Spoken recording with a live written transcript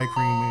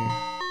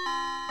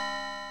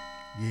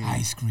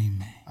Ice Cream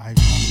Man. Ice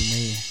Cream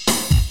Man.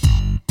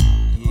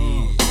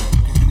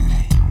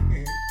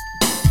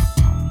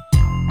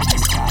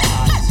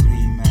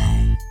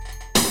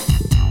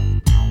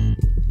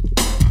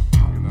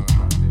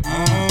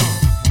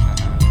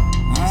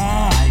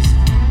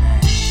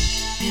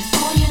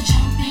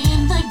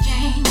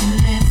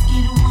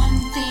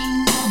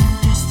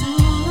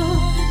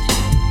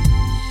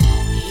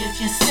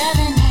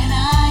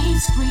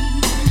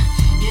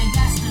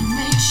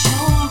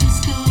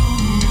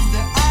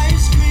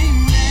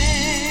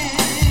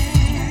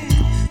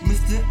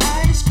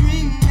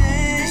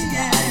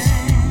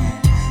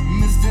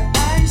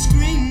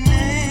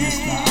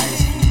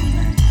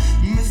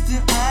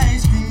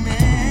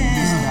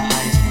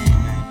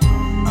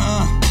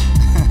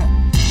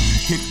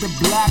 The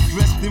block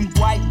dressed in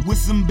white with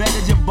some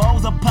better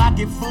jabos, a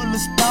pocket full of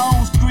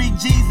stones. 3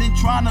 G's and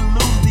trying to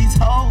lose these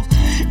hoes.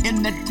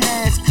 In the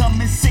task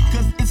coming sick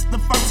cause it's the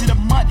first of the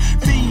month.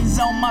 Fiends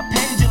on my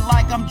page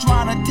like I'm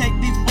trying to take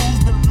these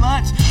fools to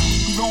lunch.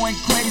 Going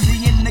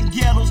crazy in the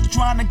ghettos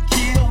trying to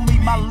kill me.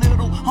 My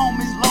little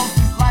homies lost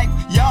his life,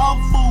 y'all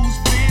fools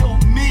feel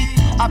me.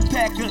 I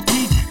pack a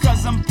heat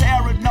cause I'm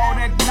paranoid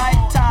at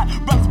nighttime.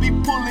 Brothers be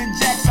pulling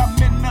jacks, I'm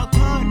in the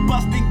hood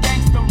busting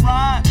gangsta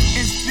rhyme.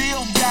 And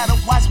still gotta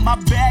watch my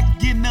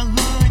back in the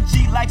hood.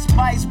 G like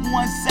Spice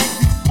One, say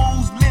these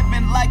fools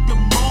living like the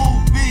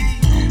movie.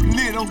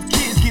 Little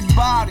kids get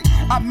body,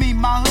 I mean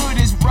my hood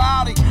is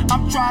rowdy.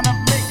 I'm trying to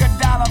make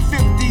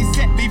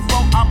 $1.50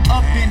 before I'm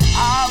up in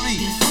Ollie.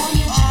 Before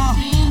you jump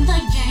in the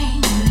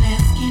game,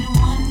 let's get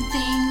one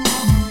thing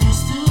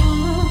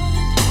understood.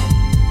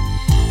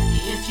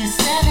 If you're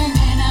selling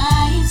an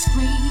ice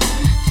cream,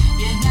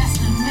 you got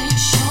to make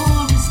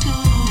sure it's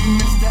good.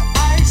 Mr.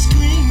 Ice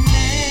Cream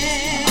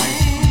Man,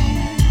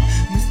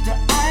 Mr.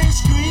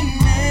 Ice Cream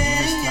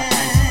Man,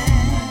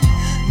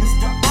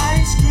 Mr.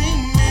 Ice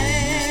Cream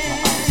Man,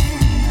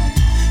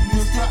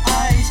 Mr.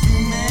 Ice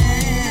Cream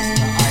Man,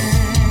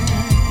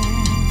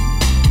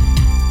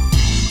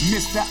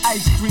 Mr.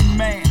 Ice Cream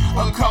Man,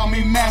 or call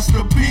me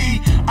Master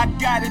P. I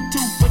got it 2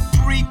 for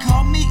 3,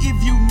 call me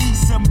if you need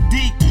some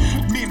deep.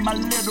 Me and my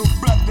little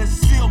brother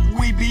Silk,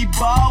 we be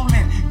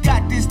ballin'.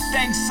 Got this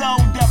thing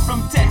sold up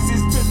from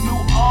Texas to New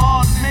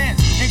Orleans.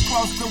 And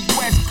cross the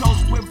West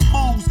Coast with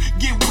fools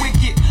get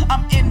wicked.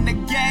 I'm in the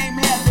game,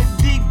 hella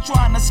deep,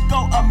 trying to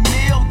score a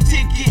meal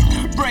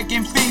ticket.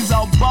 Breaking things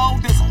on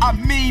boulders, I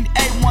mean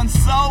A1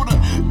 soda.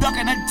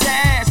 Ducking the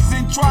tasks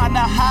and trying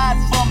to hide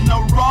from the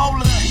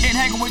rollers. And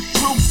hanging with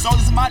troops, so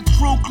this is my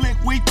true clique.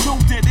 We true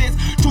to this,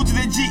 true to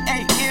the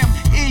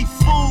G-A-M-E.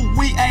 Fool,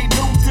 we ain't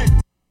new to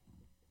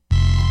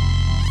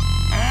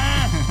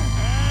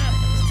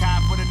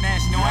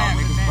national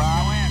anthem.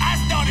 I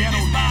started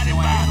this body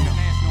battle.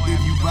 If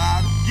you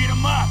body, get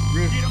 'em up.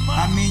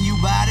 I mean you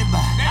body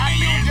body. I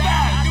mean you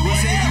body. We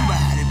say you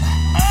body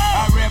body.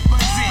 I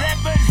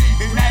represent.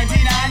 It's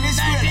 1990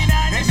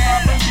 Skrilla. They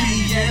never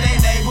be, yeah, they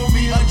label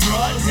me a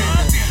drug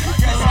dealer.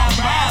 Cause I'm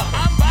proud.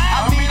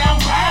 I mean I'm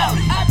proud.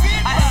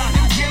 I have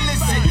them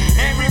killers and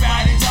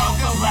everybody talk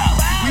about.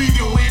 We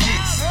doing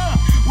this.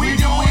 We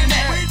doing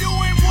that.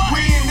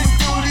 We in the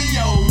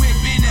studio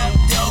whipping up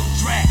dope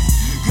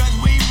tracks. Cause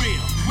we real.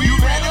 You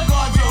better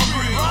guard your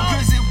grill,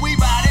 cause if we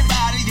body,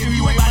 if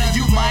you ain't body,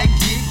 you might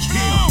get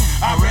killed.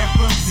 I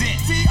represent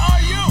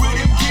where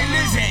them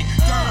killers ain't.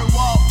 Third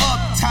wall,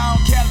 uptown,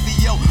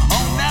 Calvio,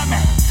 on that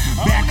man.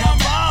 Back up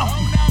off,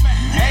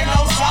 ain't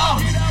no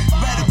song.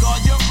 Better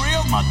guard your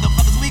grill,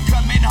 motherfuckers, we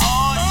coming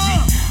hard, G.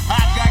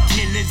 I got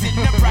killers in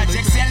the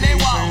projects selling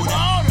water.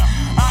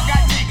 I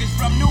got niggas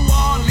from New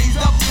Orleans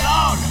to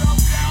Florida.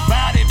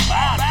 Body.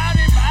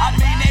 I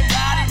mean they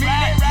ride.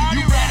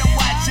 You better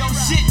watch your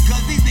shit,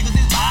 cause these niggas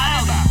is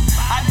wild.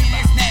 I mean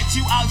they snatch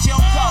you out your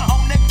car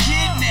on the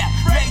kidnap.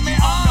 Lay you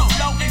on the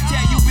floor and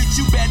tell you, bitch,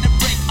 you better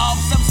break off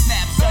some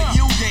snaps or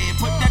you dead.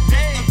 Put that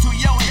pistol to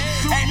your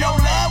head. Ain't no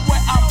love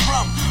where I'm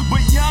from, but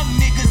young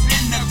niggas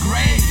in the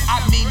grave. I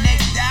mean they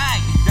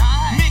dying.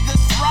 Niggas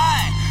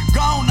frying,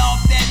 gone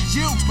off that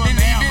juice. And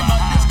even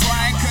mothers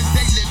crying cause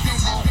they live.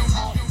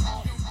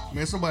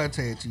 Man, somebody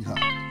tag T-Hop.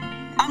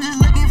 I'm just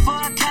looking for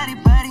a caddy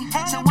buddy.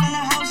 So when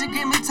the hoe should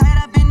get me tight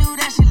up and knew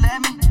that she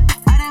let me.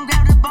 I done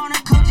grabbed up on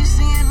her coochie,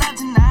 seeing love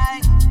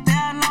tonight. They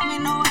all know me,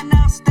 no one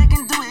else, they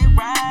can do it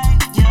right.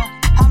 Yeah,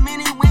 how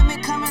many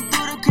women coming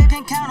through the crib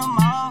can count them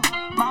all?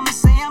 Mama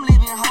say I'm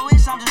leaving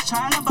hoish, I'm just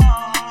trying to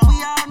ball.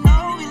 We all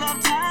know we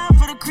love time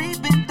for the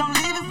creeping. Don't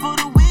leave it for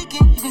the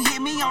weekend, you can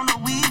hit me on the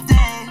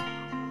weekday.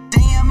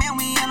 Damn man,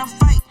 we in a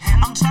fight.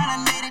 I'm trying to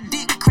lay the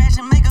dick, crash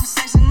and make up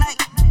sex at night.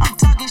 I'm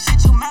talking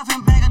shit, you mouth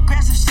and back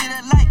aggressive shit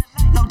at light.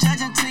 No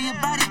judging till your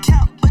body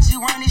count, but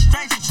you earn these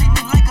stripes. You treat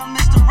me like I'm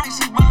Mr. Right.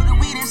 She roll the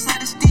weed inside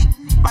the stick.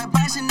 By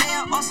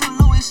Chanel or some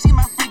Louis, she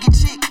my freaky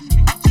chick.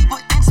 A people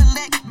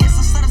intellect, it's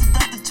a subtle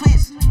stuff to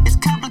twist. It's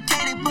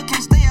complicated, but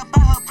can't stay up by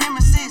her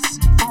premises.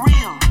 For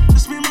real.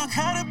 just be my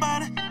cut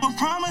about it. But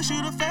promise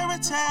you the fairy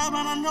tale,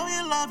 and I know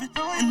you love it.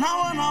 And I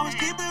will always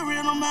keep it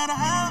real, no matter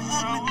how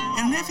ugly.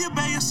 And if you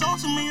bear your soul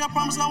to me, I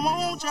promise I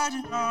won't judge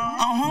you.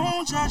 I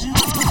won't judge you.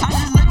 I'm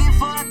just looking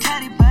for a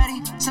caddy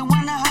buddy. So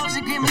when the hoes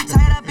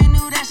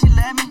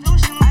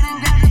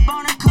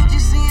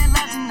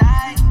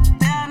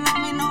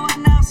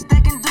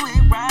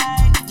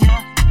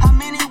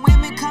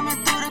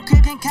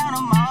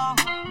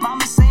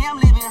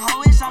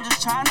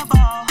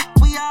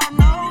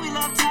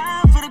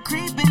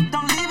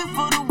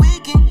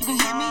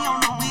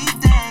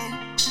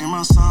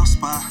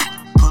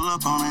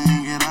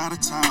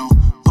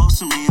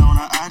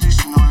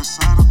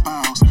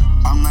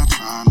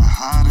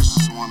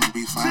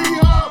be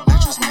found.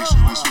 Let's just make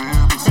sure it's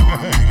real before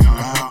I make it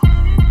loud.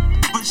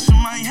 But you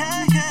might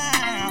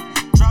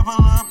drop a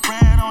little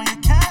bread on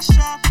your cash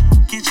app.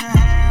 Get your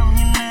hair on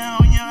your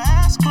nail and your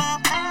ass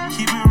clap.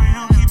 Keep it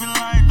real, keep it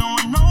light,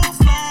 don't no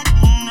flag,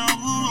 no.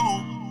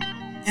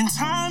 And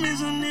time is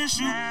an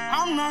issue.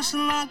 I'm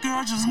nonchalant,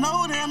 girl, just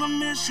know that I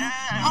miss you.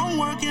 I'm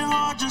working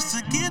hard just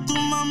to get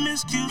through my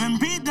miscues. Been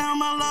beat down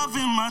my love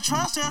and my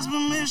trust has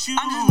been misused.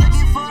 I'm just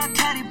looking for a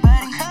caddy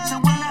buddy. So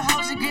when the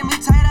hoe she get me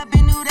tight up,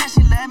 and knew that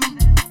she let me.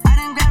 I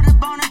done grabbed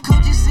up on her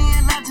coochie,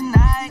 seeing love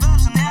tonight. There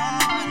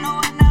don't no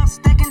one else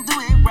that can do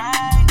it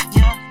right.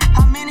 Yeah,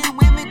 how many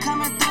women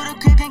coming through the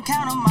crib can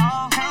count them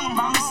all?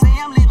 Mama say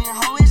I'm leaving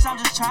hoish, I'm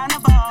just trying to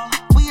ball.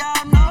 We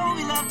all know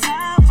we love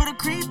time for the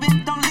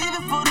creeping. Don't leave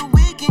it for the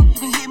weekend. You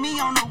can hit me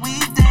on a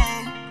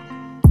weekday.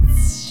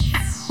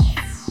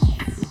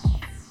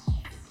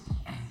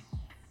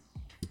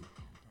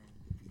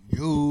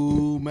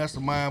 Yo,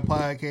 Mastermind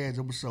Podcast,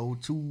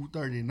 episode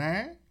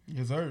 239.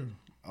 Yes, sir.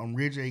 I'm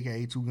Rich,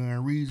 a.k.a. Two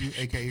Gun Reason,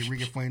 a.k.a.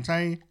 Ricky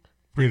Fontaine.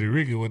 Pretty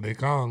Ricky, what they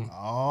call him.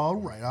 All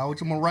right, all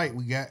to my right,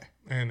 we got...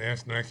 And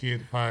that's Not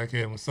Kid, the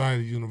podcast, Messiah,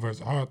 the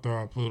Universal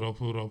Heartthrob,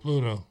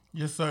 Pluto.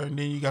 Yes, sir. And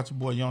then you got your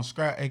boy Young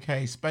Scrap,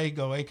 a.k.a.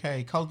 Spago,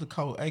 a.k.a. Coast to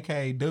Coast,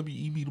 a.k.a.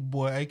 WEB the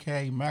Boy,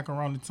 a.k.a.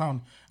 Macaroni Tony.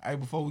 Hey,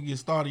 before we get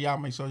started, y'all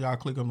make sure y'all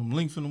click on them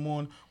links in the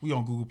morning. We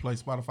on Google Play,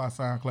 Spotify,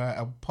 SoundCloud,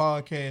 Apple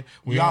Podcast.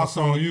 We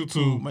also on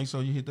YouTube. Make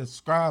sure you hit that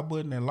subscribe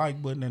button, that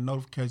like button, that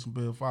notification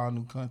bell for our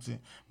new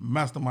content.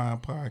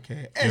 Mastermind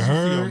Podcast, as you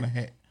see on the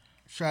hat.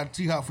 Shout out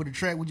to T-Hop for the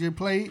track we just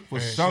played. For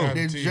Hey, sure. shout out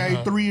There's to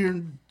T-Hop. J3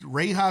 and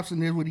Ray Hobson,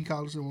 that's what he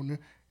calls him on there.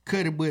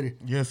 Cut it, buddy.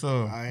 Yes, sir.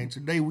 All right,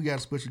 today we got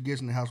a special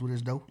guest in the house with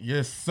us, though.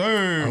 Yes,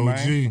 sir, OG.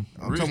 man.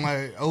 I'm talking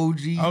about OG,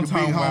 I'm the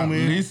talking big about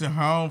homie. listen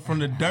home from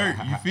the dirt.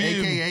 You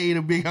feel me? A.K.A.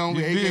 the big homie,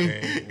 You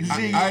a.k.a.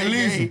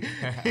 Ziggy,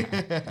 Hey,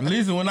 a.k.a.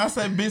 Listen, when I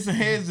say Benson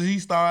Hedges, he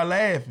started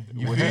laughing.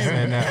 You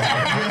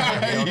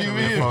feel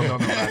me?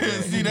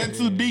 See, that's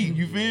too deep.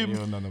 You feel me?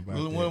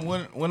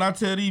 When I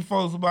tell these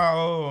folks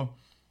about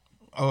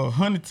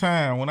 100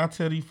 times, when I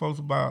tell these folks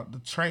about the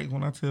track,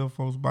 when I tell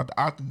folks about the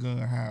Octagon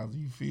House,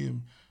 you feel me?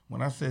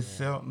 When I said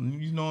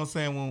you know what I'm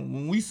saying?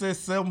 When we said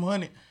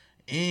 700,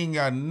 it ain't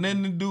got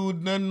nothing to do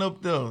with nothing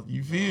up there.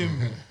 You feel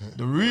me?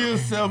 The real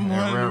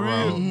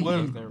 700,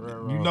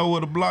 you know what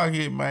the block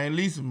hit, man.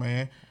 Listen,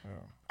 man.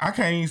 I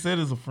can't even say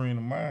this a friend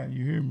of mine.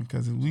 You hear me?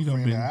 Because we done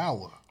Friend been of the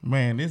hour.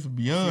 Man, this is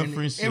beyond Friend of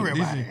friendship.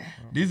 everybody.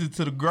 This is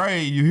to the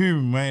grave. You hear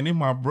me, man? This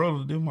my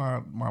brother. This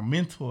my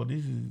mentor.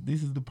 This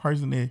is the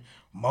person that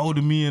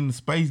molded me in the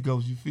Space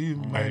Ghost. You feel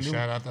me, man? Man,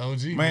 shout out to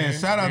OG. Man,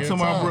 shout out to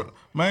my brother.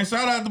 Man,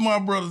 shout out to my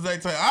brother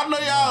Zach Taylor. I know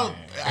y'all.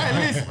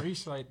 Hey, listen.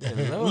 Appreciate that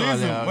love.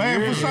 Listen, out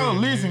man, here. for sure.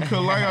 Listen,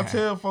 cause like I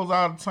tell folks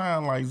all the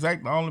time, like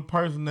Zach, the only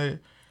person that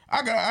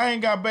I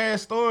ain't got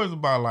bad stories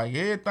about. Like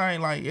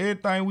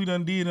everything we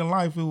done did in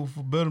life, it was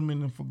for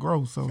betterment and for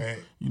growth. So Fact.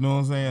 you know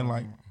what I'm saying?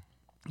 Like,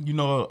 you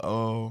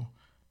know,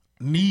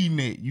 needing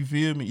it. You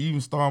feel me? Even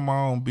start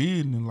my own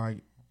business. Like,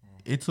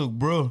 it took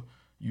bruh,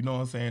 you know what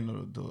I'm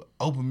saying, to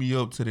open me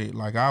up to that.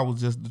 Like, I was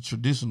just the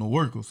traditional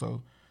worker.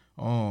 So,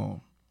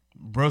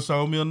 bruh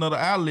showed me another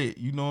outlet,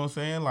 you know what I'm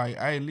saying? Like,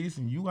 hey,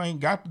 listen, you ain't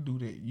got to do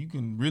that. You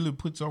can really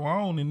put your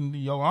own in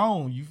your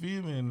own, you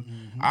feel me? And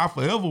I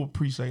forever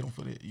appreciate him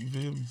for that, you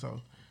feel me?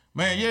 So,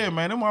 man, yeah,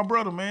 man, that's my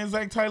brother, man,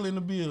 Zach Taylor in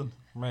the building.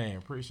 Man,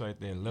 appreciate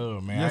that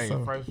love, man. Yes, Hey,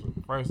 sir.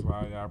 first of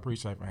all, y'all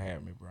appreciate for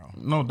having me, bro.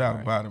 No doubt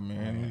Right. about it,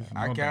 man. Listen,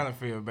 I no kind doubt. of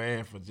feel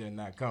bad for just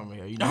not coming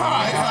here. You know,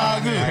 Nah, it's all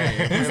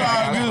good. It's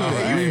all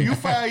good. You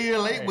 5 years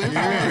late, but it's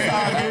all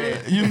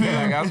right. You feel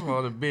like me? I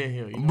supposed to be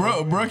here. You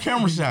know? Bro,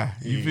 camera shy.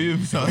 You feel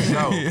me? So, For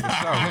sure.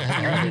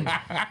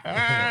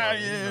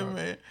 yeah,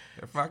 man.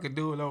 If I could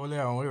do it over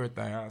there on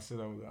everything, I'd sit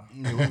over there.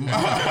 We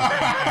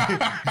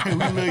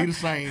love you the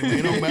same.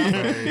 It don't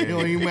matter. It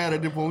don't even matter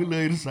at this point. We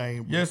love you the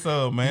same. Bro. Yes,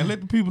 sir, man.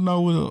 Let the people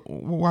know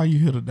why you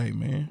here today,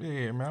 man.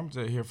 Yeah, man, I'm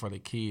just here for the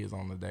kids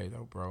on the day,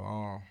 though,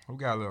 bro. We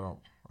got a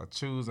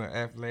choosing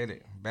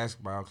athletic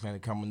basketball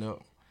clinic coming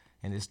up,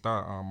 and it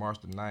start on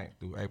March the 9th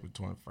through April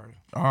 21st.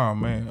 Oh,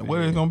 man.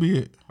 Where it's going to be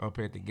at? Up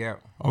at the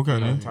Gap. Okay,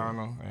 then.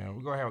 Turner, and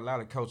we're going to have a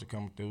lot of coaches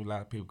coming through, a lot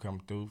of people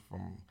coming through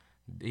from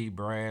D.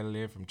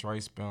 Bradley, from Trey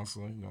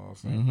Spencer, you know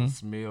what I'm saying,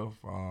 Smith,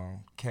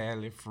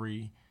 Cali,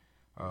 Free,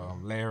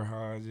 Larry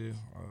Hodges,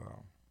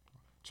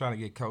 trying to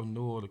get Coach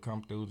Newell to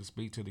come through to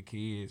speak to the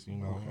kids, you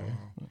know.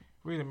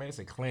 Really, man, it's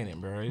a clinic,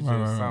 bro. It's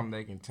just something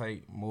they can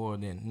take more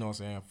than, you know what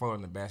I'm saying,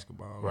 further than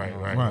basketball. Right. you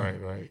know?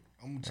 Right.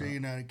 I'm gonna tell you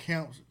now, the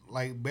camps,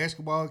 like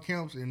basketball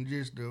camps, and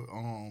just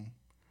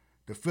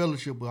the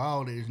fellowship of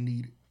all that is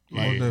needed.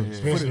 Like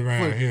Especially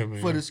around here,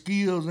 man. for the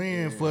skills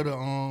and for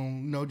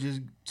the just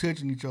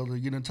touching each other,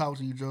 getting to talk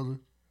to each other,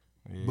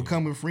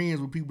 becoming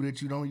friends with people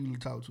that you don't usually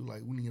talk to.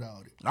 Like, we need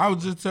all that. I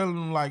was just telling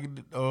them, like,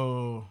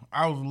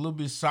 I was a little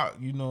bit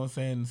shocked, you know what I'm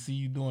saying, to see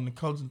you doing the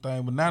coaching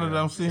thing. But now that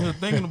I'm sitting here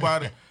thinking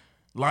about it,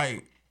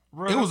 like,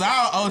 It was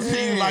our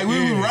OG. Like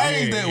we were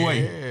raised that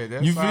way. Yeah,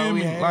 that's You all feel we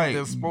me? had, Like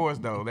the sports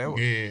though.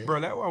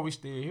 Bro, that's why we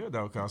still here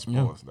though, cause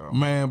sports though.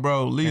 man,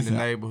 bro, In listen. the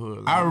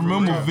neighborhood. I like,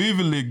 remember for real.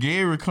 vividly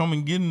Gary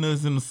coming getting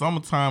us in the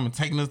summertime and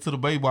taking us to the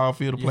baseball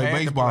field to You play had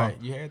to baseball. play.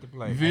 You had to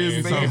play. You feel me?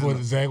 And So-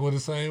 speaking- Zach was the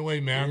same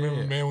way, man. I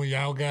remember, Yeah. man, when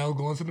y'all guys was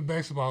going to the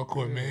basketball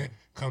court, man.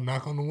 Come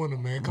knock on the window,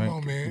 man. Come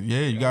on, man.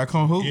 Yeah, you gotta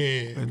come hoop.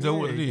 Yeah. That's just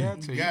what it you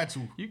is. Got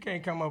to. You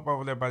can't come up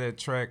over there by that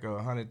track or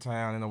 100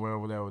 Town in the world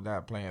over there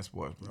without playing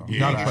sports, bro. Yeah.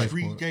 Gotta Beckett play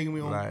Street, you sports. can't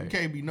be on. Like- You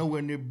can't be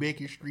nowhere near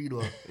Beckett Street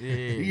or. Yeah,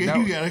 You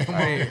gotta come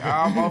on. Hey,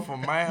 almost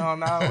from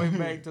Mound all the way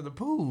back to the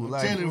pool.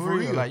 Like, telling you, for for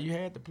real. real. Like, you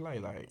had to play.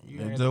 Like, you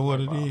had That's to just what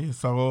play it ball. is.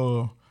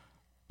 So,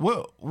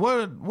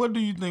 what do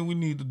you think we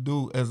need to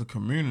do as a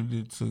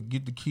community to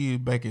get the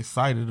kids back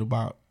excited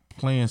about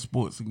playing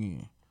sports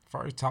again?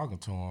 First, talking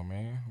to them,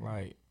 man.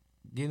 Like,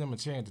 give them a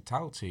chance to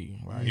talk to you.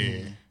 Like,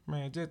 Yeah.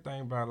 man, just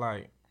think about,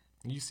 like,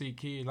 you see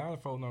kids, a lot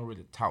of folks don't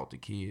really talk to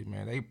kids,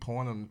 man. They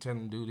point them, tell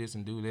them to do this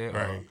and do that.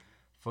 Or Right.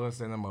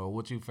 fuss at them or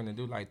what you finna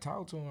do. Like,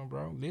 talk to them,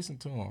 bro. Listen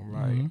to them.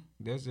 Like,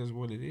 that's just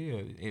what it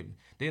is.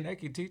 Then they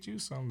can teach you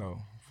something,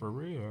 though, for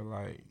real.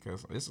 Like,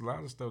 because it's a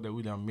lot of stuff that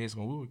we done missed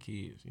when we were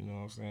kids, you know what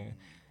I'm saying?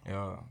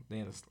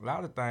 Then a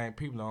lot of things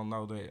people don't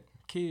know that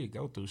kids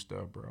go through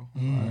stuff, bro.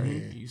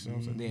 Like, you see what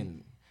I'm saying?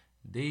 Then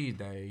these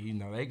days, you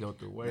know, they go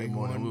through way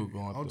more than we were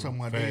going I'm through. talking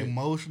about they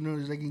emotional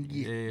as they can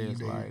get. Yeah, these it's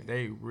days. like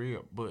they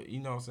real, but you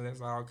know what I'm saying?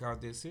 That's all cause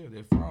this here,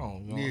 their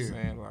phone. You know what I'm Yeah.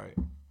 saying? Like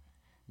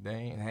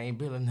they ain't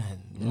building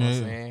nothing. You know what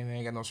I'm saying? They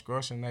ain't got no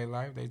structure in their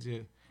life. They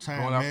just Time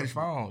going off the management.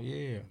 phone.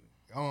 Yeah.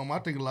 I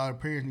think a lot of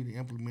parents need to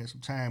implement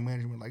some time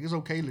management. Like, it's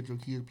okay to let your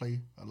kids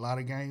play a lot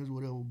of games,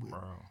 whatever, but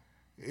Bro.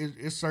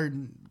 it's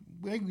certain.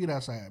 They can get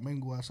outside. They can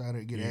go outside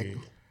and get Yeah.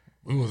 active.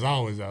 We was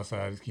always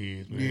outside as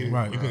kids, man. Yeah.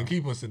 Right. You couldn't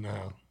keep us in the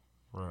house.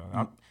 Bro,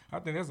 I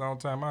think that's the only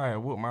time I had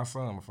whooped my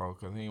son before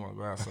because he didn't want to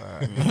go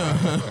outside.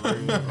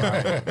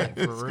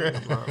 For real,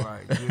 bro.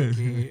 Like, good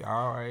kid,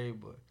 all right,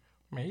 but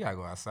man, you gotta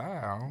go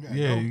outside. Huh?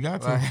 Yeah, you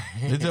got to. Like-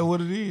 That's just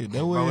what it is. That's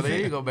Bro, what they it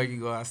ain't is. gonna make you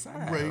go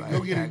outside. Right, Like,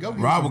 go get it. Go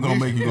get Robert some gonna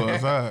make you mission. go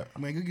outside.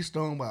 Man, go get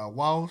stoned by a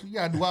wall. You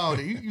gotta do all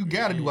that. You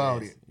gotta do all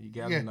that. You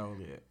gotta know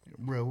that.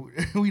 Bro,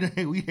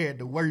 we had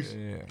the worst.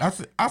 Yeah.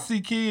 I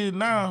see kids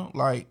now,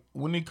 like,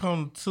 when it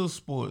comes to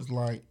sports,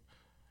 like,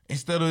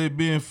 instead of it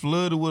being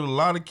flooded with a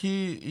lot of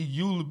kids, it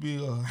usually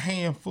be a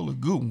handful of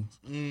good ones.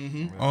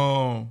 You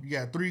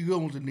got 3 good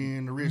ones and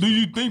then the rest. Do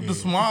you think the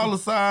smaller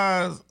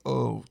size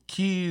of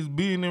kids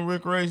being in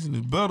recreation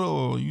is better,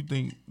 or you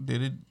think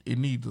that it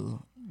need to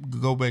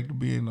go back to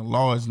being a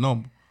large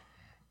number?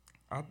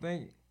 I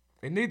think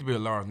it needs to be a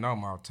large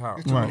number off top.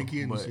 It's too many Right.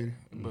 kids in the But, city.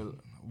 but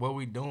what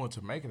we doing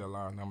to make it a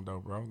large number though,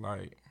 bro?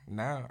 Like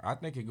now, I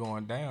think it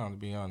going down to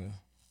be honest.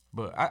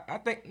 But I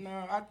think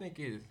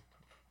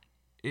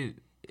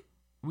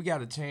we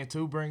got a chance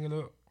to bring it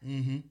up.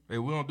 Mm-hmm. If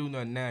we don't do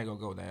nothing now, it gonna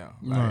go down.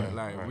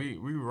 Like we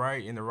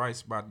right in the right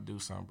spot to do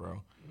something,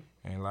 bro.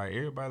 And like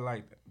everybody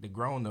like the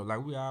grown up,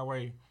 like we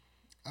always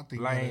I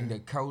think blame gotta- the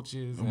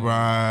coaches. And,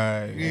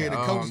 Right. Yeah, the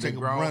coaches the take a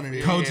grown- run of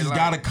it. Coaches like-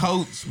 got to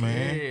coach,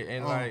 man. Yeah,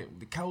 and like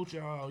the coach,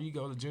 y'all, you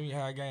go to junior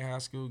high game, high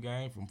school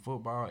game, from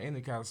football,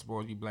 any kind of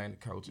sport, you blame the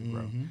coaches,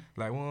 bro.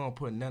 Like we don't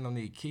put nothing on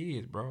these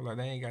kids, bro. Like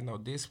they ain't got no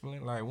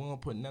discipline. Like we don't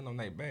put nothing on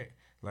their back.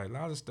 Like a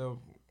lot of stuff,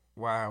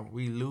 why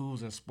we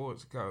lose in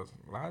sports, because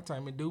a lot of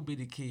time it do be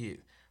the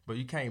kids, but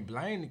you can't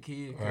blame the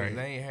kids because Right.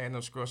 they ain't had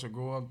no structure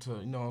grow up to,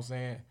 you know what I'm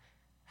saying,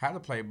 how to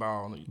play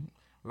ball.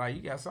 Like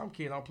you got some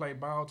kids don't play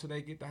ball till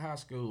they get to high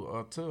school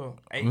or till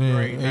 8th Yeah,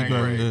 grade, 8th 9th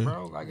grade, grade, yeah.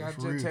 bro. Like I For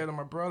just real. tell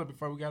my brother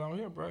before we got on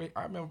here, bro.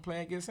 I remember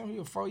playing against him. He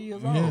was 4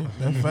 years old. Yeah,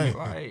 that's fact.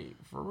 Like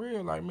for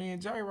real, like me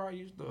and J-Rod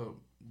used to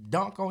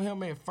dunk on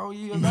him at 4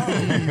 years old.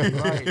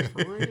 Like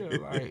for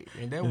real, like,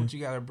 and that's what you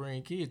gotta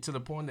bring kids to the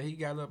point that he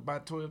got up by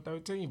 12,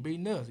 13,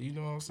 beating us. You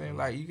know what I'm saying?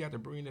 Like you got to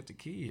bring that to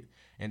kids,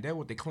 and that's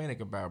what the clinic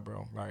about,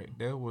 bro. Like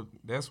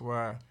that's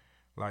why,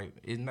 like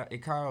it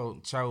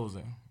called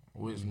Chosen,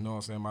 which you know what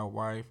I'm saying. My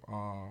wife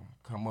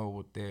come up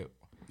with that.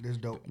 That's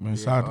dope. Man,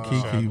 shout out to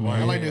Kiki, I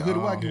man. like that hoodie.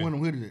 Why get one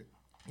of them hoodies?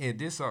 Yeah,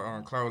 this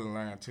clothing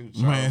line too.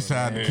 Man, Chosen, shout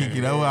out to man. Kiki.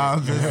 That's what I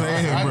was just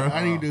saying, bro.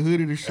 I need the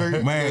hoodie, the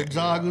shirt, Man. the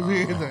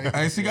joggers, everything.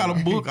 Hey, she got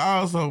a book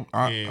also. Yeah.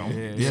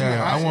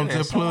 I want to Yeah,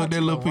 just plug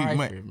that little piece.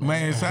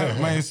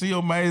 Man, she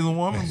amazing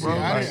woman, bro.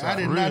 I did for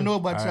not real. know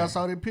about you. I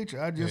saw that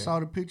picture. I just saw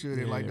the picture of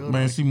it like the other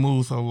Man, day. she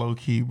moves so low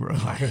key, bro.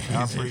 Like,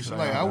 I appreciate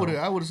Like it. I would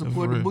have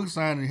supported the real. book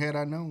signing had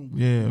I known.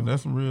 yeah,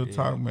 that's some real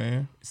talk,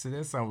 man. See,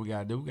 that's something we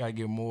gotta do. We gotta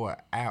get more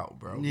out,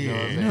 bro.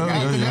 Yeah, You know what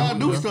I'm saying? y'all, Yeah. y'all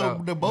do Yeah.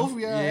 stuff. The both of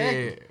y'all Yeah,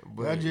 active.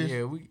 but I just-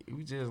 yeah,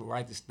 we just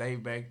like to stay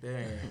back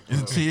there.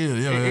 It's chill.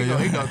 Yeah, It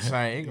yeah, gonna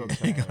change. It gonna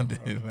change. gonna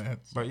bro. do that.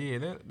 But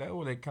yeah, that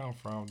where they come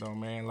from though,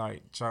 man.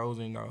 Like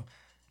Chosen, you know,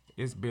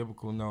 it's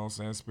biblical, you know what I'm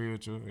saying,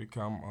 spiritual. It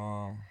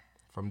come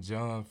from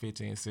John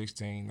 15,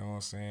 16, you know what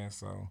I'm saying?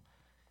 So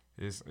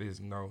it's you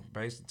know,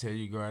 basically tell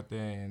you go out there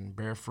and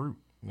bear fruit.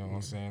 You know what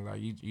I'm saying?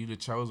 Like you the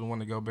chosen one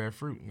to go bear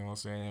fruit, you know what I'm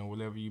saying? And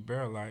whatever you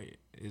bear, like,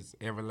 it's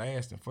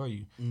everlasting for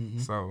you.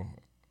 So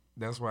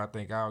that's why I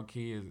think our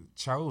kids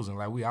chosen.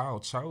 Like we all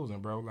chosen,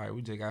 bro. Like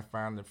we just got to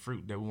find the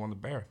fruit that we want to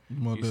bear.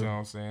 You see what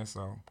I'm saying?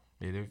 So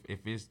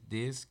if it's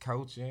this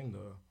coaching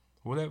or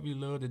whatever you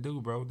love to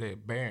do, bro,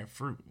 that bearing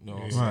fruit. You know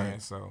what I'm saying?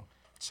 So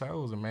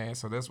chosen, man.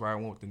 So that's why I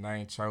want the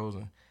name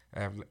chosen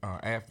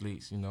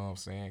athletes. You know what I'm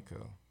saying?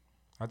 Cause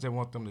I just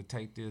want them to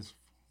take this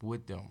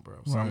with them, bro.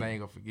 Something they ain't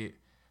gonna forget.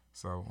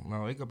 So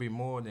no, it could be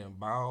more than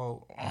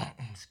ball.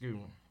 Excuse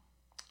me.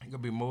 It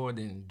could be more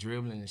than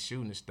dribbling and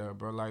shooting and stuff,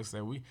 bro. Like I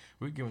said, we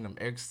giving them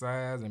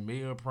exercise and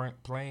meal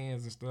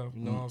plans and stuff.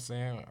 You know what I'm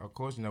saying? Of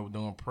course, you know, we're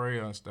doing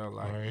prayer and stuff.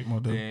 Like,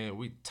 then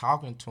we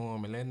talking to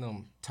them and letting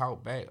them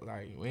talk back.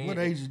 Like, what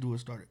ages do it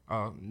start?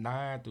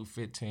 9 through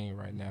 15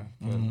 right now.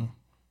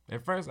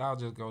 At first, I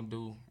was just gonna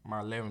do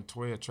my 11,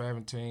 12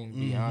 traveling team.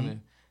 Be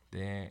honest.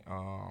 Then,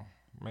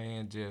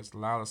 man, just a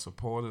lot of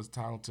supporters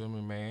talking to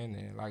me, man.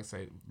 And like I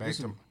say, back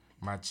to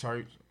my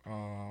church,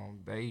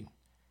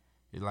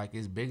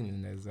 it's bigger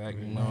than that,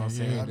 exactly. You know what I'm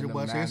saying? I just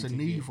about to say it's a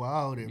need for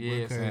all that.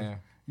 Yeah, because,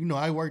 you know,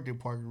 I worked at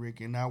Park and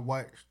Rec, and I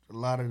watched a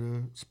lot of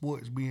the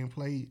sports being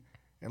played.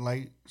 And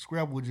like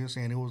Scrabble was just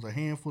saying, it was a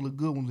handful of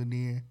good ones, and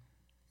then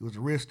it was the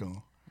rest of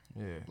them.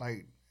 Yeah.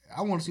 Like,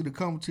 I want to see the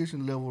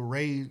competition level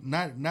raised,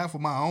 not for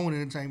my own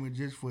entertainment,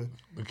 just for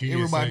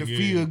everybody to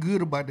feel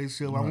good about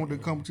themselves. I want the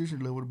competition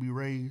level to be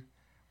raised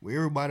where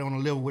everybody on a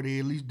level where they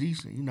at least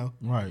decent, you know.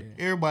 Right.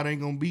 Everybody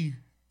ain't going to be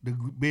the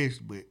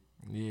best, but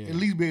at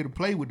least be able to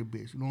play with the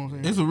best. You know what I'm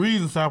saying? It's a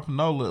reason South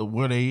Panola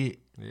where they at.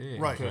 Yeah.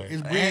 Right.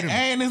 It's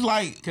and it's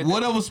like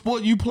whatever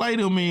sport you play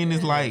them in,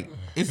 it's like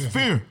it's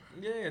fair.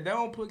 Yeah, they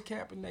don't put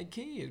cap in their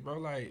kids, bro.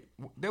 Like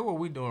that's what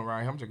we doing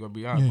right here. I'm just gonna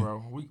be honest,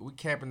 bro. We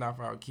capping off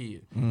our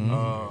kids.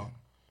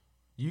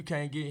 You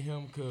can't get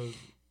him because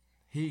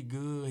he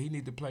good. He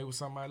need to play with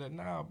somebody.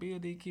 Nah,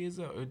 build these kids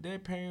up. If their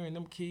parent,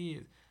 them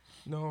kids,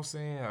 you know what I'm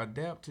saying,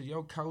 adapt to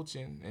your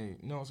coaching and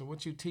you know what I'm saying,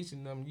 what you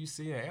teaching them, you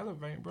see it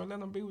elevate, bro, let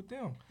them be with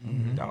them.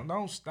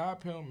 Don't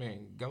stop him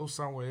and go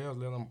somewhere else.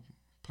 Let him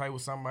play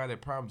with somebody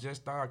that probably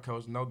just started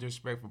coaching. No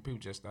disrespect for people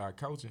just started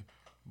coaching.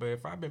 But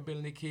if I've been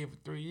building this kid for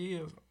 3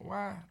 years,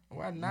 why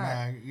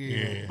not?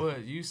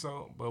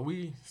 But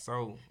we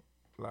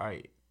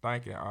like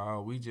thinking,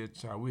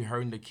 we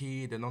hurting the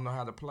kid that don't know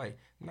how to play.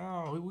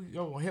 No, we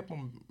gonna help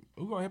him.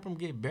 We gonna help him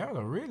get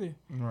better, really.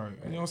 Right.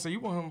 You know what I'm saying? You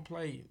want him to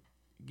play,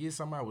 get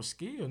somebody with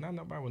skill, not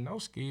nobody with no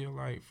skill,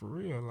 like for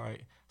real.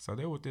 Like so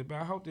they with this. But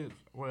I hope that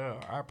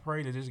I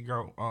pray that this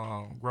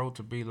grow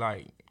to be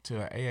like to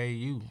an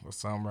AAU or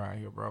something right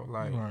here, bro.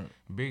 Like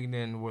bigger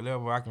than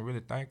whatever I can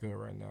really think of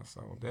right now.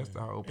 So that's the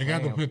whole plan.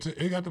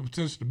 It got the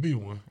potential to be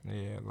one.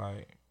 Yeah,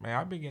 like man,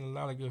 I've been getting a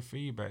lot of good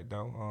feedback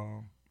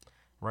though.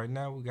 Right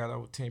now we got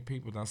over 10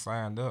 people that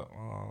signed up,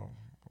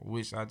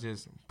 which I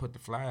just put the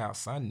flyer out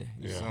Sunday.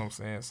 You see what I'm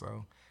saying?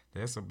 So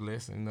that's a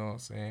blessing, you know what I'm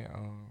saying?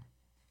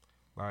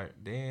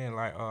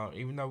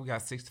 Even though we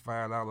got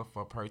 $65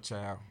 for per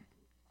child,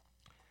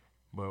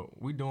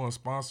 but we doing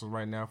sponsors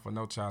right now for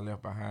No Child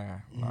Left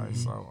Behind. Like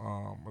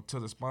until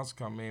the sponsor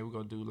come in, we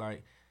gonna do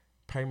like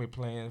payment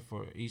plan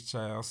for each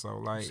child. So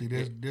like, see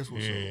this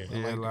was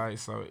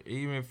so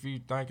even if you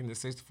thinking the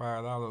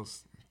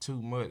 $65 too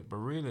much, but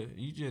really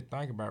you just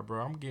think about it,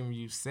 bro. I'm giving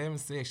you 7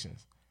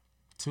 sessions,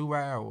 2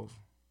 hours.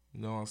 You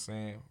know what I'm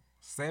saying?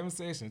 7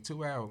 sessions,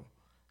 2 hours.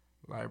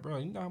 Like, bro,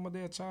 you know how much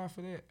they'll charge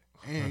for that?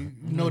 And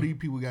you know these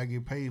people gotta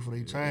get paid for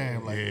their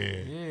time.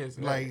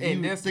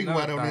 And that's think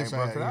about it on this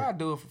side, bro. Cause I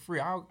do it for free.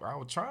 I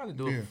was trying to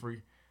do it for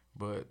free,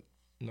 but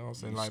you know what I'm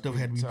saying? Like stuff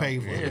had to be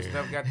paid for. Yeah,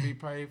 stuff got to be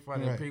paid for.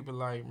 And people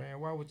like, man,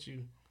 why would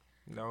you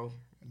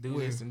do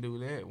this and do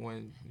that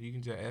when you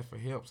can just ask for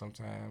help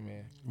sometime,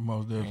 man?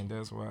 Most definitely. And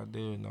that's what I do,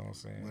 you know what I'm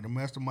saying? Well, the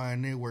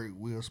Mastermind Network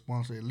will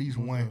sponsor at least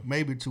one,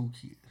 maybe 2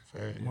 kids.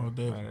 Most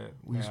definitely.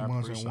 We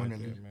sponsor one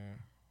of them, man.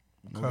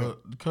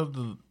 Because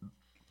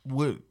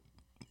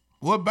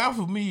what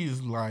baffles me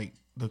is like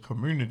the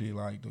community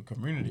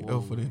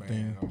up for this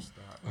thing.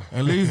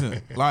 And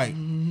listen, like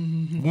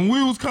when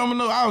we was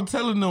coming up, I was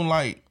telling them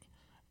like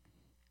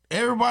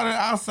everybody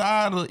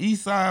outside of the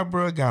East Side,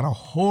 bro, got a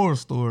horror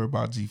story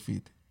about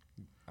G50.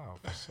 Oh,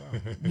 for sure.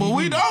 But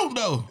we don't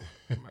though.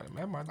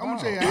 I'm gonna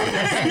tell you,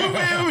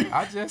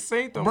 I just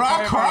seen them. Bro,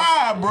 I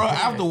cried, bro,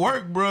 after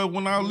work, bro.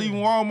 When I was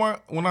leaving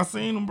Walmart, when I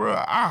seen them, bro,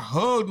 I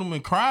hugged them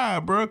and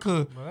cried, bro,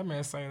 cause that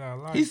man saved our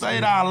life. He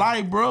saved our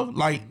life, bro.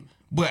 Like,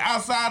 but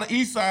outside the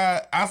East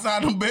Side,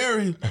 outside the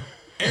barriers,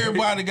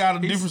 everybody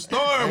got a different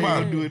story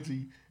about it. Do it to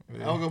you.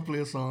 I'm gonna play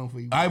a song for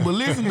you. All right, but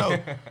listen though,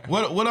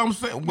 what I'm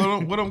saying,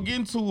 what I'm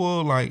getting to,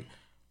 like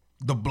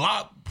the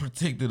block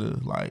protected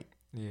us. Like,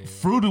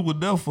 Fruity was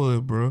there for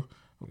us, bro.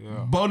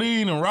 Yeah.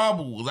 Bodine and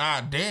Robert was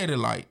our daddy.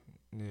 Like,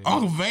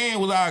 Uncle Van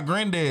was our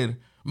granddaddy.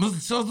 Mr.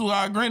 Chester was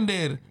our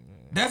granddaddy.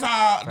 That's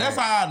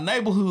how our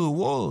neighborhood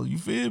was. You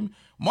feel me?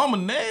 Mama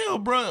Nell,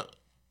 bro.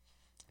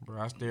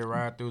 Bro, I still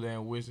ride through there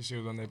and wish that she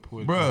was on that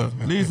porch. Bro,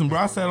 listen, bro,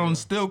 I sat on the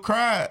still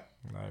cried.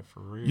 Like, for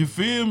real. You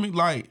feel me?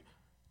 Like,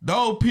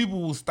 those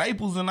people were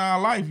staples in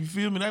our life. You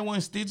feel me? They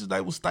weren't stitches,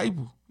 they were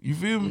staples. You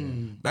feel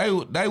me?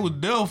 They were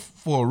there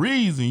for a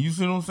reason. You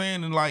see what I'm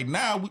saying? And like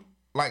now,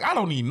 I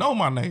don't even know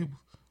my neighbors.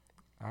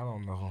 I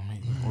don't know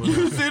him.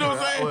 You see what I'm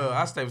saying? Well,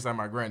 I stay beside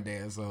my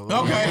granddad, so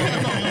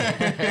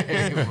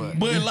Okay. but,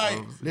 But like,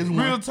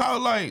 real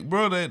talk, like,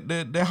 bro,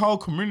 that whole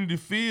community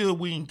feel,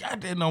 we ain't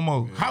got that no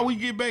more. Yeah. How we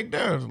get back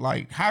there?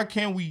 Like, how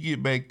can we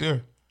get back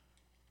there?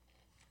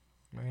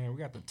 Man, we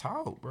got to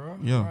talk, bro.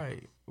 Yeah.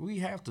 Like, we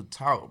have to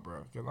talk,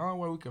 bro. Because the only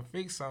way we can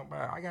fix something,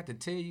 I got to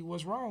tell you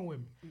what's wrong with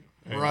me.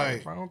 Right.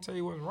 If I don't tell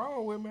you what's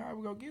wrong with me, how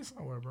we gonna get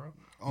somewhere, bro?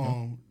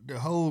 The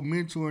whole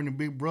mentor and the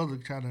big brother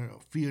kind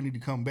of feel need to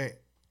come back.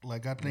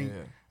 Like I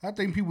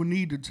think people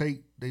need to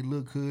take their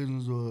little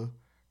cousins or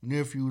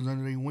nephews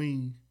under their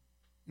wing.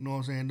 You know what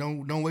I'm saying?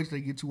 Don't wait till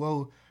they get too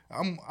old.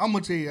 I'm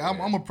gonna tell you,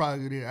 I'm a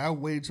product of that. I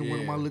waited till one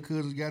of my little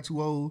cousins got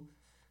too old,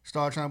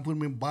 started trying to put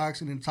them in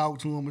boxing and talk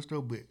to them and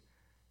stuff. But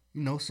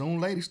you know, some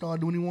lady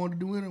started doing what he wanted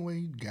to do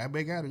anyway. He got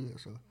back out of it.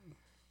 So,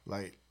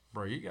 like,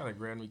 bro, you gotta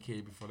grab me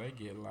kid before they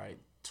get like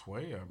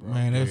 12, bro.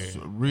 Man, that's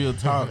real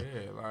talk.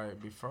 Yeah,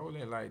 like before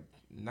that, like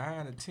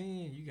 9 to 10,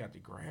 you got to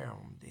grab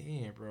them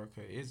then, bro.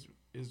 Cause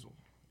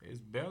it's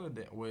better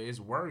than, well, it's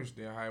worse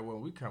than how it was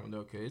when we coming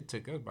up. Cause it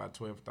took us about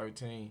 12,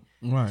 13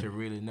 to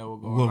really know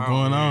what's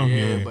going on.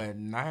 Yeah, but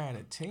 9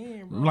 to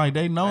 10, bro. Like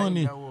they knowing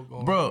it,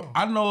 bro. On.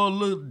 I know a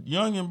little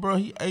youngin', bro.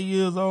 He 8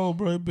 years old,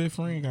 bro. His best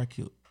friend got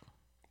killed.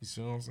 You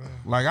see what I'm saying?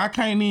 Like I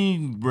can't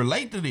even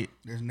relate to that.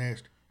 that's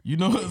nasty. You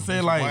know what I'm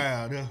saying? Like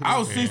Wow, I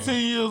was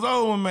 16 years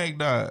old when Mac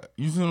died.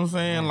 You see what I'm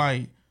saying?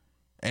 Like,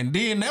 and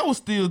then that was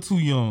still too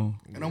young.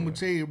 And I'm gonna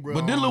tell you, bro.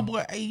 But this little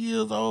boy, 8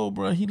 years old,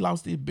 bro, he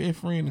lost his best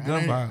friend to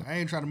gun violence. I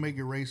ain't trying to make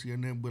it racy or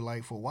nothing, but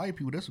like for white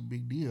people, that's a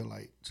big deal.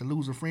 Like to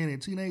lose a friend in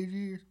teenage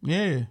years,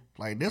 Yeah,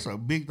 like that's a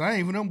big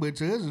thing for them. But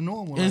to us, it's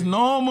normal. it's like,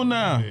 normal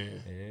now.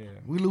 Yeah.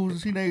 we lose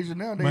a teenager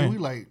nowadays. Man. We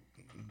like,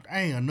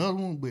 ain't another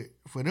one, but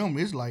for them,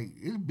 it's like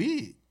it's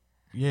big.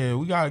 Yeah,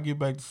 we gotta get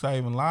back to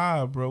saving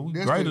lives, bro. We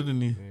That's greater the- than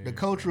this. The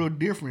cultural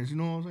difference, you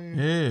know what I'm saying?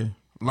 Yeah,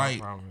 I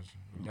like promise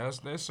you.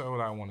 That's what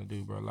I want to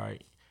do, bro.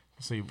 Like,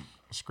 see,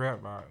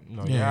 scrap out. You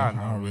know, Yeah, y'all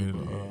know already, me,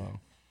 but, yeah.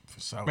 For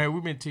sure. man,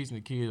 we've been teaching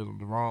the kids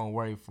the wrong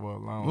way for a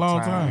long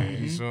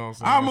time. You see what I'm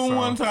saying? I remember So,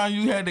 one time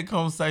you had that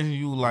conversation.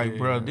 You were like, Yeah.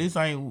 bro, this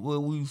ain't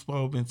what we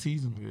supposed to been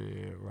teaching.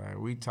 Yeah, like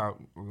we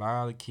taught a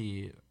lot of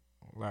kids.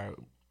 Like,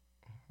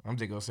 I'm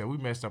just gonna say we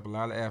messed up a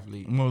lot of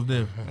athletes Most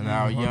definitely. in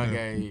our Most young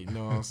definitely. age. You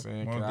know what I'm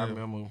saying? 'Cause Most I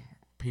definitely. remember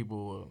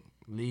people were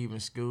leaving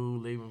school,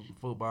 leaving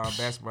football,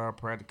 basketball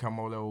practice, come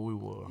over there where we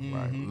were.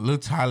 Like, Little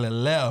Tyler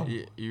left.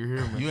 yeah, you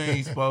hear me? You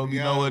ain't supposed to be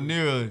Yeah. nowhere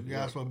near it. Yeah,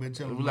 that's what I've been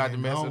telling We them. like to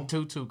mess don't- up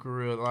tutu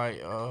career, like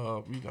you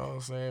know what I'm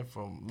saying,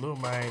 from Lil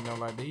Man, you know,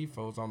 like these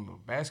folks on the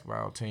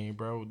basketball team,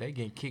 bro, they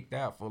getting kicked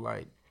out for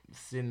like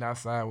sitting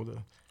outside with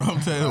a I'm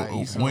telling Like, you,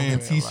 you see what wearing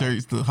I'm saying?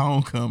 t-shirts to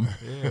homecoming.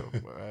 yeah,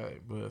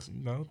 but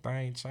you know,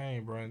 things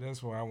change, bro, and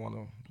that's why I want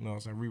to, you know what I'm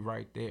saying,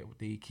 rewrite that with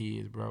these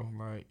kids, bro.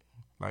 Like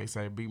I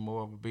say, be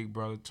more of a big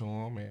brother to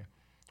them and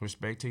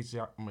respect, teach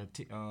all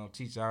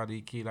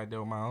these kids like they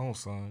were my own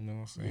son, you know what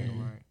I'm saying,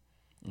 like.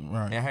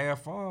 Right. And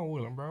have fun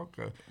with them, bro.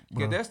 Cause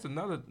that's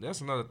another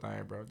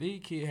thing, bro.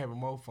 These kids having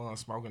more fun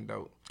smoking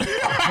dope.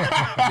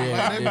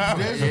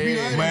 That's to be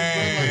honest,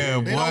 Man,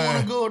 bro. They don't want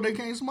boy. to go if they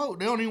can't smoke.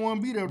 They don't even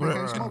want to be there if they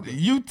can't smoke it.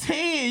 You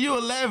 10, you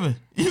 11.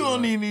 You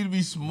don't even need to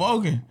be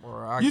smoking.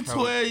 Bro, I You coach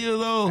 12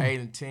 years old. 8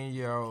 and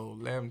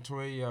 10-year-old, 11,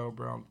 12-year-old,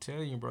 bro. I'm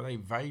telling you, bro, they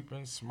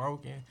vaping,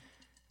 smoking,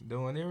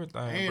 doing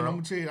everything, And bro. I'm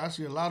gonna tell you, I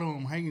see a lot of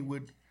them hanging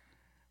with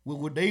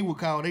what they would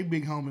call their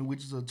big homie,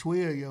 which is a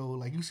 12-year-old.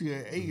 Like you see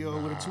an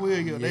 8-year-old with a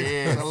 12-year-old.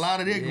 Yes. There's a lot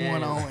of that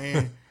going on,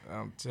 and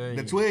I'm telling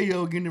the you.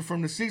 12-year-old getting it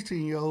from the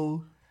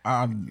 16-year-old,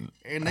 and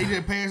they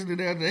just passing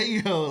it out to the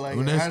 8-year-old. Like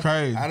Well, that's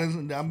crazy.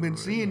 I've been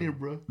seeing it,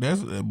 bro.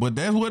 that's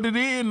what it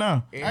is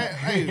now. And,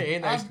 Hey,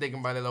 and they thinking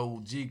about that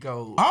old G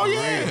code. Oh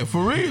yeah,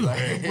 for real.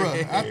 Bro,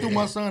 I threw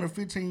my son a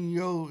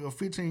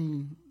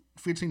 15th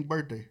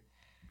birthday,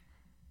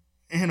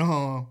 and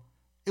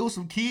it was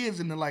some kids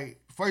in the like.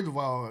 First of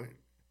all,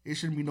 it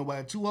shouldn't be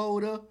nobody too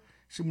old up,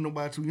 shouldn't be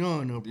nobody too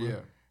young up, bro. Yeah.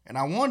 And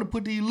I wanted to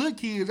put these little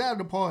kids out of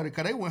the party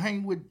because they were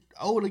hanging with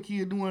older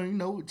kids doing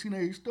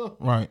teenage stuff.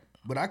 Right.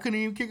 But I couldn't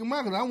even kick them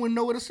out because I wouldn't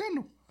know where to send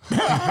them. You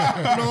know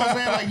what I'm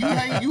saying? Like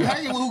you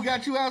hanging with who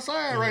got you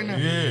outside right now.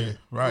 Yeah.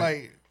 Right.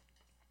 Like.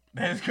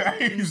 That's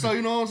crazy. So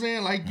you know what I'm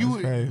saying? Like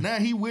crazy. now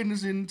he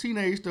witnessing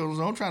teenage stuff,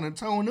 so I'm trying to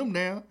tone them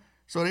down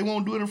so they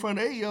won't do it in front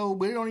of the 8-year-old,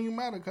 but it don't even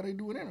matter because they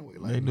do it anyway.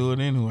 Like, They do it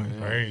anyway.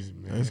 Crazy,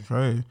 man. That's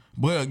crazy.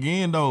 But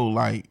again, though,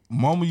 like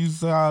Mama used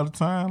to say all the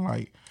time,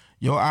 like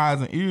your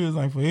eyes and ears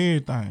ain't for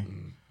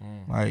everything.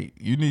 Like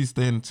you need to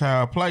stay in the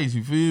child place.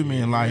 You feel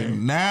me? And like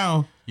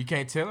now, You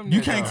can't tell them.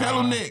 you can't tell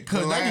them that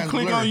because The they can lines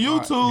click blur. on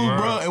YouTube, Yeah.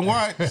 bro, and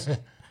watch.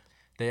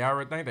 They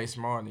already think they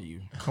smarter than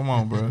you. Come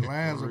on, bro.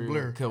 lines are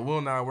blurred. Cause we'll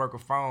not work a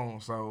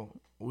phone, so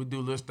we do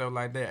little stuff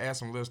like that. Ask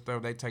them little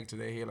stuff they take to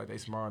their head like they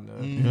smart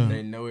enough. Yeah.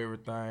 They know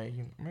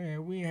everything.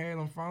 Man, we ain't had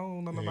them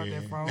phone. Nothing about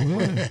that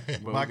phone.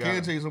 But I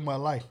can tell you something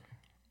about life.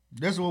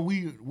 That's what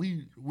we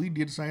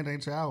did the same thing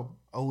to our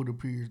older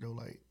peers though.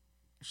 Like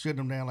shut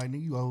them down. Like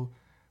nigga, you old.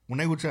 when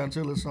they were trying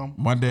to tell us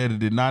something. My daddy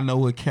did not know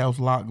what caps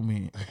lock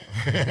meant.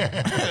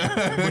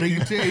 But he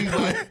can tell you,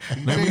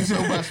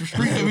 something about some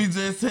street. Let me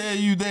just tell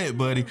you that,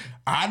 buddy.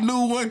 I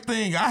knew one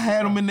thing. I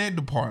had them in that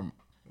department.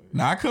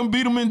 Now, I couldn't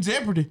beat them in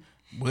Jeopardy,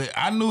 but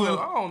I knew it.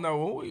 I don't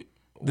know.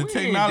 The we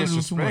technology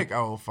was disrespect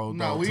old folks.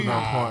 No, we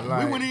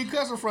wouldn't even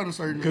cuss in front of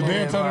certain. Because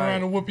they'll turn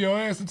around and whoop your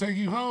ass and take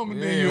you home,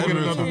 and then you'll get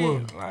another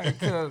whoop. Like,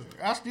 cause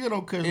I still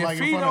don't cuss if like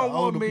in he front don't of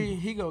older whoop me,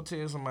 people. he gonna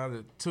tell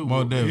somebody too.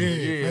 More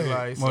definitely. Yeah,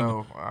 like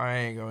so. I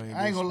ain't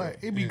gonna lie.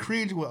 It be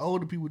cringy when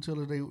older people tell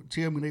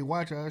me they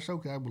watch our show.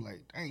 Cause I be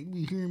like, dang, you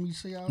be hearing me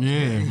say all that?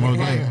 Yeah, more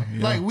definitely.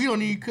 Like we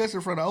don't even cuss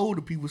in front of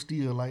older people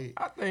still. Like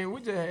I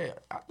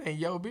think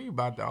Yo B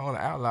about the only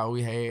outlaw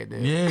we had there.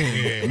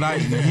 Yeah,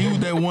 like he was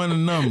that one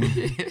and number.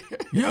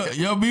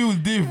 Yo B was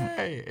different.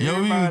 Hey, Yo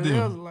B was everybody else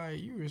different. like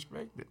you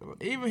respect it.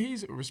 Even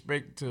he's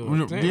respected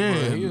to Yeah,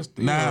 but he'll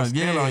still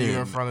stand on you yeah.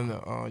 in front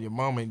of your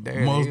mom and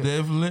dad. Most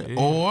definitely.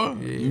 Yeah, Or,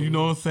 yeah. you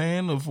know what I'm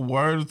saying? If a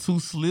word or two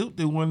slipped,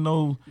 there wasn't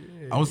no,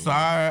 I'm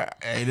sorry,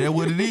 hey, that's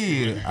what it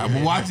is. I'm going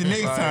to watch it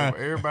next Like, time.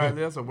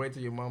 Everybody else will wait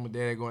till your mom and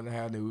dad go in the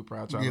house, then we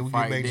probably try to we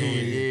fight get back to then.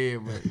 it. Yeah,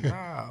 but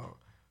no.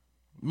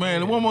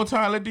 Man, one more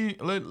time, let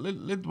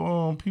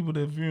people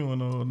that viewing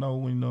know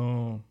when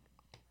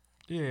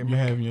Yeah, you're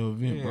man. having your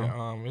event, bro.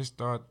 Yeah, it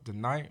starts the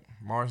night,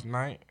 March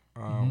 9th,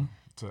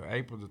 to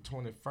April the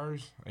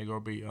 21st. It's gonna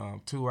be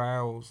 2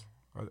 hours.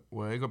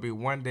 Well, it's gonna be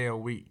 1 day a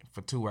week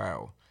for 2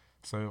 hours.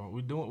 So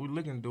we're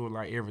looking to do it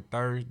like every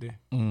Thursday.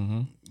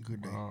 Mm-hmm.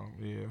 good day.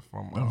 Yeah,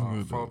 from That's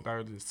a good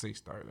 4:30 to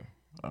 6:30.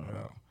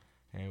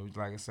 And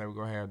like I said, we're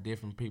gonna have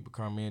different people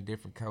come in,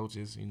 different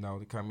coaches,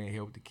 to come in and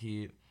help the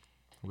kid.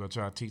 We're gonna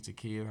try to teach the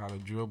kid how to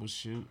dribble,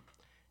 shoot,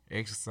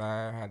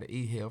 exercise, how to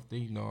eat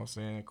healthy, you know what I'm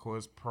saying? Of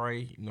course, pray,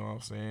 you know what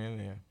I'm saying?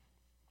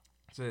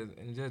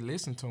 And just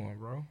listen to them,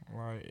 bro.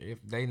 Like, if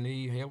they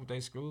need help with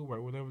their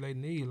schoolwork, whatever they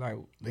need, like,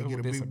 They that's get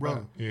what a this big brother.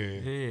 about.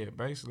 Yeah,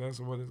 basically, that's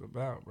what it's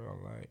about, bro.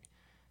 Like,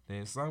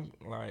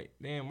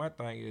 then my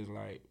thing is,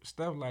 like,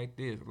 stuff like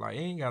this, like, it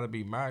ain't got to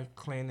be my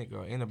clinic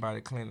or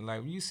anybody's clinic.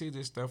 Like, when you see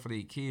this stuff for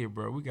these kids,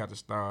 bro, we got to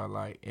start,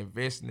 like,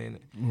 investing in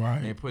it. Right.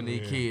 And putting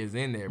these kids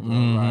in there, bro.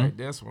 Mhm. Like,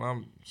 that's what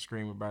I'm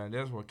screaming about. And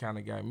that's what kind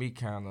of got me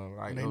kind of,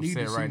 like, And they need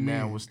upset to right see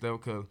now men. with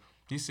stuff, because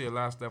you see a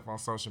lot of stuff on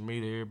social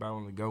media. Everybody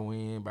want to go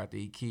in about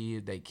these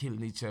kids. They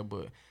killing each other,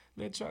 but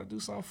let's try to do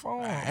something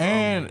for them.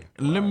 And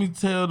let me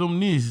tell them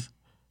this.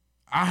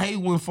 I hate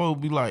when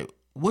folks be like,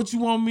 what you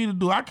want me to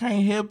do? I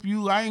can't help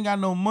you. I ain't got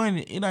no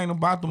money. It ain't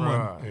about the money.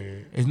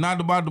 Right. It's not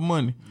about the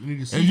money. You need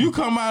to see If you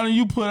come out and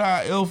you put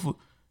out effort,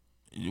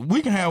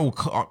 we can have a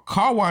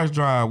car wash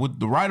drive with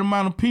the right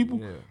amount of people.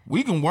 Yeah.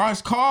 We can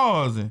wash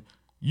cars, and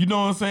you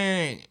know what I'm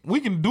saying? We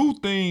can do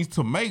things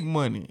to make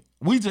money.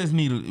 We just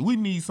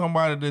need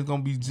somebody that's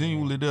gonna be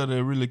genuinely there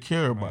that really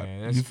care about Man,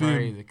 it. that's You feel me?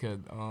 crazy, because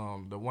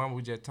the one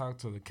we just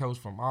talked to, the coach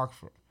from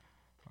Oxford,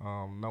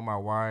 know my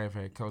wife,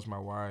 had coached my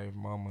wife,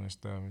 mama and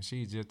stuff, and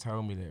she just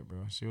told me that,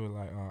 bro. She was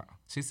like,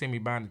 she seen me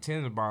buying the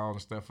tennis ball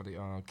and stuff for the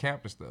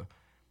camp and stuff.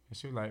 And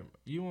she was like,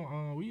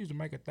 we used to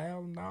make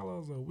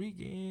 $1,000 a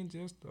weekend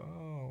just to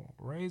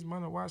raise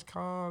money, watch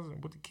cars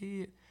and with the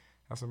kid.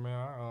 I said, man,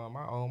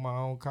 I own my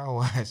own car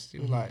wash. She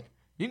was like,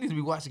 you need to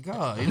be watching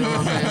cars. You know what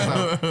I'm saying?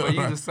 So, but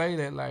you just say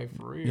that like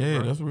for real. Yeah,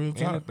 bro. that's real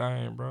talk.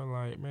 Anything, bro.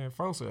 Like, man,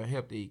 folks will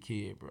help these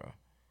kids, bro.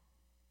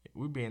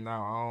 We being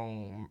our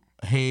own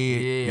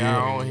Head.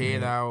 our own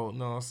head out, you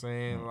know what I'm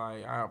saying?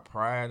 Like, our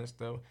pride and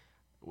stuff.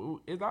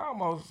 It's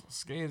almost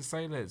scared to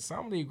say that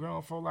some of these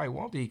grown folk, like,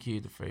 want these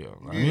kids to fail.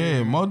 Like,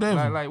 Yeah, more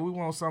definitely. like we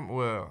want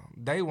something,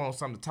 they want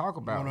something to talk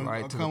about, Want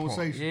like, a to the point.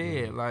 conversation.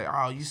 Yeah, like,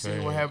 oh, you see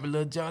what happened,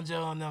 little John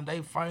and them,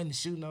 they fighting and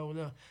shooting over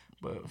there.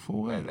 But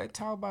For what? they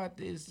talk about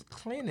this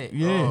clinic,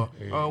 Yeah.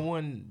 or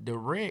when the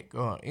rec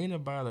or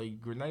anybody,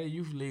 Grenada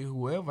Youth League,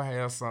 whoever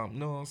has something, you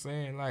know what I'm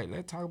saying? Like,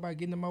 let's talk about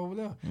getting them over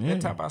there. Yeah.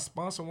 Let's talk about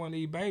sponsoring one of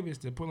these babies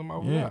to put them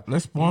over Yeah, there.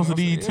 let's sponsor You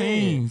know what I'm these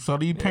saying? teams so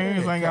these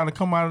parents Yeah, ain't got to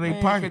come out of their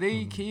Man, pocket. 'cause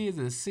these kids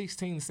are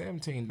 16,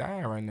 17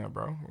 dying right now,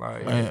 bro.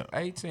 Like, Man.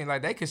 18.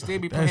 Like, they could still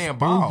be That's playing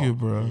spooky, ball.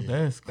 bro.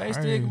 That's They crazy.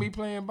 still can be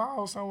playing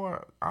ball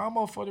somewhere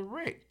almost for the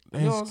rec. You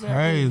That's know what I'm saying?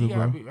 crazy, You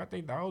gotta bro. I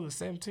think the oldest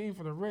 17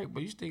 for the rec,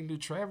 but you still can do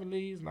travel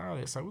leagues and all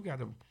that. So we got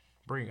to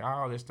bring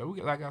all this stuff.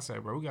 Like I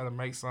said, bro, we got to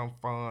make some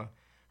fun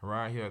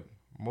around here.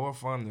 More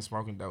fun than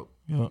smoking dope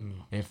Yeah.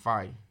 and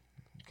fight.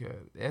 Because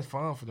that's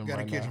fun for them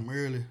Gotta right catch now. them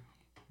early.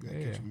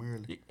 Gotta catch them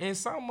early. And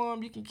some of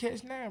them you can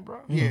catch now, bro.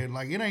 Yeah,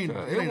 like it ain't.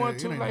 It wasn't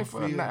too ain't late no for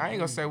field. now. I ain't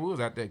gonna say we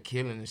was out there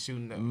killing and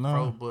shooting at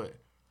No. but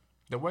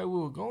the way we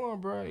were going,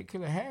 bro, it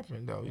could have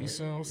happened though. You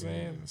see what I'm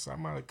saying?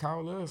 Somebody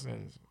called us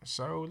and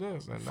showed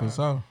us, and For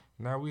sure.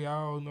 now we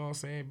all, you know what I'm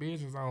saying,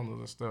 business owners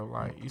and stuff.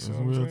 Like, you see That's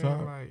what I'm real saying?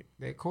 talk. Like,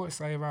 that court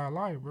saved our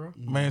life, bro.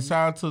 Man,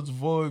 shout out to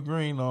Void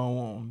Green.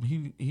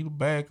 He the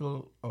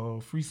backer,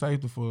 free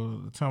safety for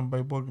the Tampa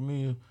Bay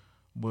Buccaneers,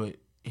 but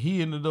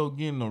he ended up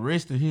getting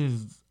arrested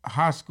his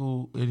high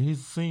school in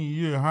his senior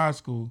year in high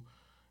school,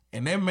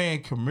 and that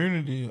man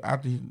community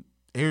after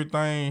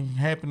everything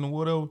happened or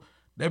whatever.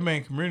 That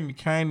man community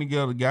came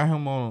together, got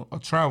him on a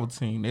travel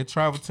team. That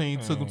travel team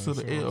took him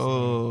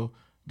to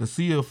the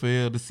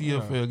CFL. The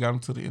CFL got him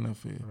to the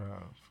NFL. Bro,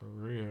 for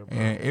real, bro.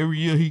 And every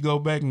year he go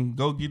back and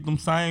go get them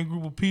same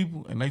group of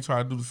people, and they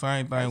try to do the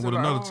same thing with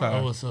another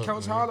child. what's up,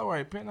 Coach man?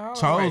 Holloway, Penn Holloway.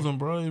 Chosen,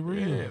 bro, it's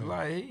real. Yeah,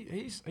 like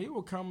he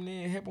was coming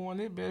in helping one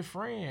of his best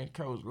friend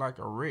coach, like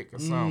a Rick or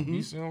something.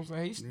 You see what I'm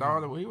saying? He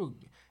started.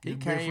 He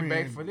came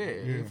back for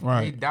that. Yeah.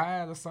 Right. He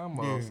died or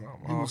something. Yeah. Or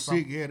something. He was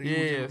sick.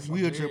 He was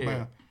wheelchair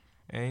bound.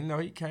 And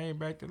he came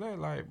back to that,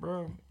 like,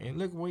 bro, and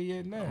look where he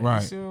at now. Right.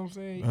 You see what I'm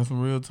saying? That's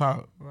some real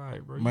talk.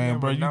 Like, bro,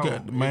 Man, you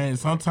got man.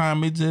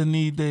 Sometimes it just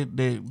need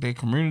that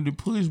community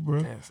push,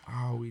 bro. That's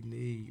all we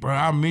need, Bro,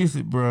 I miss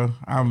it, bro.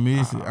 I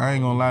miss it. I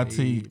ain't gonna lie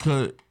to you,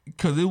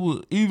 cause it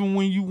was even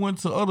when you went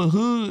to other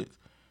hoods,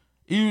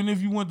 even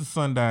if you went to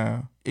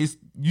Sundown,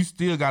 you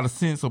still got a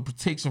sense of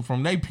protection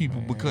from they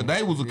people because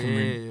they was a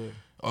community. Yeah.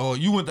 Oh,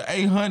 you went to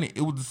 800,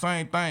 it was the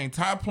same thing.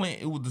 Tie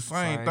Plant, it was the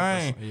same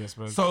thing.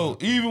 So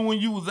even when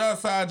you was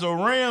outside your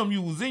realm,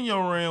 you was in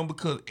your realm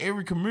because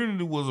every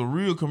community was a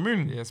real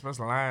community. Yeah,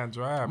 especially Lion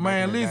Drive.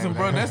 Man, listen,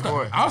 bro,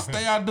 I'll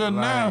stay out there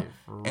now.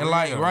 And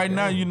like right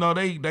now, you know,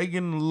 they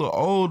getting a little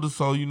older,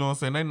 so you know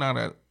what I'm saying, they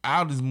not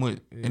out as much.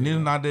 And there's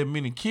not that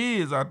many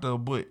kids out there,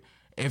 but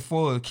as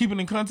for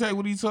keeping in contact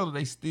with each other,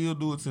 they still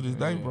do it to this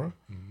day, bro.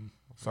 Mm-hmm.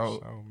 So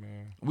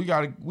man. we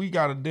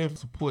gotta definitely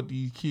support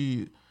these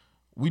kids.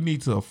 We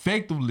need to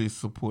effectively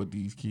support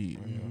these kids,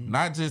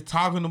 not just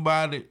talking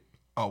about it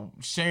or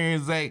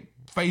sharing Zach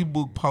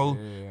Facebook post,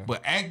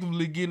 but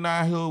actively getting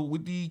out here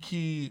with these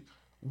kids,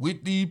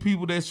 with these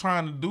people that's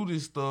trying to do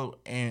this stuff,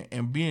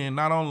 and being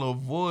not only a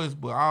voice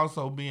but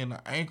also being an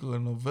anchor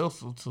and a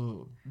vessel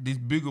to this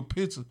bigger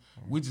picture,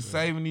 which is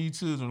saving these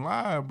children's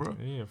lives, bro.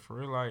 Yeah, for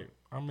real. Like,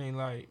 I mean,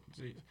 like,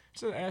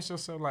 just ask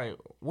yourself, like,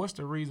 what's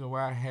the reason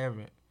why I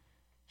haven't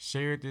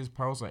shared this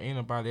post or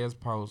anybody else's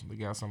post that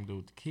got something to do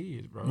with the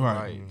kids, bro?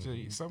 Right.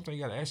 Like, something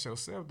you gotta ask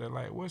yourself that,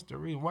 like, what's the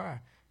reason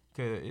why?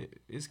 Cause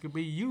it could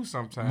be you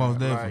sometimes. Most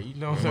like, definitely. you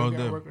know, so you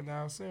gotta work with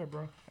ourselves,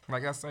 bro.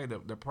 Like I say,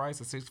 the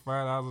price is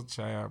 $65 a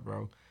child,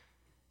 bro.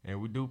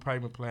 And we do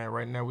payment plan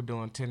right now. We're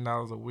doing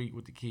 $10 a week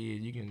with the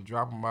kids. You can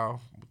drop them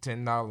off with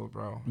 $10,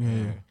 bro.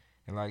 Yeah.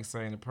 And like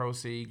saying the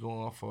proceed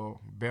going for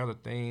better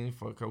things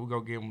cause we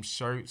go give them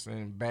shirts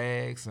and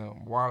bags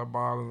and water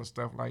bottles and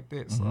stuff like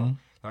that. So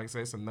like I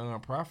said, it's a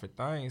non-profit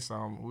thing.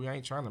 So we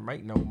ain't trying to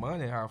make no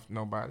money off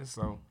nobody.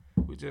 So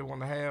we just want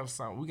to have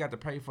something. We got to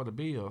pay for the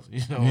bills. You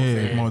know what I'm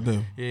saying? More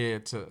than. Yeah,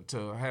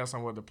 to have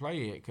somewhere to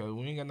play at because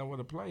we ain't got nowhere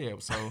to play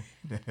at. So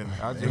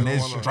I just And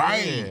that's want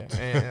strange.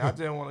 to, and I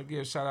just want to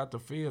give a shout out to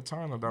Phil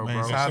Turner though, Man,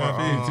 bro. shout out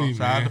to Phil,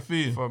 shout out to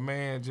Phil. For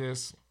man,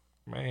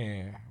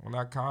 when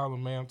I called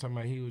him, man, I'm talking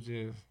about he was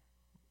just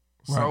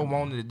so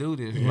wanted to do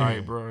this,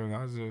 like, bro, and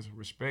I just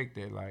respect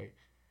that, like,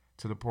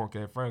 to the point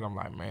at first, I'm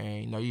like,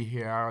 man, you know, you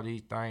hear all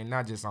these things,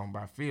 not just on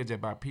by Phil,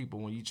 just by people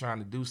when you trying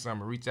to do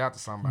something, reach out to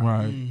somebody.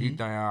 Right. You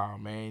think, oh,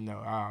 man, you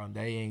know,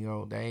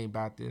 they ain't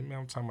about this. Man,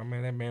 I'm talking about,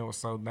 man, that man was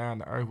so down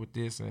to earth with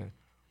this, and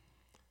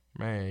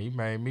man, he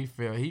made me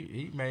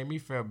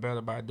feel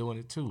better by doing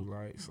it too.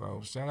 Like,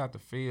 so shout out to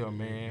Phil,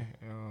 man,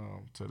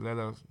 to let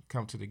us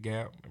come to the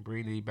Gap and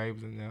bring these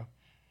babies in there.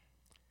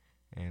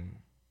 And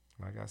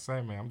like I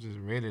say, man, I'm just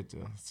ready to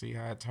see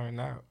how it turned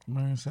out.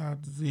 Man, shout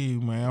out to Z,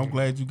 man. I'm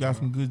glad you got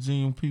some good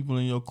genuine people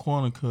in your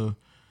corner, cause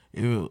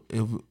if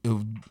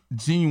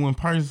genuine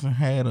person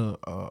had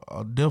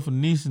a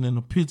definition and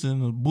a picture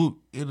in the book,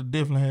 it'll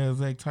definitely have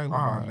Zach Taylor.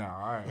 Oh no,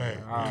 all right.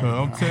 Cause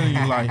I'm telling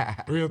you,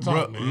 like, real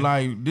talk, man.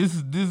 Like this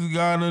is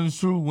God and the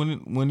truth.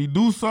 When he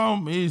do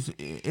something,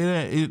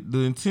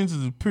 the intentions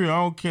is pure.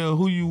 I don't care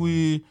who you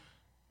is.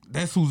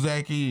 That's who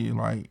Zach is.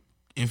 Like,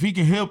 if he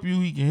can help you,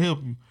 he can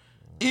help you.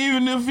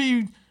 Even if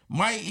he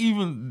might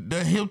even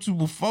that helped you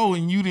before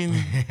and you didn't,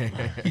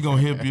 he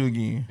gonna help you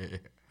again.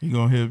 He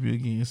gonna help you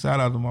again. Shout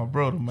out to my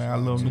brother, man. I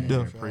love him to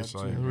death.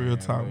 Appreciate it, real man.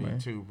 talk, You man.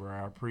 too, bro.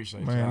 I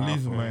appreciate Man, y'all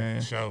listen, for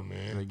man. Show,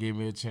 man. to give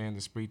me a chance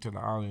to speak to the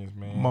audience,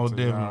 man. Most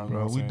To y'all, definitely, you know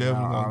bro. what We I'm saying?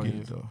 definitely Y'all gonna get it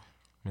audience,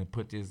 though. and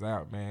put this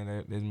out,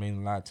 man. That means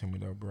a lot to me,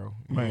 though, bro.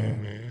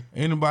 Man, man.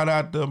 Anybody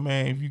out there,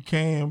 man, if you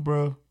can,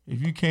 bro,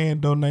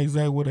 donate,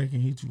 Zach, where they can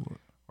hit you up.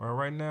 Well,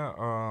 right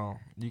now,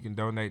 you can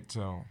donate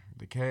to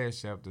the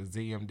Cash App, the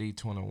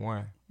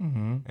ZMD21,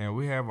 and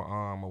we have a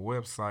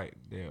website,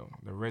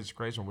 the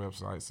registration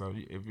website. So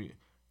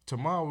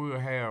tomorrow we will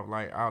have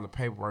like all the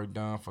paperwork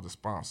done for the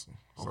sponsor.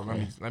 So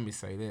let me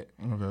say that.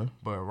 Okay.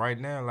 But right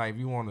now, like if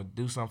you want to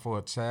do something for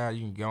a child,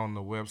 you can go on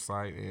the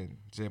website and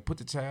just put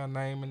the child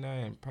name in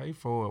there and pay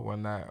for it,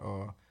 whatnot.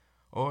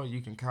 Or you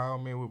can call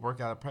me and we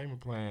work out a payment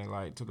plan,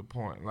 like to the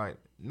point, like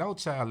no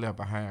child left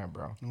behind,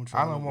 bro.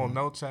 I don't want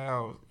no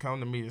child come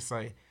to me to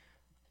say,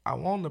 I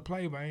want to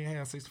play, but I ain't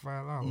have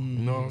 $65. You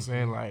know what I'm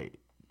saying? Like,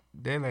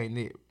 that ain't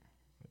it.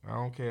 I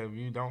don't care if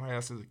you don't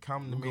have to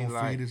come to me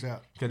like, this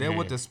out. cause that's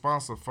what the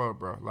sponsor for,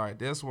 bro. Like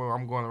that's what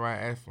I'm going around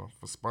asking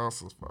for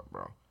sponsors for,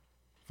 bro.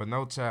 For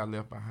no child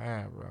left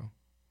behind, bro.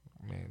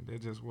 Man,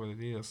 that's just what it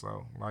is.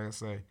 So, like I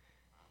say,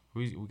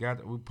 we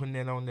putting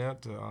that on there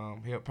to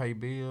help pay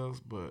bills,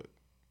 but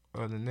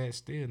other than that,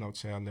 still no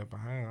child left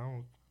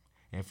behind.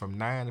 And from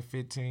 9 to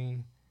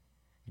 15,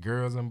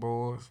 girls and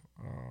boys.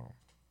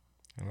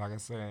 And like I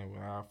said,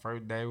 our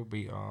first day will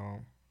be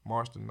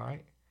March the 9th.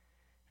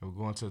 And we're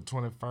going to the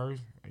 21st.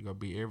 It's gonna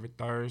be every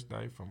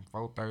Thursday from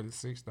 4:30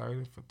 to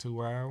 6:30 for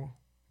 2 hours.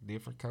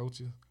 Different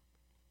coaches.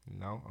 You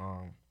know,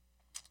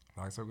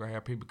 like I said, we're gonna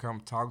have people come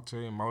talk to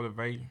you and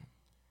motivate you.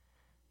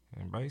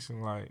 And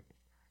basically, like,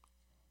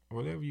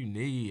 whatever you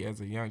need as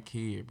a young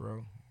kid,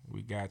 bro,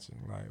 we got you.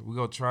 Like, we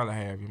gonna try to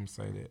have him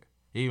say that.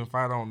 Even if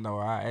I don't know,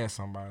 I ask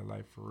somebody,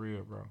 like, for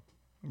real, bro.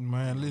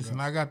 Man, listen,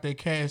 I got that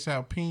cash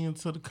out pinned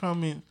to the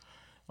comment.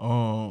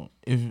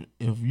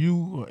 If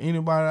you or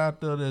anybody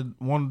out there that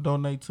want to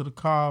donate to the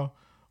call,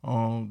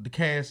 the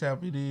cash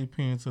app it is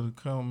pinned to the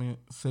comment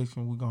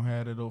section. We're gonna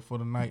have it up for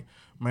the night.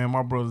 Man,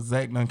 my brother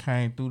Zach done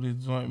came through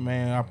this joint,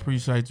 man. I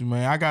appreciate you,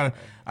 man.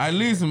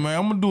 Listen, man,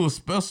 I'm gonna do a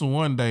special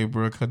one day,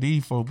 bro, cause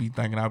these folks be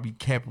thinking I be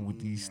capping with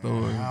these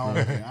stories, bro.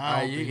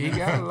 He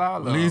got a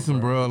lot of them. Listen,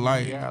 bro,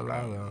 like, he got a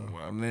lot of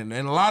them. and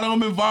a lot of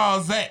them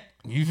involve Zach.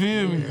 You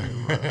feel me?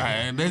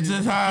 That's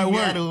just how it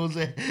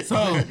works.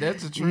 So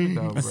that's the truth,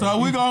 though, bro. So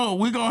we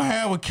gonna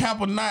have a cap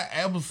or not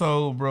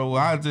episode, bro.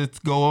 I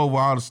just go over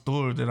all the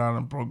stories that I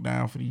done broke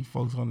down for these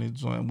folks on this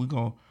joint. We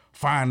gonna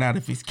find out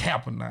if it's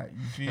cap or not.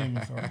 You feel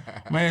me? So,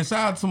 man,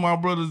 shout out to my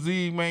brother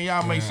Z, man.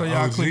 Y'all make sure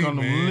y'all click on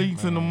the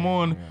links in the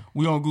morning.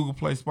 We on Google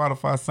Play,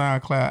 Spotify,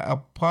 SoundCloud,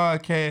 Apple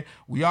Podcast.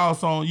 We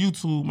also on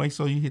YouTube. Make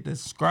sure you hit that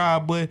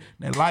subscribe button,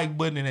 that like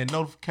button, and that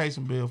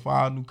notification bell for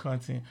all new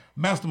content.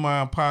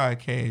 Mastermind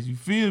Podcast. You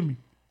feel me?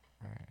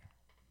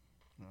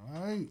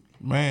 All right.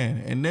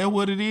 Man, and that's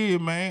what it is,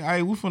 man.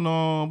 Hey, we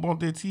finna bump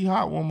that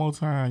T-Hot one more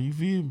time. You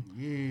feel me?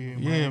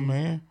 Yeah,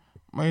 man.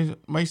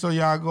 Make sure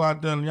y'all go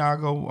out there and y'all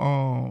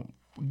go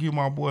give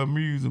my boy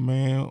music,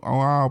 man, on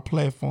our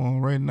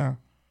platform right now.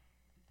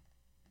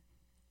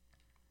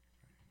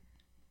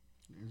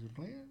 Is it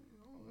playing?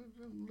 Oh, it's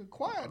a little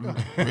quiet though.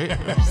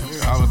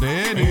 Oh,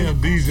 there it is.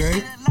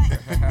 DJ.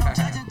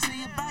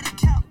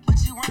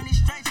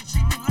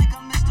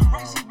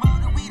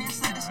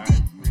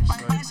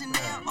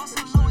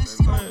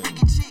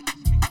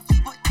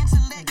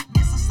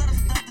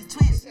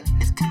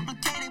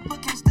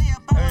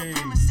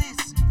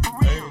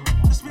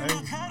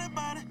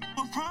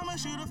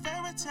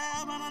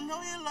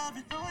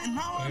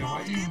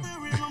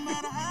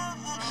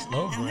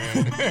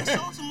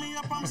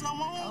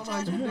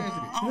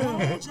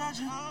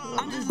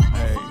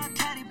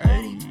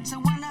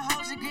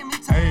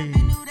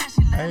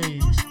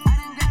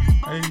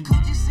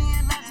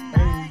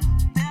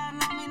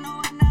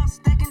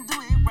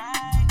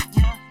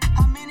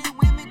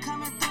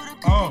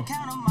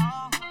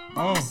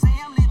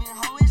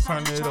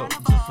 Turn it up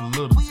just a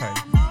little tight.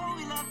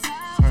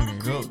 Turn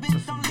it up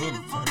just a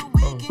little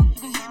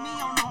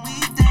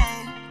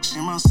tight. She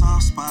my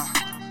soft spot.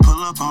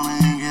 Pull up on her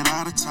and get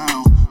out of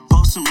town.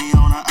 Posting me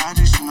on her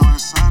IG, she know the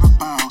side of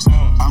bounce.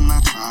 I'm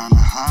not trying to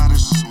hide, I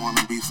just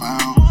wanna be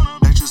found.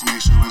 Let's just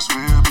make sure it's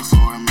real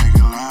before we make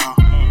it loud.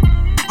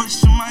 But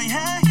you might,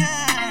 yeah.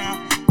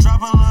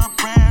 Drop a little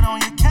bread on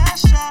your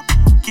cash app.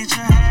 Get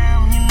your hair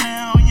on your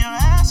nail and your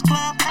ass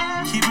clap.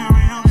 Keep it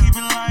real, keep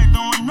it light,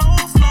 doing no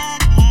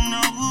flag,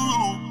 no.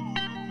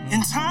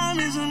 And time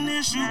is an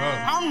issue.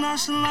 I'm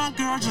nonchalant,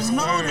 girl, just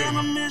know that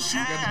I miss you.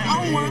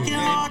 I'm working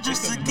hard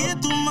just to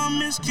get through my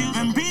miscues.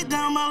 Been beat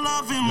down my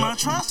love and my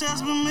trust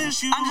has been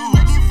misused. I'm just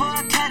looking for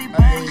a caddy,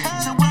 baby.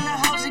 So when the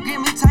hoe she get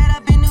me tight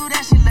up, and knew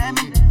that she let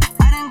me.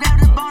 I done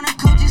grabbed a bone and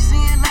coochie,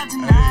 seeing love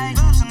tonight.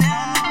 They don't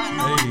know me,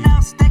 no one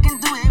else, they can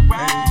do it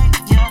right.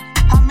 Yeah,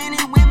 how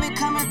many women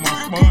coming through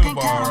the cook and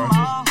count them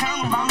all?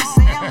 Mama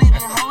say I'm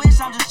leaving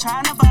hoish, I'm just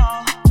trying to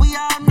ball. We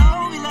all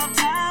know we love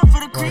time for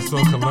the creep,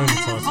 but don't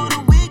live for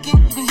the weekend.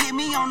 You can hit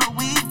me on the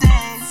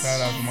weekdays. Shout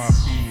out to my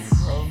people,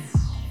 bro.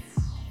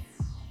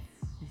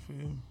 You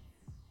feel me?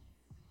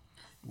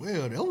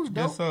 Well, that was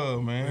dope. Yes, sir,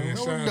 man. Man,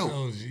 shout out to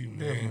OG,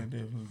 man.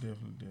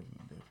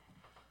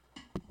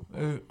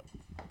 Definitely.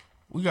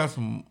 We got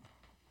some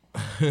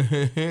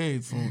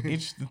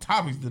interesting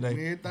topics today.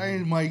 Man,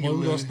 things might get Well,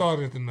 we gonna little start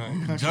it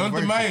tonight.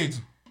 Jonathan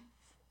Major.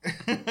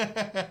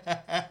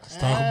 Let's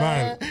talk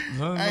about it.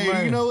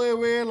 Hey, you know what,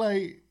 man?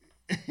 Like,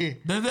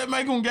 Does that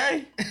make him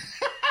gay?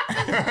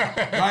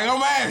 Like,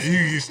 I'm asking.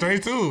 You get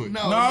straight to it.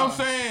 No, I'm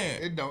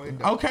saying. It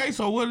don't. Okay,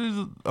 so what is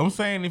it? I'm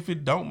saying if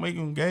it don't make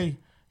him gay,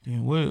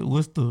 then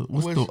what's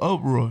the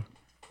uproar?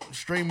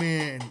 Straight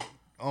man,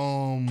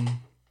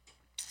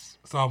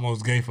 It's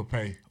almost gay for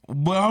pay.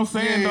 But I'm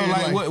saying though,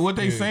 like what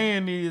they yeah.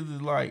 saying is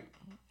like,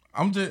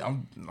 I'm just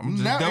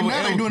now double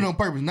they doing it advocate. on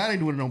purpose. Now they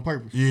doing it on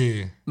purpose.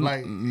 Yeah.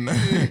 Like, I'm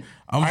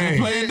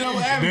just playing double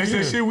advocate. That's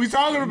that shit we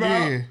talking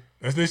about. Yeah.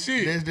 That's that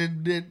shit. that's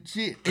that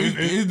shit.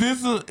 Is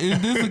this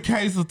a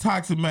case of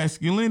toxic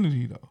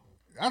masculinity though?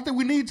 I think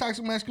we need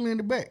toxic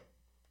masculinity back.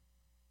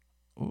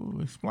 Oh,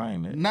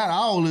 explain that. Not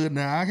all of it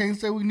now. I can't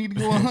say we need to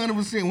go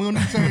 100%. We don't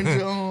need to turn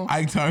into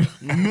I turn.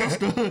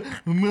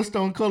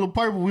 Mr. on color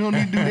purple. We don't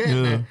need to do that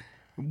Yeah. now.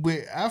 But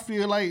I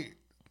feel like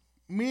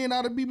men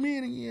ought to be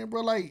men again,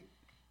 bro. Like,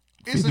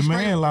 it's Fit the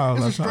man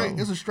laws, I told.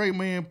 it's a straight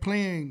man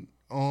playing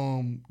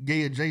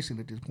gay adjacent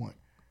at this point.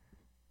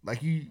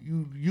 Like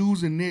you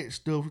using that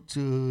stuff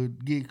to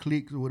get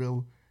clicks or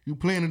whatever. You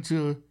playing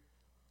into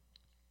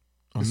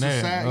the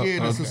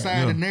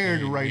society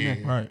narrative now.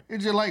 Right.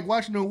 It's just like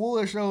watching the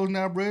award shows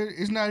now, bro.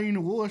 It's not even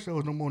award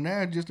shows no more.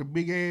 Now it's just a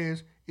big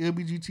ass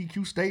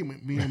LGBTQ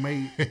statement being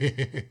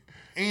made.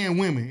 And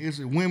women. It's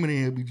a women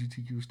and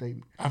LGBTQ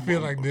statement. I feel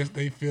like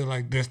they feel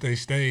like that's their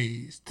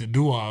stage to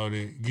do all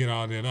that, get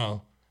all that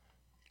off.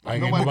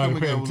 Like ain't nobody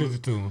paying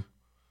attention to them.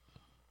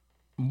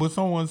 But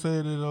someone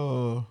said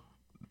that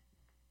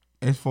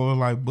as far as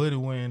like Buddy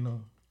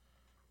wearing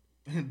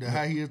the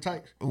high heel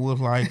tights. It was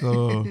like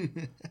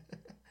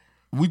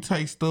we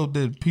take stuff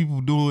that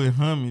people do in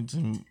homage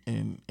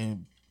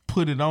and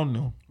put it on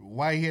them.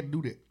 Why he had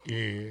to do that?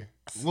 Yeah.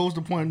 What was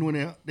the point of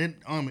doing that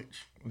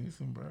homage?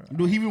 Listen, bro.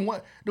 Do he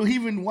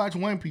even watch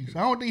One Piece?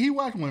 I don't think he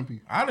watched One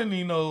Piece. I didn't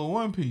even know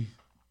One Piece.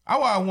 I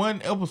watched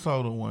one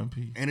episode of One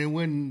Piece. And it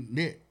wasn't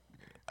that.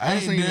 I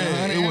ain't seen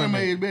that. Anime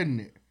is better than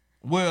that.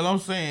 Well, I'm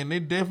saying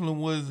it definitely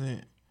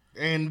wasn't.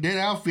 And that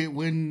outfit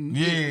wasn't.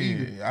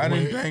 Yeah, I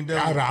didn't think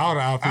that. Out of all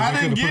the outfits,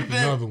 I didn't get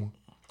that. Another one.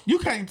 You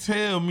can't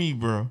tell me,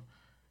 bro.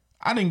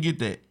 I didn't get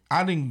that.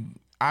 I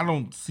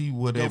don't see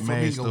what that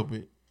matched up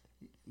at.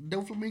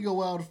 Doflamingo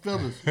with all the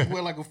feathers. He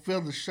wear like a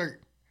feather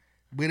shirt,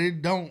 but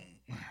it don't.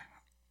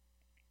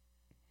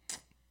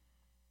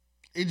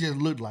 It just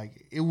looked like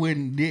it. It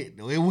wasn't that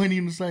though. It wasn't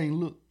even the same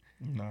look.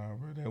 Nah,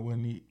 bro, that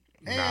wasn't it.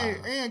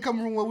 And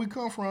coming from where we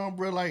come from,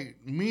 bro, like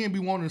men be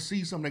wanting to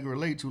see something they can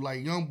relate to.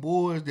 Like young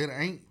boys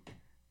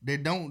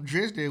that don't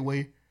dress that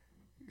way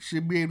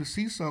should be able to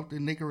see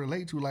something they can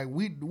relate to. Like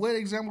what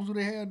examples do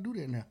they have to do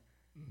that now?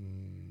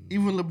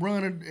 Even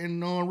LeBron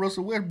and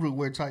Russell Westbrook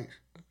wear tights.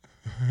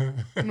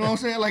 You know what I'm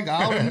saying? Like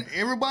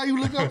everybody you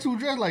look up to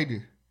dress like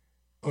this.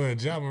 Well,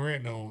 Ja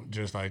Morant don't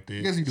dress like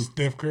this. Yes, he do.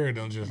 Steph Curry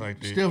don't dress like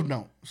this.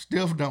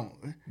 Steph don't.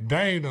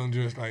 Dame don't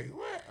dress like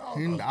what?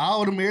 And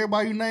all of them,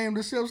 everybody you named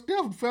except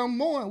Steph found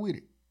more with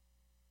it.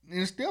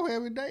 And Steph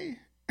every day.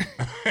 He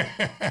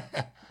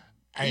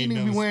ain't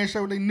even be wearing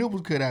shirts with their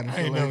nipples cut out.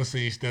 I ain't never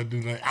seen Steph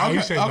do that.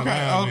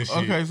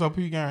 Okay, so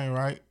P-Game,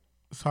 right?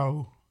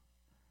 So,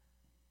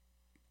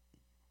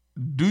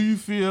 do you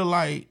feel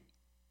like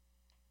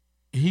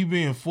he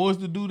being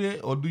forced to do that,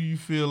 or do you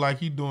feel like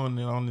he doing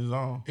it on his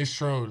own? It's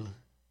trolling.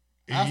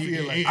 I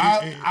feel like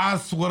I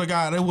swear to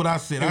God, that's what I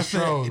said. I said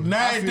trolling.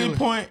 now at this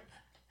point,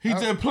 he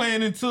just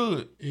playing into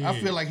it. Yeah. I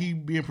feel like he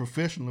being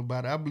professional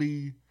about it. I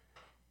believe.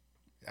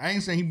 I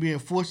ain't saying he being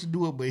forced to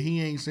do it, but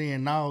he ain't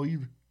saying no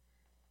either.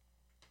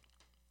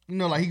 You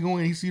know, like he go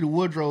in, he see the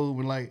wardrobe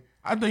and like.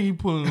 I think he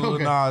putting a little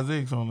Nas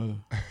X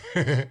on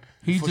the.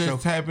 He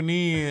just tapping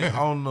in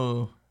on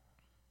the.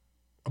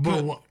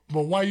 But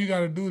why you got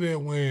to do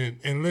that when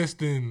in less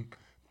than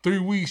 3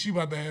 weeks you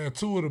about to have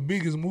two of the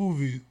biggest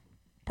movies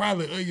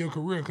probably of your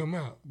career come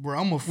out? Bro,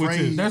 I'm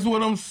afraid. That's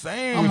what I'm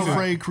saying. I'm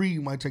afraid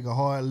Creed might take a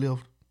hard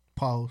lift.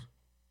 Pause.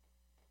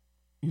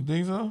 You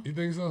think so? You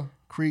think so?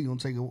 Creed gonna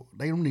take them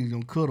niggas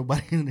gonna cut by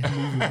the end of that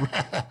movie, bro.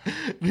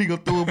 They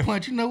gonna throw a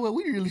punch. You know what?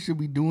 We really should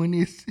be doing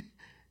this.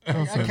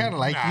 I kind of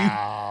like you.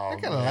 I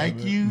kind of like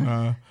you.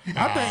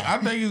 I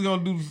think he's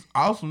gonna do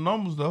awesome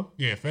numbers though.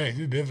 Yeah, facts.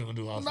 He's definitely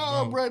gonna do awesome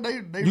numbers.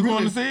 Bro, they you really,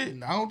 going to see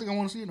it? I don't think I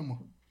want to see it no more.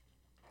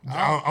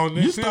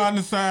 You starting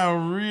to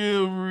sound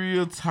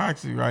real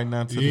toxic right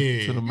now to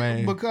the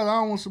man. Because I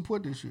don't want to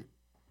support this shit.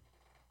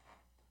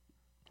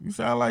 You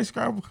sound like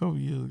Scrap a couple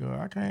years ago.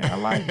 I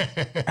like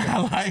it. I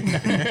like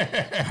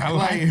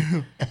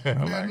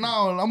it.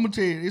 No, I'm gonna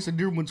tell you, it's a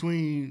difference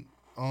between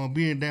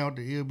being down with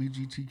the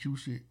LGBTQ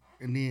shit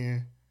and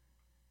then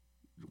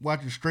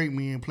watching straight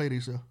men play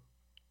themselves.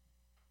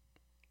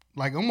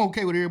 Like I'm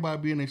okay with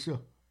everybody being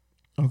themselves.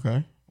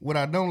 Okay. What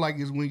I don't like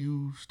is when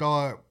you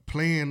start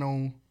playing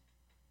on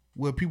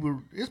what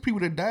people. It's people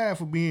that died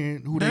for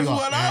being who they are. That's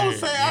what I was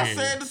saying. I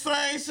said the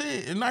same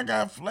shit, and I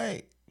got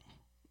flagged.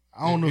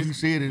 I don't know if you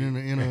said it in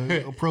an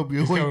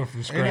appropriate way.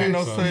 It ain't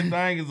no such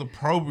thing as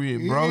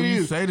appropriate, bro.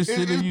 You say the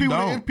shit and you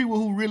don't. It's people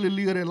who really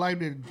live that life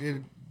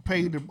that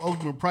pay the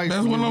ultimate price.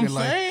 That's what I'm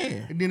saying.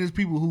 Life. And then there's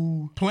people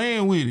who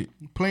playing with it.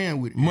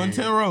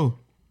 Montero.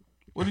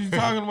 What are you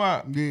talking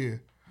about? Yeah.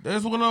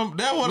 This is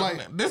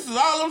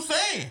all I'm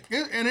saying.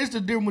 And it's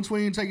the difference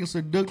between taking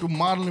seductive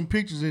modeling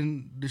pictures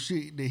and the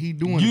shit that he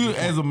doing. You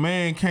as a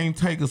man can't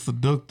take a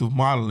seductive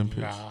modeling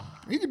picture. Nah.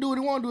 He can do what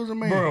he want to do as a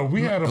man. Bro,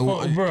 we had a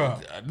phone, bro.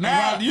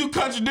 Now you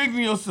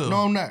contradicting yourself.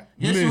 No, I'm not.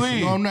 Yes, you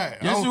is. No, I'm not.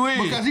 Yes, you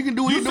is. Because he can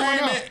do what he's doing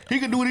now. He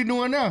can do what he's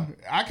doing now.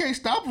 I can't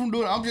stop him from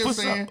doing it. I'm just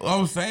saying.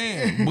 I'm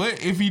saying.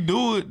 But if he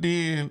do it,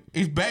 then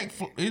it's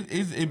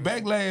it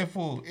backlash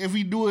for it. If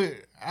he do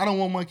it, I don't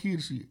want my kid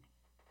to see it.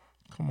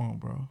 Come on,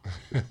 bro.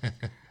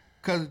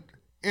 Because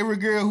every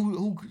girl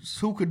who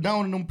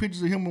condoning them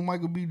pictures of him and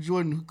Michael B.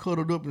 Jordan who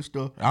cuddled up and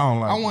stuff.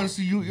 I want to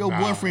see your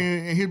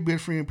boyfriend and his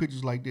best friend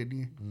pictures like that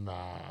then. Nah.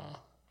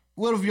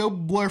 What if your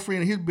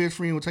boyfriend and his best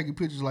friend were taking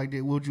pictures like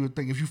that? What would you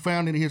think if you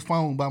found it in his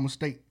phone by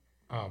mistake?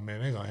 Oh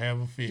man, they gonna have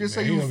a fit. Just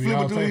say you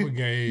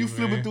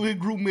flipping through his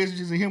group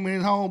messages and him and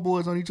his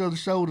homeboys on each other's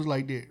shoulders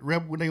like that,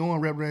 when they on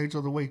wrapped around each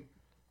other's way.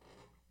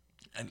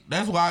 And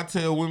that's why I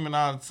tell women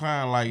all the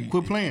time, like,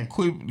 quit playing,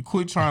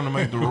 quit trying to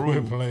make the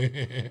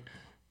rules.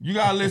 You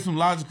gotta let some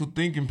logical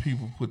thinking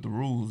people put the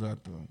rules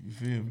out there. You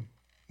feel me?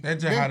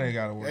 That's just how they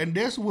gotta work. And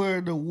that's where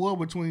the war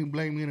between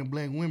black men and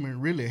black women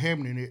really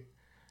happening.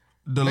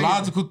 The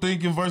logical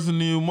thinking versus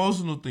the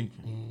emotional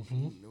thinking.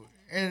 Mm-hmm.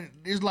 And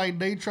it's like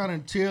they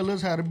trying to tell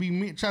us how to be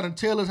men, trying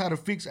to tell us how to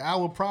fix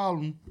our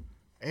problem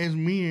as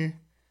men,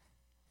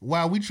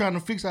 while we trying to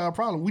fix our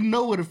problem. We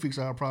know what to fix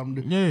our problem.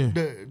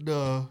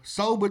 The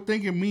sober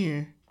thinking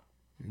men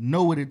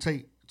know what it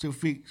takes to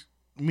fix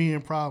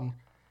men problems.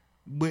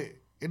 But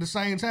at the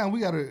same time, we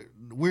gotta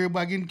worry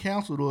about getting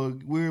counseled or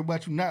worry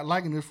about you not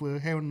liking us for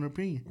having an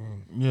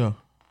opinion. Yeah.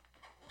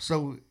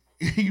 So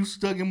you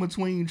stuck in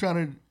between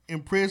trying to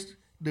impress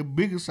the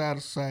bigger side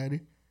of society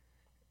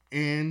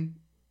and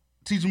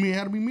teaching men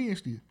how to be men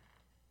still.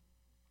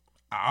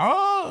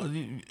 Oh,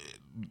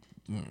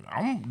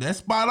 that's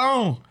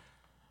spot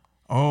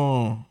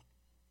on.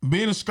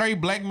 Being a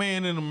straight black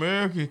man in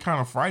America is kind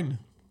of frightening.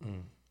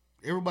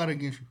 Everybody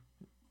against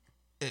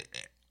you.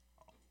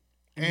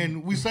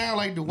 And we sound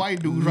like the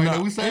white dudes right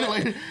now. We sound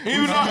like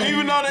even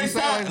though they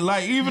sound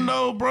like even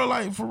though, bro,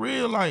 like for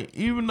real, like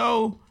even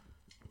though,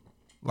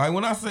 like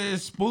when I say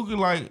it's spooky,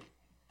 like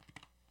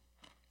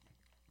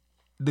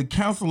the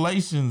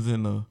cancellations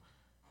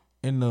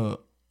and the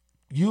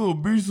you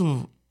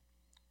abusive.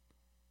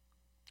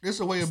 It's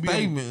a way of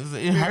statements.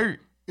 It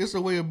hurt. It's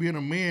a way of being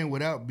a man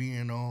without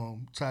being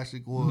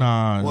toxic or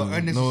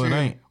unnecessary, no, it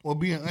ain't. Or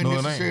being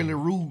unnecessarily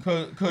rude.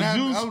 Cause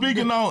you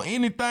speaking on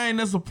anything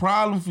that's a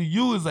problem for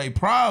you is a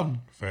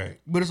problem.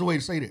 Fact. But it's a way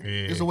to say that.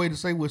 Yeah. It's a way to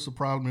say what's a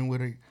problem and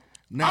what it.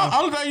 Now,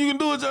 all thing you can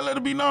do is just let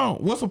it be known.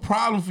 What's a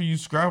problem for you,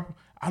 Scrapper?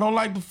 I don't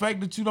like the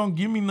fact that you don't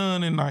give me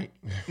none at night.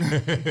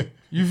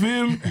 You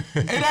feel me?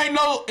 It ain't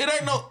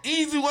no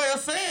easy way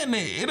of saying that.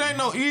 It ain't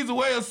no easy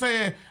way of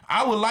saying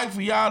I would like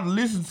for y'all to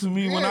listen to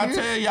me when I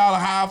tell y'all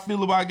how I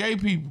feel about gay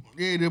people.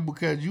 Yeah,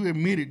 because you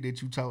admitted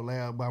that you talk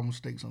loud by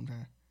mistake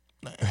sometimes.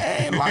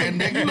 And like, and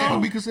that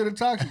can be considered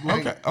toxic.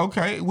 Like,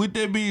 okay. With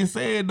that being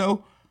said,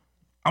 though,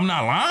 I'm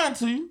not lying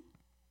to you.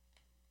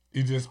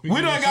 You just we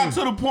done got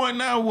to the point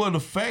now where the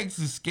facts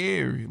is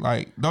scary.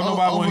 Like, don't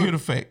nobody want to hear the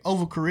facts.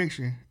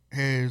 Overcorrection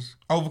has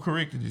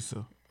overcorrected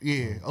itself.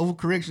 Yeah,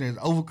 overcorrection has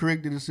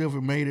overcorrected itself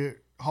and made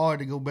it hard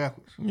to go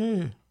backwards.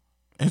 Yeah.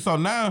 And so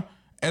now,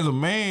 as a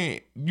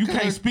man, you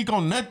can't speak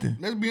on nothing.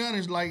 Let's be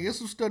honest, like, it's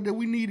some stuff that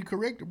we need to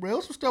correct it, bro.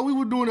 It's some stuff we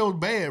were doing that was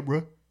bad,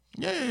 bro.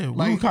 Yeah,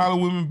 like, we were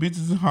calling women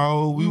bitches and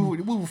hoes. We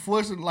were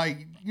forcing,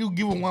 like, you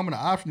give a woman an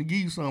option to give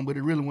you something, but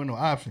it really wasn't no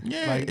option.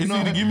 Yeah, like, it's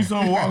either give me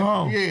something or walk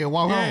home. Yeah,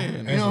 walk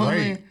home. You know what I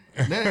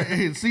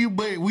mean? See,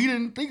 but we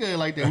didn't think of it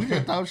like that. We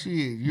just thought, shit,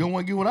 you don't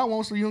want to get what I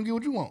want, so you don't get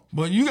what you want.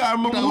 But you gotta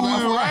remember who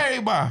we were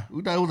raised by.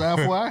 We thought it was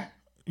eye for eye.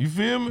 You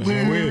feel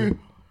me?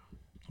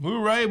 We were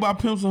raised by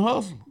pimps and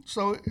hustle.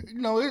 So,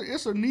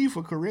 it's a need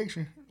for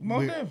correction.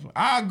 Most definitely.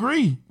 I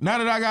agree. Now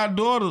that I got a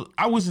daughter,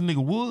 I wish a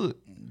nigga would.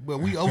 But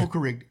we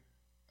overcorrected.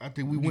 I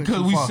think we went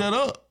because too far. Shut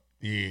up.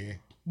 Yeah.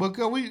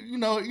 Because we,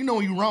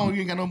 when you wrong,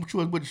 you ain't got no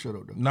choice but to shut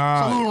up, though.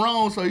 Nah. So we were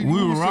wrong. So we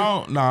were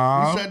wrong.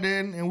 Nah. We sat there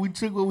and we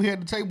took what we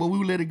had to take, but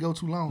we let it go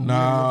too long.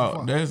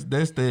 Nah, that's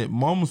that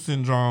mama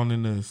syndrome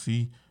in there.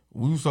 See,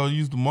 we were so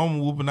used to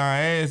mama whooping our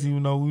ass,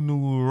 even though we knew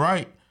we were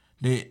right.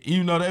 That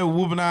even though they were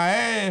whooping our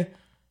ass,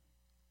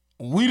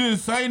 we didn't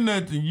say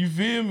nothing. You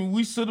feel me?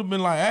 We should have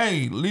been like,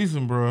 "Hey,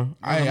 listen, bro.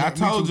 I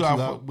told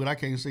you." But I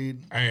can't say it.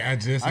 Hey, I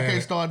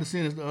can't start the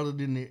sentence other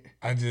than that.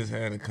 I just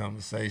had a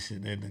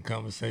conversation, and the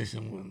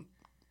conversation was,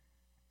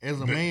 as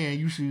a man,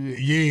 you should.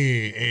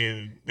 Yeah,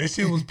 and that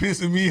shit was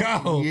pissing me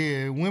off.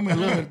 Yeah, women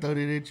love to throw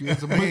that at you.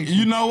 As a man,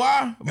 you know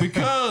why?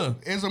 Because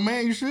as a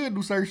man, you should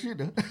do certain shit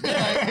though.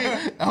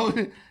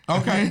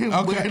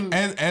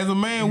 Okay. As a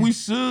man, we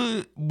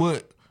should,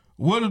 but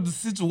what if the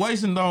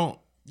situation don't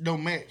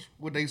match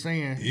what they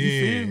saying? Yeah.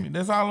 You feel me?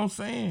 That's all I'm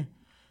saying.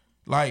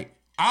 Like,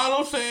 all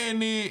I'm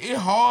saying is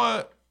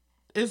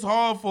it's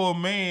hard for a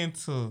man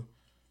to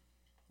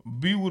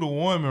be with a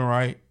woman,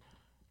 right?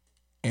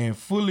 And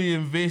fully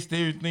invest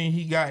everything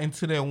he got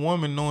into that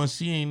woman, knowing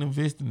she ain't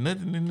investing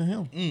nothing into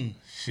him.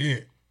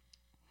 Shit.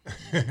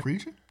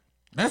 Preacher?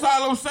 That's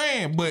all I'm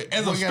saying. But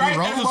as a straight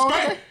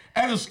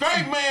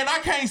man,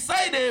 I can't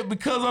say that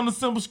because on the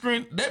simple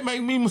screen, that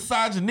make me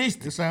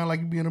misogynistic. It sound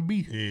like you being a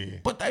beast. Yeah.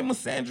 But they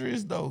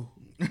misandrous though.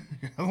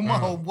 Come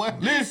on, boy.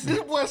 Listen.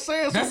 This boy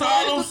saying that's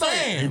all I'm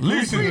saying.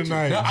 Listen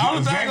tonight. The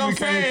only thing I'm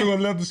saying through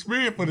another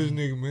spirit for this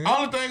nigga, man.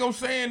 Only thing I'm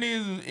saying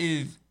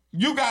is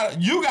you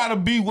gotta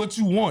be what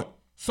you want.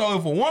 So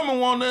if a woman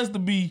want us to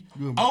be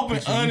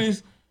open,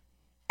 honest,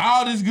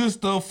 all this good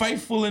stuff,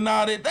 faithful and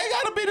all that, they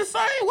gotta be the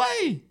same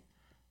way.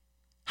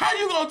 How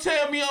you gonna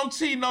tell me I'm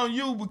cheating on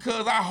you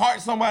because I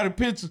heart somebody's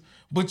picture,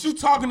 but you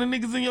talking to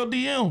niggas in your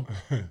DM?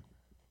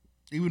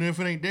 Even if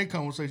it ain't that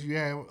conversation, you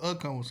have a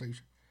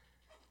conversation.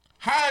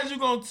 How is you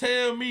gonna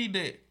tell me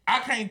that I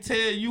can't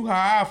tell you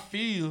how I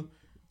feel,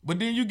 but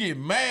then you get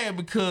mad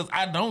because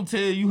I don't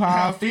tell you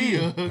how I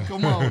feel?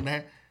 Come on,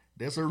 now.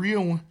 That's a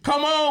real one.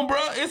 Come on, bro.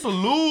 It's a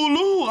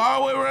loo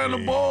all the way around the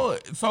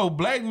board. So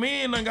black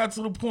men done got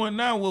to the point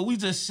now where we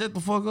just shut the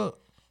fuck up.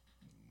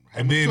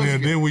 And then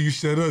when you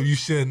shut up, you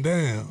shutting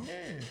down.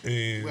 Yeah.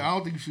 And Well, I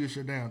don't think you should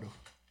shut down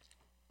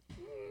though.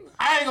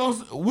 I ain't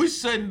gonna. We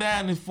shutting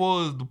down as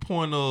far as the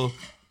point of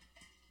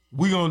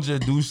we gonna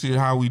just do shit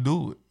how we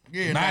do it.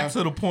 Yeah, not now-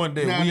 to the point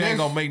that now we ain't that's-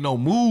 gonna make no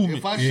movement.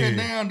 If I shut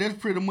down, that's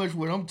pretty much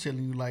what I'm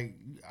telling you. Like,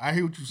 I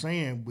hear what you're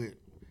saying, but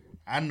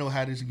I know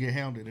how this get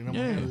handled, and I'm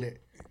gonna handle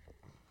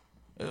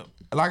that.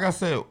 Like I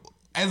said,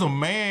 as a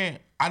man,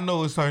 I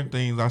know there's certain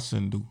things I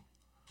shouldn't do.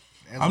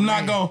 As a I'm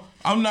not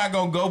man.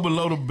 gonna go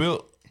below the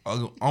belt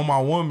on my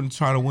woman to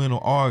try to win an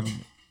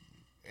argument.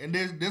 And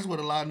that's what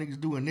a lot of niggas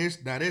do, and that's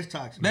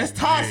toxic. That's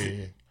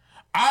toxic.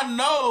 I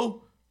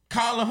know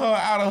calling her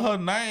out of her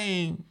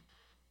name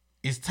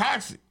is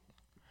toxic.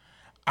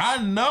 I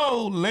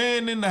know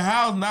laying in the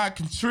house not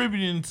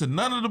contributing to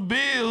none of the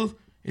bills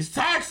is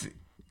toxic.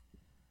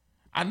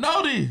 I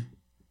know this.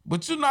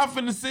 But you're not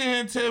finna sit here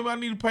and tell me I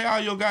need to pay all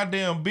your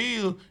goddamn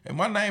bills and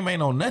my name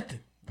ain't on nothing.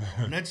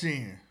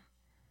 Nothing.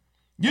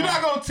 You're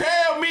not gonna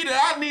tell me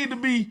that I need to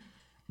be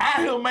out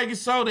here making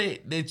sure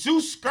that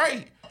you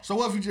straight. So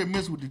what if you just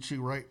mess with the chick,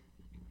 right?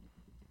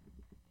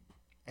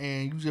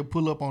 And you just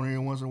pull up on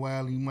her once in a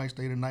while, and you might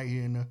stay the night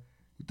here and there.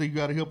 You think you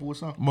gotta help her with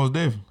something? Most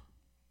definitely.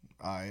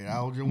 All right,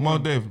 I was just Most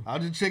wondering. definitely. I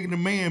was just checking the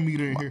man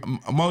meter in here.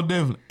 Most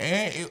definitely.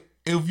 And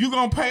if you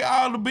gonna pay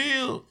all the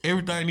bills,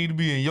 everything need to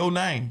be in your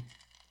name.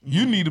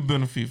 You need to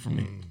benefit from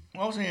it.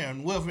 I'm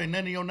saying, what if ain't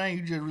nothing in your name?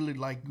 You just really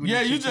like. good Yeah,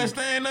 at you shit just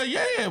too. stand there.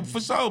 Yeah, for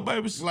sure,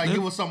 baby. Like,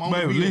 give us something on the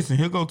Baby, bill. listen,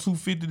 here go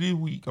 $250 this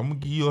week. I'm gonna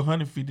give you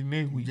 $150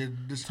 next week.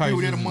 Just Type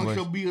split that situation. amongst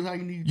your bills how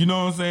you need. You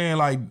know what I'm saying?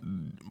 Like,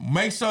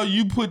 make sure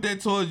you put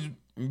that towards.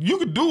 You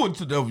can do it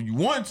to whatever you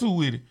want to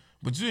with it,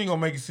 but you ain't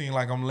gonna make it seem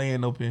like I'm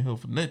laying up in here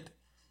for nothing.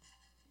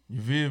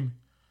 You feel me?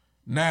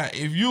 Now,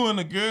 if you and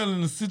a girl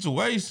in a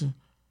situation,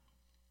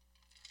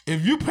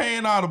 if you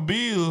paying all the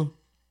bill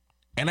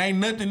and ain't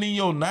nothing in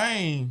your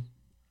name,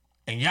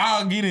 and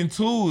y'all get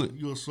into it,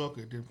 You a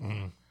sucker at this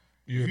point.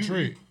 you're a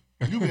trick.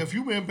 If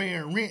you been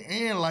paying rent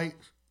and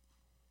lights,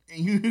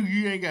 and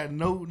you ain't got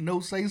no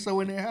say so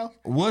in that house,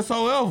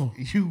 whatsoever.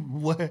 you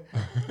what?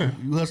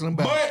 You hustling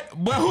back.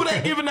 But who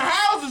they giving the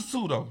houses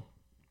to though?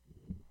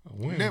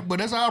 But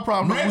that's our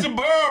problem. Reggie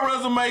Bird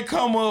resume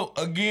come up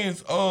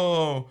against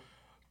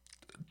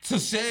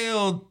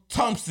Tashelle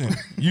Thompson.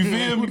 You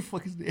feel Who me? the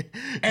fuck is that?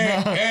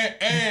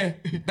 And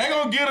they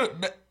gonna get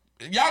it.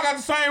 Y'all got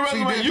the same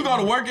resume. You go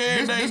to work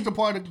every day. This the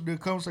part of the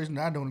conversation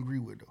that I don't agree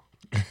with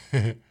though.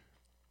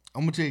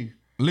 I'm gonna tell you.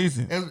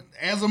 Listen,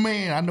 As a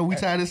man, I know we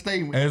tired of this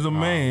statement. as a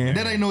man,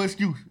 That ain't no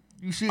excuse.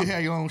 You should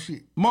have your own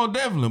shit. more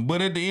definitely.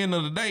 But at the end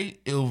of the day,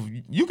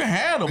 if you can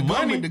have the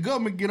money, The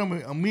government get them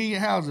a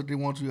million houses if they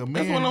want to. A that's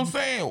man, what I'm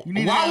saying. you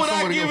need to Why have would I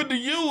somewhere to give go. it to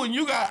you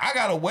and I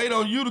gotta wait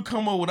on you to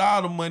come up with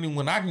all the money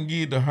when I can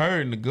give it to her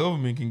and the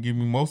government can give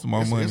me most of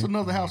my money? It's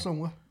another house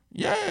somewhere.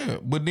 Yeah,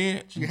 but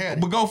then had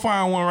it. but go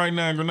find one right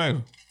now in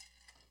Grenada.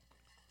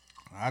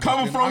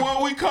 Coming from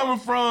where we coming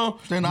from,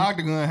 Stay in the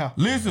Octagon house.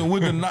 listen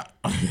with the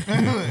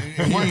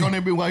And work on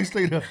that bit while you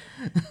stay there.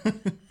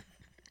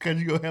 Cause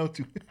you gonna have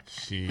to.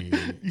 Shit.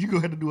 You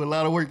gonna have to do a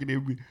lot of work in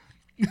that bit.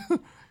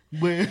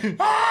 But you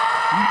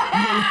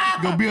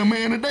gonna be a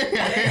man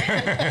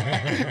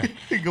today.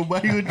 Go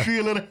buy you a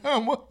drill and a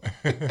hammer.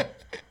 And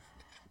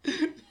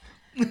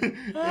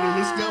a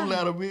little stuff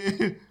out of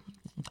it.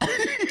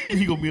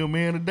 You gonna be a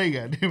man today,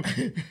 goddamn.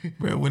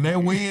 Bro, when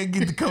that wind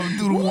get to coming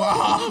through the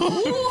wall,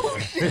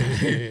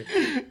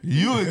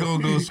 you ain't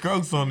gonna go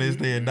strokes on this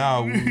there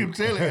dog. I'm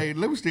telling you, hey,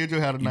 let me stay at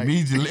your house tonight.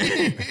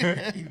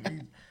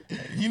 Immediately.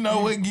 You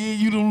know what? Give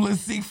you them little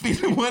 6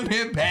 feet and one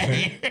that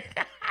bag.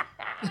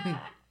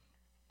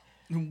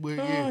 But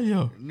Oh, yeah,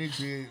 yeah. Nick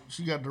said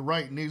she got the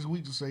right next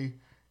week to say,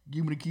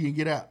 give me the key and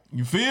get out.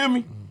 You feel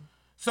me?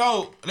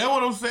 So that's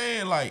what I'm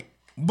saying. Like,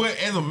 but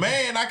as a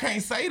man, I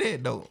can't say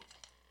that though.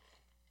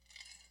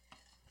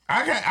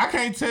 I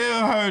can't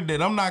tell her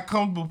that I'm not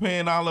comfortable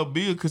paying all her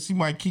bills because she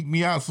might kick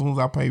me out as soon as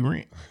I pay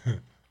rent.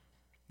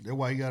 That's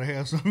why you gotta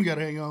have something. You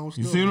gotta have your own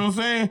stuff. You see what I'm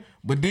saying?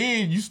 But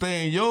then you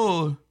stay in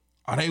yours.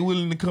 Are they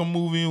willing to come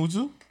move in with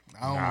you?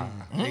 I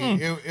don't,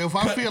 if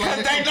I feel like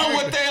Because that's they your know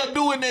what character- they'll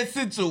do in that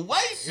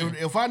situation.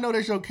 If I know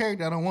that's your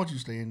character, I don't want you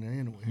staying there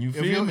anyway. You If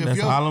feel your- me? if That's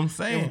your- all I'm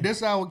saying. If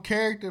that's our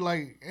character,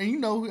 like, and you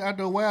know,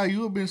 after a while,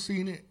 you have been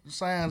seeing it,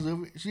 signs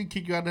of it. She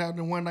kick you out the house,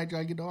 and one night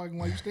y'all get to arguing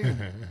while you staying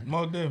there.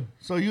 More definitely.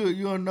 So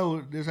you'll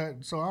know this.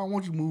 So I don't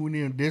want you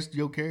moving in. That's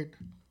your character.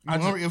 I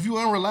If you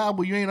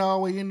unreliable, you ain't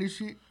always in this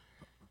shit.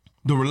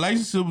 The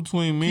relationship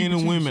between men Keep it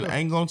and to women yourself.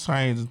 ain't gonna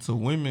change until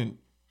women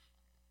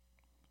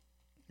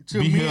To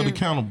be men, held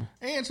accountable.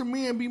 and to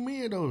men be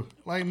men though.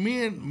 Like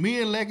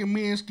men lacking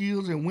men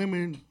skills, and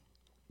women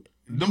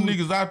Them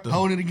niggas out there.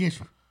 holding it against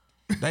you.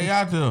 They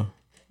out there.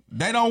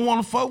 They don't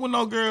want to fuck with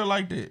no girl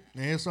like that.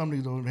 And some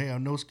niggas don't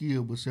have no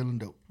skill but selling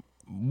dope.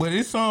 But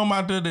it's some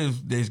out there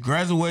that's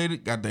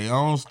graduated, got their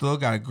own stuff,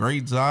 got a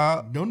great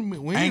job,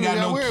 We Ain't got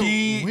no We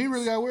kids. ain't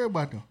really got to worry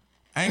about them.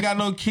 ain't got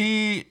no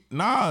kid.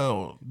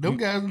 Nah. Them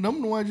guys,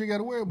 them the ones you got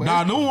to worry about.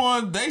 Nah, them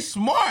ones, they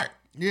smart.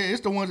 Yeah,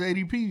 it's the ones at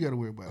ADP you got to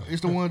worry about.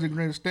 It's the ones that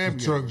Granite Stab you.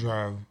 Truck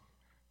driver.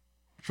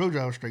 Truck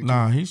driver straight.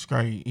 Nah, he's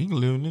straight. He can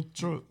live in the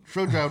truck.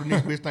 Truck driver the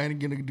next best thing to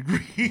get a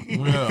degree.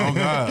 Yeah, oh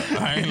God,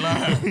 I ain't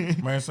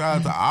lying. Man, shout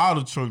out to all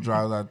the truck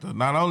drivers out there.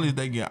 Not only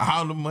they get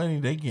all the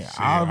money, they get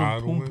all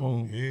the poom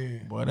poom.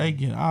 Yeah. Boy, they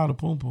get all the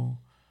poom poom.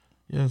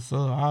 Yes, sir.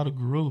 All the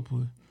gorilla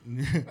pussy.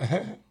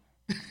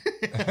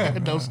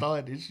 Don't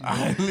start this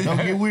shit. Don't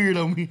get weird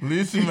on me.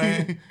 Listen,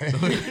 man.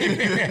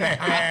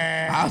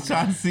 I was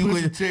trying to see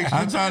what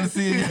I'm trying to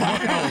see if y'all.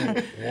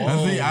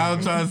 I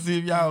was trying to see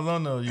if y'all was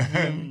on there. You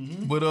feel me?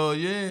 But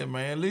yeah,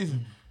 man.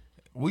 Listen,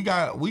 we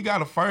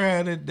got a fur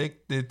head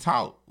that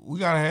talk. We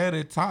gotta have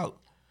that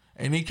talk,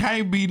 and it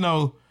can't be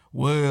no.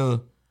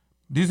 Well,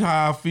 this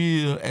how I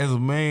feel as a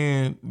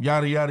man.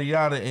 Yada yada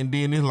yada, and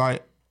then it's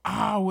like,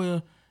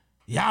 well,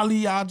 y'all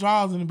leave y'all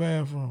drawers in the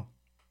bathroom.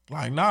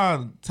 Like,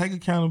 nah, take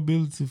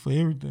accountability for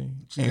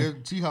everything. See,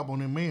 T-Hop on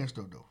that man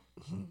stuff, though.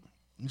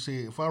 You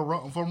said, if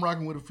I'm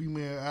rocking with a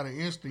female out of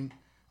instinct,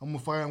 I'm going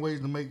to find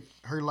ways to make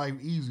her life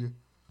easier.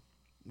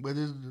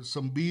 Whether it's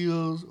some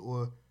bills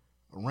or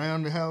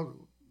around the house,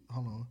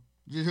 hold on.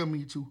 Just help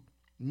me to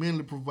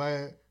mentally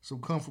provide some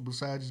comfort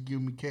besides just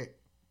giving me cat.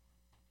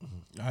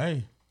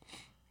 Hey.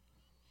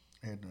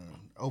 And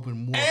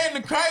open more. And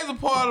the crazy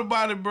part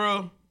about it,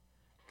 bro,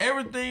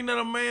 everything that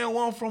a man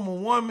wants from a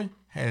woman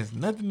has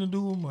nothing to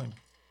do with money.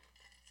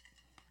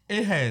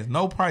 It has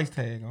no price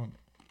tag on it.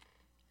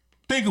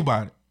 Think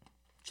about it.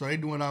 So they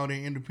doing all that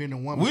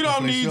independent woman. We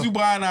don't need you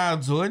buying our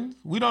Jordans.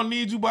 We don't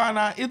need you buying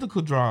our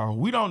Ithaca drawers.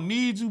 We don't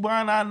need you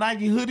buying our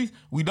Nike hoodies.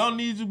 We don't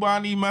need you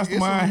buying these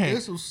Mastermind hats.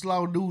 There's some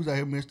slow dudes out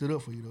here messed it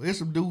up for you, though. There's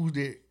some dudes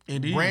that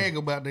brag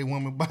about their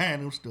woman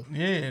buying them stuff.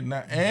 Yeah, and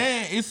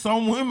it's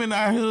some women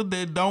out here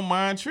that don't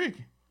mind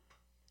tricking.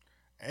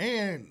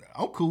 And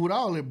I'm cool with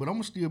all that, but I'm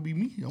going to still be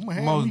me. I'm going to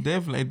have Most me.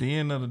 definitely, at the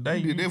end of the day.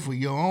 You did that for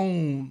your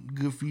own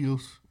good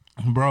feels.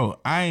 Bro,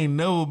 I ain't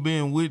never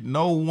been with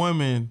no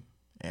woman,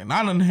 and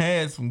I done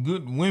had some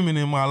good women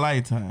in my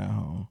lifetime,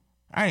 homie.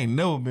 I ain't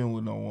never been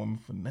with no woman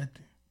for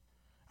nothing.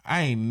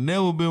 I ain't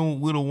never been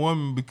with a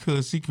woman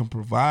because she can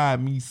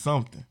provide me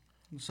something.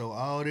 So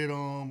all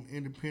that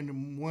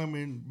independent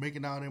woman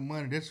making all that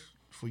money, that's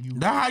for you.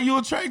 That's how you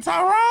attract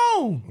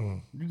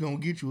Tyrone. You gonna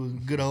get you a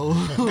good old.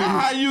 That's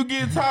how you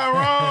get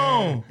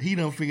Tyrone. He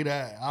done figured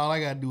out all I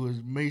gotta do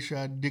is make sure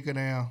I dick her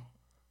down.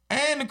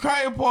 And the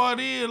crazy part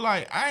is,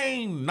 like, I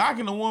ain't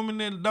knocking a woman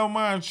that don't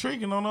mind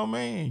tricking on no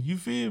man. You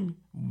feel me?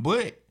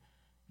 But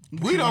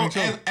we don't,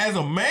 as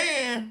a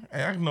man,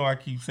 I know I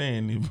keep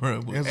saying this,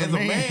 bro, but as a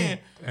man,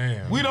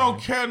 we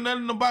don't care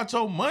nothing about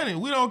your money.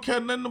 We don't care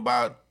nothing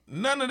about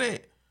none of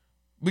that.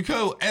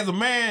 Because as a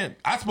man,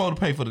 I supposed to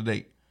pay for the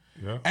date.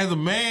 Yeah. As a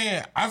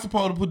man, I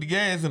supposed to put the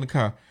gas in the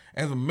car.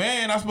 As a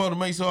man, I supposed to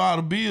make sure all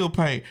the bill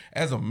paid.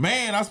 As a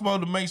man, I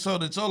supposed to make sure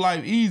that your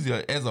life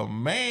easier. As a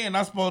man,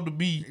 I supposed to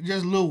be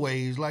just little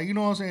ways, like, you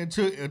know what I'm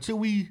saying. Until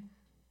we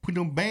put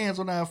them bands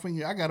on our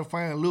finger, I gotta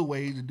find little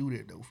ways to do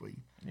that though for you.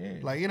 Yeah,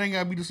 like it ain't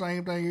gotta be the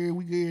same thing every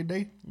week, every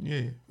day.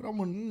 Yeah, but I'm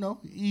gonna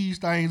ease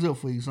things up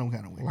for you some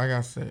kind of way. Like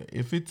I said,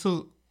 if it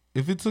took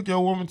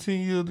your woman 10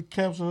 years to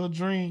capture her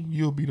dream,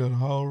 you'll be there the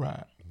whole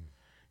ride.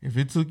 If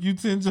it took you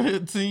 10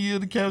 years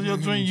to capture your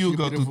dream, you'll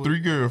go through 3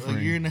 girlfriends.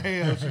 A year and a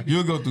half.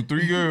 You'll go through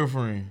 3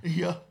 girlfriends.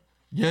 Yeah.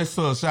 Yes,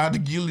 sir. Shout out to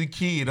Gilly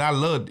Kid. I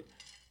loved it.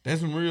 That's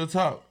some real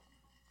talk.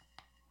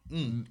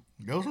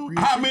 Those some real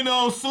How many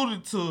on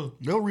suited to?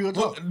 No real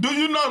talk. Well, do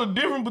you know the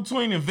difference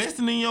between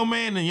investing in your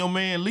man and your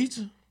man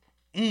leeching?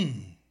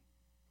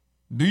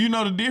 Do you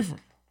know the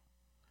difference?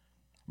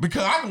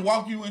 Because I can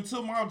walk you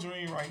into my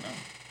dream right now.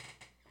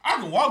 I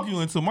can walk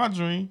you into my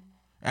dream.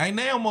 Ain't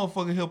that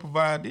motherfucker help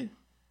provide this?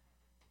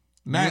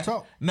 Now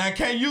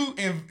can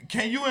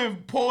you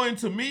pour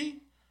into me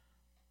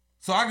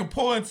so I can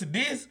pour into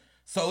this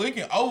so it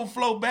can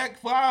overflow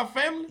back for our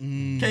family?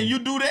 Can you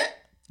do that?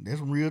 That's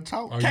some real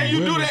talk. Can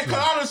you do that?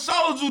 Because I done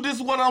showed you this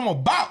is what I'm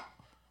about.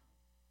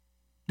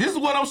 This is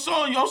what I'm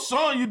showing you. I'm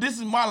showing you this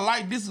is my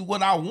life. This is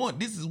what I want.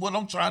 This is what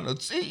I'm trying to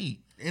achieve.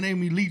 It ain't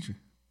me leeching.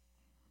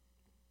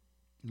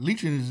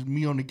 Leeching is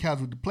me on the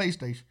couch with the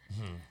PlayStation.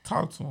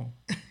 Talk to him.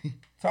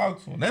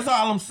 Talk to him. That's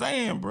all I'm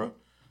saying, bro.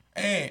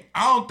 And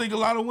I don't think a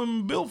lot of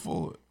women built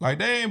for it. Like,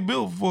 they ain't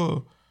built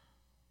for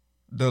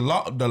the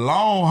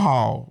long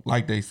haul,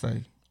 like they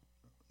say.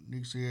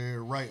 Nick said,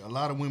 right. A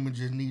lot of women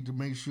just need to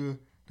make sure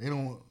they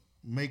don't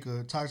make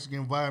a toxic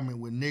environment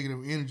with negative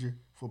energy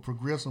for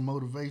progressive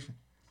motivation.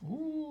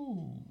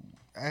 Ooh.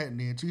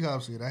 Then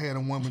T-Hop said, I had a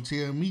woman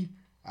tell me,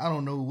 I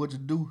don't know what to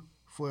do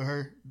for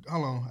her.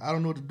 Hold on. I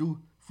don't know what to do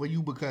for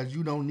you because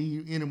you don't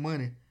need any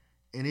money.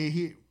 And it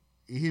hit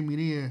me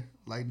then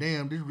like,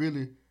 damn, this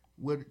really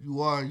what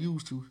you are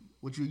used to,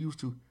 what you're used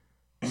to.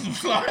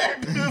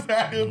 Slide dudes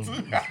out here too.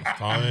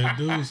 Slide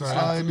dudes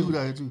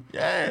out here too.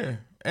 Yeah.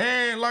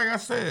 And like I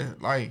said,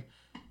 like,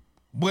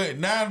 but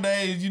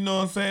nowadays, you know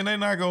what I'm saying, they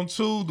not gonna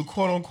choose the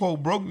quote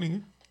unquote broke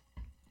nigga.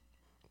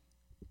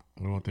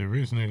 They want that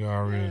rich nigga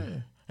already. Yeah.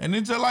 And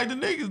then just like the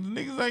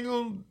niggas ain't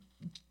gonna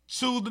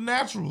choose the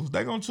naturals.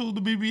 They gonna choose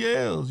the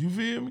BBLs. You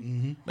feel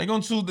me? They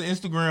gonna choose the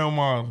Instagram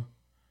model.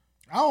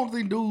 I don't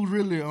think dudes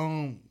really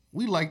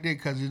we like that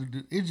because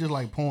it's just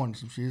like porn and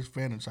some shit. It's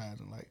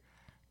fantasizing. Like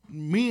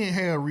men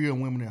have real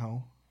women at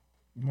home.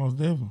 Most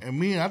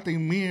definitely. And I think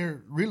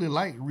men really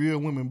like real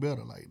women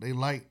better. Like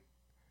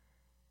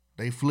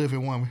they fluffy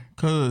woman.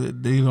 Cause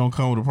they don't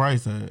come with a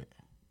price tag.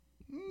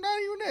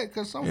 Not even that,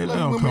 because some Yeah, they fluffy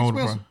don't women come with a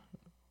price. expensive.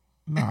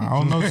 Nah, I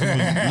don't know too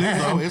many.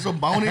 Lizzo, It's a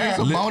bone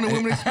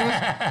women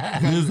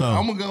expensive. Lizzo.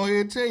 I'm gonna go ahead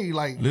and tell you,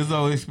 like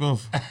Lizzo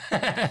expensive.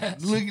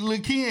 Lil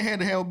Ken had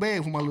to have a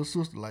bag for my little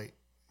sister. Like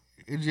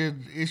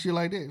it's shit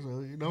like that.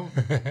 So you know,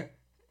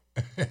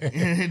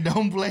 and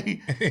don't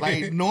play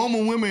like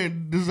normal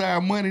women desire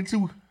money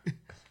too.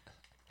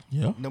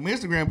 Yeah, Them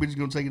Instagram bitches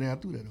gonna take it down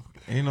through that though.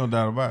 ain't no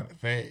doubt about it.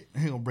 Fact.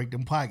 They gonna break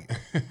them pockets.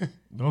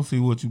 Don't see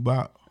what you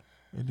bought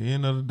at the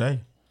end of the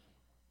day.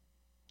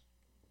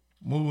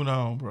 Moving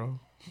on, bro.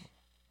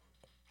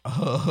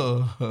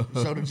 So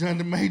the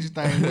Jonathan Major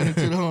thing went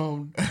into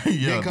the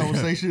Yeah, that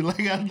conversation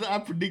like I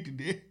predicted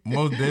it.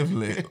 Most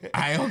definitely.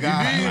 I don't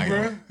got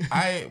bro.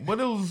 But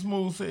it was a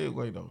smooth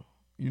segue though.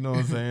 You know what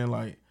I'm saying?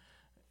 Like,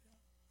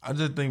 I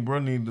just think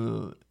bro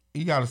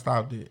he gotta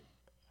stop that.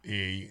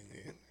 Yeah,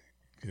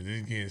 because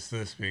it's getting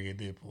suspect at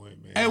that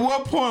point, man. At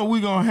what point we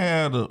gonna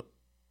have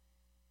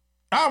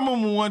I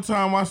remember one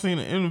time I seen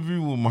an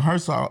interview with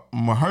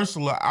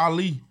Mahershala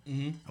Ali.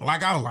 Mm-hmm.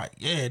 Like I was like,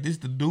 yeah, this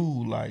the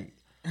dude. Like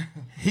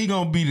he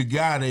gonna be the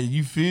guy that,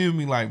 you feel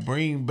me, like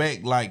bring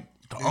back like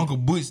the Uncle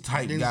Butch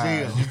type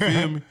guys. You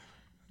feel me?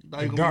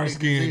 The dark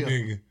skinned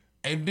nigga.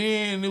 And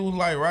then it was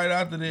like right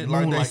after that,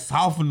 like they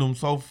softened him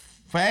so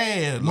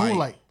fast.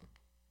 Moonlight.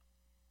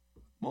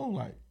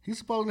 He's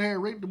supposed to have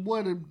raped the boy,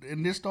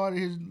 and this started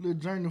his little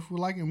journey for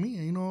liking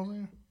men. You know what I'm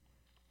saying?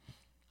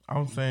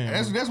 I'm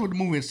saying that's what the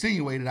movie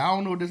insinuated. I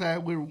don't know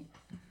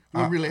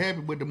what really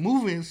happened, but the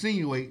movie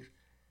insinuates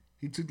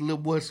he took the little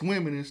boy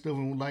swimming and stuff,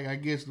 and like I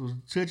guess was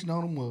touching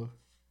on him or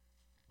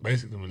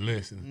basically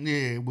molesting.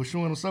 Yeah, was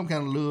showing him some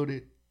kind of love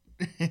that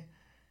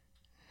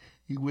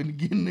he wasn't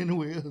getting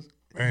anywhere else.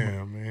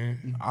 Damn,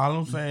 man. All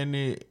I'm saying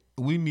is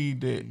we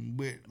need that.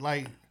 But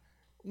like,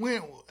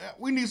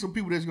 we need some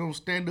people that's gonna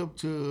stand up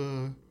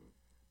to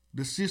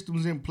the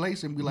systems in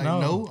place and be like,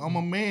 no, I'm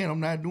a man, I'm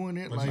not doing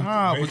that. Like,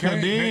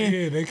 because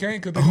then they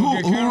can't. Cause they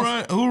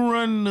who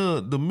run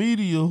the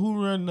media?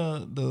 Who run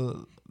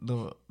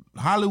the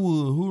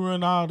Hollywood? Who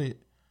run all that?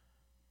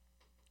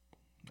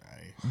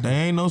 They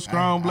ain't no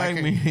strong black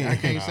men. I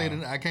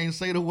can't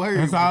say the word.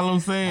 That's all I'm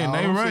saying. All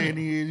they I'm run saying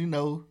is,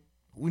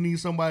 we need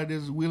somebody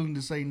that's willing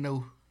to say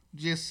no.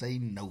 Just say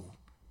no,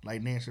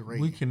 like Nancy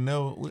Reagan. We can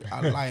never.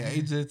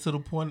 It's just to the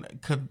point.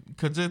 Cause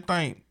just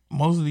think,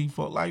 most of these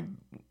folks, like,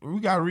 we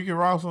got Ricky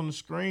Ross on the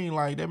screen,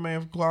 like that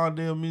man from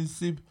Claudette,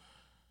 Mississippi.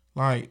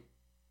 Like,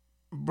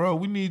 bro,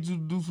 we need you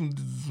to do some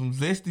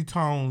zesty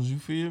tones. You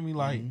feel me?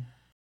 Like,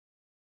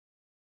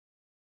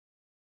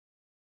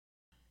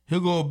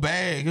 he'll go a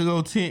bag. He'll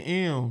go 10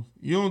 M's.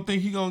 You don't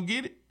think he gonna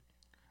get it?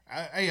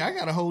 I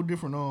got a whole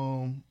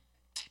different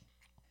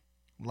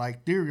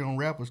like theory on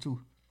rappers too.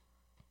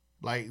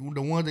 Like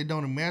the ones that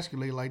don't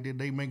emasculate like that,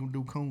 they make them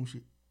do coon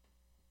shit.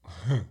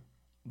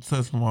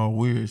 Such some all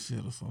weird shit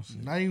or some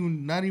shit. Not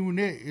even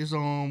that. It's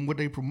what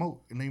they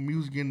promote in their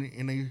music and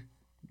in their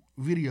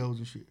videos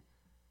and shit.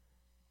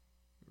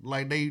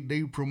 Like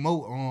they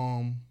promote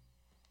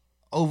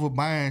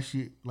overbuying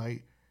shit.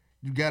 Like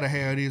you gotta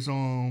have this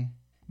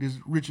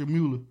Richard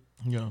Mueller.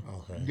 Yeah.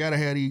 Okay. You gotta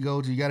have these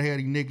goats. You gotta have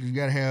these necklaces. You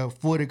gotta have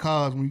 40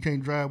 cars when you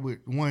can't drive with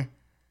one.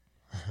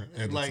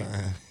 At like,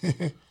 the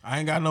time. I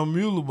ain't got no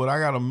Mueller, but I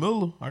got a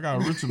Miller. I got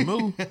a Richard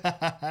Miller.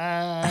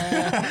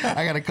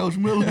 I got a Coach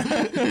Miller.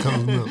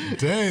 Coach Miller.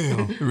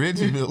 Damn.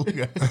 Reggie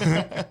Miller.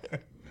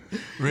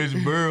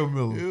 Reggie Burrow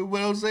Miller.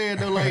 What I'm saying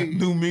though, like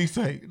new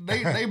mixtape.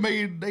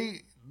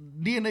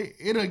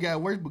 It done got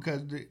worse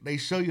because they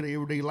show you their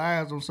everyday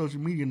lives on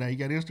social media now. You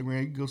got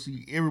Instagram, you can go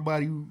see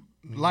everybody you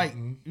like.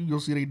 You go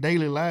see their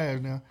daily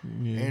lives now.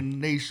 Yeah.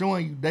 And they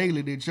showing you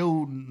daily that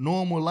your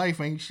normal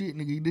life ain't shit,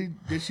 nigga. You did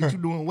that shit you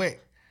doing whack.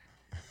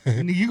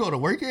 Nigga, you go to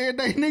work every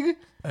day, nigga.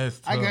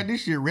 I got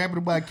this shit rapping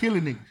about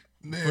killing niggas.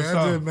 Man,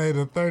 I just made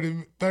a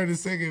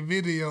 30-second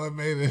video and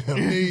made $1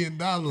 million.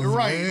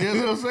 Right, man. that's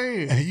what I'm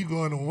saying. And you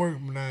going to work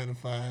from 9 to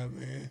 5,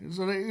 man.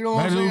 So you know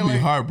what I'm saying? That would be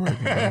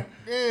heartbreaking.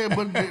 Yeah,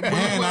 but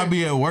and I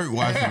be at work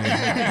watching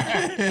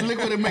it. Look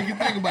what it make you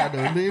think about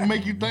though. It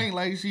make you think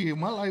like, shit,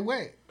 my life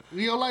whack.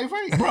 Your life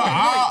ain't. Bro,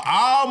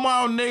 all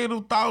my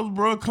negative thoughts,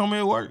 bro, come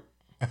at work.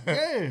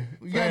 Yeah,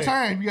 you got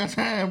time. You got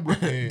time, bro.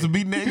 To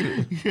be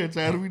negative. You got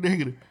time to be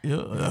negative.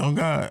 Yeah, oh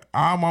God.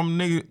 All my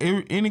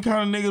negative, any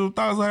kind of negative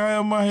thoughts I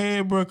have in my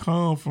head, bro,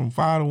 come from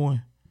 5 to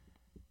 1.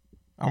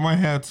 I might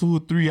have 2 or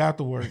 3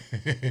 after work.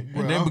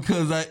 And then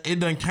because it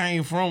done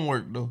came from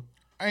work, though.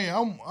 Hey,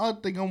 I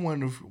think I'm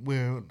one of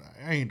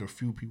I ain't a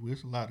few people.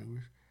 It's a lot of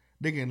us.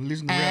 They can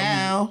listen to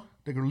rap music.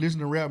 They can listen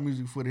to rap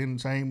music for the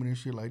entertainment and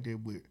shit like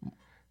that, but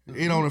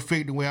it don't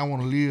affect the way I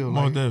want to live.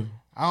 Like,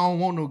 I don't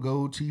want no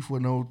gold teeth or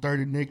no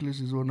 30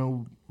 necklaces or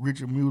no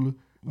Richard Mueller.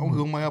 I'm gonna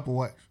go with my Apple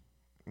Watch.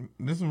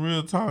 This is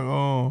real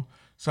talk.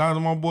 Shout out to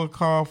my boy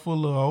Carl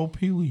Fuller, old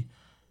Pee Wee.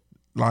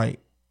 Like,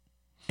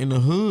 in the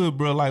hood,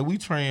 bro, like we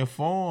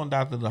transformed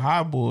after the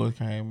Hot Boys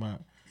came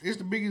out. It's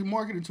the biggest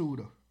marketing tool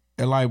though.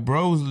 And like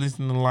bros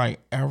listening to like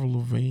Avril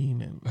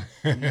Lavigne and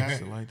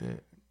shit like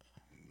that.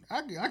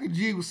 I could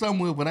jiggle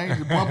somewhere, but I ain't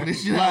just bumping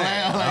this shit out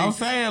loud. Like, I'm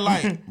saying,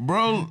 like,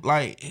 bro,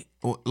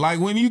 like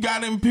when you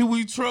got them people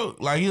you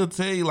truck, like he'll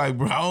tell you, like,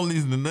 bro, I don't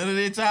listen to none of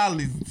that y'all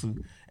listen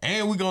to,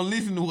 and we gonna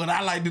listen to what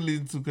I like to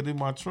listen to because it's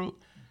my truck.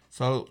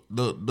 So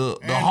the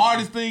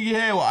hardest thing he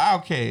had was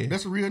Outkast.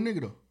 That's a real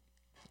nigga though.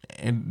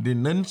 And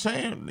then nothing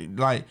changed.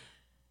 Like,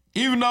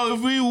 even though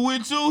if he was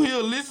with you,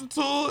 he'll listen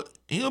to it.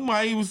 He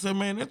might even say,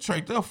 man, that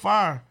track, that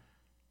fire.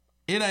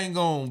 It ain't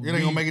gonna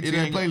make it to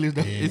the playlist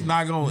though.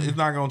 It's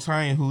not gonna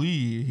change who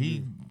he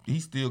is. He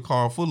still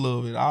called full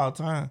of it all the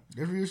time.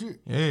 That's real shit.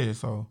 Yeah,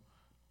 so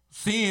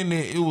seeing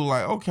it was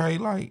like, okay,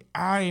 like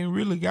I ain't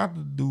really got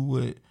to do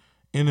what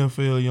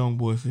NFL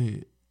YoungBoy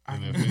said.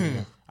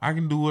 I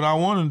can do what I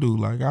want to do.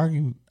 Like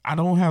I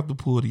don't have to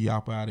pull the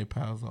yap out of their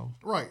pals off.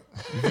 Right.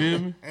 You feel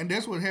me? And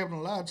that's what happened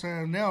a lot of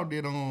times now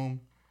that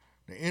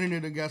the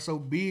internet that got so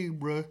big,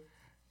 bruh.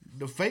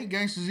 The fake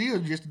gangsters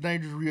is just the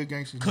dangerous real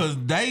gangsters. Cause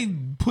they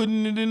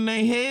putting it in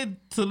their head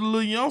to the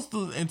little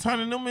youngsters and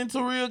turning them into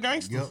real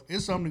gangsters. Yep.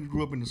 It's something that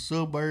grew up in the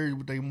suburbs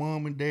with their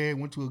mom and dad,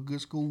 went to a good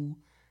school,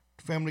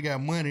 the family got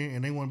money,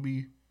 and they want to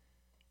be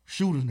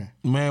shooters now.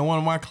 Man, one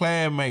of my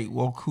classmates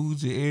wore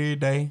Coogee every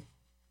day.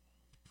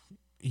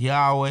 He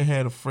always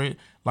had a friend.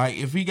 Like,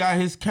 if he got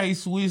his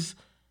K-Swiss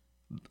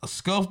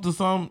scuffed or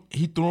something,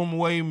 he threw them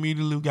away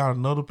immediately, got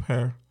another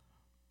pair,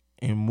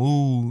 and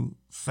moved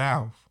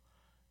south.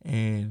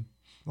 And,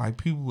 like,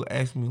 people would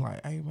ask me,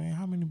 like, hey, man,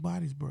 how many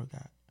bodies bro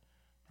got?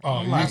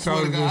 Oh, Like, you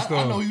telling this I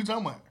story. know who you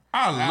talking about.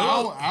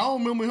 I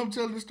don't remember him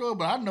telling the story,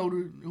 but I know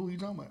who you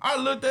talking about. I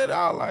looked at it,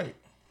 I was like,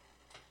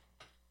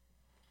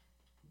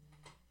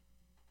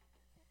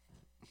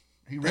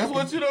 that's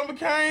what you done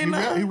became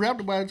now? He rapped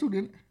about it too,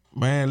 didn't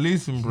Man,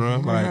 listen, bro.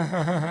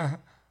 Like,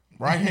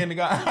 right-handed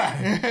guy.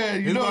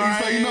 he? You know,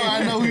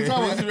 I know who you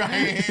talking about.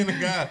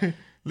 Right-handed guy.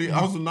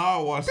 Also,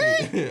 now watch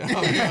it.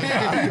 How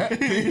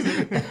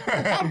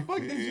the fuck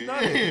did you know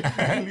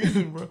that?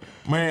 Listen, bro.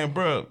 Man,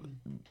 bro,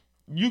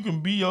 you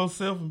can be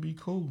yourself and be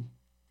cool.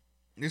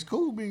 It's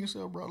cool being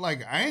yourself, bro.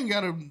 Like, I ain't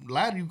got to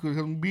lie to you because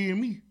I'm being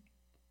me.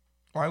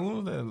 Like, what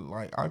was that?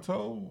 Like, I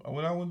told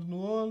when I went to New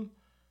Orleans,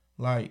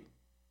 like,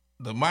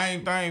 the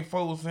main thing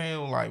folks was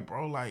saying was like,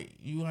 bro, like,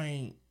 you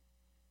ain't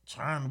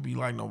trying to be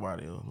like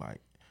nobody else.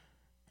 Like,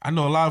 I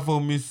know a lot of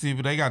folks in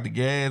Mississippi, they got the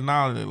gas and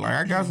all that. Like,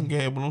 I got some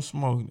gas, but I'm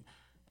smoking it.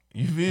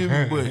 You feel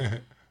me?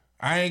 But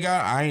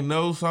I ain't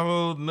no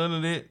soul, none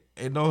of that.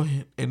 And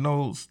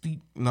no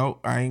steep. No,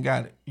 I ain't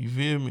got it. You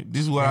feel me?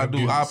 This is what I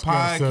do. I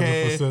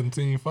podcast.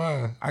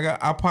 17.5.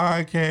 I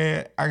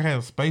podcast. I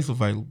have space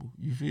available.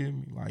 You feel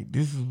me? Like,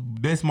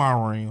 that's my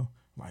realm.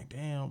 Like,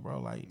 damn, bro.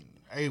 Like,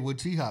 hey, what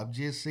T-Hop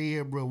just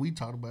said, bro, we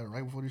talked about it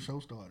right before the show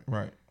started.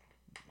 Right.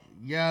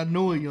 Yeah, I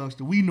know a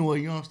youngster. We know a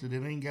youngster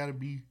that ain't got to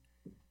be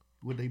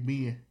what they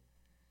being.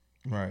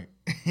 Right.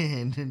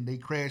 And then they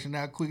crashing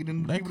out quicker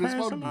than the people that's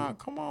supposed to be.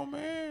 Come on,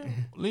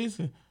 man.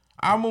 Listen,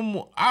 I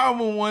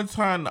remember one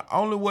time the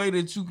only way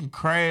that you can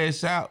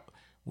crash out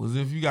was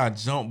if you got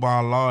jumped by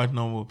a large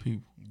number of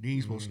people.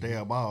 These supposed to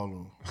stab all of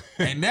them.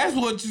 And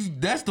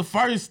that's the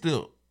first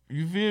step.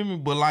 You feel me?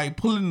 But like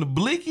pulling the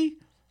blicky,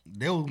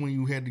 that was when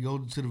you had to go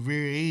to the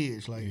very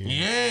edge. Like,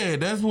 yeah,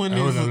 that's when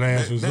that was the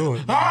last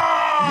resort.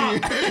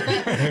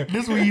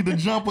 This when you either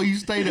jump or you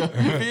stay there.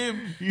 You feel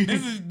me?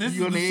 This is the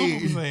Super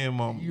Saiyan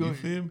moment. You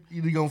feel me?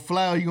 Either gonna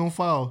fly or you gonna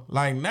fall.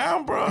 Like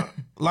now, bro,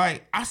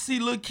 like I see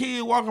little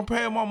kids walking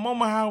past my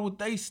mama house with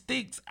they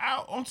sticks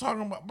out. I'm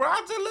talking about, bro,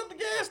 I just left the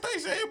gas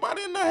station.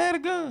 Everybody in there had a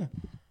gun.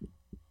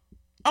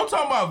 I'm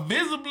talking about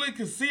visibly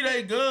could see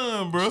their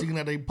gun, bro. Sticking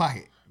out their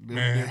pocket.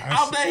 Man,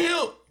 out their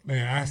hip.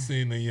 Man, I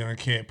seen a young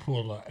cat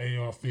pull a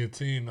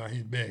AR-15 on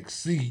his back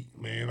seat,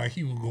 man, like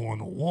he was going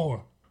to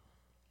war.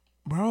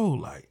 Bro,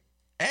 like,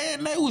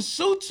 and they would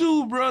shoot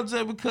you, bro,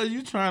 just because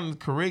you trying to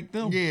correct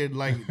them. Yeah,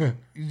 like,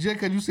 just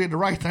because you said the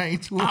right thing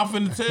to him. I'm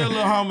finna tell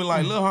little homie,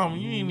 like, little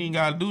homie, you ain't even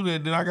gotta do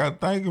that. Then I gotta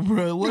thank him,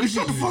 bro. What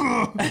shut the fuck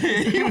up.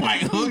 He like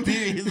hooked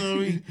in on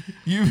me.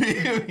 You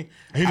feel me?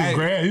 He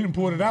didn't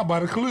pull it out by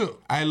the clip.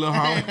 Hey, little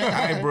homie.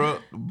 Hey, bro,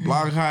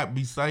 block hot,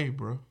 be safe,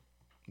 bro.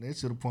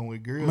 That's to the point where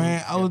girls.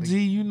 Man, OG,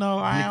 you know,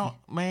 OG,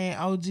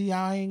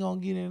 I ain't gonna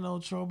get in no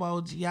trouble,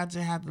 OG. I just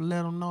have to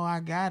let them know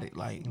I got it.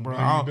 Like, bro,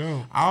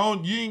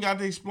 you ain't got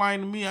to explain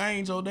to me I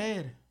ain't your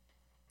daddy.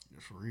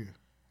 That's real.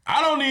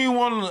 I don't even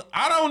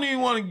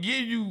want to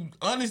give you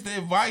honest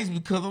advice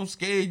because I'm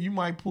scared you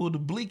might pull the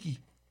blicky.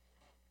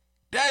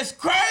 That's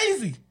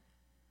crazy.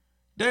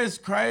 That's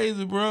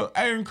crazy, bro.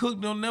 Aaron Cook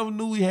never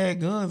knew we had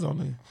guns on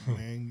there.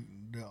 Man,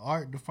 the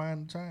art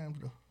define the times,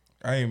 though.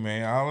 Hey,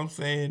 man, all I'm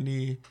saying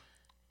is,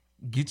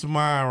 get your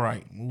mind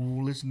right.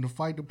 Listen to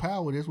Fight the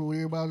Power. That's what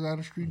everybody was out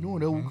the street doing.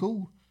 That was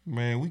cool.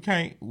 Man,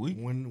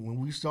 when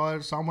we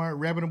started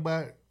rapping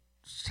about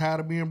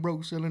tired of being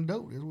broke selling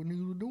dope, that's what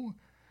niggas were doing.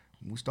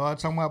 We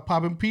started talking about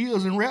popping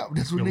pills and rap.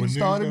 That's what niggas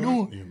started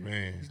doing. Yeah,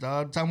 man.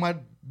 Started talking about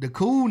the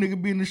cool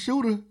nigga being the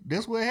shooter.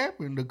 That's what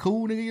happened. The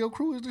cool nigga in your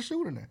crew is the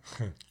shooter now.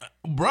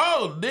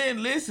 Bro,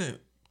 then listen,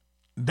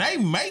 they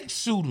make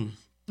shooters.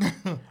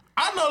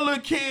 I know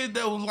little kids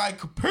that was like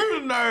computer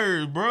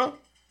nerds, bro.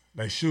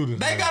 They shooters.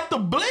 They got the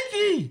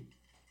blicky.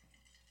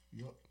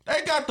 Yep.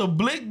 They got the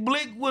blick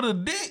with a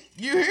dick.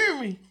 You hear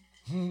me?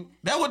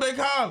 That's what they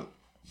call it.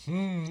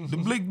 The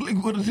blick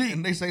with a dick.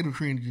 And they say the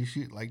cringe and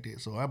shit like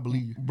that, so I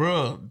believe you.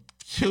 Bro,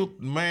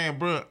 man,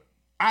 bro.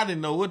 I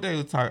didn't know what they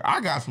was talking. I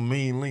got some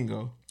mean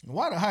lingo.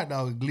 Why the hot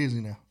dog is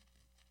glizzy now?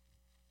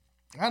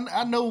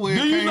 I know where it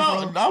Do came you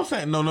know? from. I'm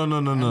saying no.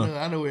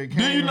 I know where it came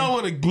Do you from. know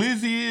what a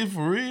glizzy is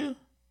for real?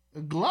 A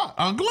Glock.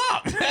 A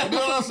Glock. That's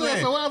what I'm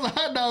saying. So why's a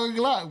hot dog a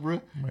Glock,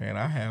 bro? Man,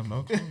 I have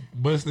no clue.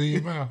 Bust in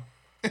your mouth.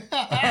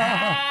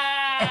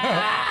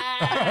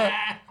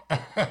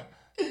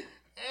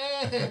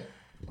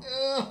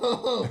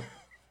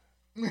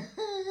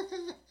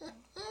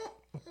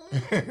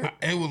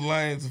 It was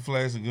lying to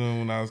flash a gun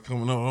when I was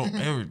coming on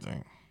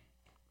everything.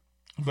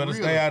 Better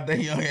stay out there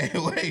young ass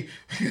way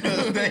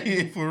because they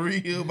hit for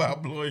real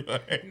about blowing your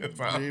ass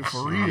out. Yeah,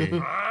 for real.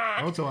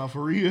 I'm talking about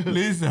for real.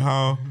 Listen,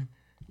 huh?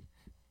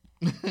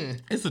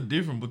 It's a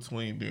difference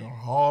between being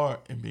hard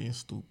and being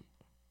stupid.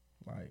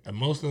 Like, And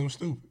most of them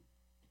stupid.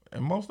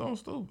 and most of them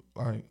stupid.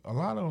 Like, a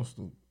lot of them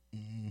stupid.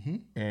 Mm-hmm.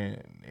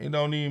 And it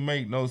don't even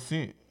make no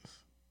sense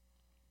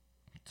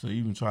to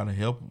even try to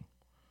help them.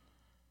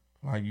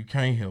 Like, you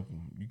can't help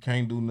them. You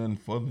can't do nothing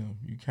for them.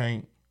 You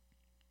can't.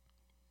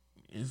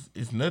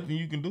 It's nothing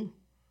you can do.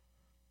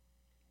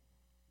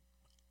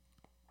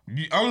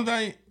 The only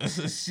thing is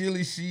a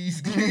chili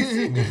cheese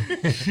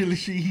glizzy. Chili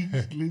cheese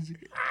glizzy.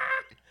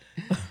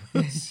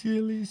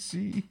 Chili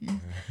cheese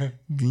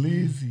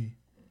glizzy.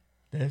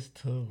 That's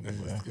tough.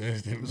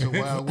 It's a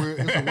wild world.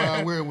 It's a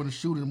wild world when the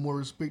shooter is more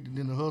respected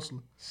than the hustler.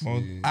 All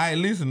right,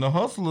 listen, the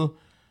hustler,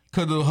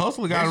 because the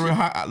hustler got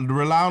to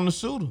rely on the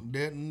shooter.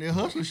 That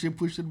hustler shit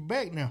pushed to the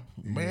back now.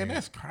 Man,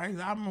 that's crazy.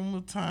 I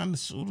remember the time the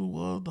shooter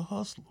was the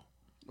hustler.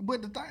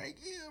 But the thing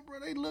is, bro,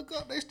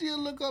 they still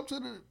look up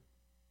to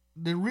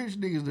the rich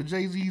niggas, the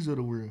Jay-Z's of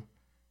the world.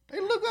 They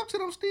look up to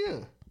them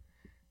still.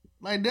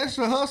 Like, that's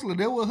a hustler.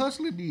 That's what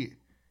hustler did.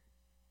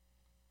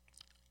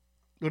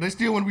 But they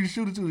still want to be the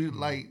shooter too.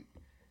 Like,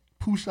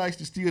 Pooh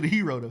Shiesty still the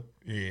hero though.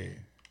 Yeah.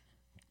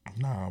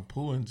 Nah,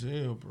 Pooh in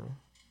jail, bro.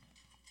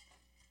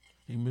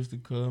 He missed the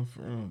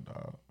confirmed,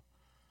 dog.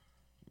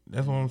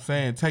 That's what I'm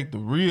saying. Take the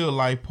real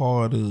life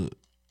part of it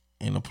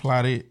and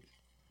apply that.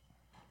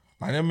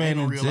 Like, that man Ain't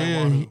no in real life jail,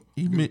 part of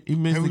he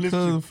missed Have we the listened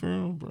to-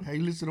 confirmed, bro. Hey,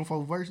 you listen to them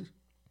folks' verses?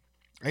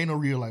 Ain't no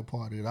real life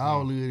part of it.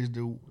 All of it is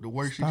the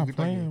worst shit you Stop can think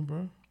playing, of.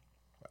 bro.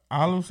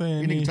 All I'm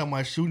saying These niggas is, talking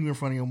about shooting in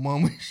front of your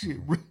mama and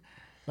shit, bro.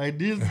 Like,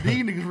 these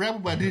niggas rap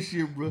about this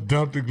shit, bro.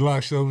 Dump the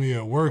Glock, show me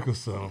at work or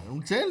something.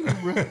 I'm telling you,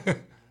 bro.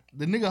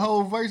 The nigga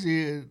whole verse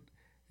is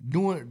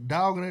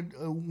dogging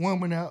a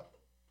woman out,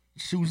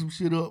 shooting some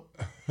shit up,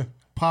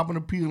 popping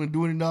a pill and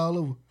doing it all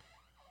over.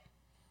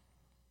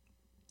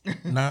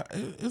 nah,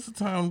 it's a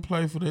time to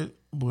play for that,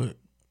 but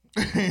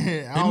It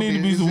it need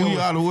to be some we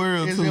out of the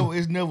world, too.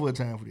 It's never a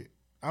time for that.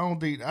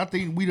 I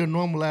think we done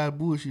normalized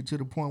bullshit to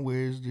the point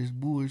where it's just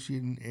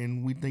bullshit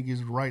and we think it's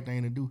the right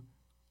thing to do.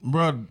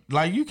 Bro,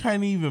 like, you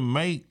can't even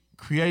make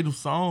creative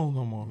songs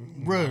no more.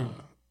 Bro,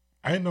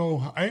 Ain't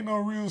no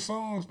real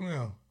songs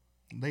now.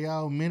 they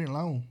all minute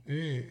long.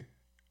 Yeah.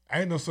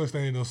 Ain't no such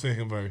thing as no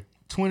second verse.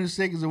 20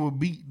 seconds of a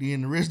beat,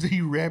 then the rest of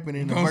you rapping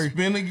in the Gonna verse.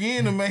 spin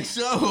again to make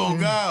sure, oh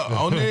God,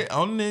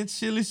 on that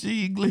chili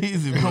cheese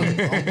glizzy, bro.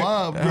 I'm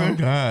wild, bro. Oh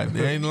God,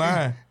 they ain't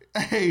lying.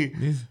 Hey,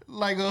 This-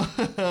 like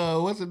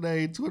what's his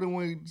name?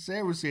 21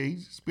 Savage said he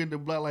spent the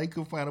block like he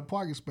couldn't find a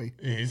parking space.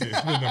 Yeah, he said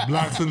spin the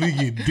block till he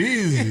get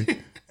dizzy.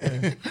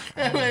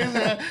 That man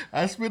said,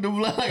 I spent the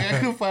block like I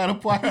couldn't find a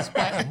parking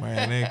spot.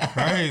 Man, that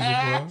crazy,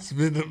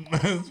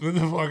 bro. spin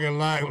the fucking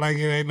block like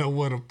it ain't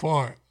nowhere to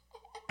park.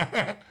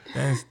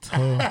 That's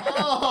tough.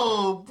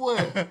 Oh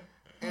boy,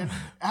 and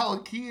our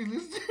kids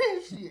listen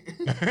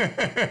to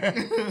that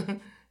shit.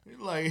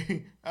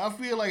 Like, I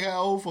feel like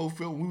how old folks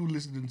felt when we were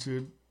listening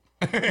to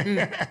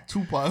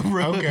Tupac,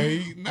 bro.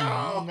 Okay, no.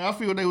 I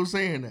feel they were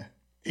saying that.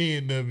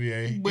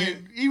 NWA. But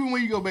even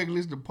when you go back and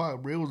listen to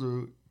Pac, bro, it was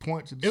a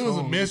point to the It was a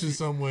song. message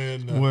somewhere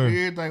in the Where?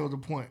 Everything was a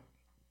point.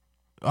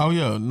 Oh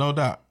yeah, no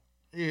doubt.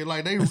 Yeah,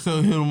 like they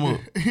So hit him up.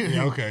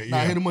 Yeah, okay. Nah,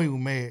 Yeah. hit him up, he was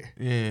mad.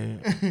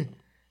 Yeah.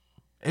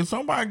 If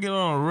somebody get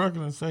on a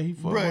record and say he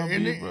fucked Bro, my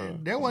and bitch, bro.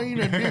 that wasn't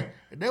even a diss,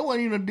 that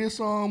wasn't even a diss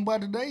song by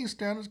today's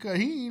standards, cause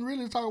he ain't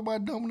really talking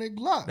about dumping that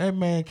Glock. That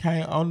man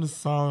came on the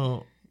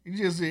song. He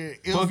just said,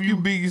 if Fuck you,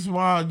 Biggie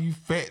Small, you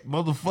fat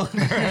motherfucker.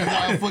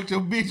 I fucked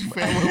your bitch, you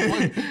fat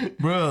motherfucker.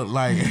 Bro,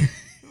 like,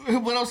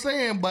 But I'm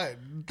saying, but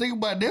think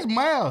about it, that's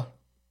mild.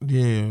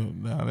 yeah,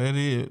 nah, that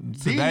is.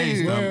 Today's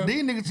These stuff.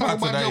 niggas talking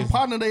about your today's-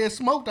 partner they had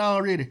smoked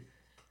already.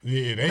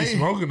 Yeah, they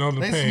smoking on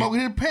the They pack. smoking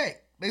his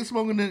pack. They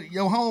smoking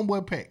your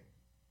homeboy pack.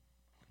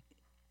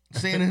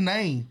 Saying his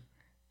name.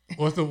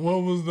 What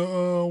was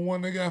the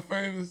one that got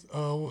famous?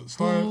 Smoke.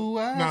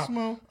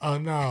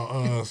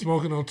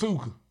 Smoking on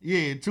Tuka.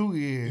 Yeah, Tuka.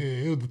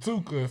 Yeah, it was the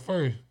Tuka at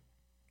first.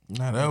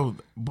 Nah, that was.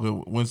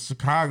 But when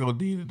Chicago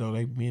did it though,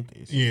 they meant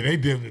that shit. Yeah, they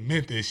definitely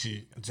meant that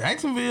shit.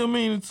 Jacksonville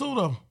mean it too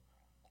though.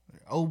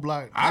 Old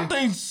block. I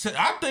think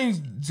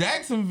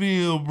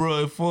Jacksonville,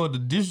 bro, for the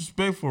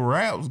disrespectful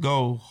raps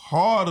go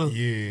harder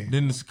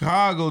than the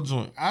Chicago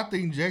joint. I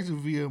think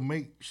Jacksonville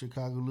make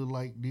Chicago look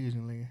like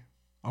Disneyland.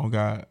 Oh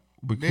God,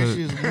 because that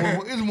shit's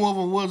it's more of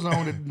a war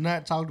zone that's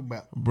not talked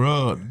about.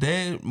 Bro,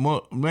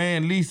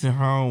 man, leasing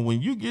home.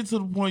 When you get to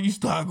the point you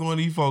start going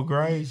to these folk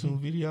grades and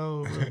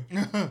videos,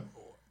 bro.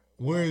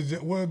 Where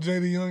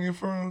JD Youngin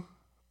from?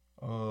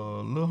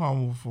 Lil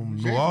Homo from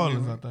New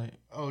Orleans, I think.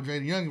 Oh,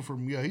 JD Youngin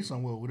from he's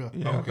somewhere with us.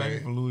 Yeah, okay. I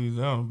think from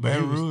Louisiana,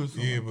 Baton Rouge.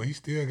 Yeah, but he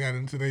still got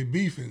into their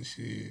beef and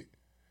shit.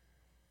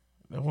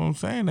 That's what I'm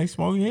saying. They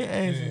smoking his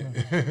ass.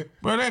 Yeah.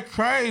 Bro, that's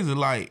crazy.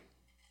 Like,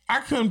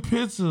 I couldn't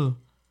picture.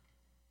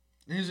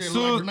 He said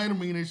like Grenada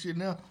mean that shit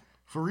now.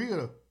 For real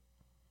though.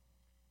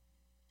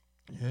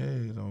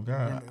 Yeah, oh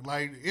God.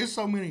 Like, it's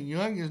so many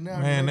youngins now.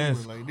 Man,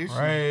 that's like, this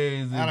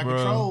crazy, shit out of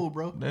control,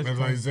 bro. That's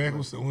like Zach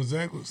was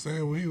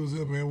saying when he was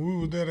up, man, we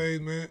was that age,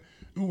 man,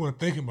 we weren't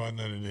thinking about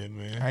none of that,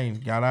 man. I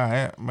ain't got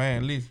out,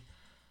 man, listen.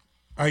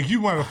 Like,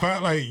 you might have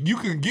found, like, you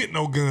couldn't get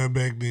no gun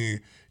back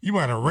then. You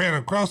might have ran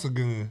across a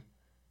gun,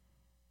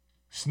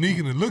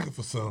 sneaking and looking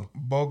for something.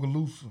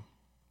 Bogalusa,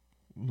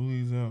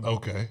 Louisiana.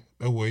 Okay,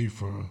 that's where you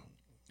from.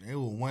 There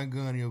was one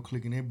gun in your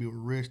clique and that bitch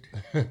was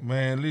arrested.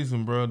 Man,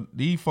 listen, bro.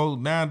 These folks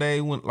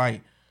nowadays went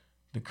like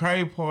the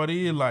crazy part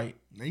is like.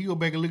 Now you go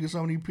back and look at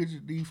some of these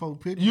pictures, these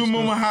folk pictures. You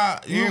remember how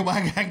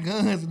everybody got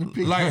guns in the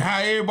picture? Like how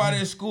everybody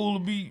at school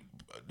would be.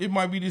 It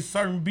might be this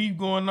certain beef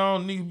going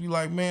on. Niggas be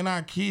like, man,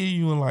 I kill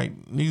you, and like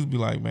niggas be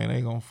like, man,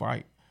 they gonna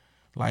fight.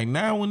 Like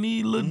now when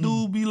these little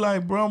dudes be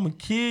like, bro, I'm gonna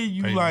kill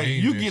you. They like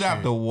you get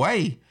out the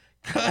way.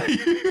 Cause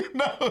you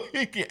know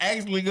it can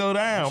actually go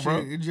down,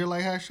 bro. It's just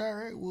like how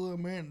Chirac was,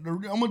 man. I'm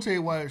gonna tell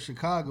you why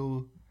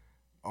Chicago,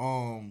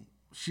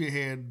 shit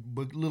had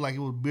looked like it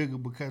was bigger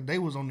because they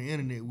was on the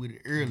internet with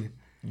it early.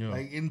 Yeah.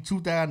 Like in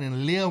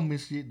 2011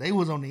 and shit, they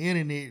was on the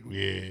internet.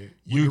 Yeah,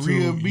 with the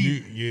real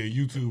beef.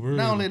 YouTube. Early.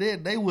 Not only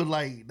that, they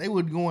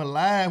would going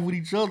live with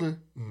each other,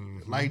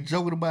 like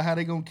joking about how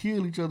they gonna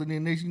kill each other.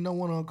 Then next you know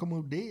one of them come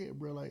up dead,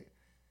 bro. Like.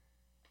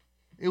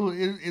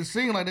 It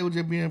seemed like they were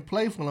just being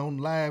playful on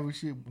live and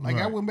shit. Like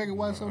I went back and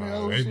watched some of that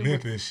old shit. They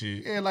meant that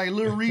shit. Yeah, like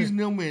Lil Reese and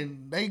them,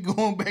 and they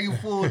going back and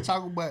forth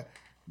talking about,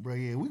 bro,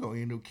 yeah, we gonna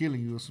end up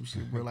killing you or some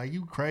shit, bro. Like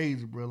you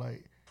crazy, bro.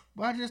 Like,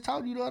 but I just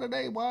told you the other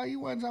day, boy,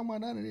 you wasn't talking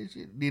about none of that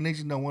shit. Then next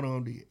you know one of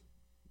them did.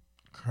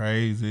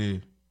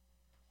 Crazy.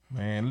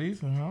 Man,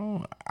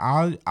 listen,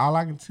 all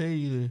I can tell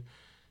you is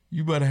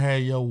you better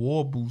have your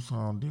war boots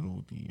on dealing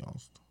with these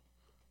youngsters.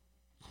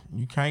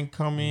 You can't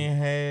come in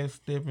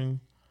half-stepping.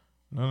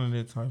 None of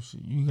that type of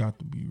shit. You got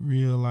to be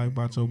real like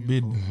about your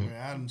business. Man,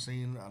 I done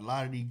seen a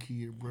lot of these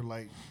kids, bro.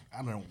 Like,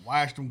 I done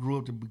watched them grow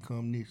up to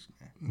become this,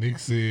 man. Nick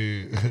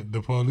said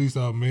the police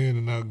are man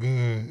and not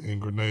gun in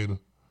Grenada.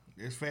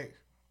 That's facts.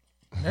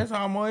 That's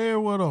how more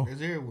everywhere, though.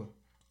 That's everywhere.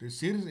 The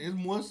citizen is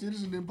more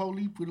citizen than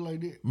police, put it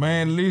like that.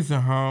 Man, listen,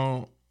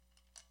 home.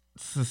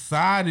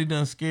 Society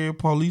done scared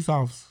police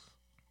officers.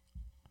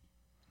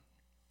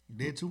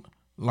 That too.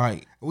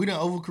 Like we done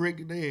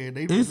overcorrected there.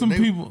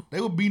 People they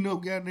were beating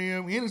up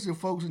goddamn innocent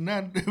folks, and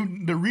not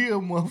the real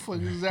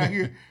motherfuckers out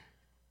here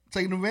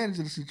taking advantage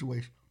of the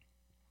situation.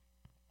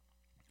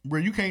 Bro,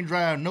 you can't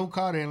drive no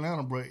car to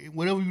Atlanta, bro.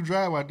 Whatever you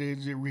drive out there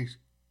is just risk.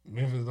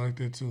 Memphis like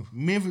that too.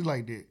 Memphis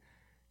like that.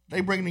 They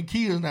breaking in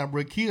Kias now,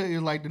 bro. Kia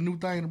is like the new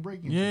thing to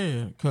break in.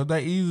 Yeah, cause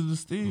they easy to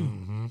steal.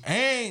 Mm-hmm.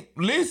 And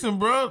listen,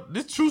 bro,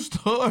 this true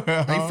story.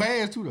 They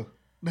fast too though.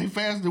 They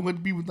faster than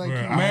what people think.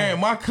 Man,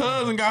 my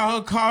cousin got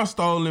her car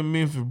stolen in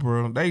Memphis,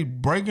 bro. They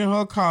breaking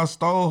her car,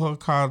 stole her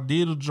car,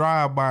 did a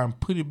drive-by and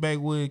put it back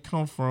where it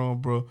come from,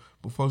 bro,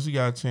 before she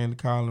got a chance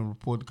to call and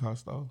report the car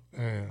stolen.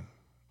 Yeah.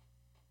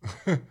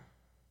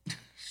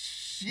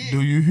 Shit.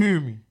 Do you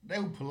hear me? They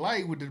were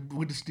polite with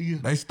the steal.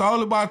 They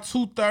stole it by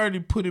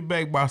 2:30, put it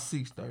back by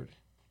 6:30.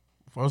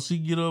 Before she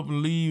get up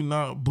and leave,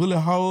 now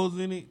bullet holes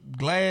in it,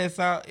 glass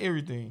out,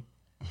 everything.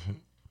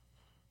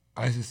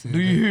 I just said, do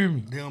you hear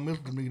me? They don't mess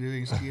with them niggas that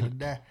ain't scared to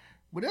die.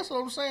 But that's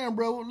what I'm saying,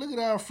 bro. Look at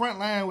our front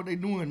line, what they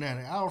doing now.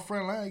 Our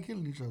front line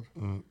killing each other.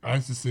 I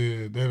just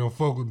said they don't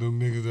fuck with them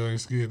niggas that ain't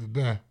scared to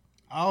die.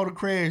 All the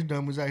crash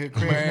dummies out here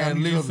crashing out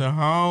each listen,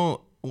 other.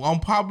 On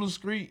Poplar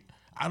Street,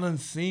 I done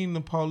seen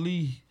the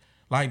police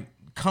like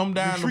come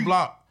down the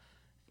block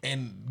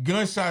and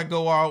gunshot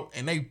go out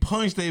and they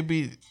punch that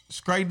bitch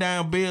straight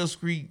down Bell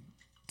Street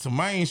to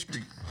Main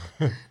Street.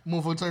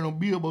 Motherfucker turn on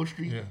Bilbo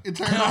Street. Yeah. It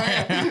turn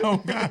around. Oh,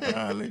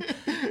 God.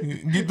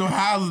 Get them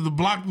houses to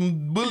block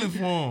them bullets for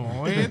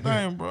them.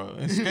 Everything, bro.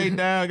 And skate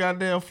down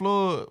goddamn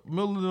floor,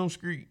 middle of them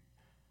street.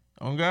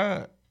 On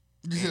God.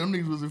 You said them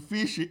niggas was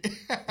efficient.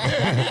 Oh,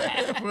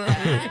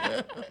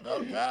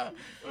 God.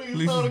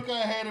 Niggas stole the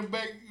car, had it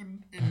back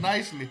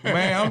nicely.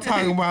 Man, I'm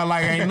talking about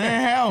like ain't nothing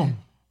happened.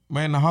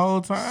 Man, the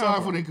whole time.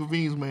 Sorry for the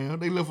inconvenience, man.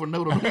 They left a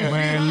note on that.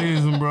 Man,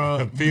 listen,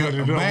 bro. Filled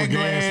it up with gas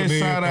Backlash, and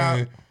shout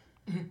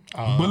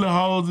out. Bullet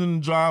holes in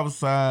the driver's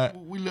side.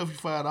 We left you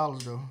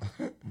 $5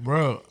 though.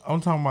 Bro,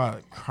 I'm talking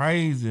about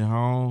crazy,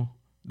 home.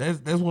 That's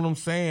what I'm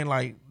saying.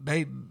 Like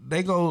they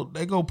go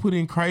put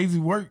in crazy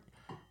work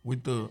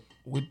with the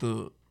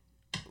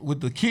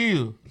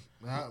kill.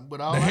 But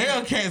The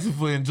Hellcats are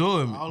for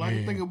enjoyment. all I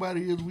can think about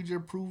it is we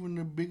just proving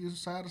the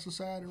biggest side of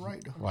society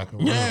right though. Like a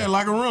Yeah,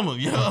 like a rumor.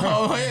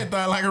 Yeah,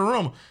 everything like a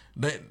rumor.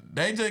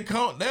 They just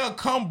they'll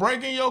come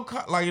breaking your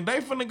car. Like if they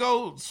finna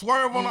go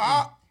swerve on the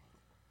op,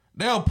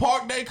 they'll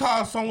park their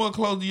car somewhere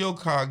close to your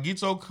car, get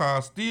your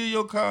car, steal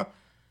your car,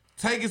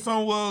 take it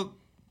somewhere,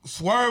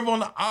 swerve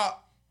on the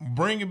op,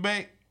 bring it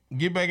back,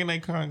 get back in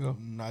their car and go.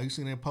 Nah, you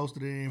seen that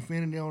posted in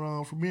Infinity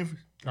on from Memphis?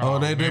 Oh,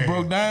 they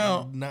broke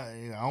down. Nah,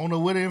 I don't know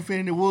what the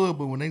Infinity was,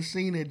 but when they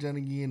seen that joint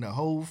again, the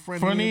whole front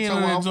Front end toe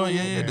of that off joint,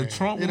 of it, the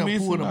trunk they was done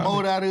pulled the missing.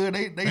 motor out of it.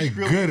 They They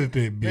stripped, good at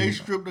that they bitch.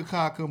 stripped the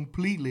car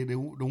completely. The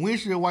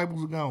windshield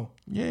wipers were gone.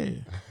 Yeah.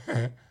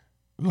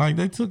 Like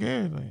they took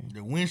everything.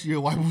 The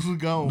windshield wipers was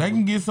gone. They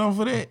can get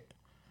something for that.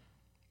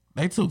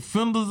 They took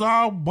fenders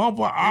off,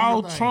 bumper off,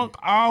 Everything. trunk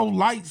off,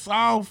 lights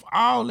off,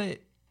 all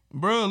that.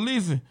 Bro,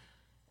 listen.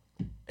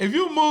 If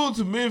you move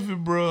to Memphis,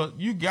 bro,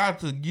 you got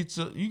to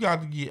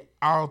get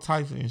all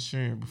types of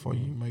insurance before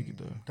you make it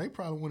there. They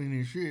probably went in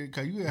insurance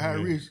because you at high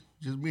risk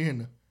just being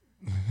there.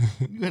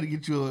 You got to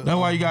get you a. That's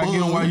why you gotta get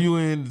them Bug.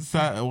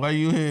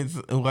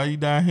 while you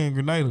down here in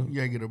Grenada. You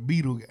got to get a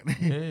Beetle.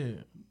 Yeah.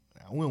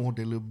 I wouldn't want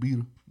that little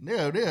Beetle.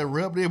 They'll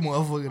rub that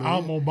motherfucker. I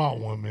almost bought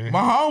one, man.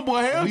 My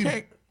homeboy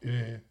Hellcat.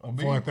 Yeah,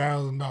 Beetle?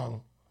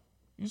 $4,000.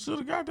 You should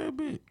have got that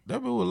bitch.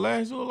 That bitch would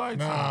last you a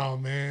lifetime. Nah,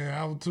 man,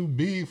 I was too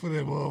big for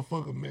that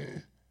motherfucker,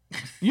 man.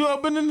 You ever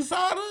been in the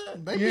side of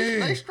it?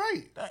 They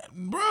straight.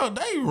 Bro,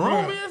 they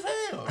roomy as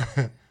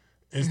hell.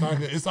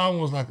 It's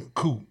almost like a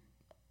coupe.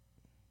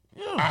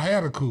 Yeah. I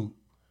had a coupe.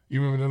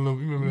 You remember that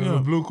little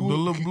blue coupe? The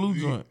little blue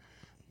joint.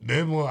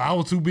 That one, I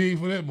was too big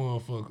for that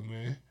motherfucker,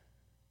 man.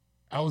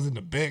 I was in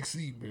the back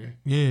seat, man.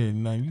 Yeah,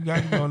 now you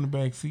got to go in the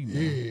back seat. Now.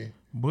 Yeah.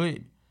 But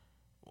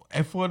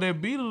and for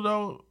that Beetle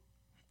though,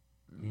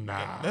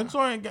 Nah. that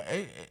joint,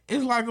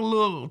 it's like a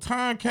little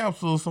time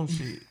capsule or some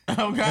shit.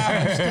 Oh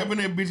God, Step in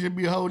that bitch and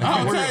be a whole I'm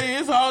different world. telling you,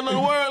 it's all in the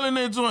world in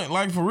that joint.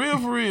 Like for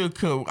real.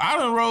 Cause I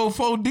done rolled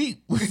 4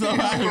 deep with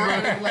somebody.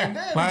 Like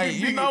that. Like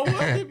you know what?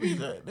 They be a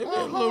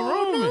little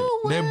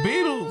roomy. That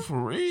Beetle for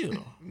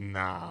real.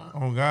 Nah.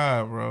 Oh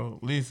God, bro.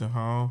 Listen,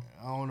 home.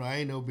 I don't know. I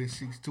ain't never been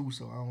 6'2",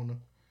 so I don't know.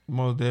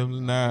 Most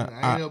definitely not. I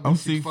ain't never been I'm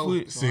 6 6'4",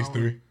 foot, so I don't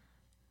know. 6'3".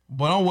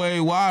 but I'm way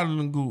wider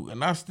than Goot,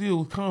 and I still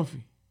was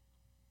comfy.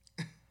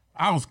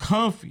 I was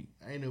comfy.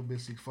 I ain't never been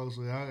 6'4",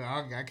 so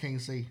I can't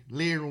say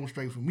leg room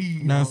straight for me.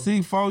 You Now know?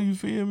 6'4", you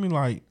feel me?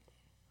 Like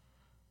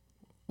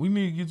we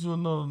need to get you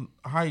another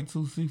height 2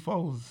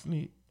 C4s a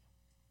sneak.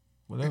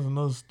 But that's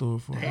another story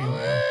for another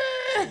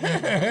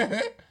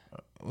day.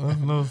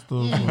 That's another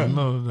story for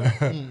another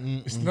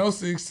day. Snow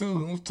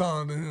 6'2". I'm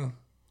taller than him.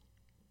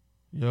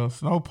 Yo,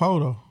 Snow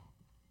Poto.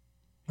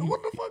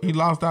 What the fuck? He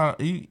lost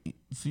out. See,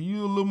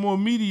 you a little more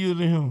media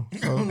than him.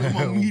 So,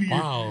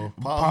 Wow.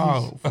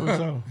 power, for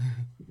sure.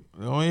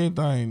 On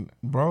anything,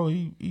 bro,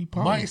 he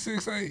power. Mike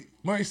 6'8".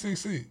 Mike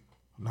 6'6".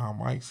 Nah,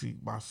 Mike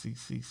about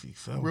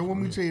 6'7". Bro, let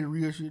me tell you the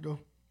real shit though.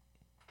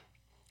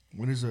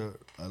 When it's a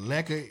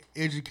lack of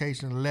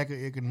education, a lack of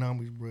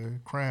economics, bro,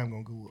 crime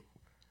gonna go up.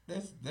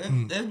 That's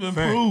been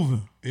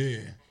proven. Yeah.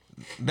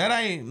 That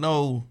ain't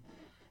no.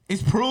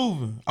 It's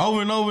proven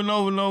over and over and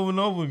over and over and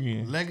over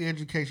again. Lack of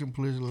education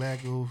plus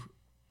lack of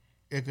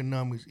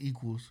economics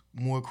equals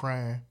more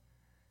crime.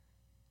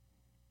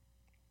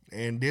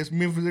 And that's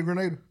Memphis and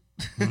Grenada.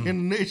 In the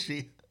next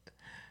shit.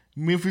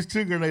 Memphis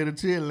to Grenada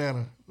to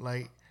Atlanta.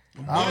 Like,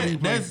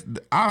 But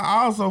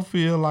I also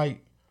feel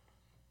like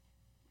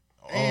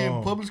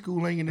and public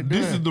school ain't getting it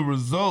done. this is the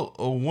result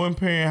of one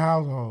parent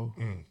household.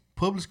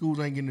 Public schools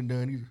ain't getting it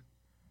done either.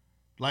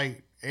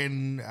 Like,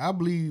 and I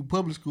believe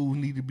public schools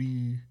need to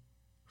be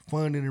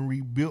funded and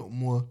rebuilt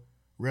more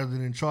rather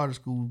than charter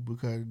schools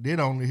because that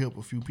only help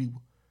a few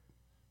people.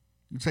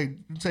 You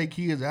take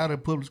kids out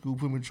of public school,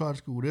 put them in charter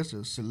school, that's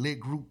a select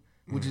group,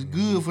 which is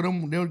good for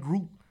them, their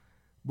group.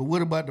 But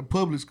what about the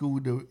public school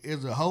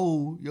as a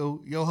whole,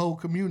 your whole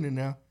community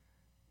now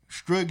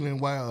struggling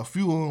while a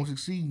few of them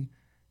succeed?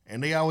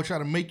 And they always try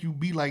to make you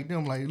be like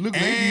them. Like, look, they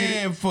did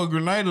it. And for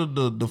Grenada,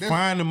 the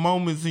defining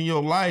moments in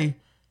your life,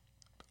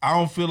 I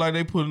don't feel like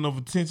they put enough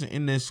attention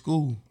in that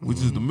school, which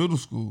is the middle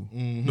school.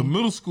 The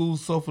middle school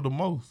suffer the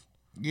most.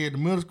 Yeah, the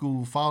middle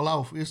school fall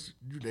off. It's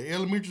the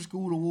elementary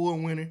school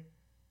award winning,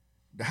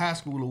 the high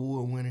school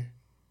award winning.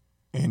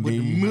 And But then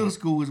the middle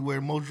school is where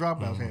most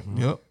dropouts happen.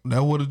 Yep,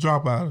 that's where the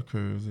dropout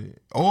occurs at.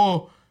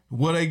 Or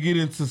where they get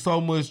into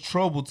so much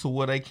trouble to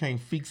where they can't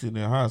fix it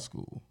in high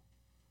school.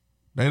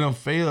 They done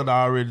failed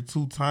already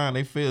 2 times.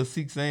 They failed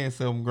 6th and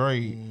 7th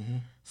grade.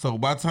 So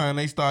by the time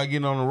they start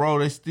getting on the road,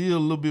 they still a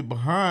little bit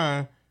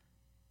behind.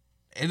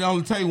 It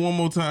only take one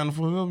more time to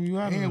fuck up you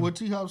out of there. And what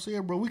T-Hop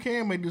said, bro, we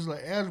can make this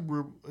like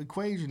algebra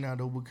equation now,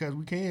 though, because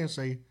we can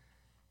say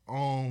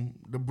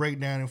the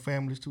breakdown in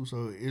families too.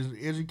 So it's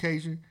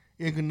education,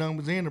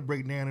 economics, and the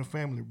breakdown in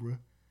family, bro.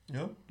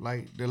 Yeah.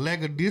 Like the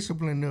lack of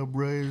discipline there,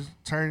 bro, is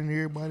turning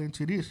everybody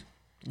into this.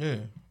 Yeah.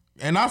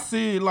 And I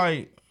see it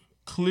like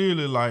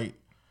clearly, like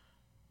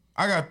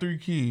I got 3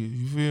 kids,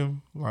 you feel me?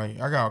 Like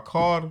I got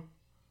Carter,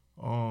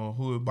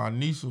 who is by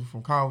Nisha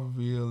from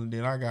Coffeyville, and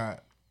then I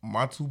got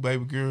my 2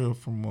 baby girls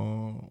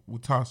from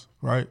Watassa,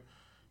 right?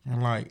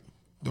 And like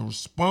the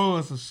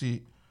response of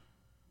shit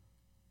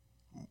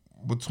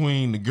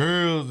between the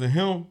girls and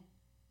him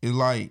is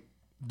like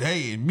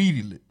they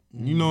immediately,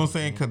 you know what I'm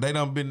saying? Cause I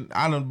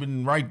done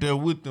been right there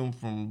with them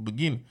from the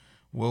beginning.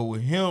 Well,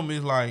 with him,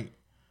 it's like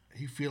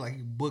he feel like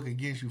he book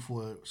against you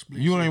for a split.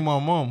 You ain't my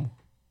mama,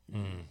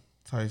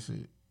 type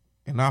shit,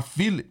 and I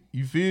feel it.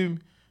 You feel me?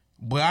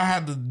 But I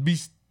have to be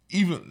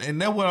even,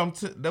 and that's what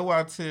that's why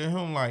I tell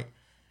him, like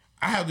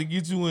I have to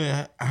get you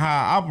in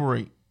how I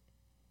operate.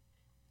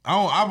 I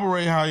don't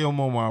operate how your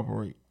mama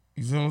operate.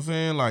 You see what I'm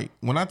saying? Like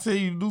when I tell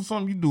you to do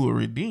something, you do it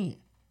right then.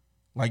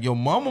 Like your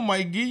mama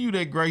might give you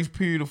that grace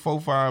period of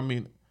 4-5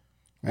 minutes.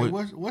 Hey,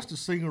 what's the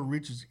single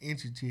richest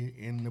entity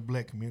in the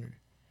black community?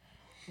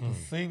 The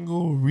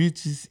single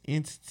richest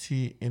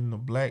entity in the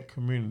black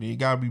community. It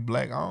gotta be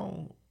black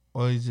owned,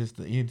 or it's just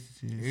the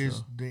entity.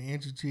 It's the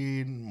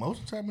entity, and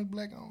most of the time it's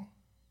black owned.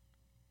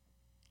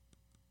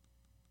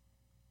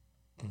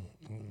 I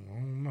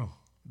don't know.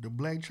 The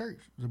black church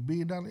is $1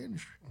 billion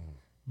industry.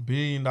 $1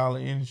 billion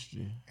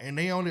industry. And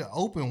they only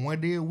open 1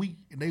 day a week,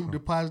 and they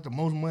deposit the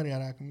most money out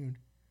of our community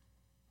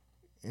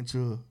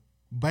into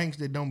banks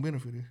that don't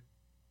benefit us.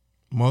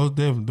 Most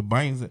definitely, the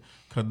banks,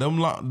 cause them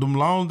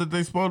loans that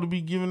they supposed to be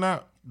giving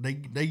out, they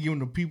giving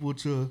the people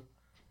to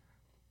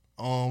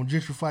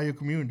gentrify your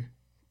community.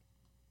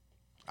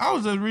 I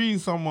was just reading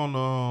something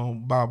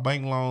on about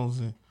bank loans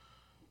and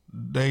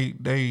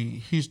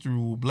they history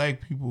with black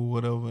people or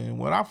whatever, and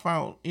what I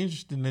found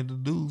interesting that the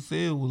dude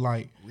said was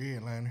like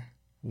redliner.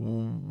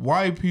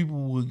 White people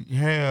would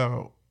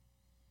have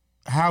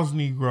house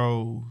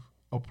Negroes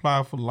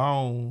apply for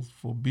loans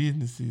for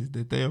businesses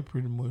that they'll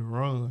pretty much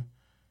run,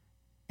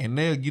 and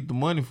they'll get the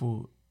money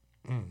for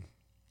it.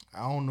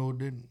 I don't know.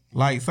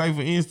 Like, say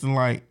for instance,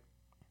 like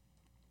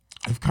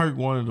if Kirk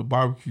wanted a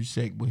barbecue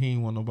shack, but he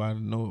ain't want nobody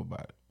to know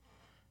about it,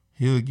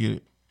 he'll get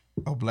it.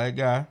 A black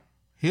guy,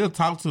 he'll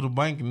talk to the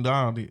bank and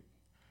down it,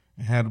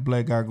 and have the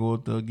black guy go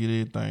up there and get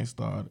everything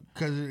started.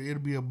 Cause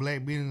it'll be a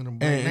black business in a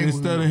black and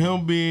instead of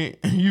him being,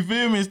 you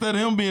feel me? Instead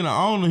of him being an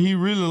owner, he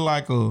really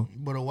like a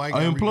white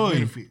guy employee.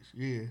 Benefits.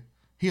 Yeah,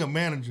 he a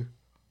manager.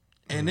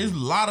 And there's a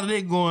lot of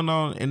that going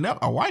on, and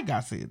a white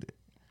guy said that.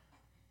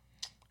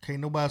 Can't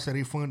nobody say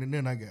they funded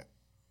than I got.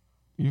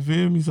 You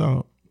feel me?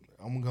 So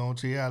I'm gonna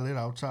tell y'all that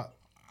off top.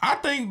 I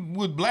think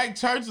with black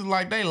churches,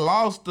 like they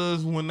lost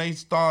us when they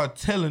started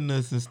telling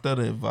us instead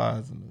of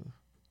advising us.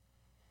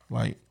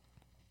 Like,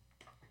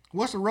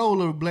 what's the role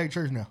of the black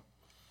church now?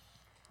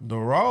 The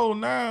role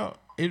now,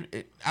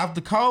 it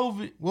after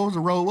COVID. What was the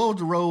role? What was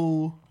the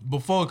role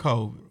before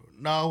COVID?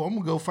 No, I'm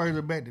gonna go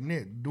further back than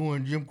that.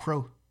 During Jim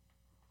Crow,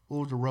 what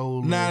was the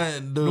role?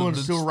 During the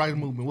civil rights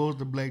movement, what was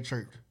the black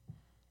church?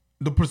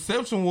 The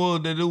perception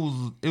was that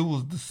it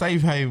was the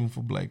safe haven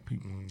for black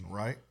people,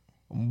 right?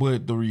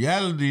 But the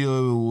reality of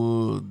it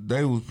was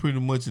they was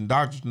pretty much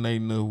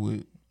indoctrinating us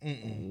with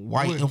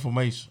white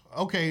information.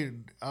 Okay,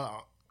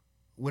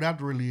 without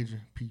the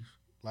religion piece,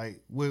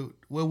 like what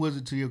was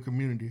it to your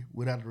community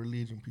without the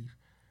religion piece?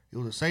 It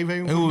was a safe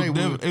haven.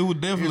 It was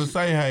definitely a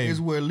safe haven. It's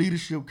where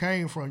leadership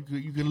came from.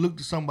 You can look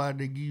to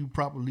somebody that give you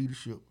proper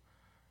leadership.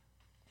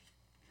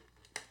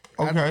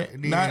 Okay,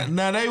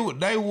 now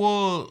they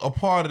was a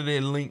part of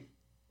that link.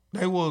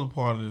 They was a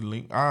part of the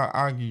link.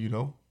 I give you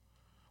though.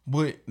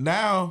 But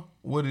now,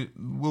 what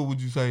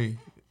would you say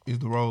is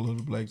the role of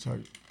the black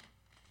church?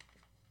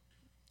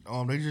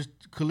 They just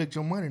collect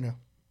your money now.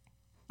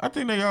 I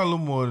think they got a little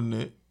more than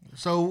that.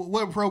 So,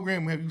 what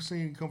program have you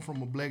seen come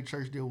from a black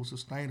church that was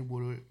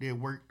sustainable, that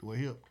worked or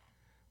helped,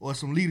 or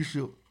some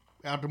leadership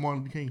after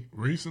Martin Luther King?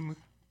 Recently,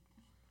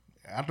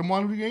 after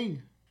Martin Luther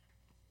King,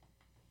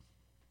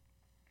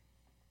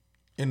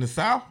 in the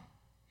South,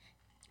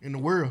 in the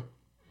world,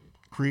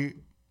 Craig.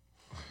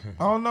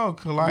 I don't know,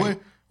 like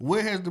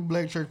what has the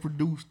black church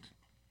produced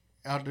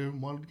after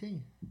Martin Luther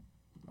King?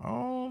 I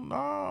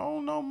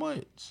don't know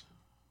much.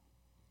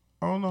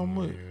 I don't know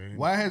much.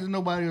 Why hasn't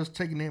nobody else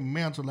taken that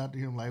mantle after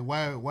him? Like,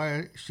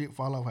 why shit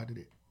fall off after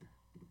that?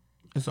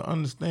 It's an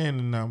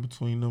understanding now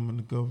between them and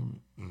the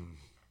government.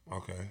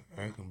 Okay,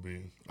 that can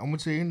be. I'm gonna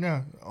tell you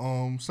now.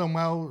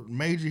 Somehow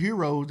major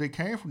heroes that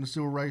came from the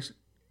civil rights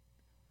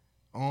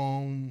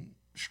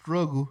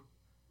struggle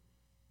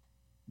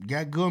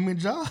got government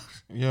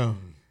jobs. Yeah.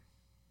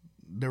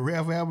 The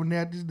Ralph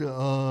Abernathy's,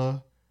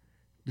 the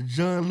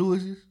John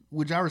Lewises,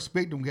 which I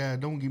respect them guys.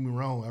 Don't get me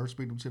wrong. I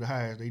respect them to the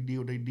highest. They did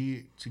what they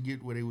did to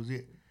get where they was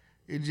at.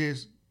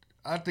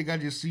 I think I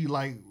just see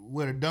like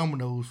where the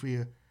dominoes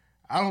fell.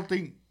 I don't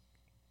think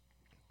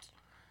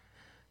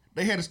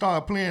they had to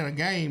start playing a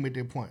game at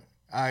that point.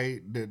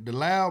 The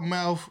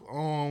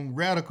loudmouth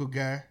radical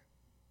guy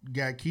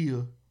got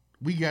killed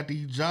we got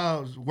these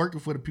jobs working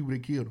for the people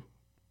that killed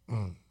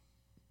them.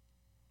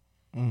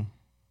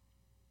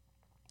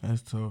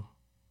 That's tough.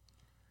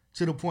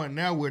 To the point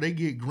now where they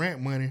get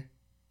grant money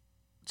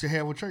to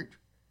have a church.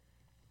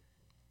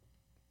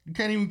 You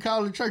can't even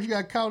call it a church. You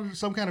got to call it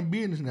some kind of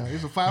business now.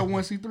 It's a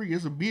 501c3.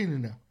 It's a business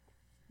now.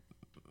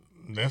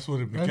 That's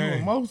what it That's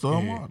became. what most of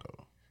them are,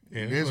 though.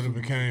 Yeah, that's what it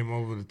became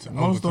over the time.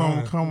 Most of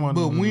them come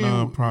under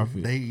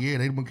non-profit.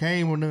 They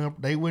became a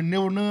they were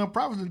never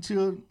non-profits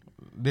until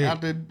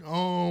after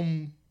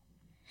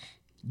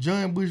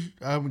George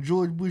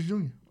Bush Jr.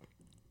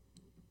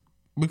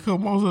 Because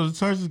most of the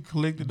churches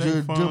collected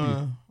their Judge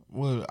fund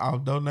with our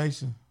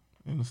donation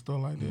and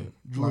stuff like that.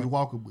 George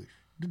Walker Bush,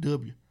 the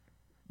W.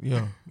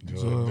 Yeah,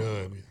 George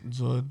W.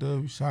 George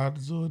W. Shout out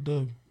to George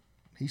W.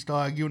 He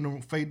started giving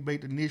them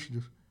faith-based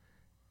initiatives.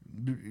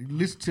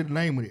 Listen to the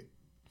name of it.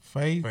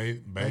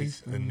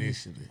 Faith-based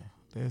initiative.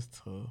 That's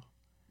tough.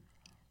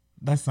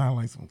 That sounds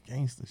like some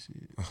gangster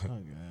shit.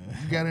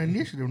 You got an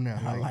initiative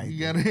now. You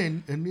got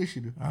an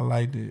initiative. I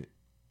like that.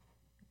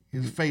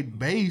 It's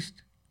faith-based,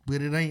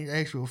 but it ain't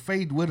actual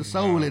faith with a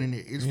soul in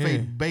it. It's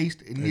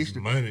faith-based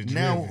initiative. Money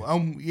now,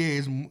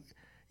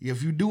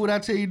 if you do what I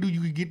tell you to do,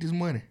 you can get this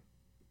money.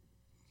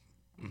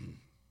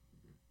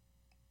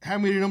 How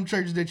many of them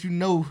churches that you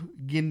know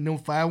getting them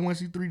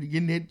 501c3 to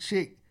getting that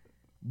check,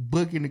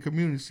 bucking the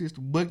community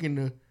system,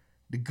 bucking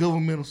the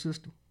governmental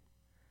system?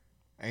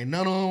 Ain't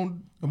none of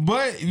them.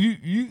 But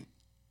you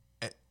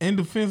in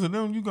defense of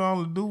them, you can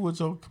only do what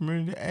your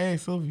community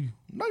asks of you.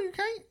 No, you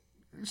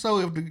can't. So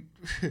if the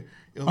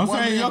I'm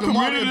saying your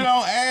community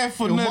don't ask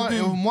for nothing.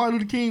 If Martin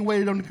Luther King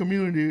waited on the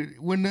community,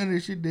 when none of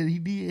the shit that he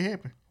did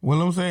happen. Well,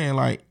 I'm saying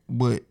like,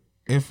 but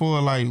if for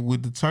like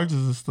with the churches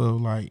and stuff,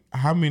 like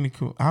how many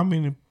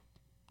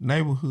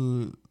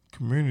neighborhood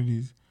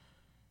communities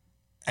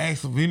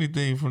ask of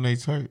anything from their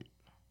church?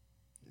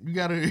 You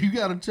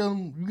gotta tell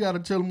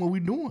them what we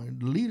doing.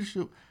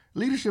 The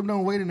leadership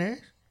don't wait and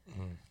ask.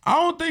 I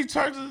don't think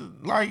churches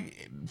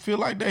like feel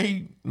like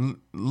they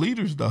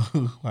leaders though.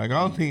 Like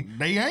I don't think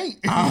they ain't.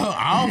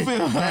 I don't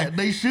feel like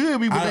they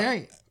should be, but they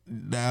ain't.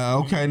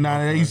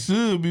 They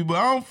should be, but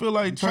I don't feel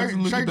like churches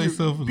look at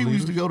themselves as people leaders.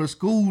 used to go to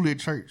school at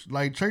church.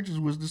 Like churches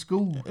was the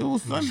school. It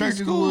was Sunday churches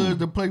school. was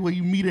the place where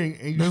you meet and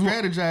you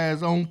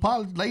strategize on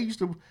politics.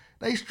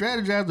 They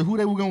strategized on who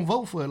they were gonna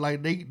vote for.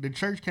 Like the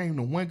church came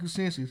to one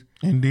consensus,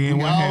 and then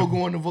we all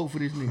going to vote for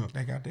this nigga.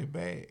 They got that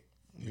bag.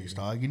 They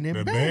started getting that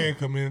The bag. bag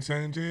come in and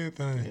change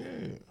everything.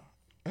 Yeah,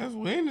 that's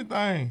with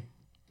anything.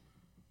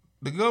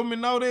 The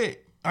government know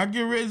that. I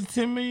get ready to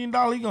 $10 million.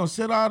 He gonna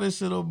set all this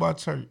shit up by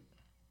church.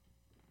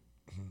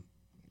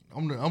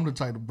 I'm the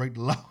type to break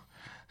the law.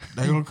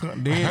 They gonna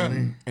come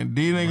then, and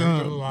then they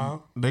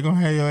gonna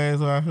have your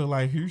ass out here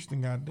like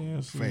Houston,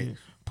 goddamn shit. Facts.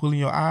 Pulling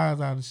your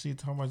eyes out of shit,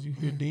 talking about you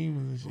hear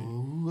demons and shit.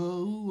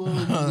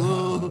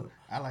 Whoa.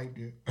 I like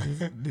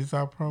that. This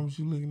I promise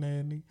you looking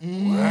at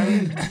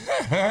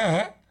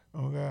nigga.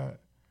 Oh God.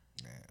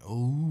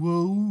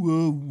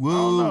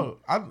 Whoa.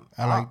 I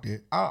like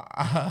that.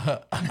 I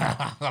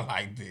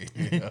like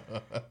that.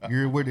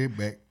 You're with it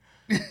back.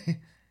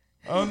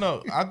 Oh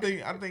no, I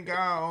think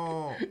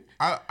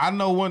I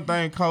know one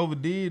thing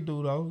COVID did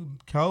do though.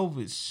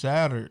 COVID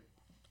shattered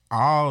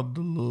all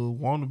the little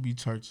wannabe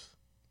churches.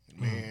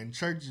 Man,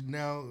 churches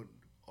now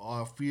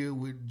are filled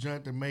with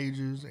Jonathan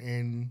Majors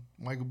and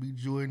Michael B.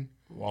 Jordan.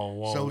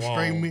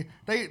 Straight men,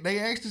 they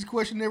ask this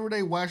question every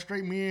day: why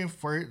straight men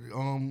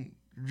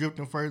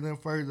drifting further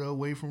and further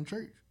away from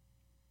church?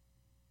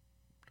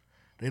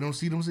 They don't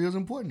see themselves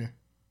important there.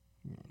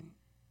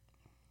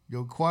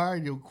 Your choir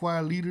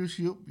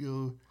leadership,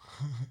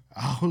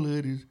 all of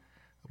it is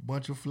a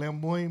bunch of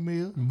flamboyant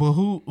males. But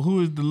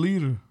who is the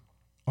leader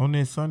on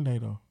that Sunday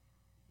though?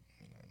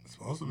 It's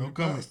supposed to be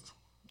comment.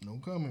 No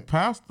comment.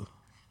 Pastor.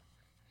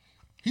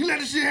 He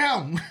let the shit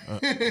happen.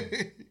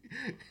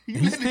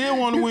 he still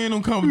want to win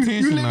them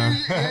competition now.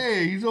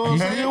 He still want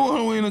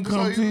to win the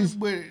competition.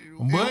 But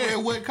at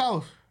what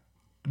cost?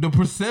 The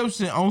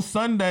perception on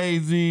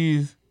Sundays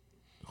is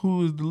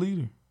who is the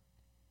leader.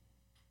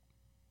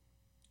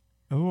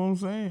 That's what I'm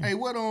saying. Hey,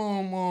 what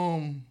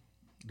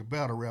the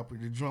battle rapper,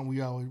 the drum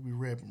we always be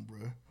rapping, bro?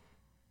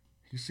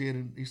 He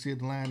said the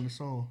line in the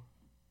song.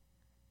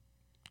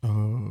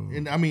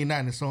 And I mean not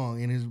in the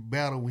song, in his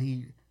battle when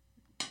he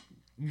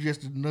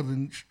just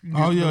another.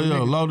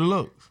 Loaded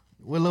Looks.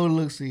 What Loaded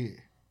Looks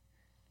said?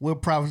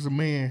 What profits a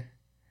man?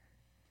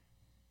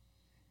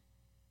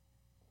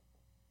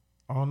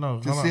 Oh no!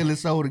 To sell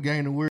his soul to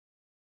gain the world.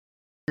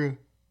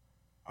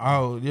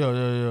 Oh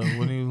yeah.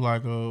 When he was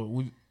like,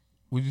 would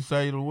you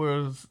say the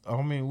words?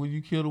 I mean, would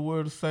you kill the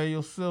word to say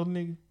yourself,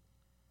 nigga?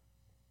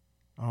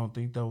 I don't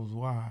think that was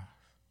wise.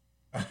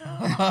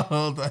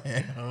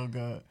 Oh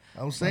God!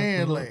 I'm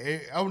saying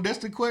that's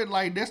the question.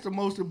 Like that's the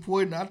most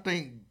important, I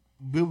think,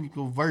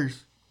 biblical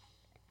verse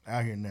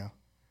out here now.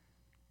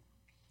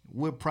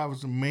 What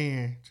profits a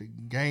man to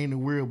gain the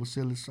world but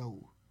sell his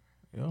soul?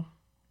 Yeah.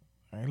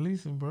 Hey,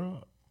 listen,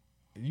 bro.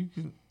 You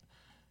can.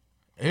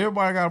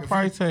 Everybody got a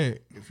price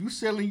tag. If you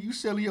selling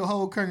your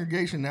whole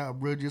congregation out,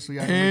 bro, just so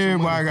y'all can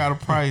Everybody got a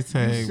price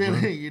tag,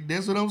 bro.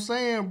 That's what I'm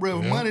saying,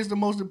 bro. Yeah. Money is the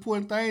most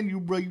important thing to you,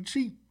 bro. You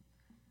cheap.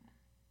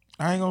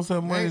 I ain't gonna say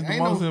money is the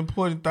Ain't most no-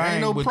 important ain't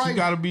thing, no but price. you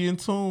gotta be in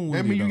tune with That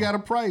it. means you though. got a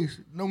price.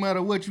 No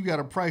matter what, you got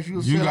a price.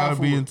 You'll You sell out gotta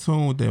for be it. in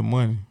tune with that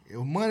money. If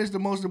money is the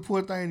most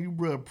important thing to you,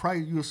 bro,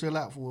 price, you'll sell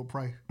out for a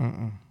price.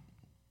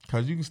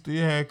 Cause you can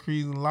still have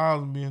creeds and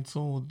laws and be in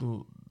tune with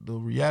the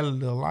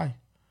reality of life.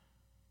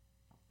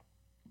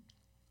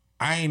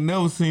 I ain't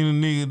never seen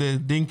a nigga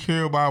that didn't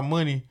care about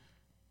money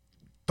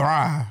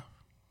thrive.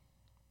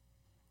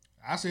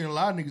 I seen a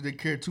lot of niggas that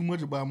care too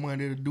much about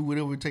money that'll do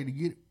whatever it take to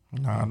get it.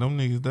 Nah, them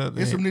niggas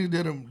There's some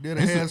niggas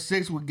that'll have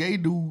sex with gay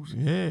dudes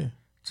yeah.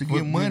 to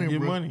get money, get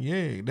bro. money,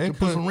 yeah. To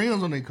put some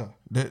rims on their car.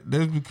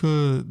 That's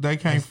because they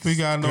can't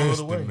figure out no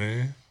other way.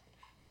 Man.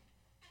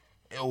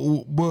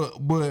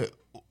 But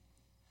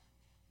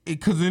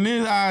because in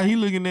his eye, he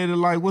looking at it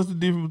like, what's the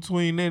difference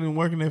between that and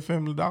working at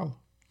Family Dollar?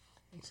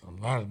 It's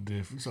a lot of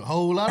difference. It's a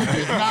whole lot of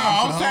difference.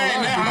 Nah, I'm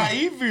saying that how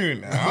he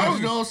feeling. But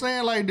you know what I'm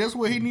saying? Like that's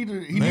what he need to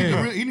he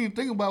need to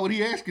think about what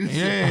he asking.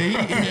 Yeah,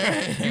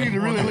 he need to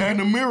really look in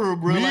the mirror,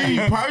 bro. Me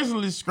Like,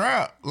 personally,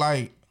 Scrap,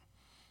 like,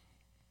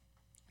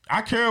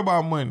 I care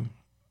about money,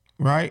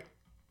 right?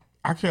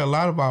 I care a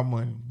lot about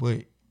money,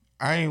 but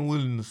I ain't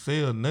willing to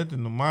sell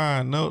nothing of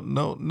mine, no,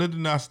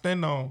 nothing I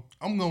stand on.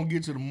 I'm gonna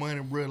get to the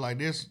money, bro. Like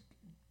that's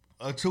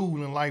a tool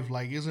in life.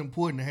 Like it's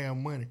important to have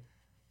money,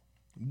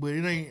 but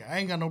I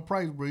ain't got no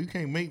price, bro. You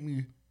can't make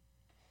me.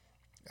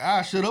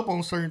 I shut up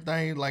on certain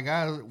things. Like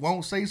I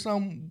won't say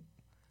something.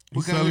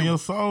 You selling your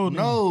soul? then.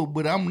 No,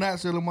 but I'm not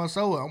selling my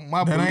soul.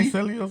 My That belief. ain't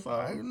selling your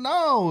soul.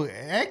 No,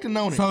 acting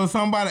on it. So if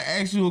somebody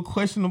asks you a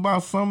question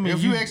about something,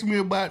 If you ask me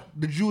about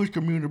the Jewish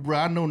community, bro,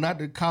 I know not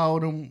to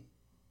call them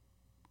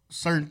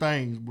certain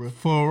things, bro.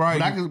 for right,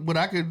 But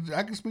I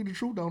could speak the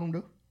truth on them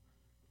though,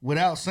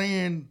 without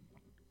saying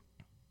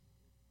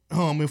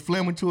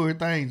inflammatory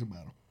things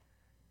about them.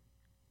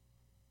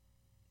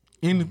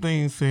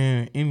 anything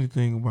saying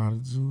anything about a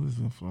Jew is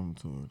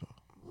inflammatory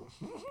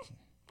though.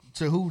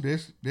 To who?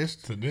 That's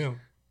To them.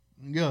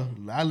 yeah.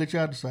 I'll let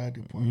y'all decide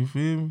that part. You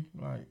feel me?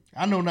 Like,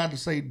 I know not to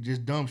say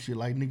just dumb shit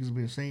like niggas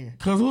been saying.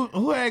 cause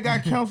who had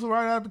got canceled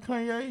right after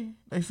Kanye?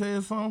 They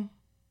said something.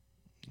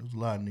 There's a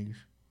lot of niggas.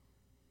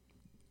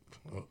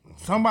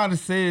 Somebody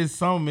said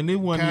something, and it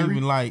wasn't Kyrie?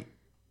 even like.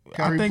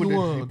 Kyrie I think it put that-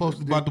 was he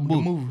posted about that the with the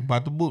book. movie.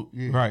 About the book,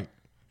 Yeah. right?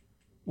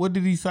 What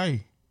did he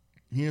say?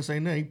 He didn't say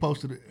nothing. He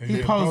posted it.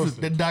 He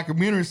posted. The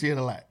documentary said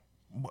a lot.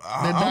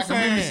 I'm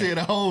documentary saying said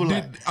a whole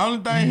lot. The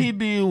only thing he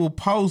did was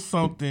post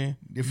something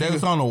If that you-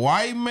 was on a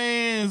white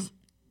man's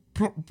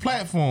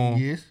platform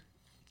Yes.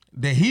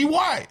 that he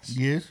watched.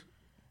 Yes.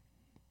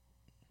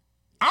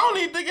 I don't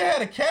even think it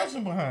had a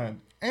caption behind it.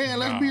 And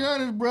let's be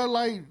honest, bro.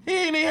 Like He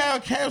didn't even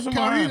have a caption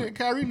behind it.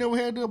 Kyrie never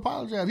had to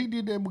apologize. He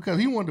did that because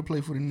he wanted to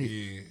play for the Knicks.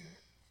 Yeah.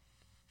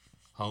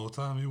 Whole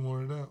time he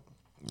wanted out.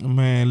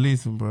 Man,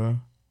 listen, bro.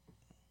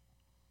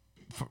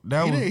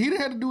 That He was didn't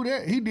have to do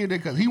that. He did that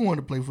because he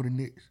wanted to play for the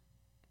Knicks.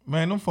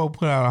 man. Them folk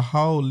put out a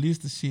whole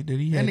list of shit that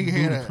he That had to nigga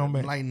do to had come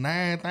back. like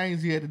 9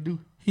 things he had to do.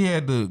 He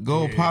had to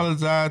go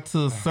apologize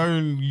to a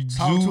certain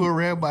Talk Jew. to a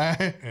rabbi.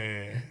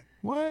 And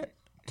What?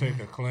 take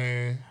a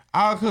class.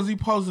 All because he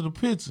posted a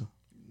picture.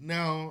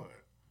 Now,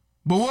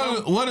 But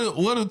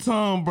what if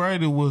Tom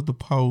Brady was the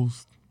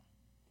post?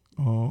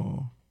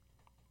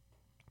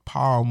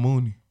 Paul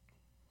Mooney.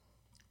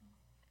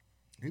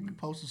 he be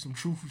posting some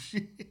truthful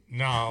shit.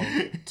 No,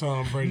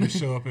 Tom Brady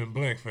show up in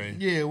blackface.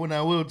 Yeah, when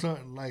I will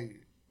turn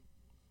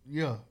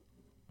yeah.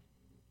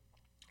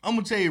 I'm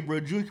gonna tell you, bro.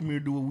 Jewish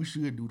community do what we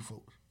should do to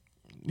folks.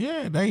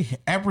 Yeah, they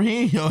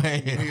apprehend your ass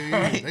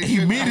They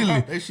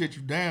immediately. They shut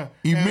you down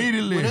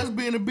Immediately. And with us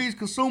being the biggest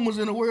consumers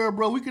in the world,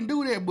 bro, we can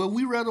do that. But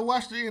we rather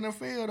watch the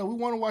NFL though. We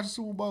want to watch the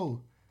Super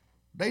Bowl.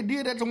 They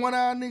did that to one of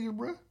our niggas,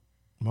 bro.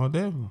 More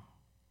definitely.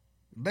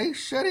 They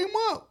shut him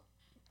up.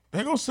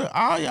 They gonna set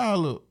all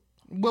y'all up.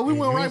 But we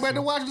went right back listen.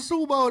 to watch the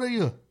Super Bowl that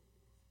year.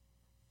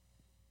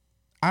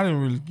 I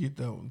didn't really get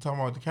that one. Talking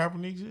about the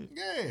Kaepernick shit?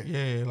 Yeah.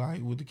 Yeah,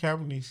 like with the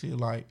Kaepernick shit,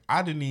 like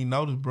I didn't even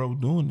notice bro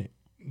doing it.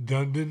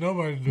 Did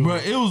nobody do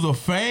But it? it was a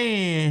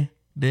fan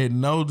that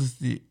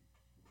noticed it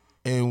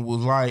and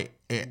was like,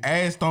 and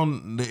asked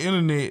on the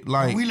internet,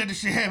 like, We let the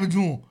shit happen to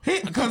him.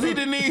 because he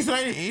didn't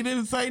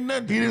say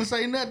nothing. He didn't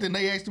say nothing.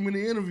 They asked him in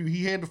the interview.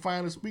 He had to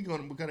finally speak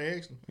on it because they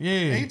asked him. Yeah.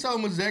 And he told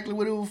them exactly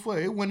what it was for.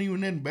 It wasn't even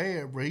nothing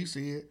bad, bro. He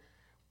said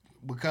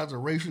because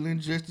of racial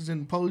injustice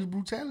and police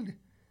brutality,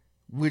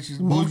 which is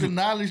both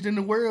acknowledged in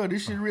the world.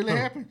 This shit really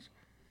happens.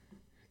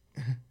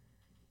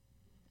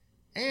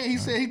 And he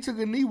said he took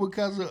a knee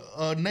because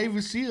a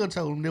Navy SEAL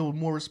told him they was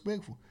more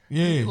respectful.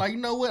 Yeah. He was like, you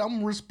know what? I'm going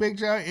to respect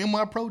y'all in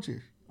my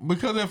protest.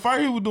 Because at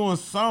first he was doing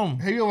something.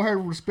 Have you ever heard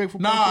of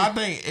respectful Nah, I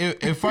protest?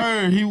 think at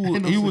first he would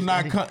Ain't no he would such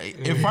not thing.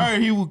 come. At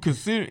first he would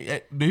consider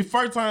the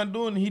first time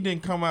doing it, he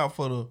didn't come out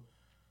for the.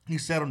 He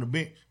sat on the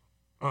bench.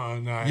 Nah,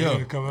 he Yeah,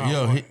 didn't come out.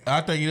 yeah.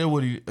 I think that's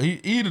what he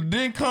either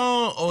didn't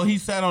come or he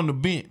sat on the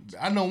bench.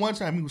 I know one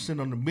time he was sitting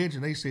on the bench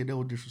and they said that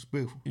was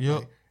disrespectful. Yep.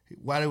 Like,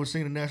 While they were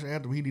singing the national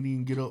anthem, he didn't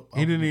even get up.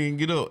 He didn't even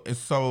get up, and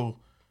so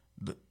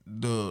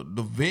the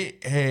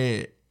vet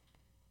had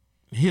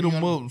hit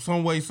him up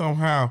some way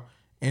somehow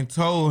and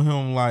told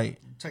him like,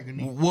 Take a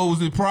knee. what was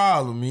his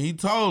problem? And he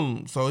told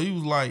him, so he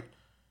was like,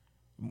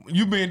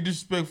 "You being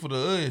disrespectful to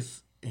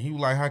us." And he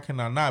was like, "How can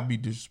I not be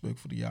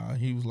disrespectful to y'all?"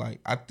 He was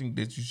like, "I think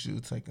that you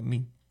should take a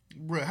knee."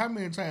 Bro, how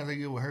many times have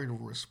you ever heard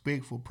of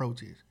respectful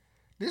protest?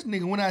 This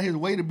nigga went out his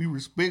way to be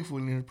respectful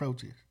in his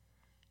protest,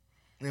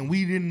 and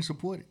we didn't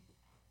support it.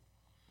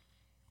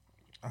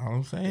 All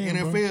I'm saying,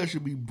 NFL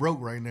should be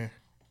broke right now.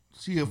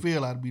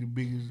 CFL ought to be the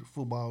biggest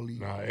football league.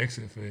 Nah,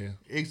 XFL.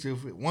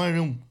 XFL, one of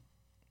them.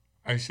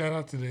 Hey, shout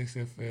out to the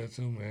XFL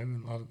too, man.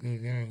 There's a lot of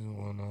good games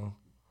going on.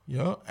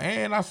 Yeah,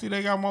 and I see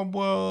they got my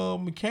boy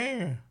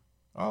McCarron.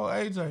 Oh,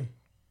 AJ.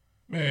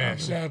 Man,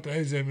 shout out to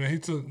AJ, man. He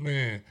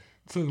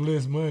took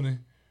less money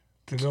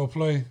to go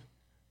play,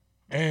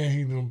 and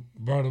he done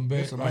brought him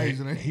back. That's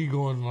amazing. Like, he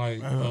going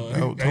like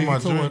Yeah,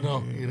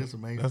 that's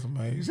amazing. That's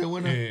amazing. You said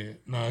what now? Yeah,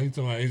 no, he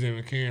talking about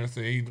AJ McCarron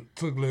said he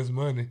took less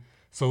money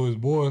so his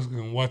boys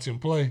can watch him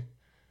play,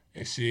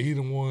 and shit, he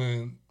done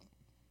won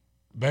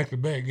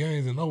back-to-back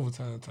games in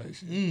overtime type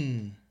shit.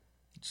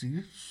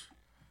 See,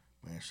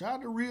 man, shout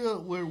out to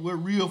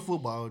what real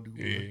football do.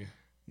 Yeah. Man.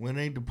 When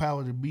ain't the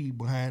power to be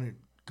behind it,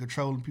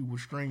 controlling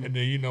people's strings. And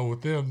then, you know,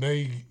 with them,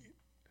 they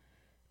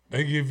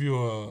give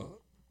you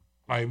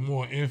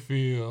more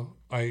infield,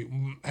 like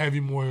have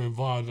you more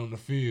involved on the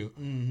field.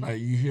 Mm-hmm. Like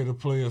you hear the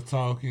players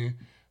talking,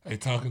 they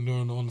talking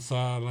on the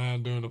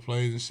sideline during the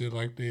plays and shit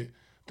like that.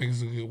 I think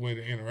it's a good way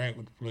to interact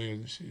with the players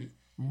and shit.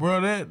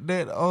 Bro, that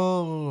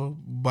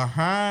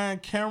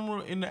behind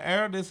camera in the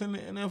air that's in the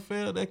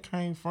NFL, that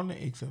came from the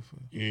XFL.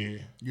 Yeah.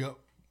 Yep.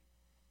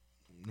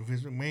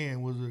 Vince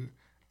McMahon was an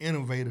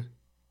innovator,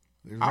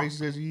 as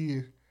racist as he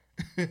is.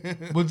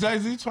 But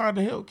Jay-Z tried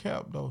to help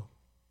Cap, though.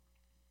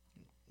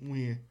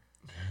 When?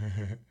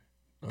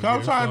 Cause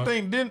I'm trying to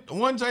think. Then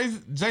one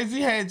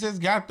Jay-Z had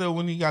just got there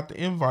when he got the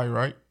invite,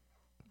 right?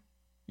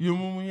 You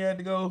remember when he had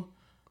to go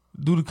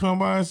do the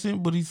combine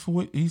shit, but he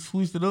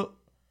switched it up.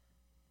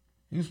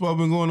 He was supposed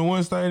to be going to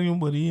one stadium,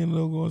 but he ended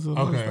up going to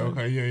another stadium.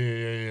 Okay,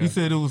 yeah. He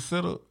said it was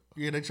set up.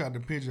 Yeah, they tried to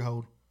pigeonhole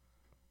him.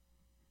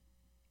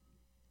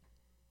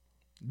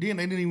 Then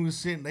they didn't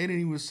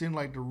even send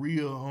like the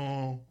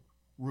real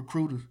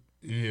recruiters.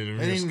 Yeah, the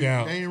real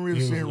scouts. They didn't really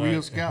send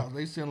real scouts.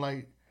 They sent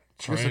like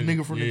just a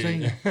nigga from the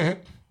team.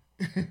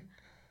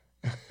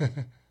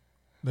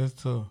 That's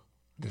tough.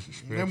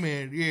 Disrespectful. That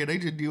man, yeah, they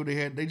just did what they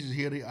had. They just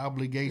had their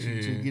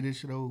obligation to get this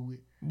shit over with.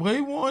 But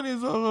he won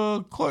his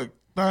clerk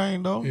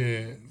thing though.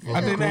 Yeah.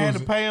 I think they had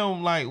to pay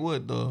him like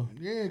what the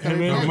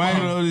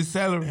remainder of his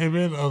salary. Him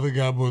and the other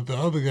guy, but the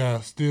other guy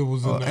still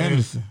was in the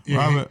Anderson.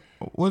 Yeah,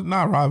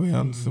 not Robbie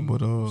Anderson, but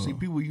see,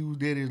 people use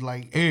that as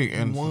like Eric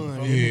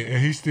Anderson. Yeah,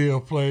 and he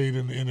still played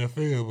in the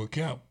NFL, but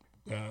Cap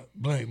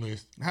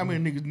blacklisted. How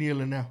many niggas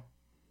kneeling now?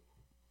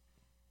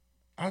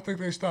 I think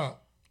they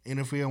stopped.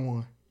 NFL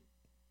 1.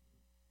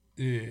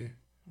 Yeah.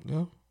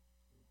 Yeah.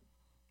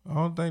 I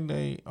don't think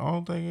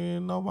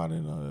ain't nobody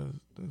know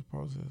this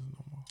process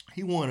no more.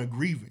 He won a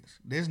grievance.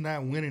 That's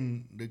not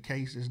winning the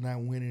case. It's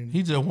not winning.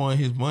 He just won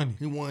his money.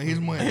 He won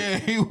his money. Yeah,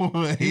 he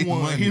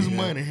won his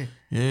money.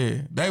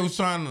 Yeah. They was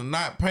trying to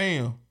not pay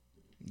him.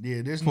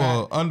 Yeah, that's for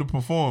not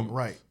underperforming.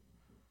 Right.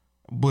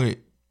 But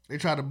they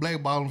tried to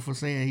blackball him for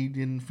saying he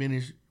didn't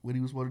finish what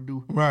he was supposed to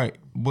do. Right.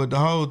 But the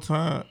whole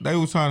time they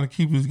was trying to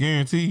keep his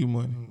guaranteed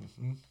money.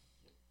 Mm-hmm.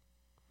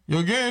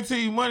 Your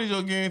guaranteed money is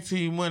your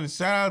guaranteed money.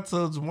 Shout out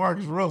to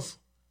Jamarcus Russell.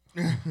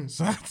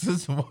 Shout out to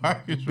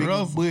Jamarcus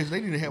Russell. Bush, they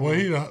need to have. Well,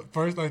 he the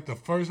first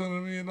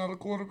 $100 million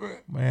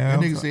quarterback. Man,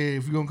 that nigga said,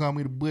 if you gonna call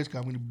me the Bush,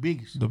 call me the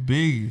biggest. The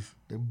biggest.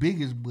 The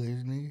biggest Bush,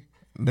 nigga.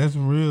 That's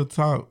real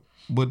talk.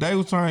 But they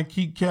was trying to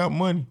keep Cap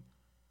money.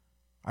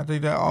 I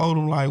think that owed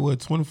him like what,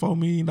 $24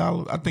 million.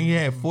 I think he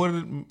had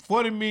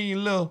 40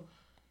 million left.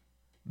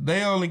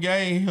 They only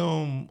gave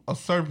him a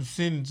certain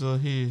percentage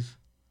of his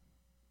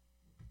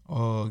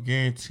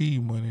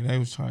guaranteed money. They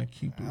was trying to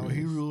keep it. Our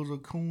heroes are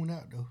cooned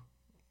out though.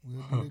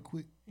 We'll do it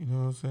quick. You know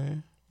what I'm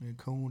saying? They're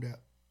cooned out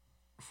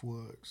for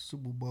a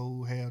Super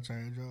Bowl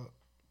halftime job.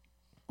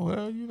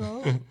 Well, you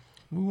know,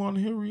 we want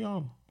to hear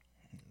Rihanna.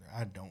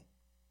 I don't.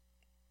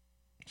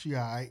 She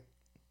all right.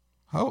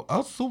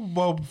 Her Super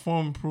Bowl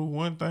performance proved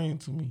one thing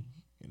to me.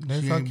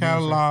 That's She her ain't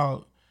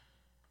catalog.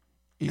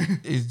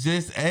 It's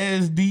just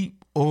as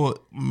deep or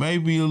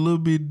maybe a little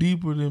bit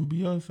deeper than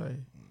Beyonce.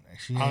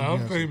 I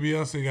don't think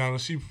Beyonce got her.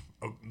 She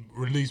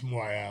released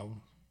more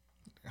albums.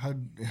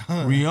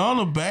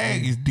 Rihanna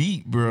bag is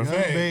deep, bro. Her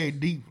bag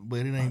deep,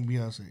 but it ain't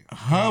Beyonce.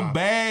 Her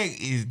bag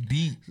is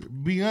deep.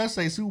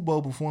 Beyonce Super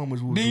Bowl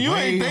performance was Then you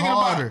way ain't thinking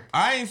harder. about.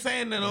 I ain't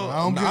saying that.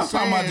 I'm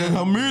talking about just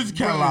her music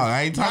catalog.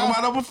 I ain't talking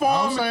about her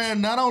performance. I'm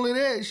saying not only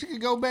that, she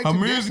could go back her to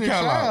music Destiny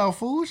catalog. Child,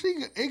 fool.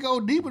 It go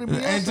deeper than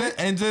Beyonce.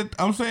 And just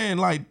I'm saying,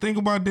 like, think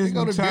about this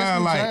go to child,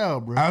 Destiny like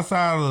Child, bro.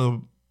 outside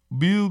of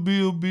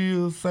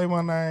Bill, say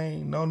my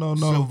name. No.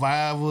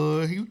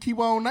 Survivor. You keep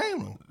on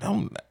naming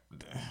them.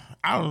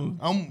 That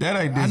ain't I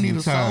need a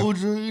Destiny's Child.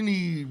 soldier. You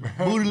need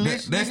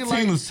Bootylicious. That's nigga, like,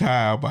 Tina's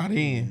Child by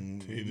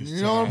then.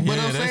 you know, but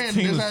I'm saying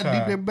Tina's that's how deep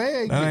Child. that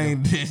bag That get.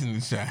 ain't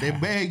Destiny's Child.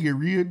 That bag get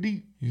real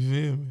deep. You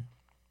feel me?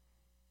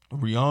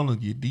 Rihanna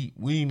get deep.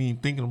 We ain't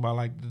even thinking about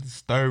like the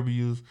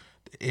Disturbias,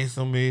 the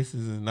SMSs,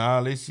 and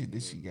all that shit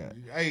that she got.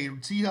 Hey,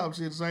 T-Hop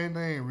said the same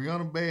thing.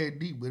 Rihanna bad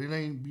deep, but it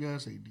ain't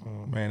Beyonce deep.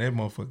 Man, that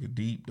motherfucker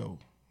deep though.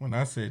 When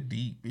I said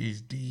deep,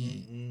 it's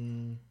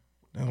deep.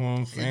 That's what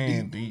I'm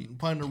saying, deep.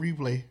 Pun the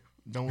replay.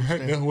 Don't That's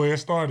understand. where it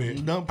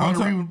started. Don't I'm pun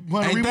the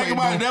Hey, replay. think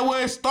about it. don't- That's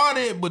where it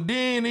started, but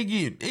then it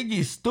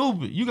get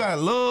stupid. You got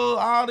love,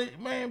 all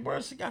that, man,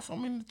 bro. She got so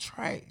many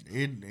tracks,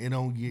 It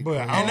don't get. But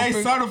I and don't they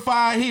think-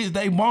 certified hits.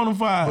 They bona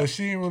fide. But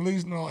she ain't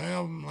released no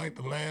album like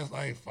the last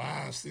like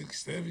 5,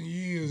 6, 7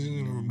 years.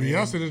 And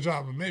Beyonce done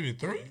dropped maybe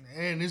 3.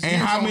 and it's And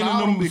hits how on many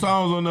all of them bitches.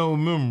 songs on there were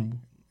memorable?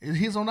 It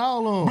hits on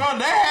all of them. Bro,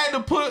 they had to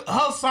put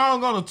her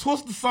song on a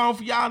Twister song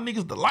for y'all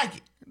niggas to like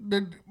it.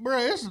 Bro,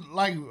 it's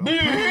like. Do you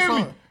hear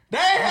me? They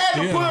had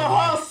to Yeah, put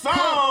her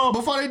song.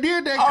 Before they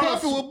did that, Oh, Cuffy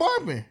that's- was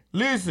bumping.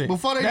 Listen,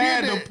 Before they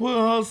had did to that- put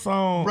her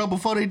song. Bro,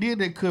 before they did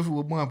that, Cuffy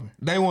was bumping.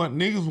 They want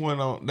niggas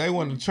went on. They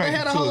want to track They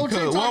had a to whole it. 'Cause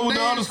TikTok what was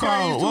the other dance song?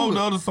 craze What to was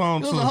the it. other song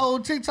It was too? a whole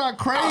TikTok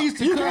craze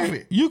to you Cuffy.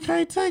 can't, you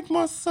can't take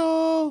my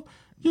soul.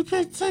 You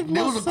can't take my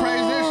It soul. was a crazy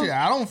that shit.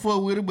 I don't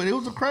fuck with it, but it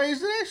was a crazy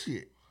that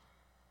shit.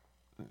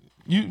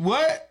 You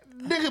what?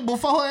 Nigga,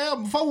 before her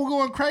album, before we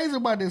going crazy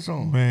about this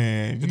song.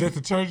 Man, Is that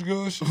the church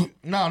girl shit?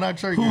 No, not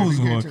Church who Girl, was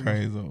you going can't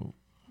crazy over?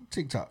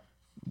 TikTok.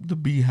 The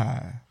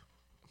Beehive.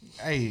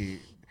 Hey,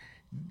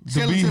 The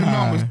tell it to the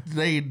Beehive. numbers.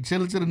 They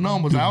tell it to the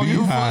numbers. The I don't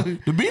give a fuck.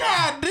 Beehive. The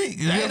Beehive dick.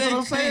 That's what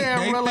I'm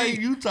saying, bro. Like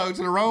you talk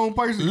to the wrong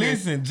person.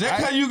 Listen, just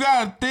because you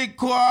got a thick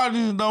core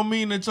audience don't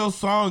mean that your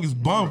song is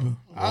bumping.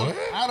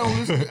 I don't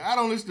listen. I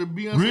don't listen to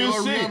Beyonce Real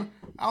or shit. Rihanna.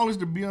 I don't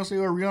listen to Beyonce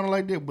or Rihanna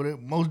like that, but it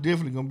most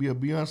definitely gonna be a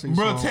Beyonce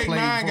Bro, song. Tech played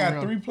Nine before got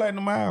Rihanna. 3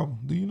 platinum albums.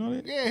 Do you know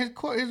that? Yeah,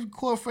 his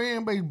core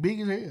fan base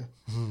big as hell.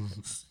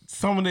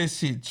 Some of that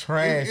shit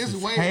trash It's as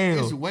ways.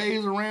 hell. It's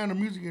ways around the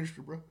music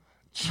industry, bro.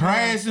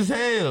 Trash as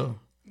hell.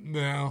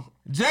 Now,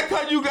 Just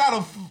because you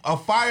got a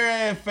fire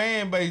ass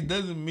fan base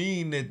doesn't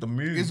mean that the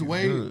music It's is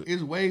ways. good.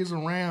 It's ways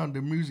around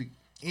the music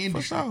For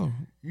industry. sure.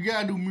 You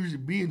gotta do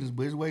music business,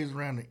 but it's ways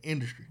around the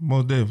industry.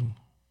 Most definitely.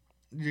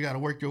 You gotta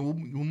work your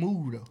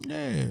move though.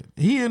 Yeah.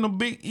 He in the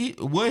big,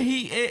 where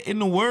he at in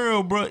the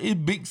world, bro, it's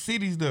big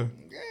cities there.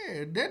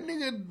 Yeah, that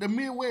nigga, the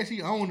Midwest,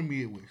 he own the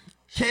Midwest.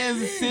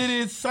 Kansas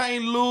City,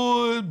 St.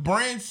 Louis,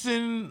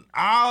 Branson,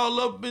 all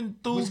up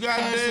and through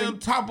Wisconsin. goddamn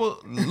top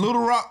of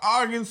Little Rock,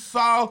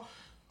 Arkansas,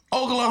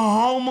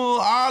 Oklahoma,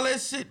 all that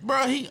shit,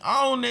 bro. He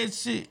own that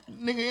shit.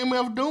 Nigga,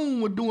 MF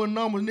Doom was doing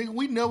numbers. Nigga,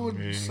 we never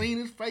seen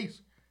his face.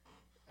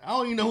 I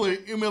don't even know what an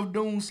MF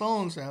Doom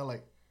song sound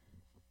like.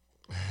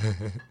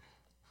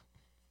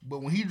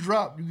 But when he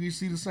dropped, you can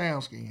see the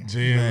sound scan.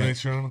 J Man.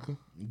 Electronica.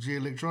 J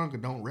Electronica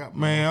don't rap.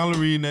 Man, I only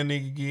reading that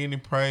nigga get any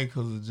praise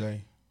because of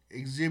Jay.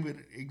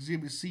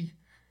 Exhibit C.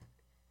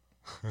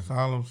 That's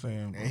all I'm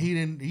saying, bro.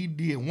 And he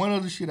did one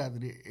other shit after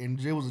that. And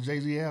Jay was a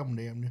Jay-Z album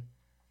damn near.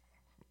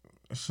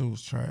 That shit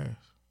was trash.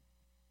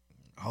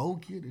 Whole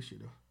kid this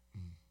shit up.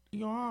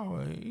 You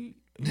always.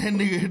 That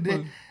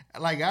nigga,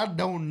 like I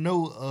don't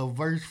know a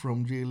verse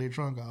from J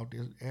Electronica off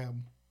this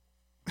album.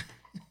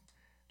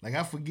 Like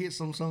I forget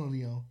some songs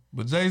he on.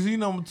 But Jay-Z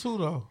number 2,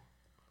 though.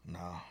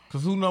 Nah,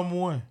 Because who number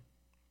 1?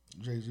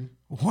 Jay-Z.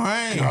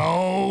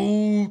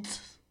 Wayne.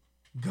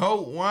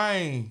 Goat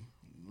Wayne.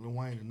 Lil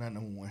Wayne is not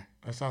number one.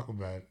 Let's talk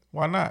about it.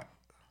 Why not?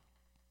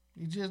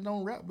 He just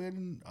don't rap better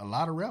than a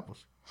lot of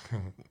rappers.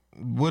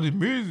 What did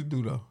music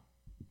do, though?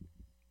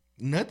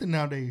 Nothing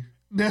nowadays.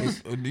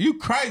 That's You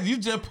crazy. You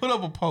just put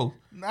up a post.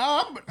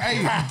 nah. Hey,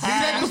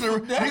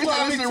 niggas That's why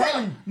I be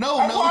telling you. No,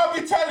 That's no. why I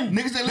be telling you.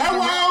 Niggas that That's listen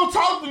why to I rap- don't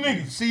talk to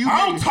niggas. See you.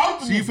 I don't talk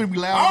to See you niggas. finna be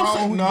I loud don't and say-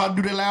 wrong. You nah. about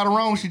to do that loud and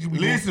wrong shit. You be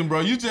doing. Listen, bro,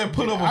 you just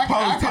put up a I can-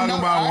 I post can talking know-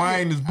 about I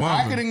Wayne is can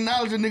bumping.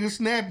 acknowledge a nigga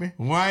snapping.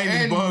 Wayne is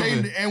and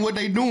bumping. and what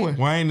they doing.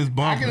 Wayne is I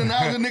bumping. can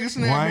acknowledge a nigga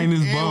snapping. Wayne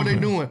is and what they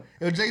bumping. doing.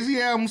 If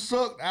Jay-Z album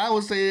sucked, I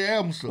would say the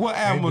album sucked. What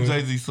album of do.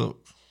 Jay-Z sucks?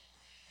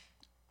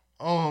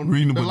 the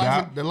Reasonable life,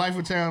 Doubt. of, the Life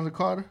of Towns of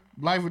Carter.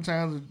 Life of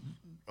Towns of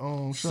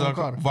Sean Suck.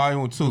 Carter.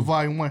 Volume 2.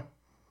 Volume 1.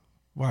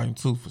 Volume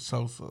 2 for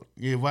sure suck.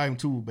 Yeah, Volume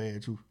 2 was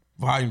bad too.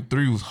 Volume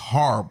 3 was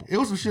horrible. It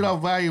was some shit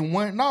off Volume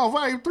 1. No,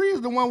 Volume 3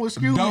 is the one with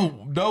Excuse Me.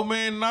 Dope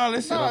man and all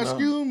that shit. No, on there.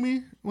 Excuse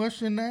Me.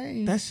 What's your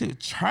name? That shit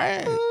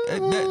trash.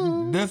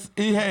 That's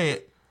it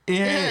had It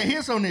had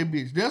hits on that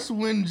bitch. That's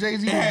when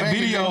Jay-Z was had back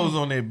in videos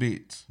on that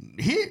bitch.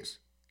 that- Hits.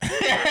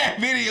 It had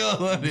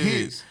videos on that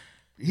Hits. bitch.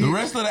 The Hits.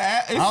 rest of the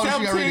album, All it's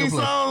she got radio 17 play.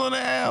 songs on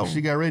the album.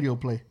 She got radio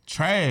play.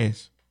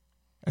 Trash.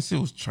 That shit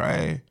was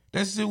trash.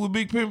 That shit with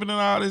Big Pimpin' and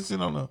all that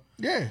shit on there.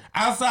 Yeah.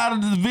 Outside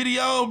of the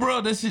video,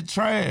 bro, that shit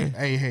trash.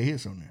 Hey, it had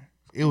hits on there.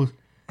 It was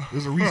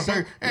a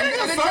research.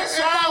 Nigga,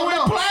 Sunshine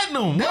went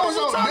platinum. That What was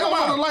you on talking that was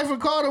on about? the Life of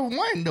Carter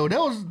 1 though. That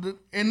was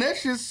and that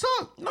shit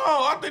sucked. No,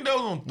 I think that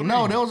was on 3.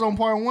 No, that was on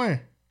part 1.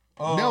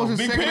 That was his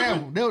Big second Pimpin'?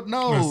 album.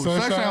 No, No,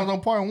 Sunshine Sunshine? was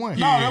on part 1. No,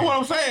 that's what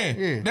I'm saying.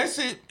 Yeah. That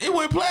shit, it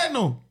went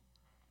platinum.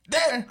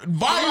 That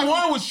volume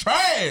 1 was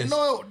trash.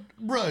 No,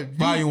 Bruh,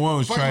 Volume 1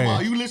 was first trash. of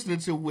all, you listening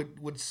to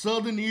with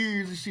southern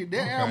ears and shit.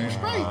 That album was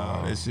straight.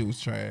 That shit was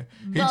trash.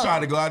 He Nah. tried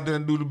to go out there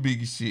and do the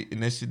biggest shit,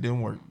 and that shit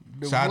didn't work.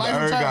 Shout out to Life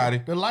of Time- everybody.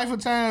 The Life of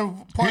Time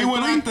part He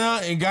went 3. out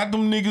there and got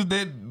them niggas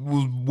that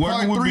was working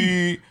Part with 3.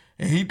 Big,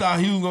 and he thought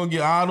he was gonna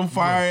get all them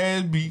fire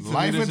ass beats. and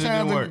Life that of shit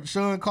Time, didn't work.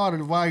 Sean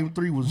Carter, Volume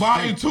 3 was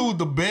Volume straight. 2,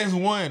 the best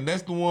one.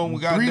 That's the one we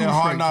got 3 that was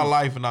Hard straight, Knock too.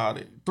 Life and all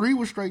that. 3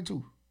 was straight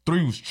too.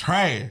 3 was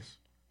trash.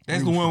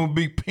 That's 3 the was one with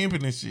Big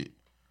pimping and shit.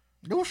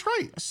 It was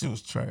straight. That shit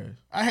was trash.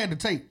 I had the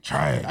tape.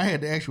 Trash. I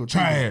had the actual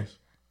tape. Trash.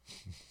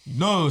 You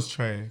know it was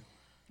trash.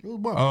 It was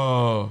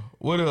bump.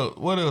 What else?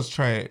 What else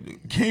trash?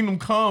 Kingdom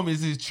Come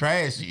is his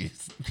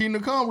trashiest.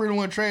 Kingdom Come really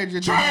wasn't trash.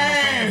 It just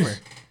Trash!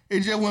 It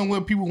just wasn't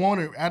what people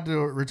wanted after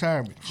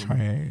retirement.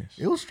 Trash.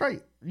 It was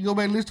straight. You go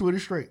back and listen to it,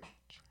 it's straight.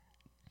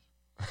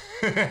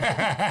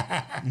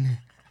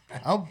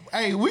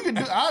 Hey, we can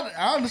do.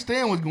 I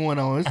understand what's going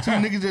on. It's two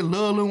niggas that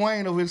love Lil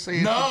Wayne over here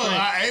saying. No,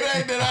 it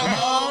ain't that I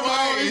love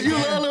Wayne. It's you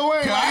love Lil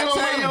Wayne. Can Like, I it don't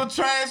tell matter. you your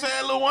trash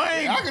ass Lil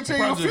Wayne? I can tell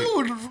you a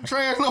few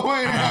trash Lil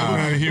Wayne I'm albums.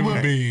 not a human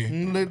But-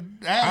 being.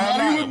 I'm not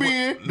a human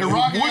being. The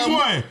Rock Which album.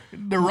 one?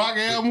 The Rock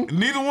album.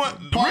 Neither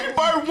one. Part-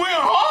 Rebirth went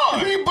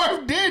hard.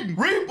 Rebirth didn't.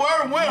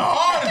 Rebirth went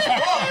hard as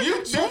fuck. You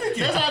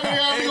tweaking. That's how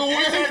nigga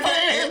Wayne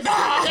fans. No.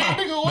 That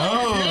nigga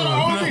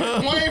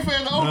Wayne. Wayne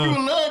fans. The only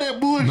people love that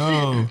bullshit.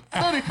 No.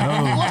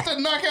 What's that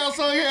knockout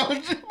song? Yeah,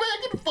 man,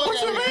 get the fuck What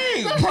out you of here.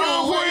 mean? That Prom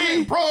shit was Queen?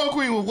 whack. Prom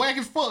Queen was whack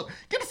as fuck.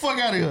 Get the fuck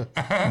out of here.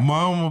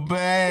 Mama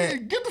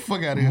bad. Get the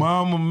fuck out of here.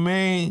 Mama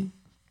mean.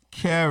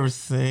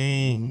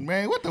 Kerosene.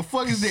 Man, what the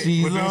fuck is that?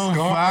 She's With that on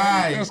Scarface,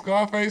 that fire.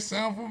 Scarface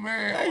sample,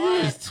 man.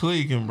 You just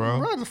tweaking, bro.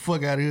 Bro, the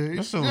fuck out of here.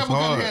 That shit was Yeah, because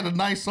hard. it had a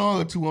nice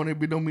song or two on it,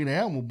 but don't mean the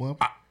album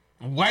bump.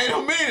 Wait a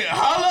minute.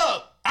 Hold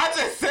up. I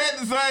just said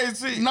the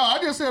same shit. No, I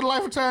just said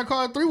Life of Time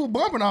Card 3 was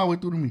bumping all the way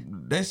through to me.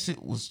 That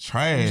shit was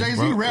trash. Jay-Z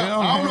bro. rap. It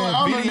I don't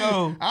know.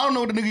 video. I don't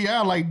know what the nigga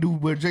y'all like do,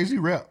 but Jay-Z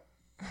rap.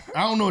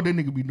 I don't know what that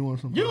nigga be doing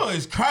sometimes. You know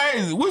it's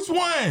crazy. Which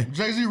one?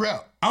 Jay-Z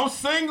rap. I'm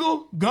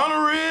single.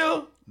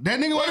 Gonorrhea. That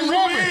nigga What wasn't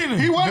you rapping. mean?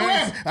 He wasn't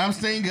That's- rapping. I'm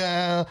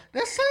single.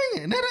 That's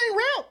singing. That ain't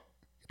rap.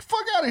 Get the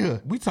fuck out of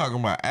here. We talking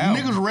about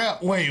album. Niggas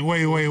rap. Wait.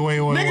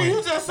 Nigga,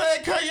 you just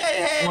said Kanye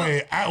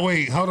had.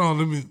 Wait, hold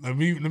on. Let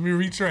me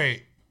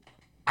retract.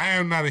 I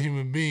am not a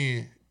human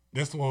being.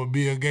 That's the one with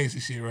Bill Gates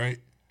and shit, right?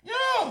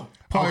 Yeah.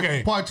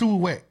 Part 2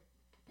 was whack.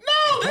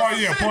 No,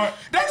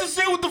 that's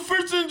the shit with the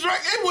Future and Drake.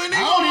 It wasn't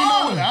even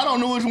hard. I don't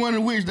know which one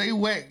of which they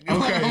whack.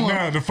 Okay,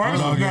 now the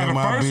first one,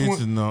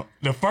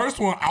 the first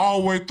one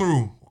all the way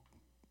through.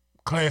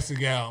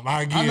 Classic album.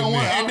 I give I know you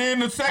what- that. And then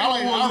the second I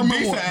one was a remember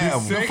decent the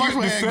album. The first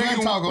one had Gun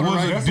Talk on it, was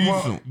right? a That's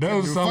decent. one. That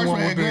was The someone first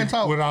one had Gun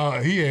Talk. with all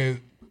he had.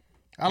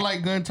 I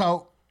like Gun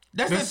Talk.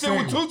 That's That's that shit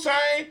with second. 2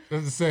 Chainz.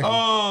 That's the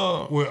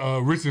second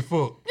with Richard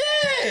Fuck.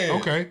 Yeah.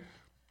 Okay.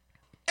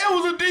 It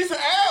was a decent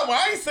album.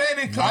 I ain't saying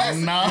it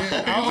classic. Nah. I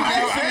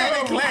ain't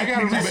saying it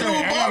classic. That shit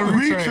was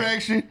bumping.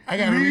 Retraction. I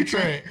gotta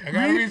retract.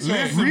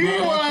 Listen,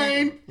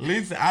 Rewind.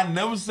 Listen, I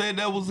never said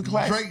that was a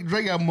classic.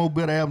 Drake got more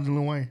better albums than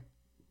Lil Wayne.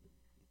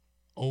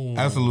 Oh,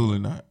 Absolutely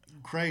not.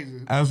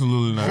 Crazy.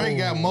 Absolutely not. Drake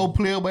got more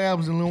playable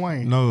albums than Lil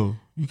Wayne. No,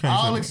 you can't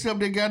All say that. except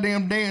that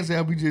goddamn dance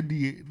album he just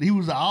did. He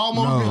was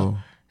almost No.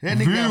 there. That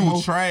nigga got View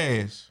more.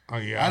 trash. Oh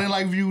yeah. I didn't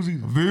like Views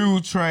either.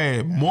 View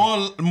trash. More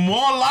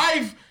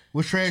life.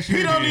 Was trash. He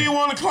shit. don't even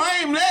want to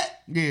claim that.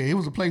 Yeah, it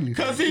was a playlist.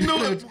 Cause he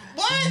knew it.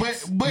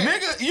 What? But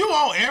nigga, you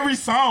on every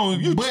song.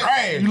 You but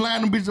trash. you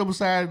line them bitches up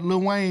beside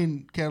Lil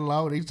Wayne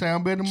catalog. They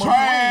sound better than most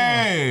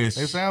Trash. Wayne.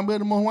 They sound better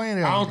than most Wayne.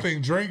 I albums. don't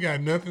think Drake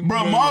got nothing. Bro,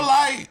 better. more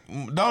like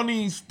don't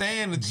even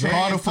stand a chance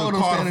Carter to 4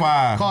 Carter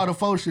 5. Carter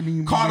 4 shouldn't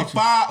even be Carter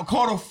mentioned. 5,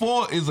 Carter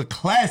 4 is a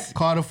classic.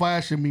 Carter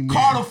 5 shouldn't be mentioned.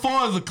 Carter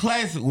 4 is a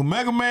classic with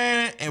Mega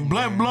Man and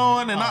Blunt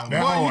blowing and I,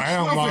 that boy, whole you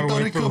album all the throw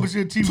way the through. covers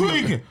in TV.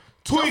 tweaking.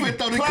 Tweaking.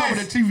 Throw the cover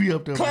the TV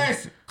up there. bro.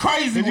 Classic.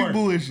 Crazy You work.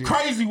 bullshit.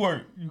 Crazy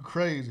work. You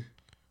crazy.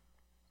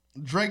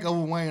 Drake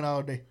over Wayne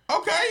all day.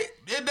 Okay,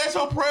 that's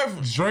your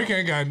preference. Drake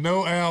ain't got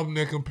no album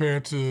that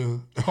compared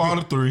to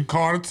Carter 3.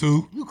 Carter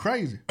 2. You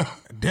crazy.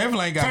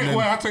 Definitely ain't got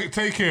nothing.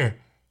 Take care.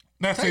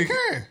 Now Take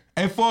care.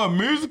 And for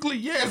musically,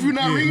 yes. If you're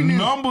not reading this.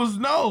 numbers,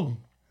 no.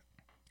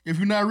 If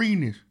you're not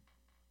reading this.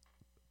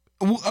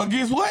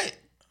 Against what?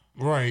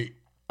 Right.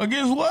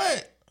 Against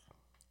what?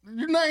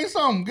 You name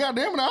something.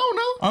 Goddamn it, I don't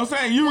know. I'm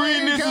saying you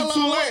reading this is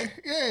too late.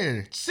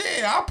 Yeah.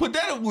 Shit, I put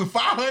that up with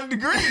 500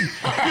 degrees.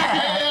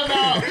 Hell no.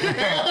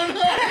 Hell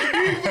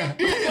no.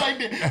 You like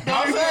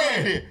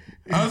that.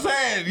 I'm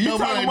saying you Don't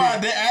talking play about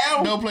like that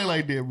album. Don't play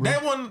like that, bro.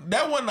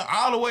 That wasn't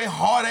all the way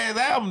hard ass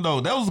album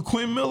though. That was a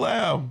Quinn Miller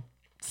album.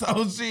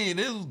 So shit,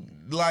 it was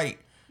like,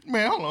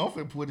 Man, hold on. I'm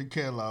finna put the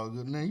catalog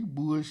up. Now you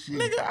bullshit.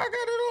 nigga, I got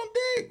it on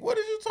deck. What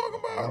is you talking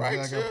about? I Right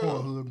got here.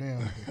 Pornhub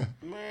down.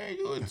 Man,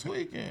 you a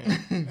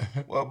tweaking.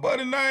 What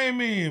buddy name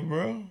is,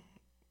 bro?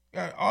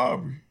 Got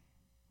Aubrey.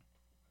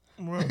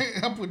 Bro.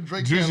 I put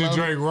Drake Juicy catalog.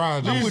 Drake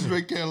Rogers. I put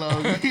Drake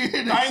catalog.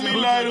 I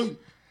mean, later.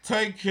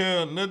 Take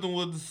care. Nothing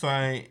was the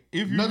same.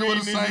 If you Nothing was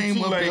reading the this same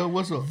too up late, there.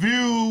 What's up?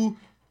 View,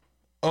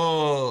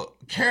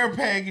 care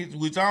package,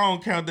 which I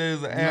don't count that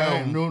as an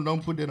album. No,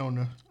 don't put that on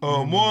there.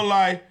 More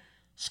like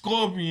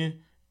Scorpion,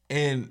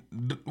 and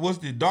what's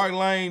the Dark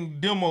Lane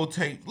demo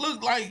tape?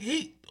 Look like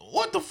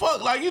what the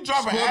fuck? Like you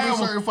dropping Scorpion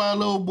album. Certified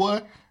Lover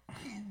Boy,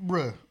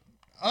 bruh.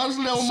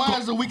 Honestly, never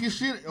mind the weakest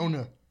shit on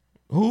there.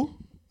 Who?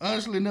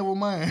 Honestly, never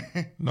mind.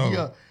 No.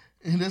 Yeah,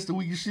 and that's the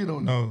weakest shit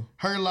on there. No.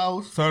 Her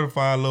Loss.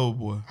 Certified Lover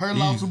Boy. Her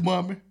Loss Easy. was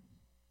bumping.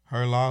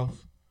 Her Loss.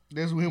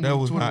 That's with him That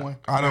with was 21. not.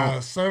 I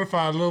don't.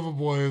 Certified Lover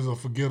Boy is a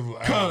forgettable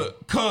album.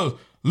 Cause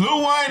Lil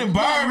Wayne and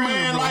Not Birdman,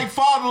 really, bro. like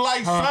Father,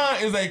 like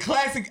Son, is a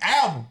classic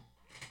album.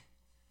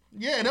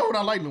 Yeah, that's what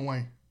I like Lil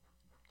Wayne.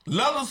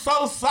 Love is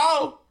so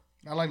soft.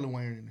 I like Lil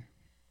Wayne in there.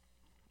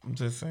 I'm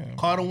just saying.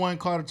 Carter 1,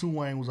 Carter 2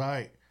 Wayne was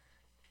alright.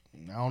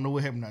 I don't know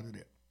what happened after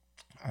that.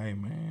 Hey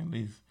man,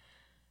 these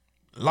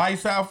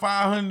Lights Out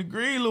 500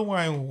 Degrees, Lil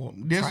Wayne.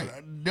 Was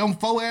Them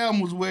 4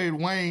 albums where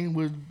Wayne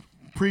was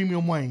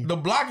premium Wayne. The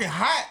Block It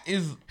Hot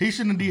is He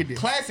shouldn't have did that.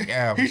 classic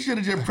album. He should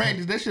have just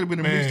practiced. That should have been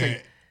a Man,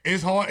 mixtape.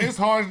 it's hard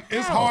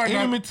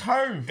Enemy not,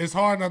 Turf. it's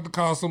hard not to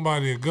call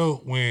somebody a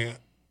GOAT when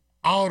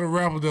all the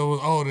rappers that was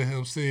older than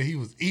him said he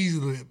was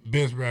easily the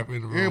best rapper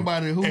in the room.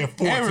 Everybody who? At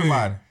 14.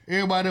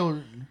 Everybody.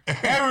 Was.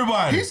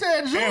 Everybody. He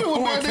said At Juvie was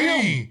better than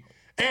him. 14.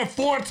 At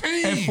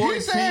 14. At 14. He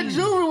said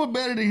Juvie was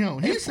better than him.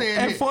 He said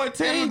at that.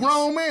 14. As a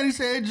grown man, he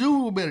said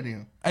Juvie was better than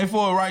him. Hey,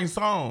 for a writing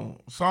song.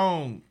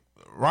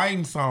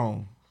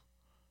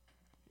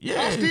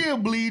 Yeah. I still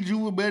believe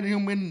Juvie was better than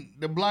him in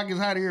the Block Is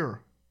Hot era.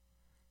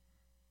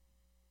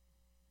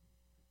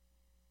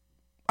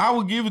 I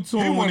would give it to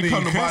He him when wasn't it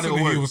even comes to body cussing of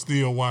and he work. was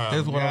still wild.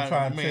 That's what I'm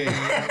trying to man. tell you.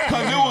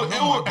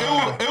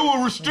 Because it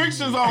was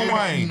restrictions on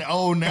Wayne.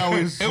 Oh, now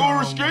it's It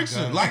was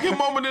restrictions. Like his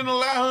mama didn't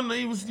allow him to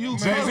even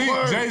use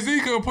Jay-Z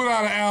could have put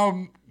out an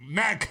album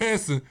not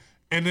cussing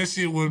and that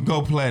shit would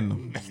go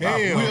platinum.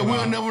 Hell,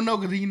 We'll never know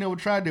because he never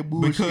tried that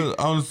bullshit. Because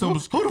on the simple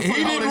Who the fuck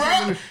he didn't all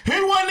rap. that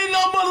He wasn't in no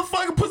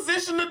motherfucking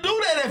position to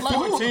do that at Like,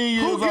 14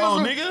 years gives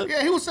old, a- nigga.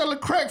 Yeah, he was selling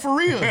crack for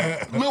real.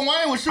 Lil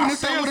Wayne was shooting I himself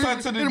still with say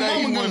his to the his day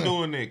he mama wasn't gun.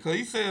 doing that. Because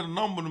he said a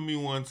number to me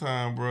one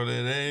time, bro, that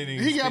ain't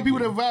even He got stick people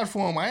with that vouch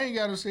for him. I ain't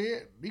got to say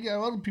it. He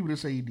got other people that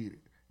say he did it.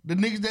 The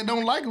niggas that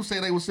don't like him say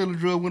they was selling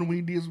drugs with him when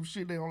he did some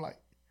shit they don't like.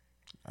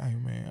 Hey,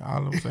 man,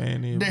 all I'm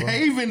saying is, The bro.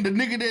 Haven, the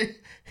nigga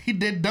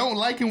that don't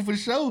like him for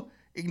sure,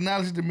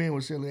 acknowledged the man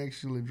was selling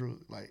actually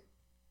drugs. Like,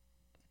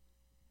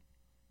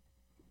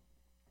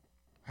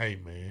 Hey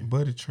man.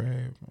 Buddy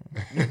Trav,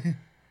 man.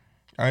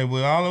 Hey,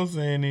 but all I'm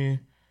saying is,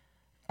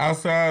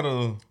 outside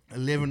of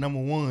 11 number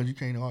ones, you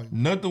can't argue.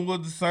 Nothing Was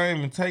the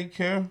Same and Take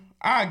Care,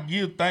 I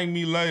give Thank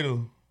Me Later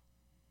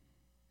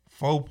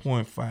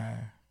 4.5.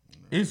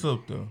 It's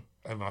up there.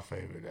 That's my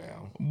favorite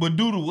album. But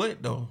due to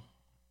what, though?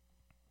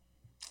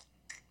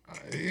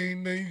 It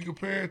ain't nothing you can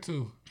compare it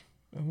to.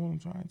 That's what I'm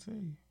trying to tell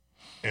you.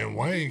 And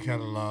Wayne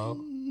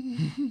catalog.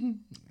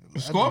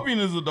 Scorpion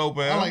is a dope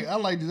album. I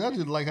like this. I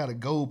just like how the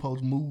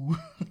goalposts move.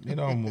 It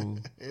don't move.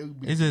 It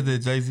be- It's just that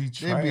Jay-Z That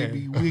trash. bitch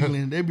be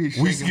wiggling. That bitch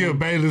shaking. We skip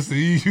Bayless and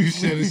you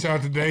shut a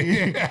shot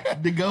today.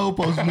 The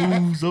goalpost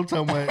moves. I'm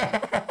talking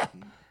about.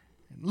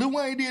 Lil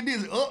Wayne did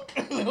this.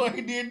 Lil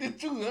Wayne did this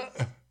too.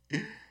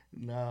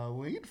 Nah,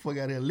 well, get the fuck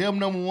out of here. 11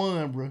 number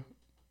one, bro.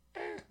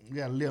 You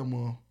got 11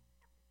 more.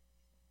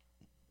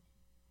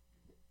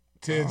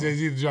 Tell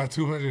Jay-Z to drop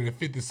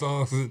 250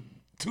 songs,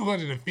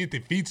 250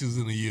 features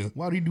in a year.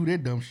 Why do he do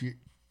that dumb shit?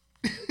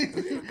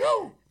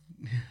 Go.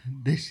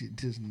 That shit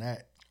just not.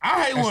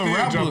 I hate when still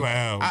drop an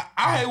rappers. album.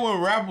 I hate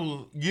when rappers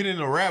get in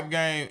the rap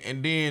game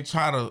and then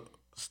try to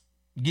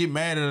get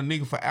mad at a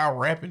nigga for out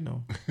rapping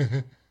them.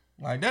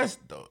 Like that's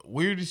the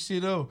weirdest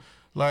shit up.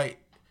 Like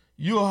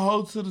you a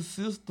hoe to the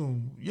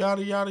system,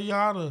 yada yada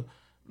yada.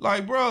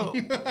 Like bro,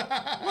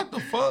 what the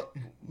fuck?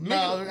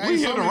 Nigga, we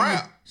here to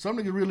rap. Some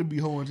niggas really be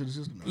hoeing to the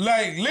system.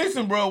 Like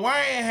listen, bro,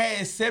 Wayne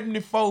had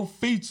 74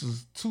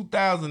 features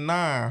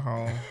 2009,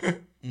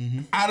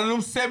 home. Out of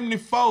them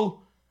 74.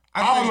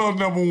 All of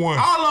number one.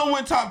 All of them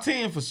went top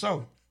 10 for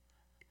sure.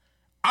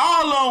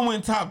 All of them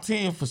went top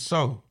 10 for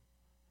sure.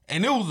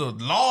 And it was a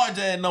large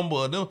ass number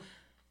of them.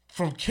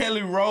 From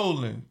Kelly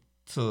Rowland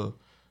to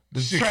the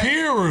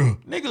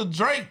Shakira. Nigga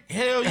Drake,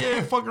 hell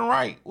yeah, fucking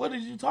right. What are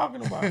you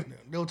talking about?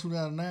 That was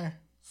 2009.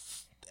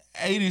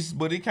 80s,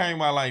 but it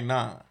came out like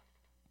 9.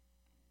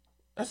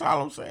 That's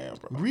all I'm saying,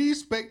 bro.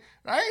 Respect.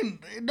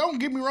 Don't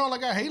get me wrong,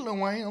 like I hate Lil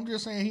Wayne. I'm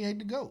just saying he ain't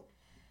the GOAT.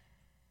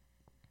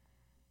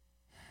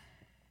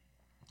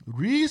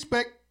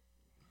 Respect.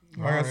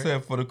 Like I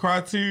said, for the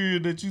criteria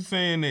that you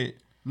saying that,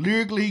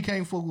 Lyrically, he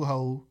can't fuck with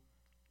hoes.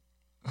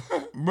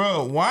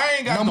 bro,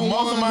 Wayne got the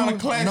most amount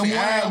of classic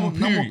album,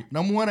 period.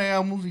 Number one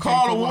albums. He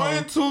Call it can't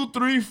fuck with 1, 2,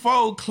 3,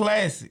 4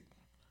 classic.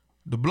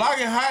 The Block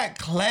It Hot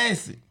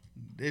classic.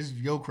 That's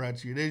your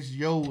criteria. That's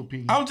your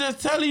opinion. I'm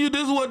just telling you,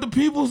 this is what the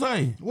people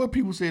say. What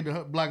people said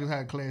the Block Is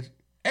Hot classic?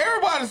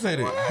 Everybody say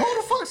that.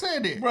 Who the fuck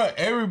said that? Bro,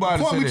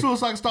 everybody Point say me that. to it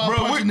so I can start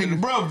punching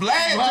niggas. Bro,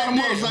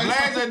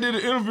 Vlad did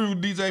an interview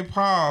with DJ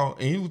Paul,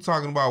 and he was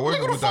talking about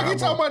working Nigga, the with fuck you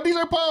talking about?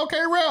 DJ Paul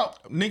can't rap.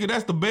 Nigga,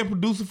 that's the best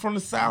producer from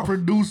the South.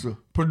 Producer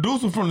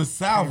from the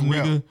South, Can't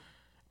nigga.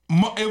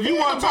 If you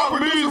want to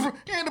talk music,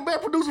 he ain't the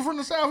best producer from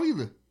the South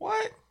either.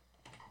 what?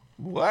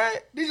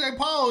 What? DJ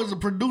Paul is a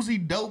producer, he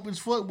dope as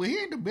fuck, but he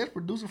ain't the best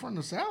producer from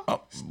the South.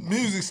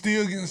 Music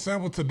still getting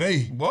sampled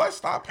today. Boy,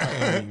 stop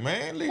playing me,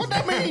 man. Listen. What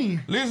that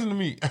mean? Listen to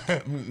me.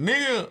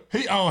 Nigga.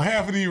 He on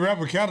half of these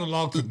rapper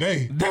catalog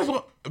today. That's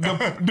what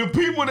the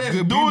people that's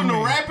doing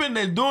the rapping,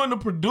 that's doing the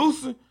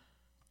producing,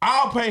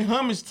 I'll pay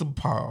homage to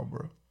Paul,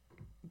 bro.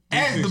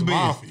 As the best.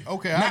 Mafia.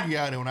 Okay, I get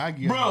out of it. I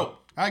get out. Bro,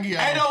 I get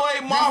out.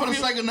 808 Not for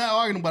Mafia. the sake of not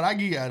arguing, but I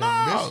get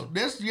out of it.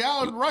 That's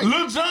y'all right.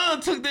 Lil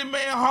Jon took that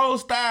man whole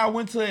style,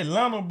 went to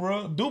Atlanta,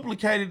 bro,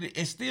 duplicated it,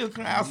 and still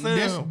couldn't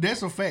outsell him.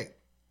 That's a fact.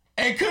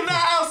 And could not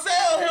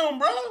outsell him,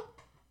 bro.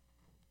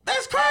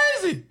 That's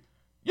crazy.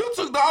 You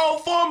took the whole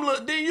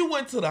formula, then you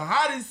went to the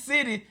hottest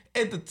city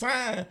at the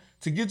time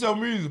to get your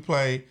music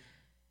played,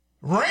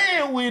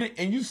 ran with it,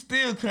 and you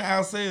still couldn't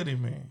outsell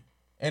them, man.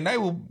 And they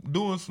were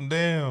doing some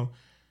damn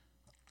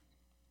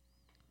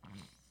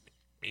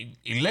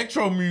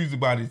electro music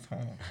by this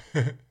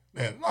time.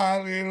 That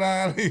lolly.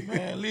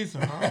 Man,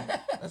 listen, huh?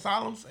 That's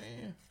all I'm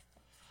saying.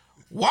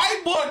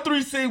 White Boy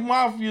 3 6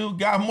 Mafia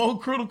got more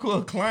critical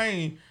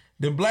acclaim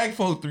than Black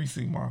Folk 3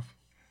 6 Mafia.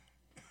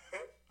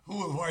 Who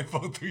was White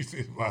Folk 3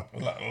 6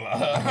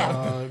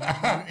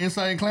 Mafia?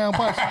 Insane Clown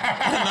Posse.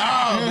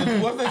 No,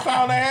 what's that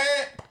song they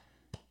had?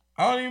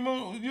 I don't even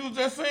remember. You was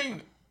just singing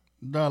it.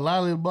 The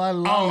Lolly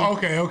Body. Oh,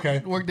 okay.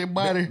 Work that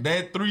body.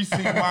 That 3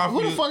 6 Mafia.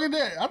 Who the fuck is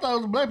that? I thought it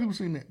was the black people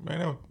singing that.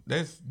 Man,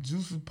 that's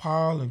Juicy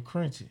Paul and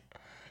Crunchy.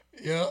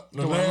 Yeah,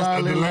 the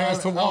Lolly,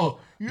 last to walk.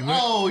 You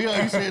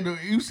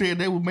said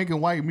they were making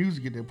white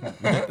music at that point.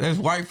 That's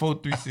White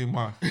Folk 3 6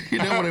 Mafia.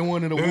 That's what they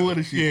wanted the award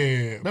and shit.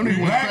 Yeah. Them niggas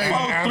went Black crazy.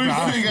 Folk 3 They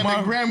 6 got that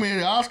Mafia. Grammy and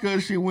the Oscar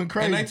and shit went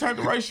crazy. And they turned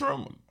to Ray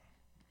Sherman.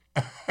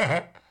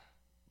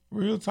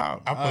 Real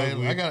talk.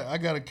 I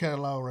got a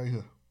catalog right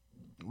here.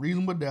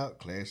 Reasonable Doubt,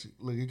 classic.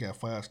 Look, it got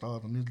 5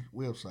 stars on this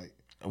website.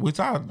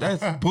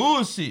 That's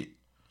bullshit.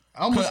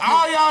 I'm Cause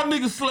all y'all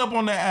niggas slept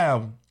on that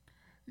album.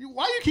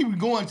 Why you keep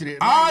going to that?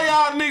 All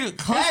y'all niggas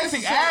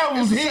classic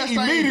albums hit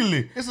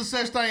immediately. It's a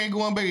such thing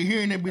going back and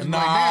hearing that bitch Nah,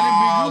 like, damn,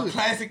 that bitch good.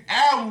 classic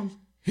albums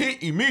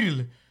hit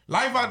immediately.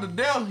 Life After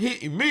Death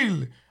hit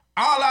immediately.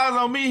 All Eyes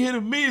on Me hit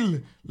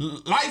immediately.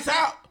 Lights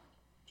Out.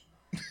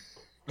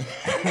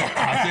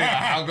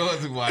 I'll go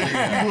too far.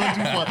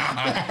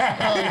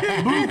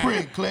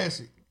 Blueprint,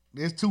 classic.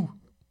 That's 2.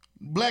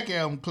 Black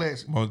Album,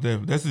 classic. Most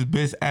definitely. That's his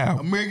best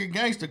album. American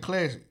Gangster,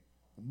 classic.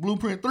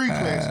 Blueprint 3,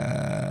 classic.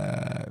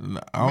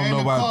 I don't Man know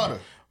of about Carter.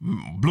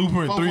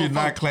 Blueprint 3 is 444.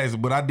 not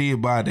classic, but I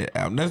did buy that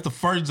album. That's the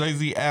first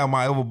Jay-Z album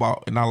I ever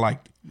bought, and I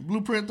liked it.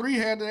 Blueprint 3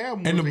 had the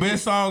album. And the was a hit.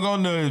 best song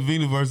on there is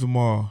Venus vs.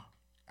 Mars.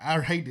 I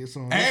hate this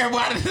song.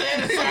 Everybody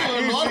said the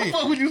Why the same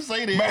fuck shit. would you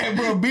say that? Man,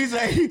 bro,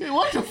 BJ.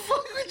 What the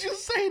fuck would you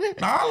say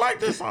that? Nah, I like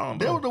this song,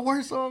 That though. was the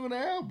worst song on the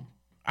album.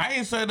 I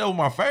ain't say that was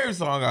my favorite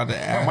song out the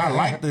album. I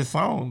like this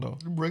song, though.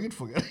 Bring it,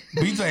 forget.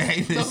 BJ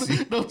hates this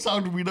shit. Don't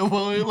talk to me no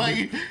more.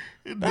 Like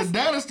the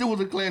Dynasty was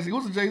a classic. It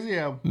was a Jay-Z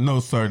album. No,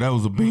 sir, that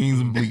was a Beans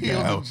and Bleak It was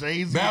a album.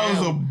 Jay-Z That was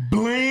a album.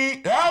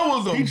 blink. That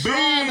was a He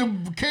tried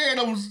Beans. to carry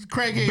those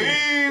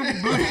crackheads.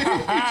 Beans,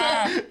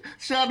 Bleak.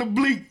 Shout out to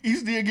Bleak. He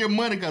still get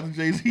money because of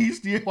Jay-Z. He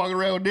still walking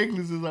around with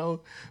necklaces on.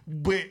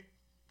 But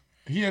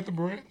He at the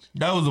branch.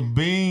 That was a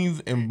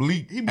Beans and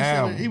Bleak he be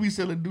album.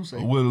 selling Duce.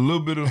 With a little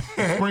bit of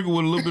sprinkle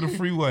with a little bit of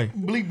Freeway.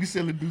 Bleak be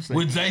selling Duce.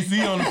 With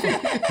JC on the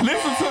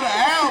listen to the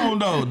album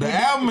though. The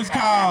album is With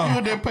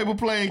called that paper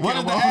plane. what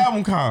is the cap on.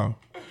 album called?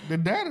 The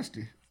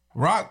Dynasty.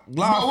 Rock But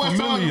Loud what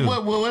Familiar.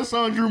 song? What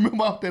song you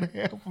remember off that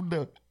album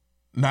though?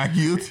 Not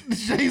guilty. The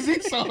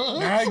Jay-Z song.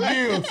 Not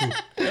guilty.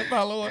 That's the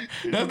only one.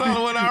 That's the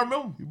only one I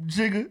remember.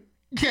 Jigga.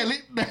 Kelly,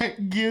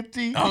 not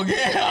guilty. Oh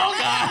yeah,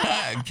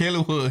 oh God.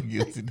 Kelly was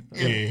guilty.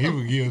 Yeah, he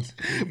was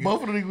guilty.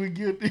 Both of them niggas were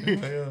guilty.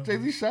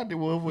 Jay-Z shot that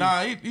motherfucker.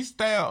 Nah, he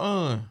styled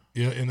on.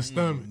 Yeah, in the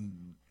stomach.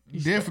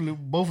 Definitely,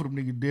 both of them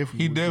niggas definitely.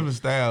 He was definitely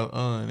styled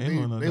on.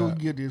 They were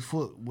guilty as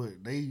fuck,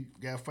 but they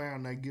got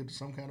found not guilty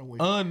some kind of way.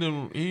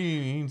 Them,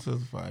 he ain't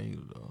testify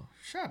either though.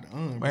 Shout out to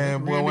Un,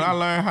 Man, boy, when I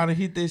learned how to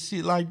hit that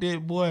shit like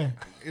that, boy,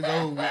 it's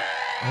over.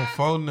 on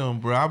phone them,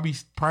 bro, I be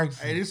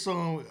practicing. Hey, this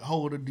song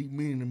hold a deep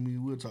meaning to me.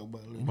 We'll talk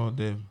about it later. Most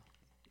definitely.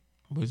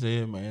 But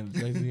yeah, man,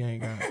 Jay-Z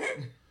ain't got.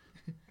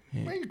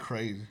 Man, you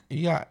crazy.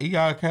 He got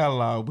a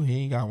catalog, but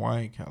he ain't got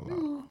Wayne catalog.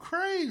 You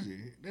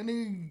crazy. That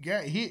nigga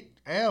got hit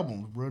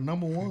albums, bro.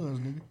 Number ones,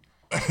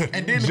 nigga.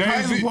 And then the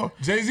crazy part,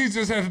 Jay-Z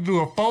just had to do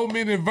a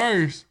 4-minute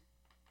verse.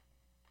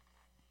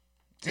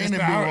 And it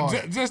be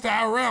hard. Just to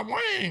out-rap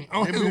Wayne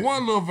on That his bit-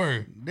 one little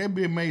verse. That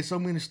bitch made so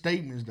many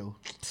statements, though.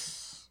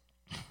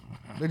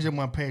 That's just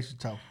my passion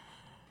talk.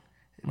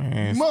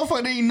 man,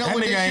 Motherfucker didn't know that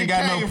what nigga that ain't shit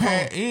got came no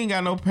from. he ain't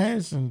got no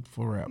passion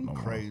for rap no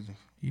more. Crazy.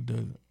 He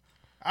doesn't.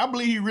 I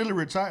believe he really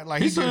retired.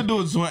 Like He should just-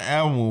 do a joint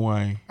album with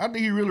Wayne. I think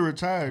he really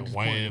retired. At this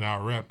Wayne point.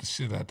 out-rap the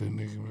shit out that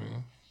nigga,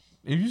 man.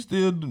 If you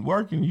still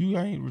working, you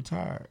ain't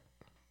retired.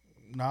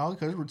 No,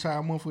 because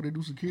retired motherfucker, they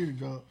do security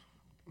jobs.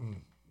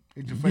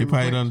 It's your Get favorite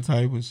paid place. on the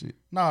table and shit.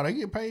 No, they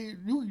get paid.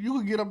 You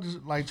could get up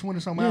to like 20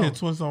 something Yeah, hours.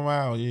 20 some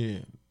hours, yeah.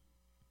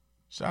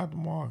 Shout out to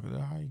Mark.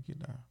 That's how you get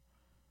down.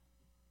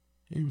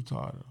 He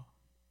retired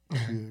though.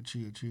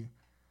 Chill.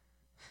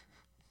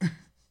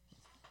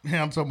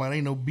 I'm talking about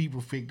ain't no beep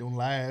effect on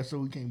live, so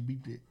we can't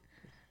beat that.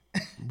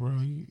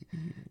 Bro, you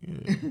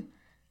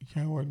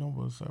can't work no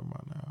more certain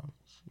amount of hours.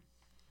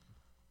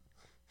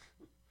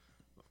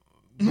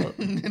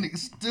 And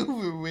it's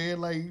stupid,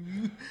 man. Like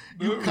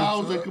you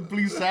caused a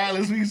complete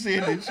silence when you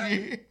said that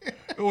shit.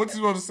 What you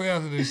supposed to say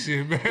after this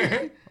shit,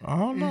 man? I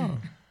don't know.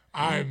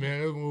 All right,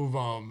 man. Let's move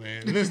on,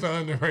 man. List of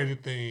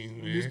underrated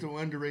things, man. Just the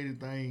underrated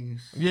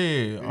things.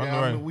 Yeah,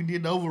 underrated. We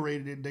did the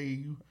overrated that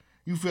day.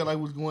 You felt like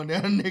it was going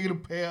down a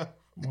negative path.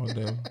 More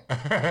devil.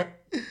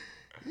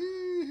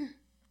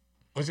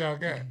 What y'all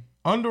got?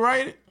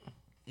 Underrated?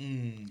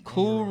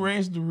 Cool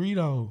Ranch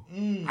Dorito.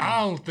 I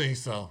don't think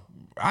so.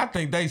 I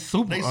think they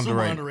super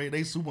underrated.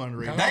 They super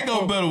underrated. They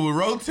go better with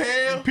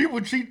Rotel.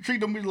 People treat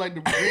them like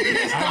the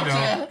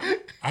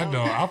I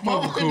know. I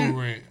fuck with Cool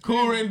Ranch.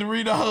 Cool Ranch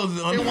Doritos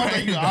is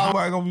underrated.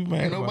 Nobody gonna be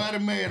mad. Nobody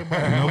mad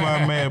about it.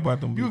 Nobody mad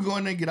about them. You go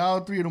in there and get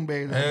all 3 of them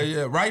bags. Hell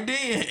yeah, right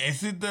then and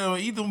sit there and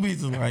eat them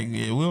bitches. Like,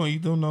 yeah, we don't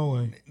eat them no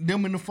way.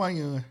 Them in the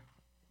fire.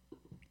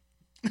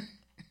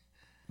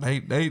 They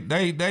getting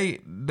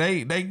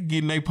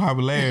their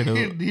popularity up.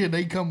 Yeah,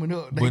 they coming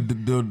up. But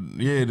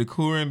the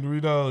Cool Ranch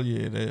Doritos,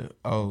 yeah,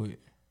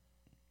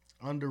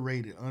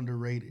 underrated.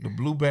 The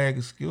blue bag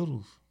of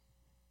Skittles.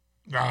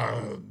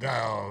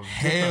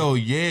 Hell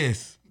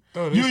yes.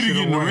 You either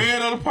getting the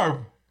red or the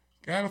purple.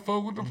 Gotta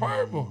fuck with the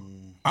purple.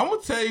 I'm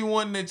gonna tell you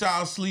one that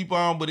y'all sleep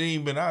on, but it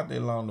ain't been out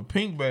that long. The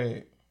pink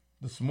bag,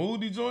 the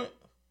smoothie joint,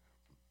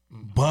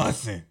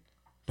 bussin'.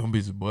 Them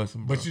bitches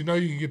bussin', bro. But you know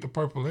you can get the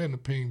purple and the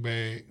pink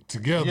bag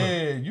together.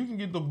 Yeah, you can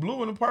get the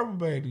blue and the purple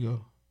bag together.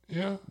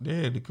 Yeah?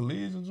 Yeah, the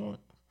collision joint.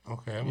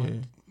 Okay,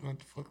 I'm gonna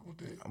fuck with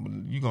that.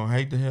 You gonna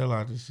hate the hell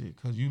out of this shit,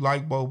 cause you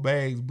like both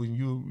bags, but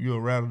you'll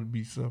rather to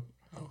be separate.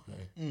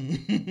 Okay.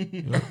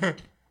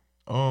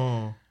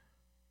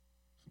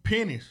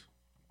 Pennies.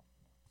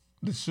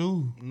 The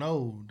shoe.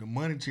 No, the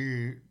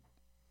monetary.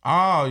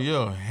 Oh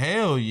yeah,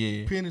 hell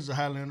yeah. Pennies are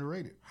highly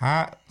underrated.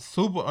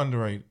 Super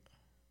underrated.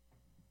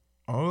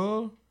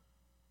 Do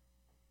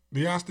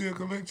y'all still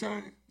collect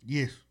change?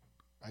 Yes.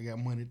 I got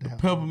money at the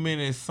house.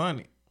 Peppermint and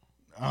Sonic.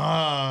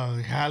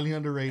 Highly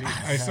underrated.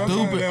 Hey,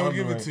 sometimes they don't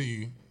give it to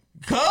you.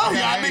 Cuz y'all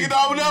niggas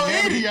don't know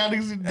eat it. Y'all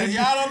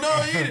don't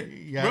know eat it.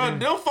 Bro,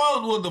 them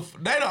folks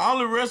they the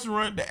only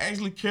restaurant that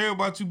actually care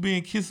about you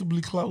being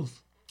kissably close.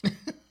 You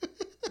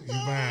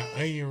buying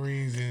onion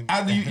rings and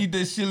after you eat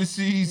that chili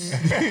cheese.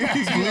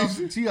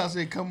 T.I.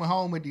 said coming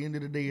home at the end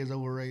of the day is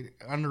overrated.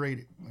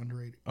 Underrated,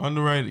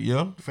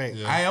 yeah. Fact.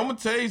 Yeah. Hey, I'm gonna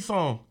tell you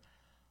something.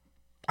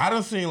 I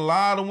done seen a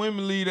lot of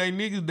women leave they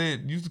niggas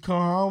that used to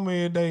come home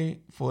every day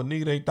for a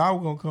nigga they thought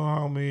was gonna come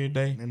home every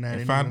day.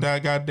 And found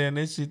out goddamn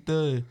that shit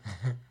thug.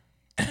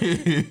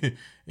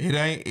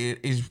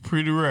 It's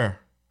pretty rare.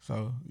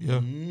 So yeah.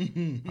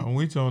 I'm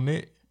with you on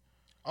that.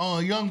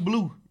 Young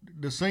Blue,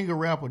 the singer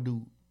rapper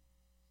dude.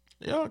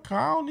 Yeah, I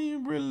don't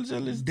even really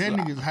jealous. That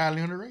nigga's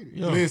highly underrated.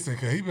 Yeah. Listen,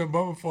 cause he been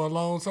bumping for a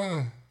long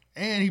time.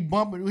 And he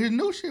bumping his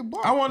new shit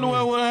bumping. I wonder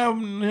what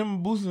happened to him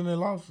and Boosie in that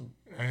lawsuit.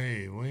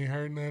 Hey, we ain't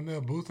heard nothing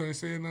else. Boosie ain't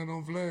said nothing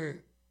on Vlad.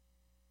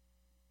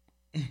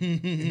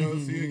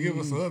 He'll give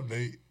us an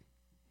update.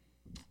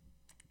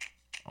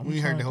 We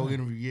ain't heard the whole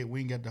interview yet.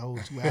 We ain't got the whole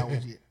 2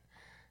 hours yet.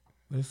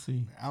 Let's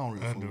see. I don't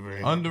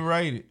really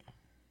Underrated.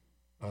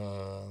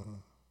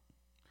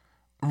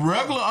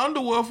 Regular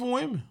underwear for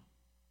women.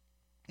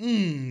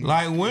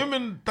 Like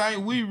women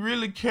think we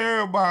really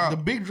care about the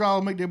big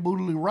draws make that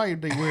booty look right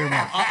if they wear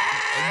them.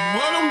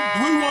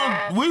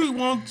 We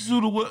want you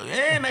to wear,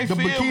 and they feel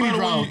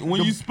better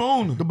when you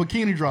spoon them. The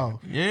bikini draws.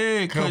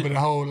 Yeah, cover the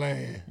whole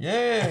land.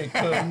 Yeah,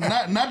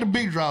 not the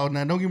big draws.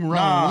 Now don't get me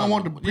wrong. We don't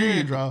want the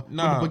bikini draw.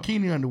 Nah, but the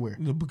bikini underwear.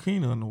 The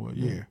bikini underwear.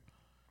 Yeah.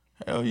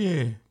 Hell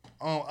yeah.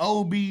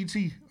 Old BET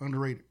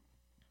underrated.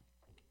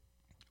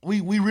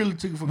 We really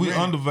took it for granted.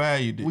 We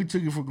undervalued it. We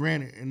took it for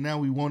granted, and now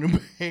we want it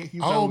back.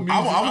 I'm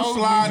gonna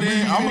slide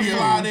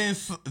in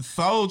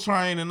Soul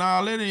Train and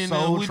all that in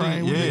Soul there.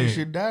 Train, we let that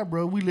shit die,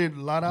 bro. We let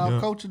a lot of our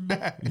culture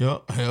die.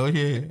 Yep, hell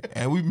yeah.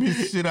 And we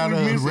missed shit out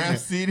of Rap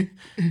City.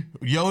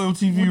 Yo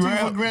MTV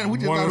Rap. We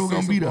just thought it was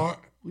gonna be there.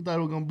 We thought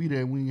it was gonna be there,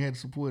 and we had to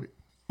support it.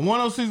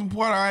 106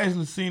 Park, I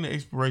actually seen the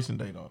expiration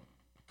date on it,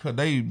 cause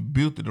they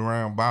built it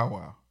around Bow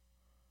Wow,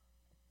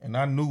 and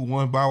I knew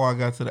once Bow Wow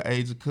got to the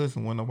age of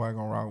cussing, wasn't nobody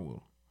gonna rock with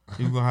him.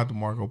 He was gonna have to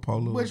Marco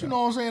Polo. But you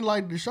know what I'm saying?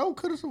 Like the show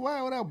could have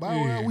survived without Bow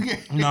Wow.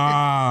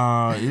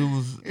 Nah, it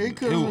was. It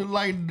could have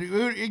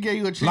it gave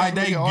you a chance. Like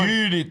they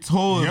geared it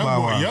towards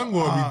Bow Wow. Young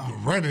boy be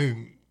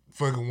running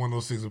fucking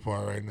 106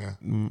 apart right now.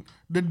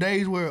 The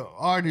days where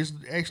artists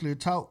actually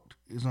talked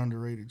is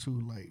underrated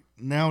too. Like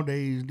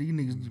nowadays, these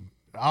niggas,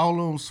 all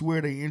of them swear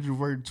they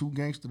introverted, too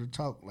gangster to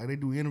talk. Like they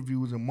do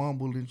interviews and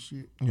mumble and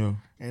shit. Yeah,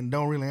 and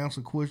don't really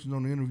answer questions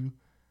on the interview.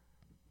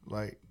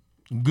 Like.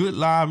 Good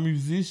live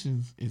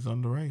musicians is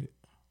underrated.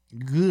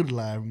 Good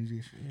live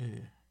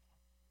musicians.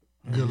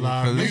 Yeah. Good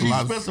live. Make It's sure a you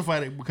lot of- specify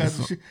that because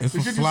the shit It's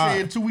you some slaw.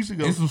 said 2 weeks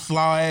ago. It's some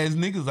slaw ass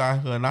niggas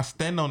out here, and I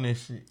stand on that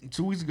shit.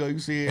 2 weeks ago you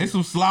said. It's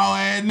some slaw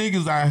ass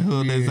niggas out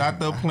here that's out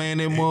there playing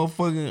that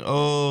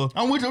motherfucking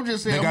I'm with you. I'm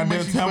just saying. they got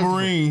their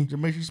tambourine.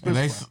 Just make sure you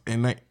and specify.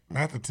 they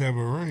Not the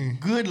tambourine.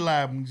 Good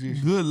live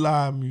musician. good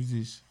live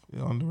musicians.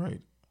 They're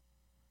underrated.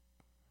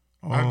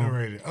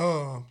 Underrated.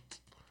 I'm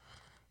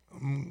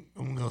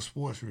gonna go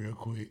sports real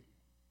quick.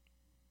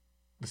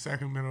 The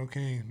Sacramento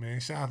Kings, man.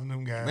 Shout out to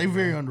them guys. They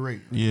very man.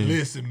 underrated. Yeah,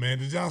 Listen, man.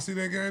 Did y'all see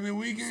that game this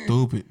weekend?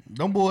 stupid.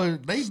 Them boys,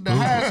 the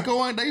highest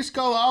scoring. They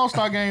score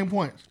All-Star game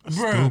points.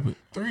 Bruh, Stupid.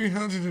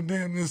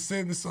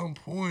 370 some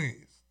points.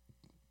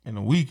 In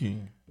the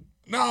weekend,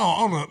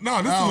 No,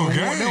 this Oh, was a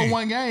there was game.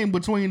 one game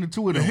between the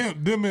two of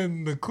them. Them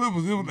and the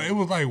Clippers, it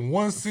was like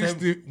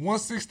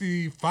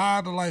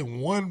 165 to like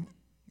 150.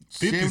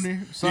 70 Yeah,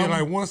 something.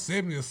 like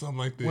 170 or something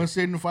like that.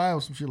 175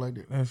 or some shit like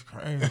that. that's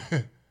crazy.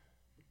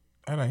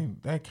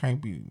 That can't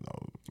be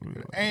no.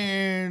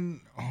 And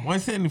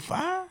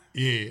 175.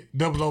 Yeah,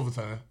 double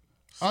overtime.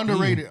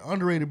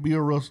 underrated Bill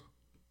Russell.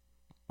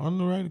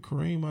 Underrated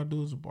Kareem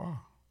Abdul-Jabbar.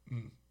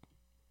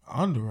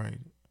 Underrated.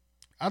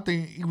 I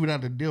think even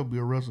out the deal,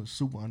 Bill Russell is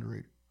super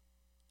underrated.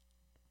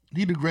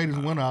 He the greatest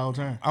winner of all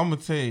time. I'm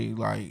gonna tell you,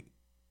 like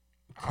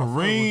fuck with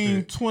Kareem,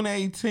 that.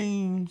 28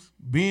 teams,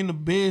 being the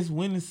best,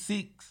 winning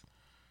 6.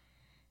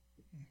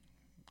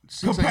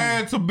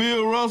 Compared to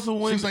Bill Russell,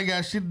 when Since I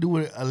got shit to do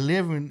with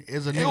 11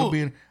 as a nigga was-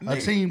 being a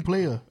nigga. team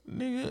player.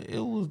 nigga, it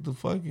was the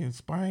fucking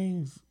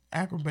Spain's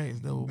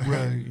acrobats that were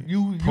Bruh,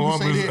 you can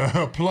say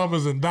that.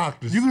 Plumbers and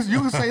doctors. You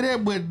can say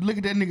that, but look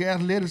at that nigga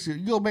athleticism.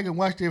 You go back and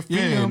watch that film.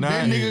 Yeah, nah,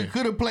 that nigga yeah.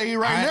 could have played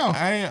right now.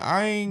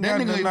 I ain't That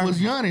got nigga nothing was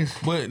to- Giannis.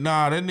 But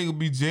nah, that nigga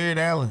be Jared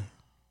Allen.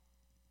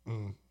 I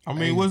mean,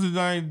 Hey, what's his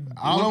name?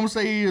 All What- I'm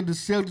saying is the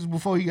Celtics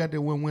before he got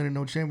there weren't winning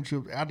no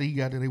championships. After he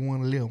got there, they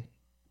won 11.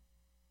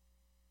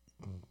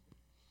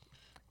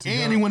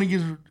 And he went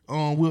against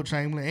Wilt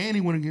Chamberlain. And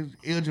he went against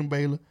Elgin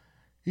Baylor.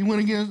 He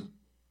went against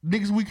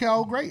niggas we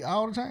call great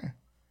all the time.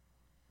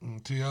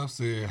 T.I.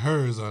 said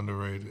hers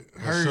underrated.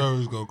 Her Hers.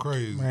 shows go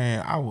crazy.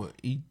 Man, I would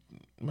eat.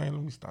 Man,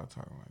 let me stop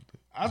talking like that.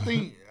 I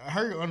think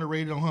her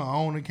underrated on her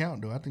own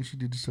account, though. I think she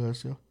did this to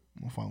herself.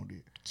 My phone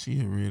did.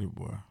 She a really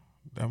boy.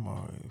 That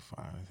mother is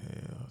fine as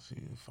hell. She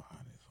is fine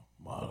as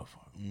a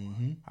motherfucker.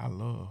 Mm-hmm. I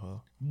love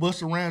her.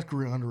 Busta Rhymes'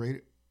 career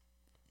underrated.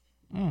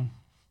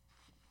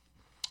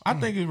 I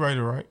think it's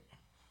rated right.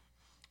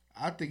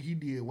 I think he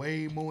did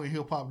way more in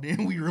hip hop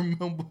than we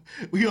remember.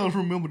 We all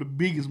remember the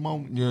biggest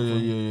moments.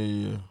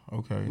 Yeah.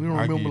 Okay. We don't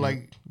I remember get it.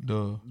 like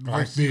the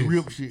Like RC this.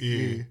 Rip shit.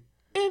 Yeah.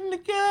 in the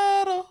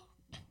ghetto.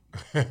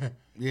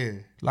 Yeah.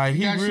 Like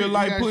he got real shit-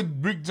 like got put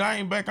Rick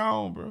James back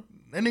on, bro.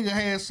 That nigga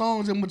had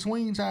songs in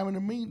between time and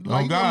the mean.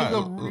 Like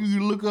God.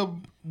 you look up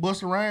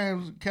Busta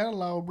Rhymes'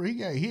 catalog, bro. He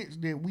got hits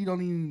that we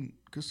don't even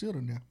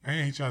consider now.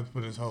 And he tried to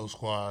put his whole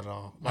squad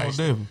on. Oh,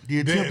 definitely. He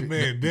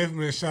attempted.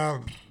 Definitely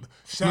shout out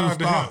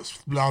to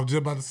him. I was just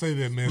about to say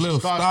that, man. Lil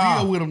Start Star.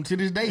 still with him to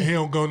this He day.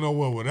 don't go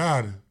nowhere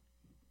without it.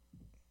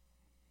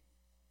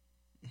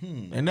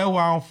 And that's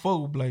why I don't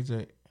fuck with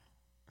Blackjack.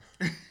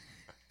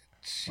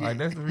 Like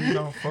that's the reason I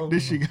don't fuck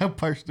This with him. shit got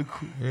personal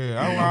quick. Yeah,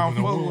 that's why I Open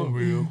the don't wound fuck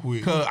with real him.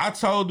 quick. Cause I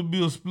told to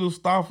be a split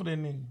star for that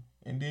nigga.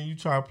 And then you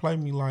try to play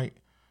me like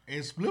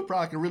And Split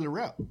probably can really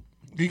rap.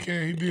 He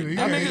can't. He did it. He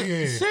that can't. nigga.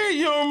 Yeah. Shit,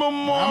 you don't remember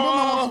more. I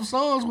remember on some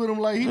songs with him,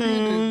 like he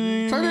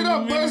did. Turn it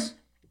up, bus.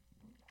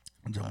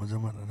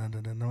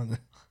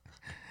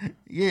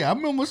 Yeah, I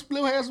remember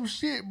Split had some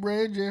shit,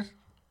 bro. Just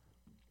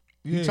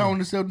he Yeah. toned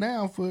himself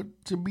down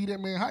to be that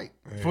man hype.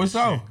 For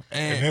sure.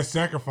 And And that's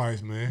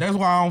sacrifice, man. that's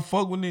why I don't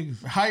fuck with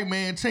niggas. Hype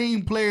man,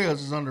 team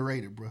players is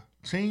underrated, bro.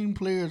 Team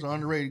players are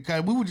underrated.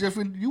 Cause we were just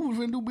you was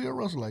finna do Bill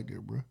Russell like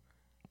that, bro.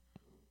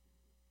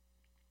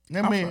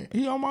 That man,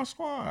 He on my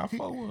squad. I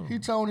fuck with him. he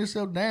toned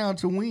himself down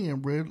to win,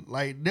 bro.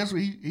 Like that's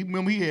what he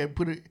remember he had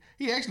put it.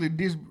 He actually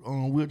dissed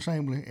Wilt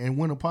Chamberlain and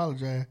wouldn't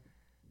apologize.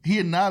 He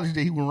acknowledged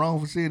that he was wrong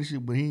for saying this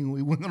shit, but he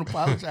wasn't gonna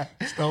apologize.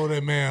 Stole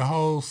that man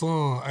whole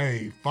song.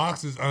 Hey,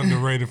 Fox is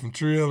underrated from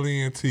Trill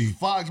ENT.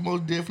 Fox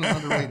most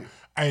definitely underrated.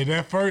 Hey,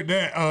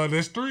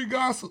 that street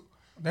gossip.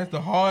 That's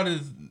the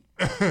hardest.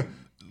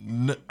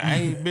 I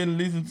ain't been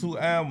listening to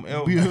album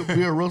ever.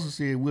 Bill Russell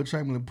said Wilt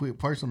Chamberlain put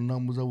personal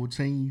numbers over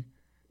team,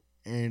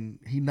 and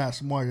he not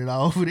smart at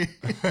all for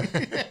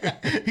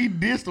that. He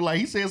dissed him, like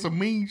he said some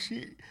mean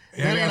shit.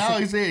 Yeah, That ain't I all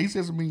see- he said. He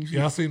said some mean shit.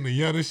 Y'all seen the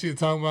Yoda shit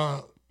talking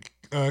about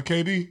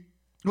KD?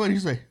 What did he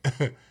say?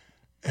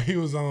 He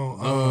was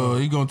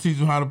on. He gonna teach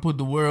him how to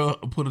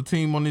put a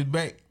team on his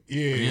back.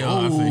 Yeah,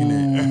 I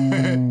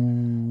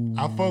seen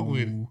that. I fuck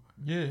with it.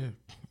 Yeah.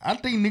 I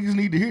think niggas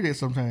need to hear that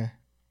sometime.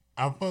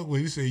 I fuck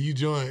with it. He said you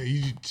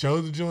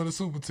chose to join the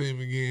super team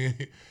again.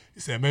 He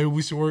said maybe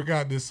we should work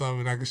out this summer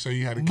and I can show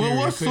you how to carry But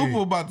what's a team.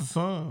 super about the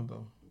Suns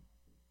though?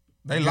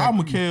 They You lost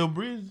got- Mikal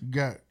Bridges.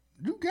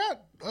 You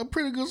got a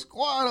pretty good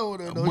squad over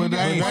there, though. But You they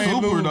got- ain't they ain't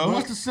super losing. though.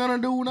 What's the center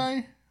dude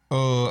name?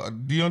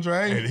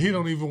 DeAndre And Ayton. he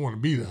don't even want to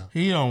be there.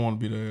 He don't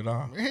want to be there at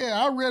all.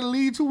 Yeah, I read the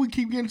lead too. We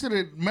keep getting to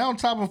the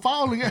mountaintop and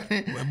falling.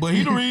 But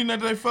he the reason that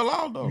they fell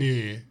out though.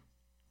 Yeah.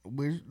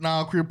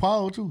 Nah, Chris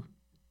Paul too.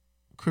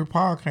 Chris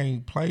Paul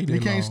can't play that He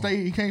can't long.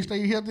 stay. He can't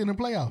stay healthy in the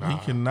playoffs.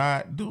 He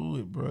cannot do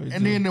it, bro.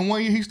 And then the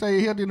 1 year he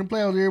stayed healthy in the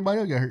playoffs, everybody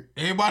else got hurt.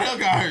 Everybody else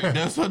got hurt.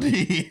 That's what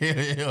he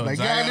Like,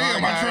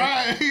 goddamn,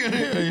 I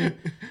tried.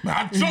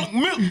 I drunk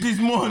milk this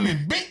morning,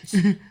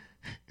 bitch.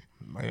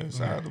 Man,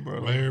 shout out to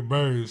brother. Larry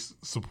Bird's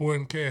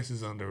supporting cast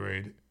is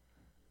underrated.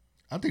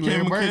 I think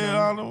Kim Larry McHale,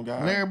 all Bird. them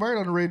guys. Larry Bird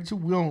underrated too.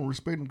 We don't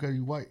respect him because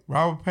he's white.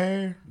 Robert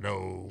Perry.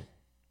 No.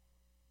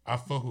 I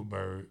fuck with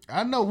Bird.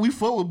 I know we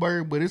fuck with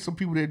Bird, but it's some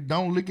people that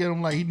don't look at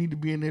him like he need to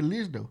be in that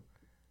list though.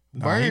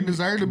 Bird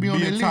deserves to be on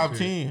that list. Top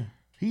 10.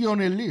 He on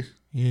that list.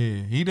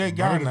 Yeah, he that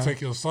guy Bird now. to take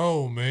your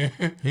soul, man.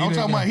 I'm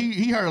talking about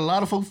he hurt a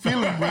lot of folks'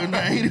 feelings, bro.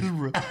 Now haters,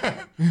 bro.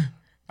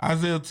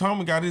 Isaiah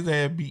Thomas got his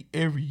ass beat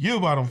every year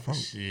by them folks.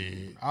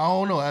 Shit. I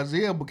don't know.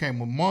 Isaiah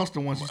became a monster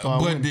once he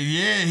started But winning.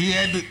 he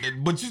had to.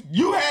 But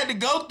you had to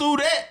go through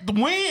that to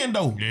win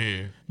though.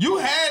 Yeah. You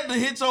had to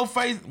hit your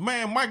face,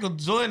 man. Michael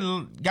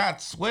Jordan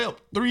got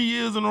swept 3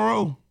 years in a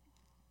row.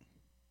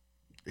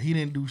 He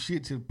didn't do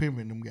shit till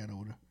Pimpin' them got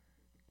over there.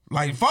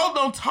 Like folks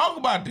don't talk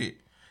about that.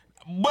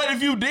 But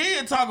if you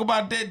did talk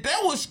about that, that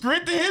would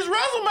strengthen his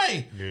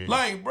resume. Yeah.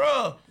 Like,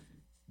 bro,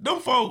 them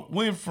folk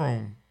went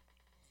from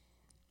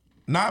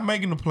not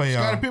making the playoffs.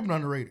 Scottie Pippen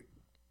underrated.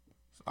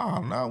 Oh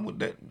no, with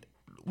that,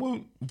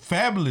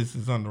 Fabulous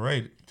is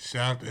underrated.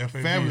 Shout out to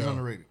FAB. Fabulous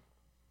underrated.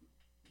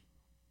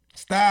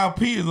 Style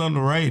P is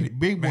underrated.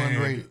 Big Boy Man.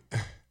 underrated.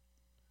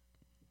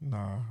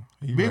 Nah,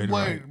 he Big rated Boy,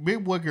 right.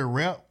 Big Boy can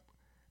rap.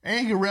 And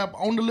he can rap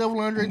on the level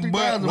of Andre 3000.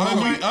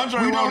 But Andre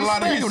We wrote don't a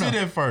lot of respect his him shit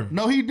now. at first.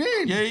 No, he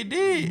did. Yeah, he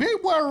did.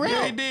 Big Boy rap.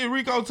 Yeah, he did.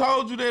 Rico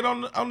told you that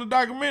on the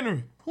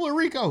documentary. Who is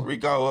Rico?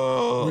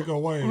 Rico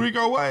Wade.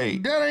 Rico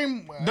Wade. That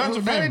ain't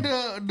Dungeon that ain't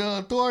Family. the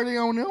authority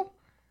on them.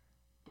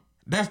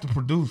 That's the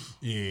producer.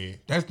 Yeah.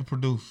 That's the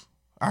producer.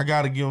 I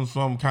gotta give him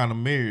some kind of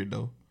merit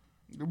though.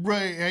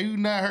 Bruh, have you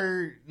not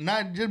heard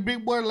not just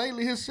Big Boy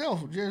lately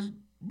himself, just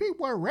Big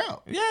Boy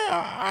rap. Yeah,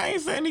 I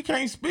ain't saying he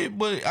can't spit,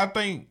 but I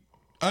think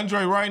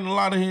Andre writing a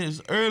lot of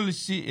his early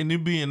shit and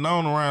it being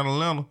known around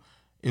Atlanta,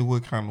 it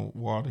would kind of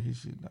water his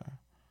shit down.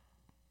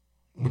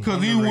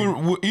 Because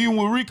even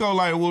with Rico,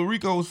 like what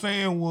Rico was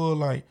saying was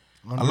like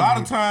a lot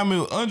of time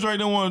if Andre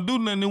didn't want to do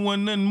nothing, there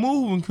wasn't nothing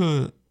moving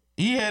because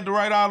he had to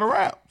write all the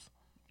raps.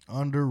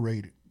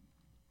 Underrated.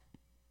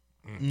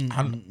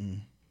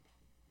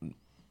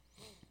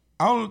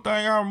 Only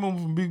thing I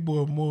remember from Big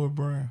Boy Morris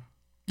Brown.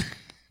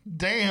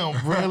 Damn,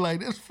 bro, like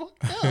this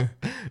fucked up.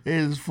 It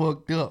is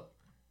fucked up.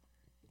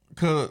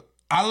 Cause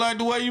I like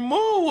the way you move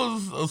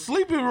was a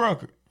sleeping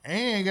record.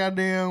 And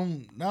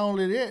goddamn, not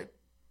only that,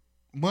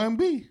 Bun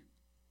B.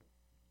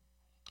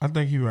 I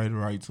think he rated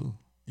right too.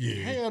 Yeah.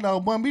 Hell no,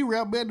 Bun B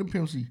rap better than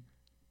Pimp C.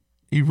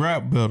 He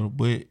rap better,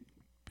 but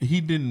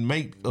he didn't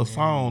make a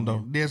song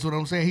though. That's what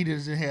I'm saying. He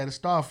just had a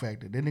star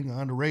factor. That nigga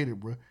underrated,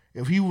 bro.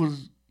 If he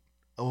was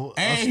a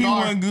And star, he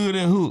wasn't good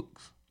at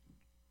hooks.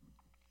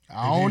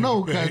 I don't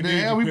know, because He the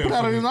did hell he put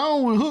out on his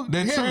own hook.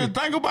 That's true. heavy.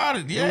 Think about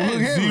it. Hook Yeah,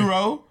 heavy.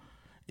 Zero.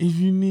 If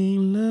you need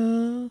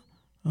love,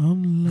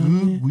 I'm loving.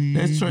 Good weed,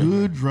 That's true.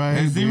 good drink,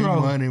 That's big Zero.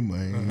 money,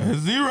 man. That's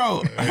Zero.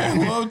 What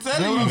I'm That's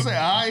telling what you. I'm saying.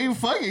 I ain't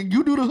fucking.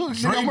 You do the hook.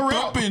 Nigga, I'm a Dripped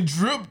rap. up and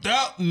dripped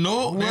out.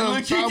 No, What that I'm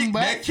little talking Kiki.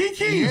 about. That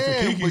Kiki.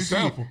 Yeah, Kiki but shit,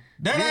 sample.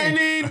 That yeah. ain't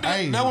even.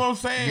 Hey, That's what I'm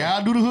saying.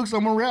 Y'all do the hooks,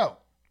 I'm a rap.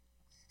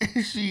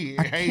 Shit.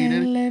 Hey,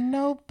 that, let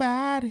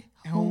nobody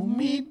hold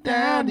me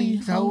down.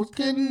 These hoes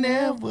could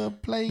never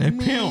play That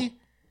me. pimp.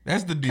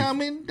 That's the difference.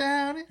 Coming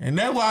down it. And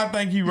that's why I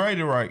think he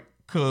rated right.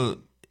 Cause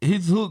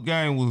his hook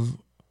game was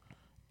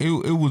it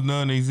was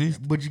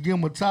non-existent. But you give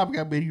him a topic,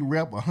 I bet he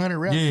rap 100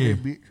 raps Yeah.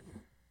 for that bitch.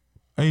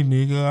 Hey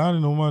nigga, I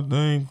didn't know my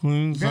thing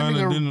clean. That Signed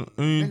it in nigga,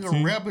 the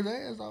nigga rap his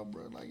ass off,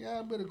 bro. Like,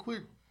 y'all better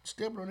quit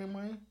stepping on him,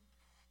 man.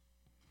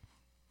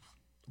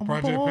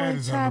 Project Pat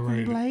is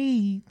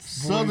underrated.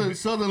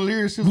 Southern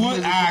lyricism. Would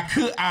is-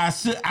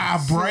 should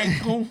I break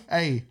him?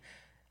 Hey,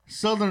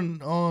 Southern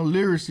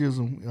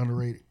lyricism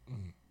underrated.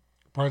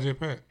 Project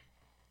Pat.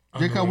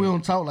 Just cause we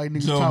don't talk like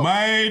niggas So talk.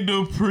 Jermaine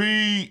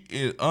Dupri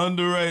is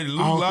underrated. Luke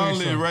don't think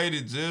Longley so.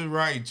 rated just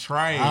right.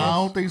 Trash. I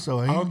don't think so.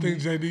 I don't think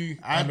JD.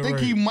 I think underrated.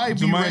 he might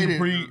be Jermaine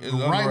rated Dupri is right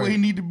where he underrated.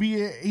 need to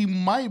be at. He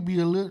might be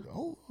a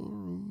little.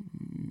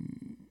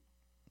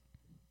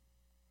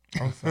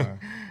 I'm sorry.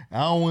 I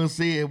don't want to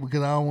say it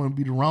because I don't want to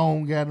be the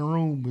wrong guy in the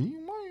room. But he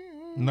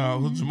might. No,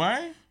 who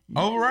Jermaine?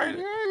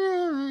 Overrated?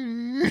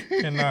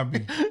 Cannot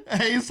be.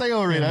 I ain't say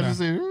already. I just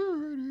said.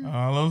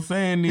 All I'm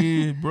saying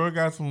is, bro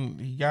got some.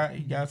 He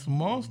got some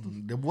monsters.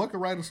 The boy can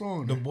write a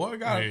song. The boy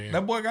got Yeah.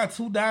 that boy got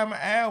 2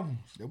 diamond albums.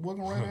 That boy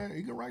can write.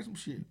 He can write some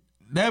shit.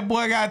 That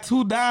boy got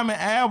 2 diamond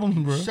albums,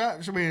 bro.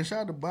 Shout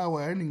to Bow Wow.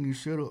 I didn't even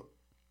shut up.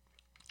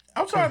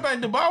 I'm trying to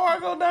think. Did Bow Wow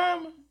go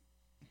diamond?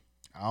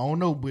 I don't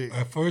know, but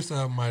At first,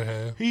 I might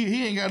have.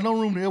 he ain't got no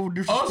room to ever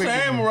disrespect. Also,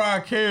 that and man.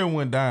 Mariah Carey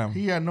went diamond.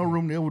 He got no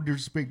room to ever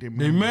disrespect that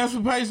The man.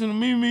 Emancipation of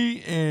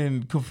Mimi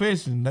and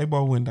Confession, they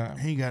both went diamond.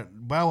 He ain't got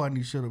Bow Wow need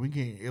to shut up. He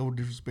can't ever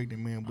disrespect that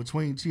man.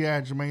 Between T.I.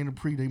 and Jermaine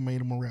Dupri, they made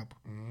him a rapper.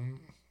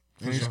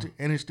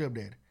 And his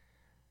stepdaddy.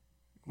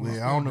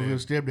 Well, I don't know if it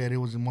was stepdad. It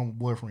was his mama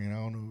boyfriend. I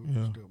don't know if it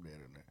was stepdad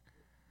or not.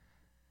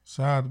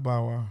 Shout out to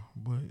Bow Wow,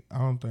 but I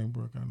don't think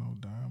bro got no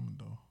diamond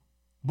though.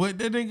 But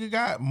that nigga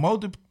got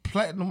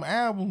multi-platinum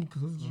album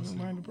because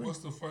what's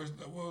the first?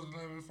 What was the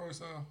name of the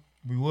first album?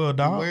 Beware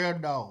Dog. Beware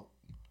Dog.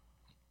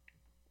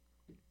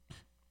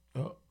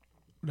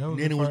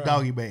 Then it was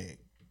Doggy Bag.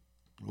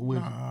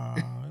 Nah,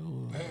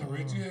 Damn,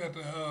 Rich, you had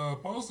the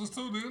posters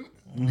too, didn't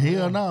it?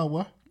 Hell no,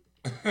 boy.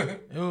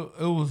 It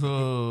was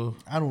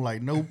I don't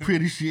like no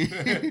pretty shit.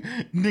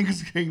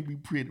 Niggas can't be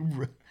pretty,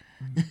 bro.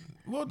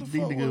 What the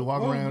These fuck? niggas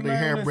walk around with their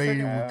hair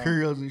braided with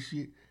curls and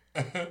shit.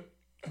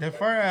 That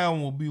first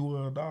album will be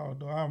Well Dog,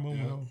 though. I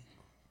remember though.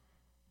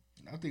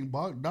 I think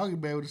Doggy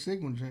Bag was the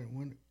second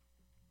one.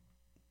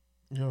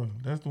 Yo,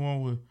 that's the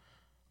one with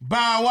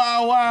Bow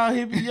Wow Wow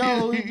hippie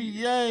yo hippie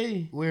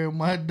yay. Where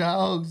my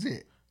dogs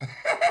at?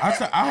 I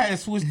had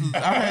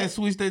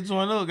switched that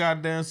joint up,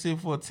 goddamn shit,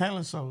 for a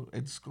talent show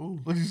at the school.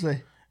 What'd you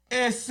say?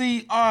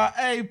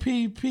 SCRAPPA,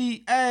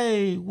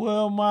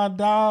 where my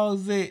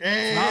dogs at?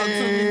 Hey, Talk to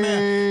me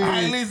now. I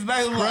ain't listen.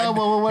 They was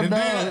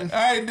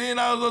like, then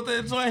I was up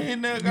there joint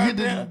hitting that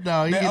goddamn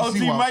that OT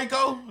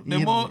Mako,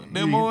 that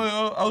boy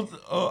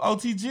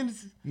OT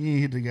Genesis. You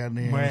ain't hit the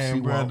goddamn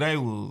man, bro.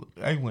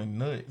 They went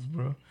nuts,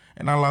 bro.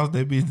 And I lost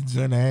that bitch to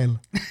Johnny Allen.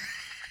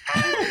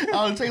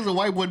 All it takes a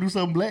white boy do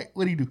something black.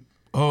 What'd he do?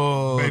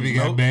 Oh, baby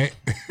got back.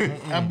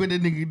 I bet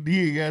that nigga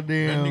did,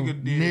 goddamn. That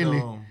nigga did. Nelly.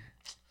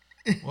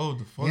 What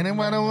the fuck?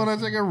 Anybody want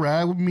to take a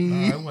ride with me?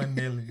 Nah, that wasn't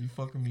Nelly. You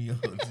fucking me up.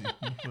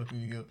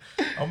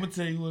 I'm gonna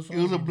tell you what's. It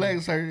was a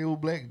black shirt. It was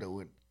black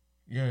though.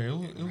 Yeah, it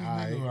was a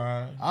nigga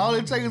ride. All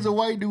it takes is a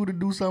white dude to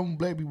do something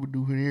black people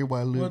do, and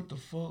everybody look. What the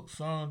fuck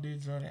song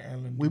did Johnny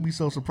Allen do? We be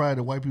so surprised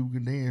that white people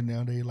can dance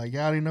nowadays. Like,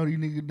 y'all didn't know these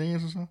niggas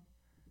dance or something?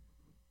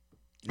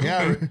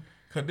 Yeah.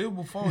 Cause they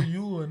before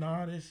you and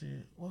all that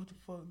shit. What the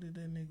fuck did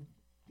that nigga?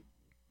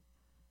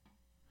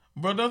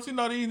 Bro, don't you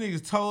know these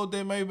niggas told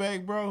that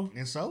Maybach, bro?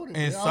 And sold it.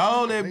 And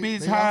sold that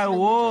bitch how it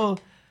was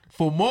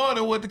for more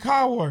than what the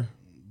car worth.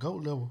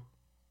 Goat level.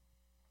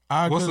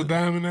 What's the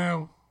diamond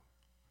now?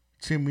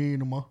 10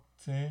 million or more.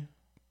 10.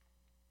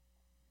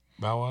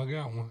 Bow Wow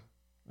got one.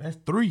 That's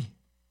 3.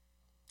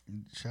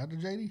 Shout out to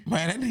JD.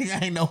 Man, that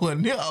nigga ain't nowhere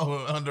near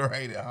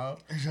underrated, huh?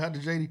 Shout out to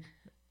JD.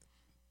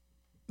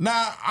 Nah,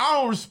 I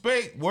don't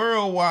respect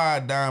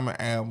worldwide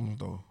diamond albums,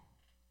 though.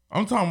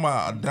 I'm talking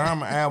about a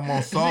diamond album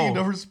on soul. You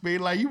don't respect,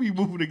 like, you be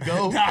moving the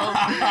goal.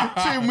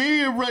 10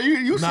 million, bro.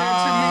 You said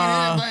 10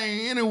 million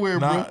anything anywhere,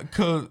 bro.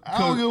 Cause I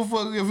don't give a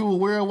fuck if it was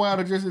worldwide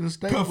or just in the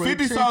States. Cause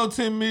 50 sold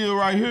 10 mil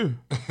right here.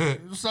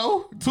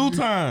 So? 2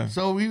 times.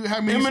 So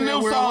how many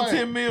Eminem sold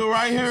 10 mil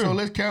right here. So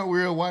let's count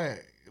worldwide.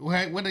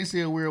 What they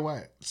sell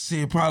worldwide?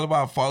 Shit, probably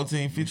about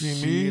 14,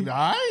 15 million. All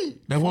right.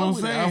 That's what I'm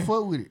saying. I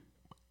fuck with it.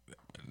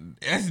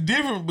 That's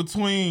different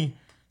between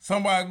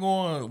somebody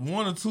going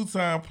 1 or 2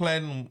 time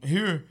platinum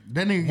here.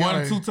 That nigga 1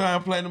 or 2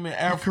 time platinum in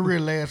Africa. Career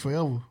lasts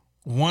forever.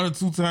 1 or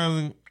 2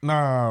 times.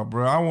 Nah,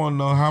 bro. I want to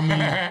know how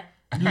many.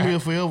 You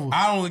live forever.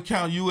 I don't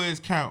count U.S.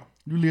 count.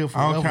 You live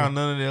forever. I don't count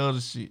none of the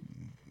other shit.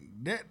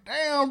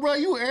 Damn, bro,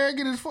 you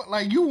arrogant as fuck.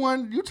 Like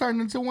you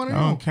turned into one of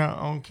them. I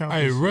don't count.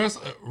 Hey, Russ,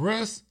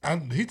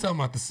 he talking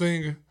about the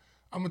singer.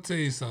 I'm gonna tell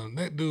you something.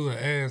 That dude an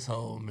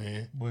asshole,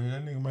 man. Boy,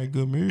 that nigga make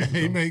good music.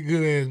 He make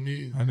good ass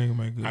music. That nigga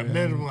make good.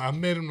 I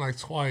met him like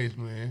twice,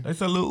 man.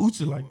 That's a little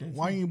Uchi like that.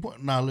 Why you ain't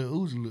put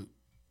little Uzi look?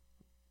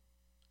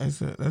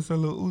 That's a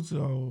little Uchi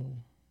old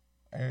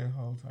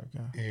asshole type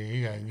guy. Yeah,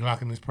 he got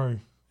locking his purse.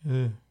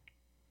 Yeah.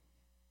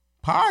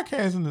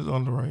 Podcasting is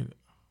underrated.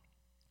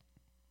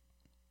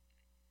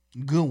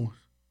 Good ones.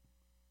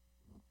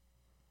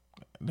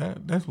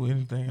 That's what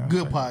anything.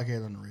 Good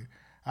podcast underrated.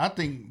 I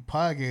think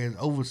podcast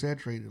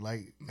oversaturated.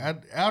 Like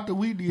after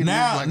we did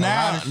now, this,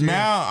 like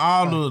now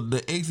all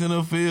the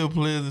ex-NFL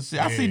players and shit.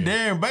 Yeah. I see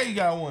Darren Bates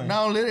got one.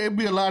 Now let it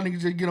be a lot of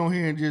niggas just get on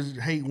here and just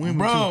hate women.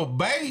 Bro, too.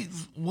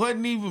 Bates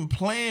wasn't even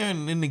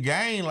playing in the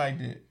game like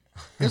that.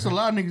 It's a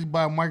lot of niggas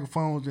buy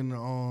microphones and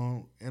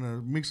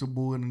a mixer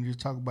board and just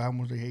talk about how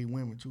much they hate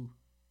women too.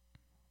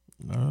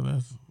 No,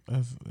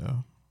 that's yeah.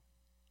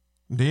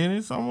 Then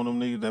it's some of them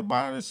niggas that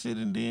buy this shit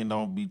and then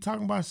don't be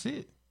talking about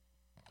shit.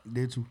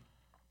 They too.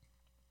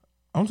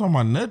 I'm talking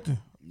about nothing.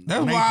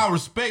 That's why I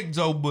respect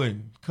Joe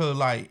Budden. Cause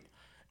like,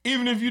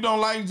 even if you don't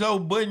like Joe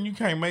Budden, you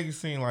can't make it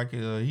seem like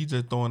he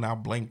just throwing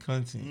out blank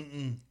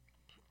content.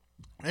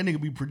 That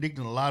nigga be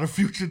predicting a lot of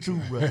future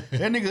too, bro.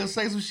 That nigga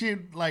say some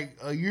shit like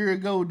a year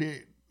ago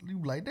that you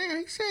be like,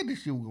 damn, he said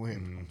this shit was gonna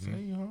happen. Tell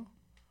you, huh?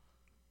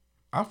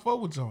 I fuck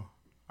with Joe.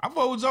 I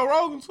fuck with Joe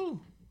Rogan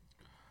too.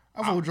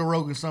 I fuck with Joe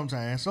Rogan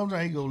sometimes.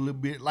 Sometimes he go a little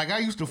bit like I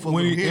used to fuck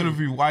when with he him.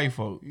 interview white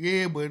folk.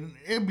 Yeah, but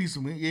it be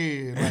some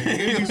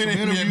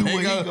interview where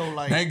he go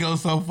like they go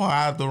so far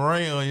out the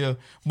rail, yeah.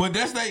 But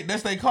that's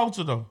they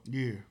culture though.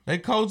 Yeah, they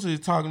culture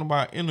is talking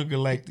about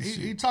intergalactic shit.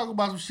 He talk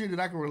about some shit that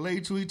I can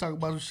relate to. He talk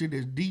about some shit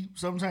that's deep.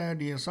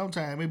 Sometimes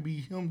it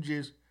be him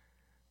just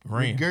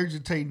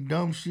regurgitating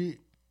dumb shit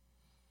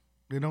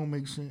that don't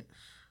make sense.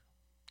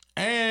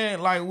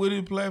 And like with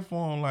his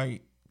platform,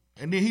 like.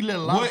 And then he let a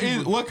lot of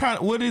people...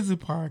 What is a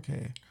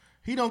podcast?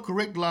 he don't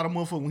correct a lot of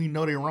motherfuckers when he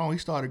know they're wrong.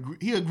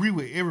 He agree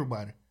with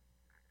everybody.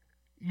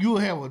 You'll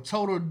have a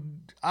total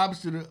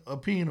opposite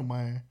opinion of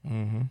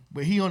mine,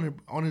 but he on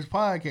his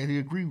podcast he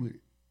agree with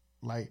it.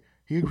 Like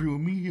he agree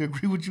with me, he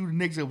agree with you the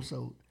next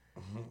episode.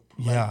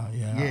 Yeah.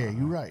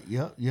 You're right.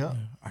 Yep.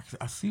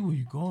 I see where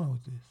you're going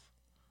with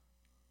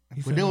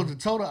this. But that was the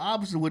total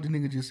opposite of what the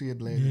nigga just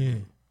said last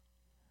time.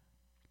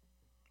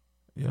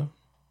 Yeah.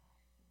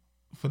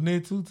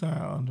 Finette 2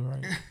 time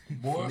underrated.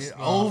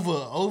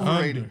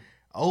 Overrated.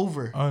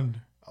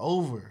 Under.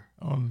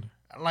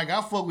 Like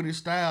I fuck with his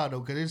style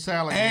though, cause it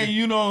sound like And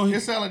it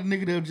sound like a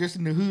nigga that was just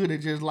in the hood that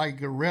just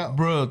like a rap.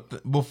 Bro,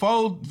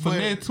 before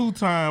Finette 2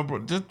 time, bro,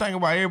 just think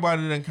about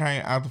everybody that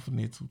came after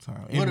Finette 2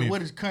 time.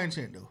 What is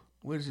content though?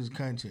 What is his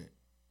content?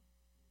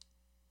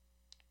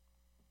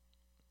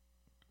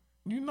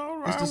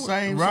 It's the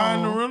same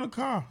riding song. the rental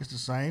car. It's the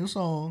same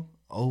song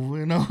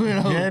over and over and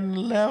over. Getting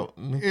left.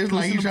 It's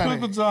like he trying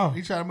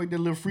to make that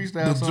little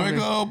freestyle the song.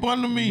 Draco up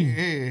under me.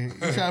 Yeah, he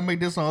trying to make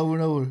this song over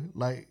and over.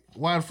 Like,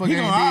 why the fuck he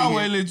ain't gonna dead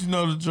always yet? let you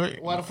know the Drake.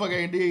 Why the fuck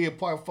ain't dead yet?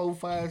 Part 4,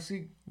 5,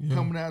 6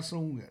 coming out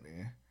soon.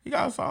 Goddamn. He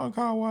got a song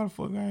called Why the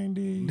Fuck I Ain't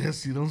Dead Yet.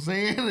 That's what I'm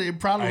saying. It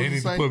probably I was need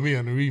the to same. put me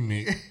on the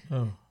remix.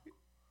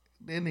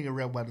 That nigga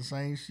rap about the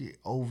same shit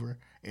over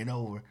and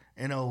over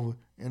and over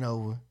and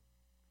over.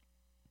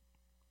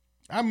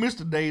 I miss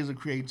the days of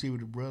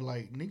creativity, bro.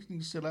 Like, niggas need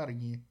to sell out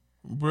again.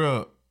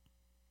 Bro,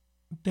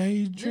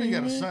 daydreaming. They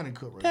got a Sonic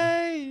cut right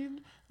there.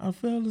 I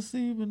fell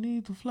asleep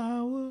beneath the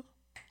flower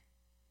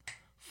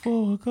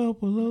for a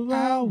couple of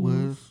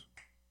hours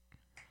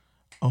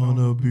on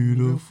a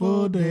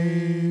beautiful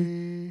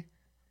day.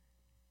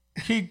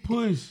 Kick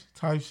push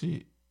type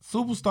shit.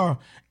 Superstar.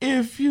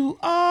 If you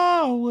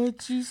are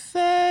what you say.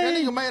 That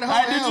nigga made a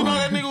whole Did you know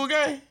that nigga was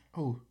gay?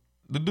 Who?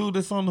 The dude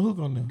that's on the hook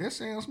on there. That's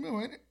Sam Smith,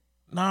 ain't it?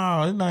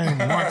 Nah, his name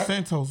Mark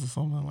Santos or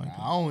something like that.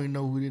 I don't even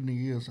know who that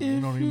nigga is. So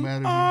it don't even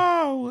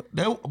matter.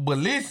 But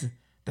listen,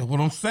 that's what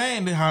I'm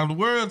saying. That's how the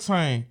world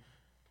changed.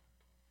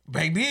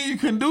 Back then, you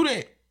couldn't do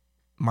that.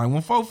 Like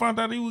when folks found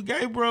out he was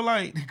gay, bro,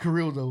 like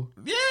Carrillo.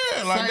 Yeah,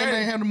 like same that.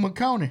 thing happened to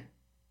McConaughey.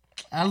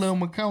 I love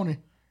McConaughey.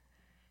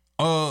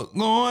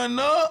 Going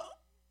up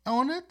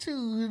on a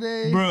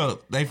Tuesday, bro.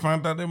 They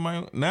found out that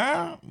man.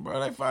 Nah, bro,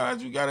 they found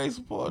out you got a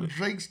supporter.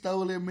 Drake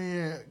stole that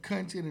man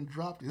content and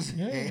dropped his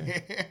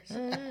ass.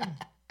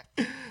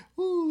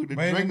 Ooh, the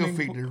Man, Drake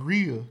effect is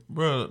real,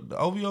 bro. The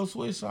OVO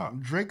sweatshop.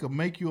 Drake will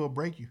make you or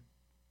break you.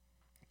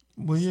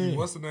 Well, yeah.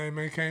 What's the name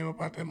man came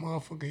up out that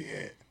motherfucker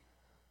yet?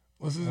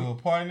 What's his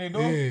party next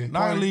door? Yeah.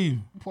 Not leave.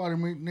 Party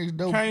next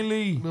door. Can't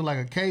leave. Look like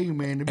a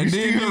caveman. To be And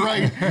still then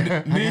right.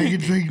 Then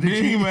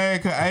he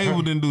mad cause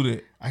Abel didn't do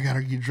that. I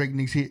gotta get Drake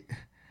next hit.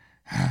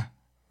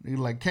 Nigga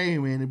like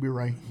caveman to be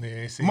right.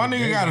 Yeah, my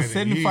nigga got a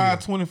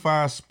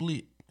 75-25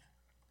 split.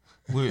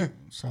 With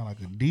sound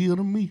like a deal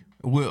to me.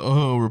 With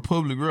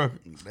Republic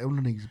Records.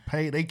 Them niggas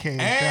paid. They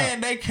cashed out.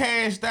 And they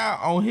cashed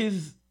out on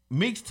his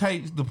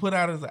mixtapes to put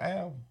out as an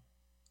album.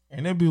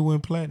 And that bitch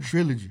went platinum.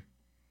 Trilogy.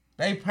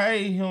 They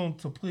paid him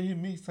to put his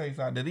mixtapes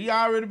out that he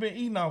already been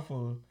eating off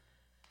of.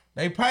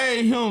 They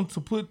paid him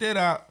to put that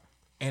out,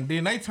 and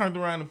then they turned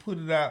around and put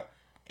it out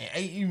and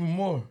ate even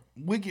more.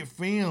 Wicked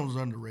Films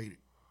underrated.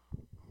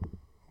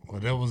 Well,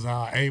 that was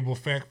our able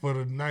fact for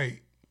the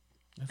night.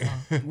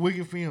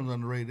 Wicked Films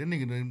underrated. That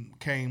nigga done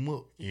came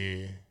up.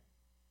 Yeah.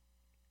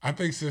 I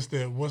think since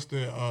that, what's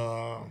the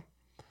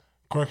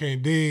Crack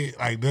Ain't Dead,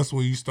 like that's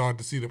where you start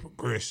to see the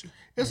progression.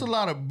 It's a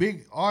lot of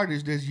big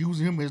artists that's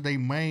using him as their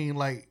main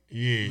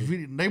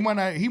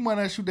video. He might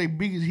not shoot their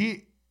biggest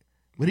hit,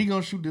 but he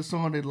gonna shoot this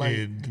song that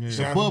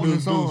the bubbling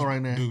song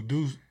right now.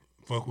 Dude,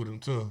 fuck with him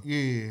too.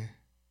 Yeah,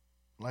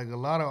 like a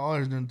lot of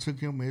artists done took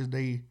him as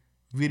their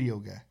video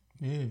guy.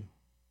 Yeah.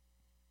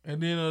 At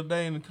the end of the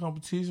day in the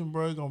competition,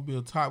 bro, it's gonna be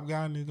a top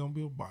guy and it's gonna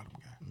be a bottom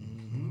guy.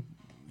 Mm-hmm.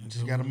 You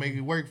just gotta make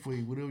it work for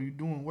you. Whatever you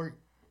doing, work.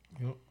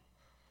 Yep.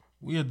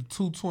 We at the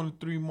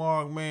 223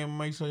 mark, man.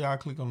 Make sure y'all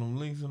click on them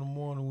links in the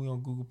morning. We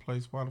on Google Play,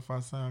 Spotify,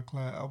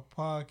 SoundCloud, Apple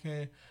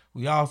Podcast.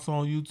 We also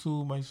on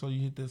YouTube. Make sure you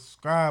hit that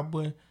subscribe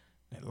button,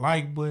 that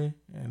like button,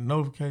 and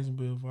notification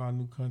bell for our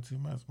new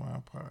content,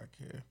 Mastermind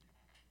Podcast.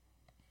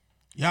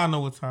 Y'all know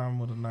what time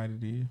of the night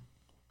it is.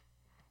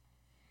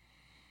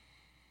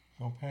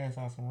 Gonna pass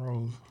out some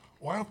rolls.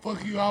 Why the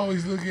fuck you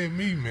always look at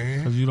me, man?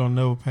 Because you don't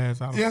never pass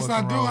out a Yes,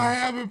 I fucking do. roll. I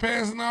have been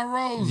passing out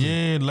rolls.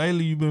 Yeah,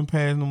 lately you been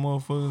passing the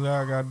motherfuckers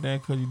out, goddamn,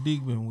 because your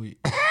dick been wet.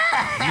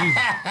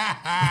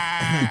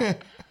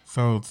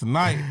 So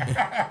tonight.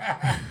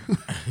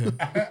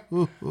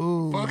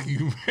 Fuck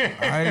you, man.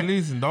 Hey,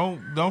 listen,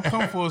 don't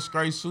come for a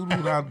straight shooter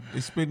without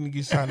expecting to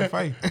get shot in the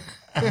face.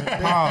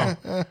 Pause.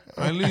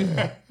 Hey,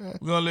 listen,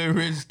 we're going to let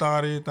Reggie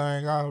start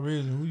everything out.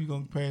 Reggie, who you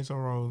going to pass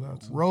your rolls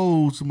out to?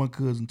 Rolls to my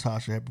cousin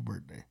Tasha. Happy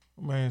birthday.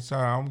 Man,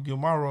 sorry, I'm going to give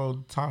my roll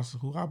to Tasha,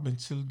 who I've been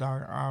chilling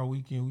dog all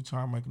weekend. We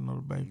trying to make another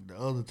baby. The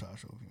other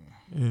Tasha.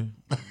 Yeah.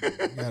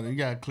 You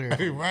got to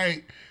clarify.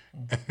 Right.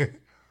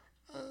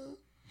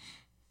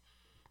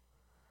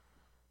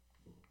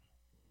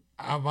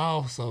 I've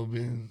also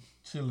been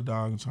Chill a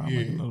dog and try to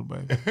make another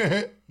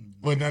baby.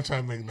 But not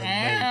trying to make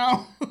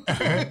another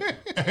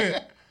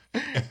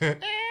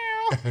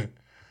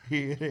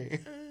baby.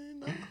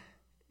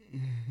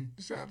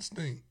 Shout out to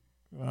Stink.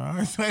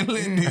 I say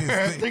let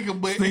this Stink a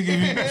butt. Stink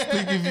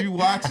if you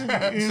watching.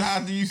 Shout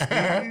out to you,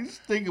 Stink.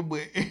 Stink a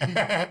butt.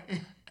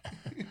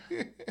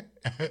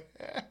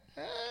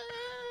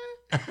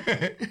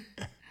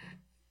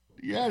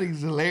 Y'all niggas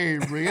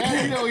hilarious, bro.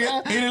 Y'all, you know,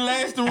 y'all. Any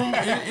last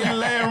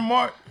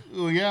remark?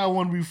 Oh, y'all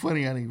want to be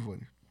funny. I ain't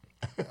funny.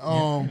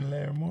 Any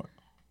last remark?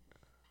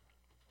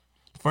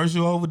 First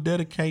you over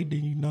dedicate,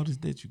 then you notice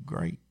that you're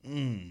great.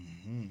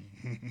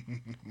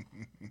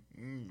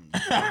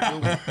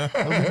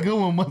 That was a good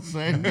one, my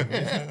son.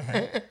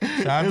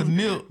 Shout out to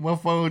Nip. My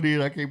phone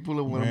did. I can't pull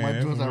up one of my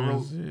Man, joints I that's real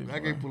wrote. shit, I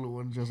bro. can't pull up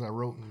one of the joints I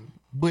wrote.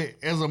 But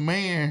as a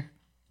man,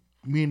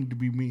 men need to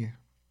be men.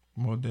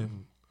 More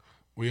definitely.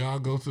 We all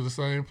go to the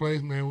same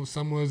place, man.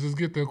 Some of us just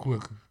get there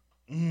quicker.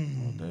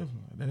 More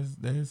definitely. That's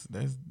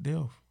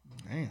death.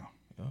 Damn.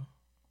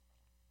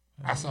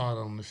 I saw it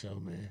on the show,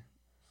 man.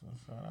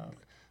 Shout out.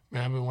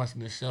 Man, I've been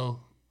watching this show.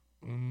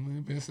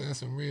 We've been saying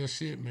some real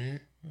shit, man.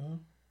 Yeah.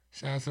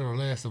 Shout out to The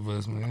Last of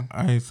Us, man.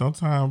 Hey,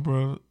 sometimes,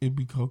 bro, it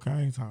be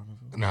cocaine talking.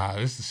 Nah,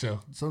 this the show.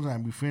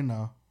 Sometimes be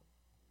fentanyl.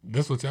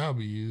 That's what y'all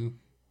be using.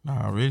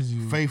 Nah, Reggie.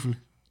 Faithfully.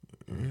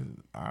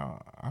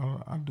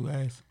 I do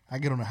acid. I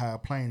get on the higher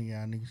plane of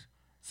y'all niggas.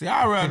 See,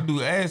 I'd rather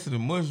do acid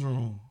than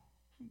mushroom.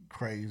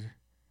 Crazy.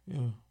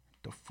 Yeah.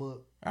 The fuck?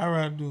 I'd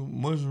rather do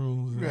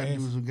mushrooms You than gotta do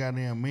acid some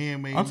goddamn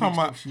man-made I'm talking mixed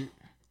up about- shit.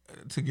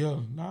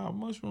 together. Nah,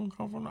 mushroom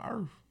come from the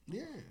earth.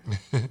 Yeah.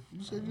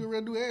 You said you'd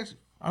rather do acid.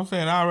 I'm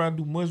saying I'd rather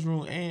do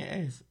mushroom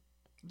and acid.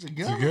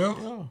 Together? Together?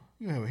 Yeah.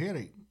 You have a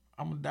headache.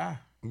 I'm going to die.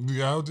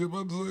 Yeah, I was just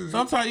about to say that.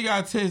 Sometimes you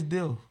got to test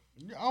death.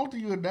 I don't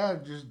think you'll die.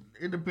 Just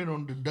it depends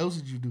on the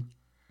dosage you do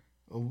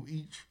of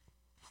each.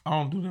 I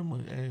don't do that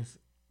much acid.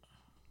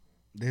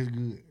 That's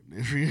good.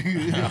 That's really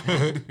good.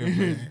 That's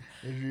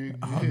really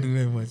I don't good. do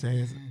that much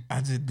acid.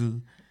 I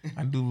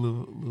do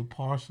little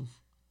partials.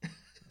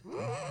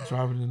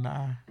 Drop it in the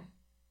eye.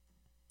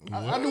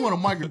 I do want a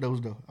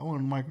microdose though. I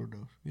want a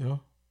microdose. Yeah.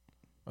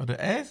 Or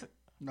the acid?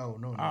 No.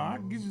 I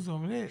can get you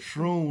some of that.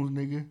 Shrooms,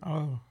 nigga.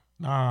 Oh,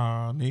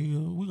 nah,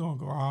 nigga. We gonna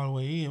go all the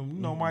way in.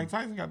 You know, Mike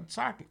Tyson got the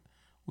chocolate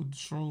with the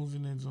shrooms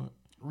in that joint.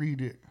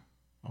 Read it.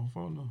 On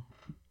photo.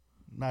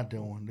 Not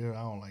that one. I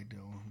don't like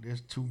that one.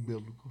 That's too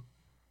biblical.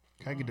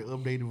 Can I get the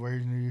updated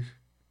version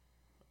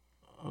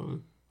of this?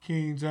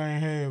 King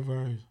James had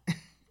version.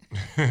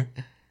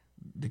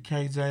 The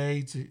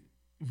KJHV.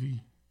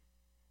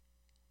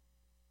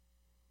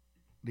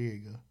 There you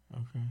go.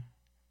 Okay.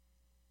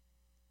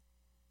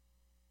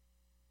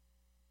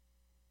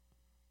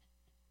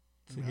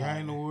 To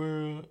gain the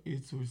world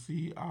is to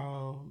receive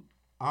all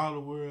the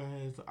world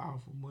has to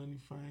offer: money,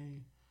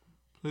 fame,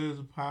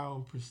 pleasure, power,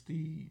 and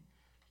prestige.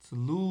 To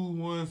lose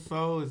one's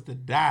soul is to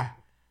die.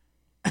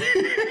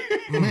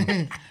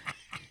 that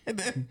was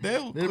That's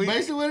quick.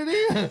 basically what it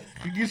is.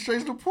 You get straight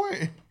to the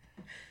point.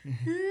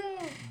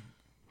 Yeah.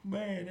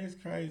 Man, that's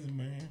crazy,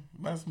 man.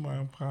 That's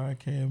my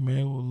podcast, man.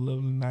 It was a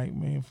lovely night,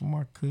 man. For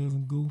my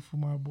cousin Goof, for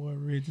my boy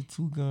Reggie,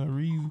 Two Gun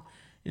Reason.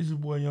 It's your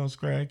boy Young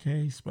Scrag,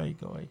 aka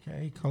Spako,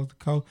 aka Coast to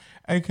Coast,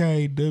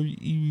 aka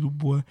WE the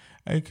boy,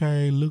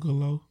 aka Look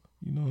Low.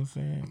 You know what I'm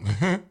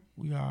saying?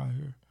 We out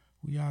here.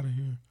 We out of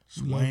here.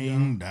 We love y'all.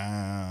 Swing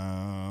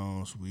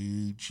down,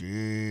 sweet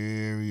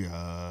chariot.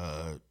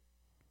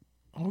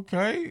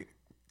 Okay.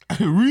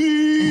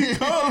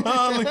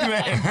 Recolor. Look at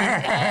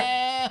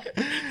that.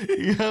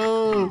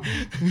 Yo.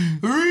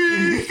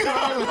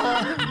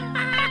 Recolor.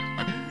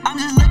 I'm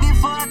just looking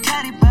for a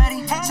caddy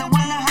buddy. So when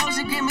I